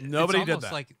today. Nobody did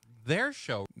that. Their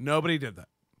show. Nobody did that.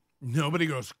 Nobody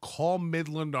goes, call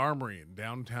Midland Armory in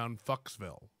downtown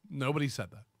Fucksville. Nobody said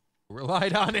that.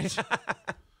 Relied on it.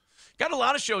 Got a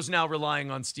lot of shows now relying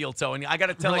on steel toe, and I got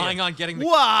to tell relying on getting the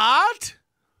what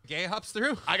gay ops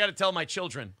through. I got to tell my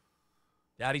children,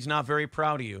 Daddy's not very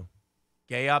proud of you.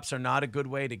 Gay ops are not a good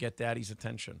way to get Daddy's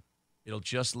attention. It'll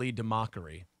just lead to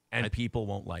mockery, and people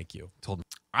won't like you.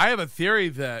 I have a theory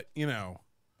that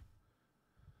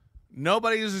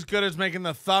nobody is as good as making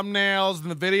the thumbnails and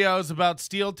the videos about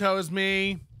steel toe as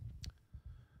me.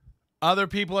 Other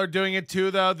people are doing it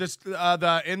too, though.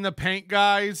 The In the Paint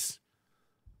guys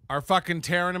are fucking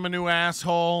tearing him a new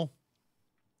asshole.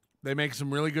 They make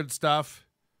some really good stuff.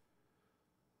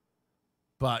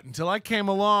 But until I came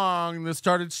along, this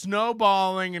started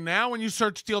snowballing. And now when you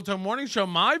search Steel Toe Morning Show,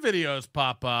 my videos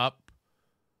pop up.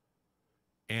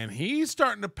 And he's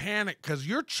starting to panic because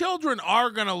your children are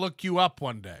going to look you up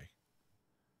one day.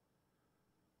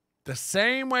 The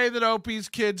same way that Opie's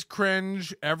kids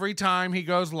cringe every time he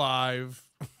goes live.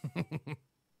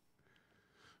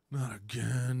 Not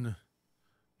again.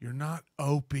 You're not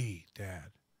Opie,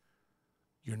 Dad.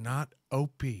 You're not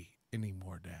Opie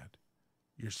anymore, Dad.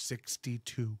 You're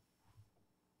 62.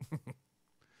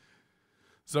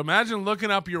 So imagine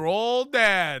looking up your old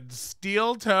dad's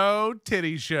steel-toe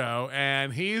titty show,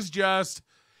 and he's just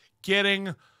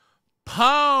getting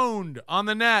pwned on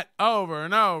the net over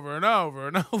and over and over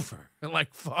and over. And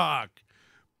like, fuck.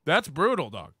 That's brutal,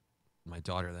 dog. My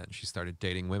daughter, that she started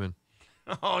dating women.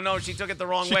 Oh, no, she took it the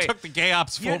wrong way. She took the gay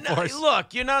ops full force.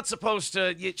 Look, you're not supposed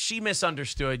to. She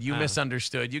misunderstood. You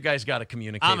misunderstood. You guys got to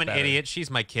communicate I'm an better. idiot. She's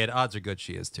my kid. Odds are good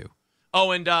she is, too.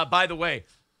 Oh, and by the way,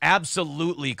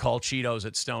 absolutely call Cheetos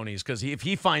at Stoney's, because if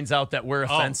he finds out that we're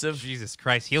offensive. Jesus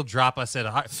Christ, he'll drop us at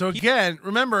a high. So again,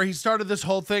 remember, he started this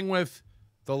whole thing with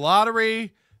the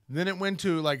lottery. Then it went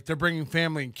to, like, they're bringing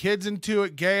family and kids into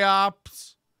it, gay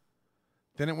ops.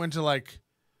 Then it went to, like,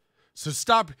 so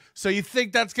stop. So you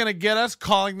think that's going to get us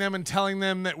calling them and telling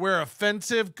them that we're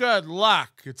offensive? Good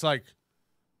luck. It's like,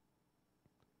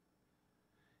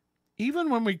 even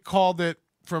when we called it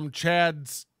from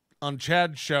Chad's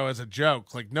show as a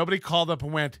joke, like, nobody called up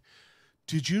and went,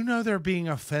 did you know they're being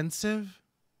offensive?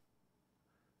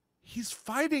 He's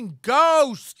fighting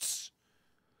ghosts.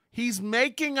 He's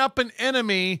making up an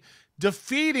enemy,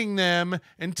 defeating them,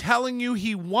 and telling you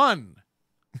he won.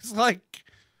 It's like,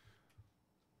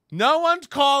 no one's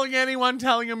calling anyone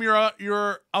telling him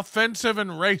you're offensive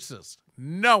and racist.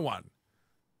 No one.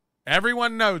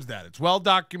 Everyone knows that. It's well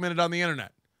documented on the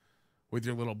internet. With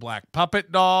your little black puppet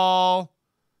doll.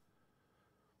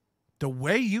 The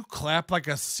way you clap like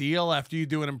a seal after you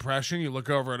do an impression, you look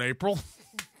over at April.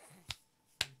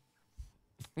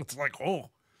 It's like,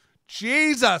 oh,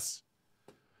 Jesus.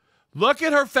 Look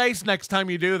at her face next time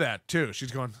you do that, too.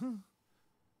 She's going,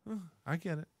 I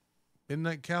get it.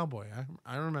 Midnight Cowboy.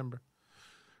 I remember.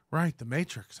 Right, The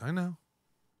Matrix. I know.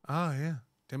 Oh, yeah.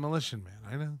 Demolition Man.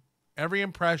 I know. Every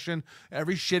impression,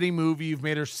 every shitty movie you've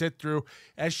made her sit through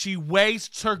as she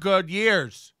wastes her good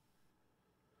years.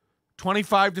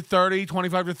 25 to 30,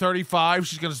 25 to 35,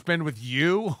 she's going to spend with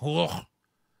you. Ugh.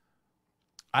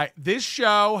 This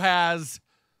show has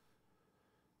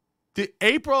the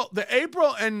April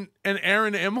and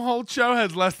Aaron Imholte show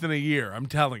has less than a year. I'm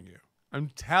telling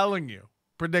you.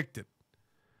 Predicted.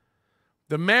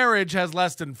 The marriage has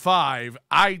less than 5.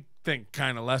 I think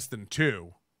kind of less than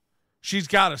 2. She's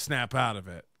got to snap out of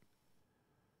it.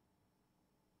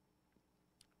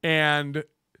 And,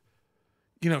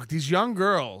 you know, these young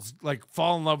girls, like,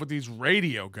 fall in love with these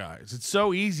radio guys. It's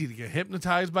so easy to get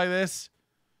hypnotized by this.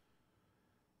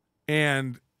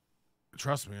 And,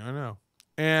 trust me, I know.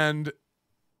 And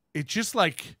it's just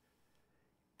like,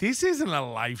 this isn't a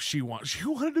life she wants. She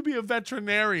wanted to be a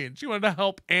veterinarian. She wanted to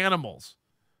help animals.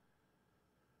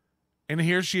 And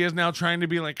here she is now trying to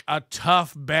be like a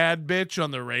tough, bad bitch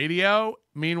on the radio.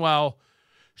 Meanwhile,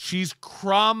 she's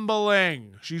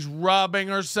crumbling. She's rubbing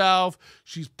herself.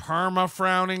 She's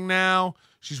perma-frowning now.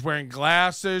 She's wearing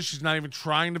glasses. She's not even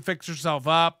trying to fix herself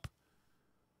up.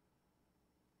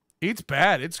 It's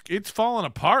bad. It's falling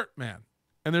apart, man.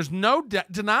 And there's no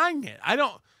denying it.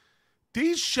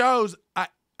 These shows,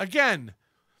 again,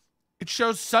 it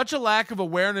shows such a lack of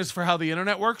awareness for how the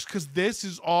internet works, because this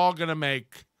is all going to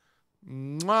make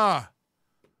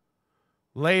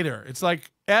later. It's like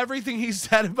everything he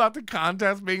said about the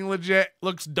contest being legit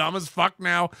looks dumb as fuck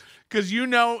now, because you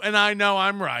know and I know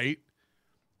I'm right.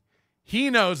 He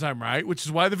knows I'm right, which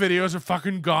is why the videos are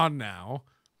fucking gone now.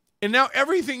 And now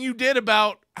everything you did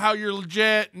about how you're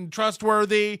legit and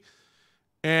trustworthy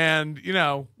and, you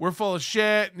know, we're full of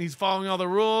shit and he's following all the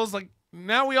rules, like,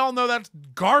 now we all know that's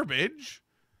garbage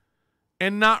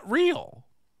and not real.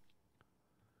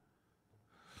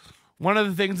 One of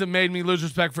the things that made me lose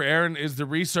respect for Aaron is the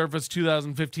resurfaced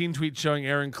 2015 tweet showing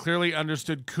Aaron clearly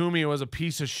understood Kumi was a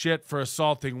piece of shit for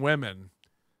assaulting women.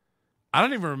 I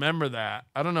don't even remember that.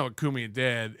 I don't know what Kumi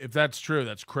did. If that's true,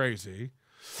 that's crazy.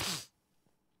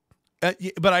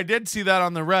 But I did see that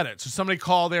on the Reddit. So somebody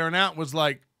called Aaron out and was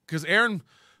like, because Aaron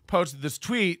posted this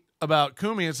tweet about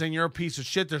Kumi and saying, you're a piece of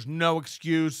shit. There's no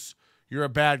excuse. You're a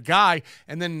bad guy.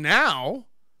 And then now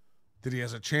that he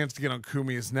has a chance to get on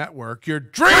Kumi's network, you're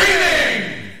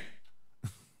dreaming.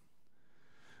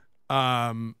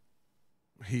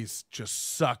 He's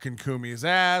just sucking Kumi's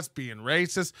ass, being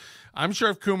racist. I'm sure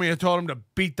if Kumi had told him to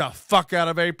beat the fuck out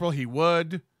of April, he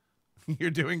would.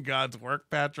 You're doing God's work,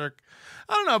 Patrick.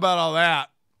 I don't know about all that.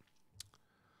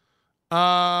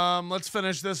 Let's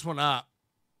finish this one up.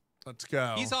 Let's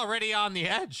go. He's already on the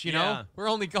edge, you know? We're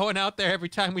only going out there every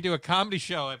time we do a comedy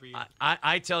show every year.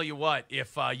 I tell you what,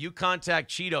 if you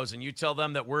contact Cheetos and you tell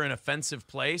them that we're an offensive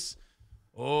place,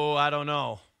 I don't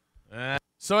know.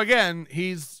 So again,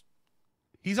 he's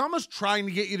almost trying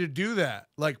to get you to do that.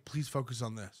 Like, please focus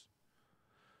on this.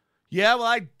 Yeah, well,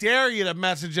 I dare you to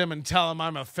message him and tell him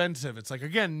I'm offensive. It's like,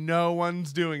 again, no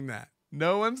one's doing that.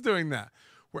 No one's doing that.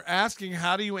 We're asking,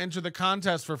 how do you enter the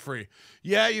contest for free?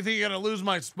 Yeah, you think you're going to lose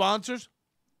my sponsors?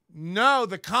 No,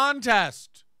 the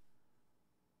contest.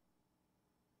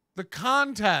 The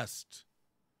contest.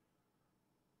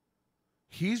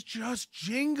 He's just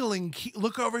jingling.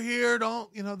 Look over here.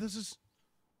 Don't, this is,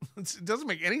 it doesn't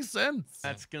make any sense.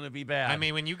 That's going to be bad. I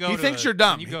mean, when you go He to thinks you're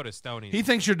dumb. When you go to Stoney's, He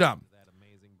thinks you're dumb.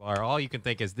 bar, all you can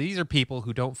think is these are people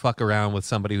who don't fuck around with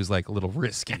somebody who's like a little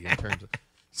risky in terms of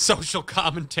social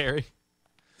commentary.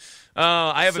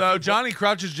 Johnny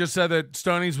Crouches just said that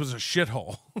Stoney's was a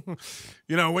shithole.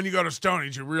 When you go to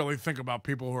Stoney's, you really think about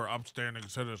people who are upstanding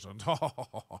citizens.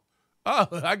 Oh,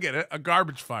 I get it. A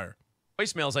garbage fire.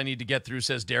 Voicemails I need to get through,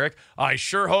 says Derek. I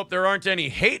sure hope there aren't any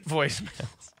hate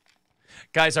voicemails.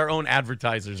 Guys, our own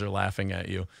advertisers are laughing at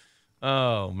you.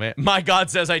 Oh, man. My God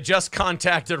says I just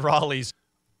contacted Raleigh's.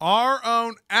 Our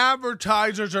own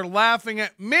advertisers are laughing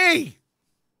at me.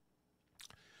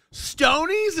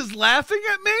 Stoney's is laughing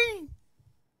at me?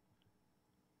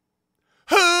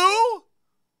 Who?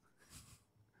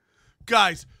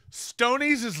 Guys,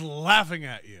 Stoney's is laughing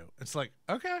at you. It's like,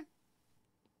 okay.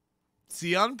 See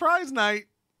you on prize night.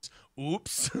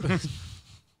 Oops.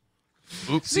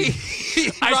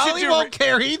 Oopsie. Raleigh won't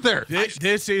care either.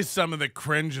 This is some of the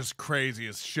cringiest,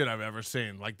 craziest shit I've ever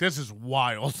seen. Like, this is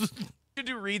wild. To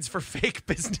do reads for fake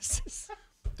businesses.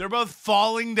 They're both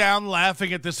falling down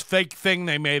laughing at this fake thing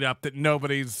they made up that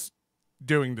nobody's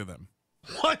doing to them.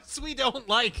 What we don't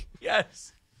like.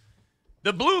 Yes.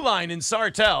 The Blue Line in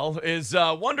Sartell is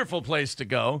a wonderful place to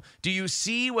go. Do you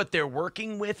see what they're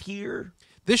working with here?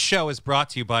 This show is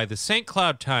brought to you by the St.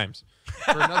 Cloud Times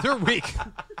for another week.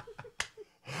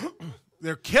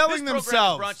 They're killing This program is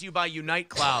themselves. brought to you by Unite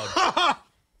Cloud.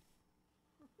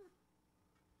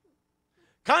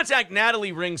 Contact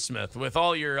Natalie Ringsmith with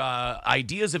all your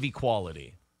ideas of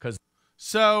equality.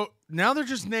 So now they're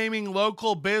just naming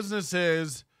local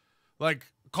businesses, like,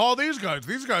 call these guys.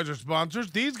 These guys are sponsors.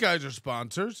 These guys are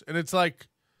sponsors. And it's like,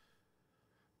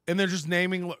 and they're just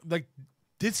naming, like,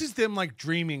 this is them, like,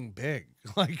 dreaming big.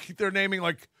 Like, they're naming,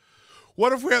 like,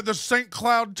 what if we had the St.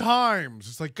 Cloud Times?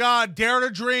 It's like, God, dare to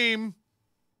dream.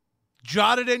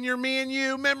 Jot it in your me and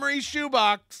you memory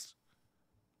shoebox.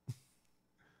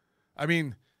 I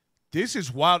mean, this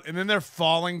is wild. And then they're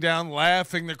falling down,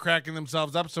 laughing. They're cracking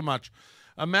themselves up so much.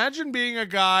 Imagine being a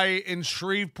guy in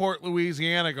Shreveport,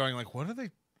 Louisiana, going like,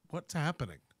 what's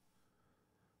happening?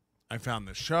 I found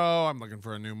this show. I'm looking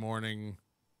for a new morning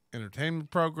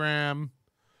entertainment program.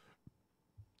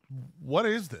 What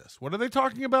is this? What are they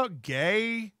talking about?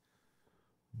 Gay?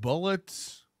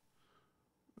 Bullets?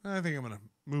 I think I'm going to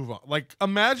move on. Like,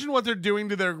 imagine what they're doing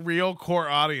to their real core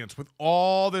audience with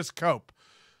all this cope.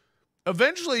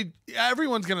 Eventually,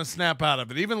 everyone's going to snap out of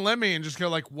it, even Lemmy, and just go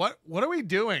like, what are we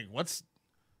doing?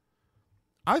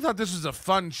 I thought this was a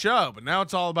fun show, but now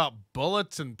it's all about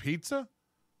bullets and pizza?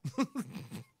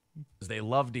 They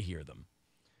love to hear them.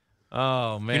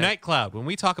 Oh, man. Unite Cloud. When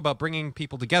we talk about bringing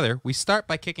people together, we start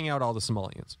by kicking out all the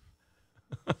Somalians.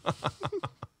 A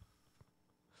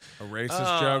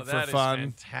racist joke for fun.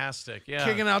 Fantastic. Yeah.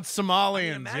 Kicking out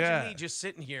Somalians. Imagine me just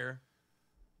sitting here,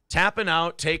 tapping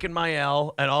out, taking my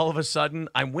L, and all of a sudden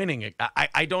I'm winning it.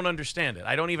 I don't understand it.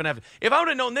 I don't even have. If I would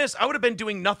have known this, I would have been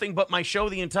doing nothing but my show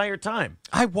the entire time.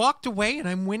 I walked away and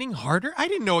I'm winning harder. I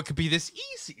didn't know it could be this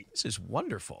easy. This is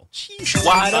wonderful. Jeez.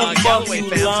 Why the fuck Galloway you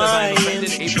fan says I'm lying?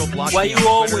 offended. April blocked Why me you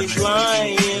on Twitter. always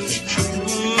lying?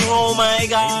 Oh my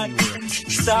God.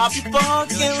 Stop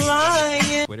fucking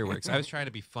lying. Twitter works. I was trying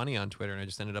to be funny on Twitter and I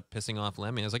just ended up pissing off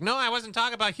Lemmy. I was like, no, I wasn't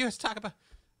talking about you. I was talking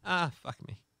about... fuck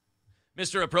me.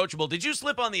 Mr. Approachable, did you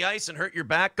slip on the ice and hurt your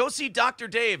back? Go see Dr.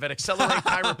 Dave at Accelerate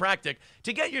Chiropractic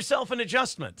to get yourself an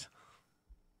adjustment.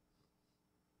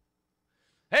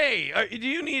 Hey, do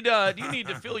you need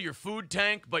to fill your food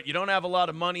tank, but you don't have a lot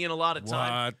of money and a lot of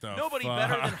time? What the Nobody fuck?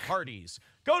 better than Hardee's.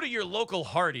 Go to your local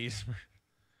Hardee's.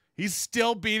 He's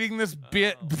still beating this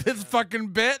this fucking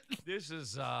bit. This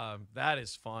is that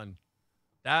is fun.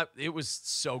 It was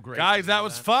so great, Guys, that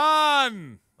was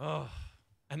fun. Oh.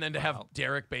 And then to have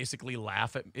Derek basically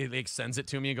laugh at it, like sends it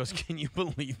to me and goes, "Can you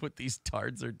believe what these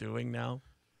tards are doing now?"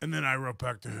 And then I wrote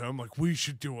back to him like, "We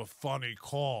should do a funny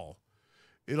call.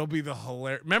 It'll be the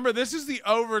hilarious." Remember, this is the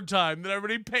overtime that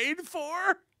everybody paid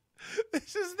for.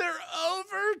 This is their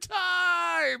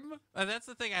overtime. And that's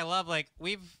the thing I love. Like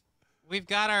we've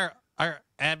got our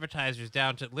advertisers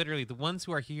down to literally the ones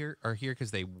who are here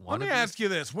because they want to. Let me ask you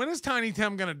this: when is Tiny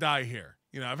Tim gonna die here?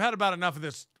 I've had about enough of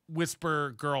this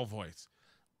whisper girl voice.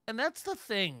 And that's the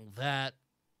thing that,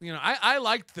 I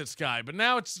liked this guy, but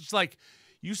now it's just like,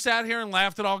 You sat here and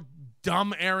laughed at all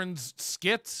dumb Aaron's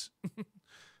skits.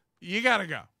 You gotta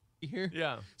go. Here.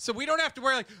 Yeah. So we don't have to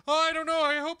worry like, oh, I don't know.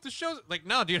 I hope the show's like,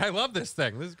 no, dude, I love this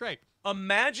thing. This is great.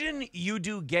 Imagine you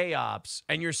do gay ops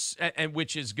and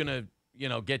which is gonna,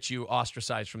 get you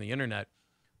ostracized from the internet.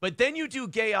 But then you do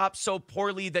gay ops so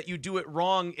poorly that you do it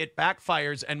wrong, it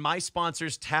backfires, and my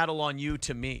sponsors tattle on you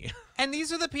to me. And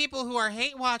these are the people who are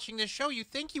hate watching this show. You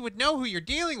think you would know who you're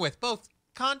dealing with, both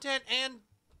content and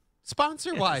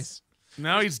sponsor-wise.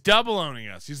 Now he's double owning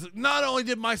us. He's like, not only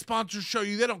did my sponsors show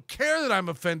you they don't care that I'm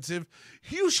offensive,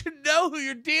 you should know who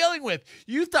you're dealing with.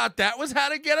 You thought that was how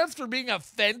to get us for being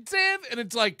offensive? And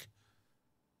it's like,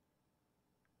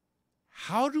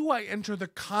 how do I enter the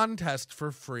contest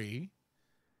for free?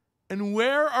 And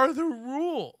where are the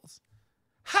rules?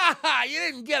 Ha ha, you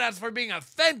didn't get us for being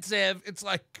offensive. It's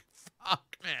like,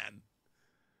 fuck, man.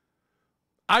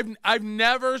 I've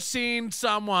never seen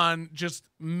someone just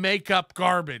make up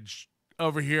garbage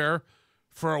over here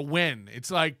for a win.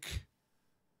 It's like,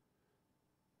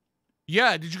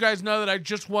 yeah, did you guys know that I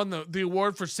just won the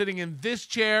award for sitting in this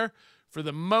chair for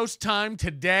the most time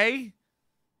today?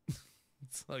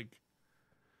 It's like,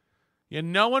 yeah,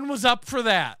 no one was up for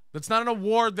that. That's not an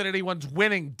award that anyone's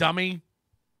winning, dummy.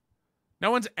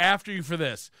 No one's after you for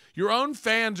this. Your own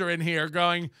fans are in here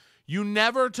going, you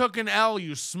never took an L,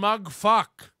 you smug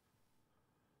fuck.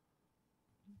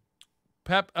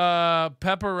 Pepperoni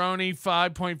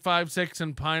 5.56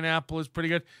 and pineapple is pretty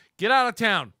good. Get out of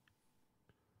town.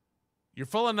 You're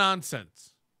full of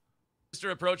nonsense.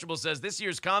 Mr. Approachable says, this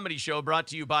year's comedy show brought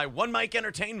to you by One Mic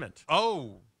Entertainment.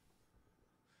 Oh.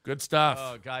 Good stuff.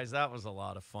 Oh, guys, that was a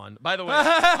lot of fun. By the way,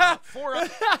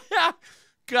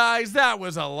 guys, that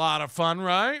was a lot of fun,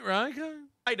 right? Right?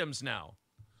 Items now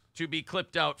to be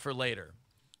clipped out for later.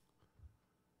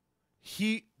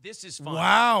 This is fun.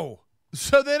 Wow.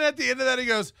 So then at the end of that, he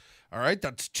goes, all right,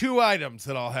 that's 2 items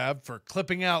that I'll have for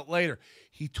clipping out later.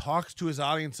 He talks to his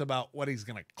audience about what he's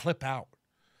going to clip out.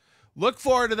 Look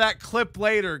forward to that clip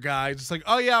later, guys. It's like,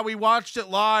 oh, yeah, we watched it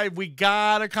live. We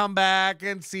got to come back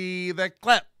and see the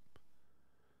clip.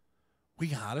 We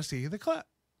got to see the clip.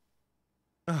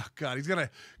 Oh, God, he's going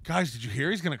to, guys, did you hear?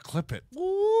 He's going to clip it.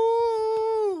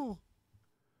 Woo!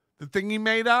 The thing he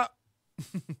made up.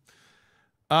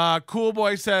 Cool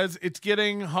Boy says, it's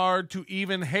getting hard to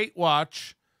even hate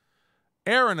watch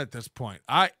Aaron at this point.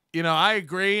 I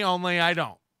agree, only I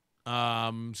don't.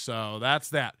 So that's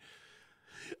that.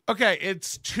 Okay,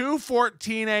 it's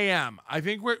 2:14 a.m. I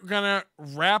think we're going to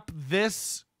wrap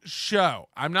this show.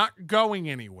 I'm not going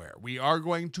anywhere. We are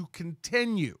going to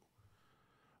continue.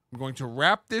 I'm going to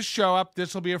wrap this show up.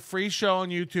 This will be a free show on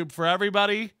YouTube for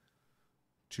everybody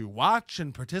to watch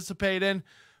and participate in.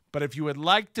 But if you would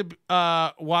like to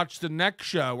watch the next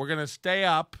show, we're going to stay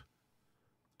up.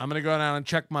 I'm going to go down and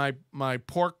check my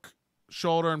pork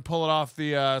shoulder and pull it off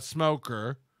the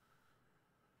smoker.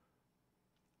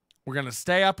 We're going to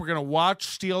stay up. We're going to watch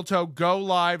Steel Toe go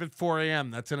live at 4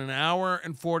 a.m. That's in an hour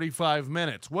and 45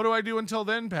 minutes. What do I do until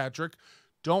then, Patrick?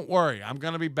 Don't worry. I'm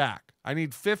going to be back. I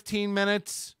need 15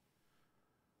 minutes,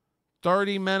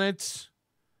 30 minutes.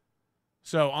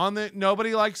 So on the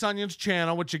Nobody Likes Onions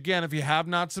channel, which again, if you have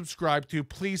not subscribed to,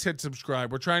 please hit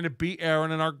subscribe. We're trying to beat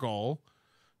Aaron in our goal.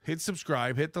 Hit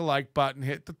subscribe, hit the like button,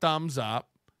 hit the thumbs up,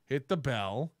 hit the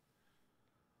bell,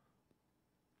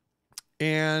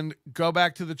 and go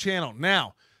back to the channel.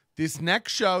 Now, this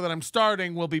next show that I'm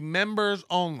starting will be members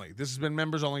only. This has been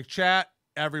members only chat.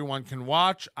 Everyone can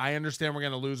watch. I understand we're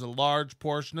going to lose a large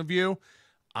portion of you.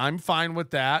 I'm fine with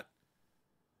that.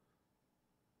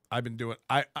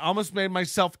 I almost made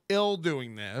myself ill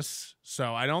doing this,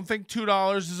 so I don't think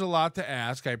 $2 is a lot to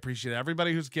ask. I appreciate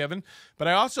everybody who's given, but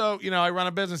I also, I run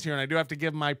a business here, and I do have to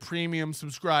give my premium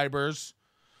subscribers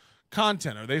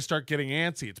content, or they start getting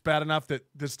antsy. It's bad enough that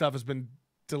this stuff has been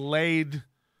delayed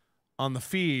on the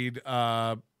feed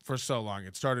for so long.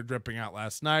 It started dripping out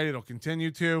last night. It'll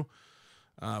continue to.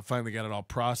 Finally got it all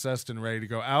processed and ready to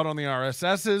go out on the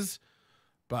RSSs.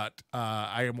 But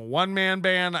I am a one-man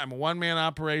band. I'm a one-man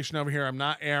operation over here. I'm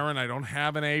not Aaron. I don't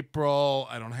have an April.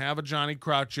 I don't have a Johnny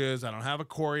Crutches. I don't have a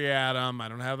Corey Adam. I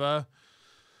don't have a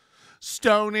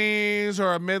Stoney's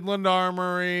or a Midland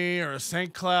Armory or a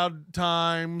St. Cloud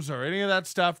Times or any of that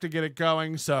stuff to get it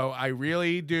going. So I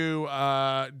really do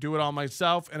do it all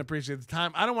myself and appreciate the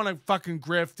time. I don't want to fucking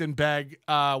grift and beg.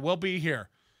 We'll be here.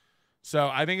 So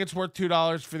I think it's worth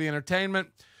 $2 for the entertainment.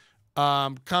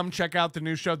 Come check out the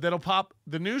new show.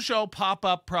 The new show pop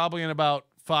up probably in about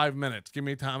 5 minutes. Give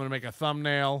me time to make a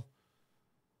thumbnail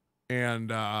and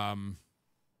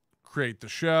create the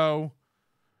show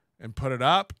and put it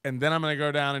up, and then I'm going to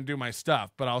go down and do my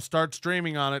stuff. But I'll start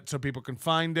streaming on it so people can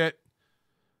find it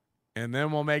and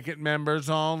then we'll make it members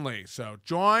only. So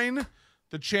join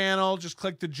the channel. Just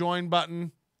click the join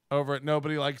button over at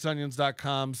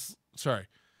nobodylikesonions.com. Sorry,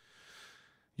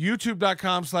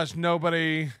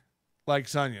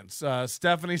 youtube.com/nobodylikesonions.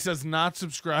 Stephanie says not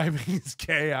subscribing is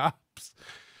chaos.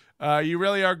 You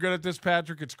really are good at this,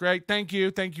 Patrick. It's great. Thank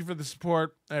you. Thank you for the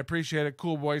support. I appreciate it.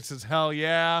 Cool Boy says, hell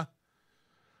yeah.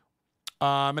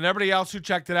 And everybody else who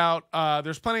checked it out,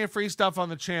 there's plenty of free stuff on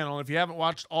the channel. If you haven't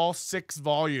watched all 6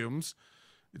 volumes,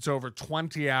 it's over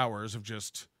 20 hours of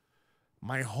just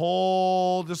my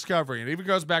whole discovery. It even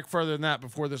goes back further than that,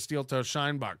 before the Steel Toe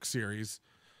Shinebox series.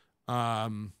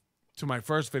 To my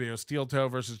first video, Steel Toe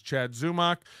versus Chad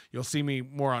Zumock. You'll see me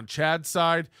more on Chad's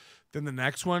side. Then the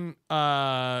next one,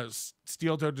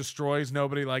 Steel Toe destroys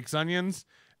Nobody Likes Onions.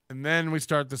 And then we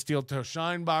start the Steel Toe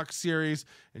Shinebox series,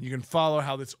 and you can follow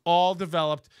how this all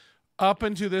developed up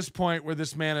into this point where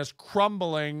this man is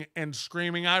crumbling and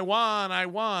screaming, I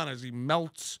won, as he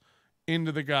melts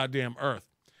into the goddamn earth.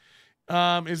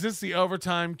 Is this the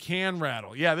overtime can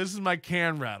rattle? Yeah, this is my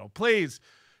can rattle. Please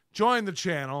join the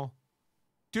channel,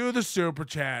 do the super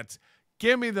chats,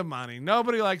 give me the money.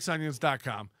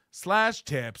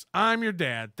 NobodyLikesOnions.com/tips. I'm your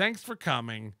dad. Thanks for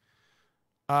coming.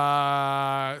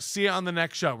 See you on the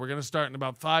next show. We're going to start in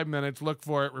about 5 minutes. Look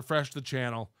for it. Refresh the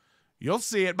channel. You'll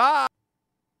see it. Bye.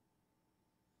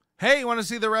 Hey, you want to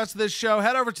see the rest of this show?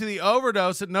 Head over to the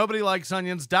Overdose at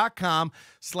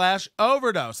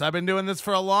nobodylikesonions.com/overdose. I've been doing this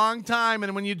for a long time,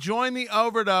 and when you join the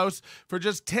Overdose for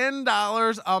just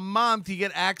 $10 a month, you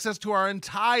get access to our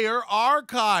entire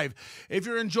archive. If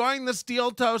you're enjoying the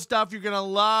Steel Toe stuff, you're going to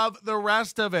love the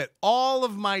rest of it. All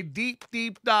of my deep,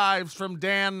 deep dives from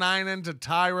Dan Ninen to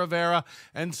Ty Rivera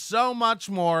and so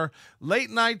much more. Late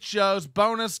night shows,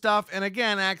 bonus stuff, and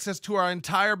again, access to our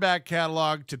entire back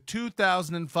catalog to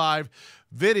 2005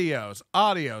 videos,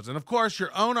 audios, and of course your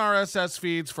own RSS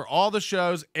feeds for all the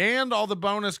shows and all the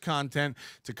bonus content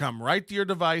to come right to your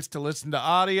device to listen to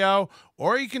audio,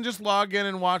 or you can just log in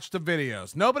and watch the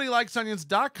videos.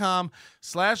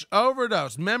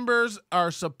 NobodyLikesOnions.com/overdose. Members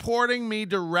are supporting me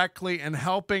directly and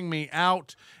helping me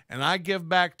out, and I give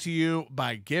back to you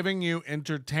by giving you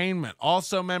entertainment.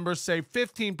 Also, members save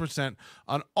 15%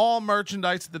 on all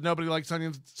merchandise at the Nobody Likes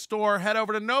Onions store. Head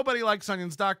over to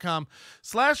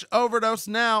NobodyLikesOnions.com/overdose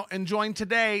now and join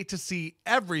today to see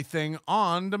everything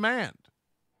on demand.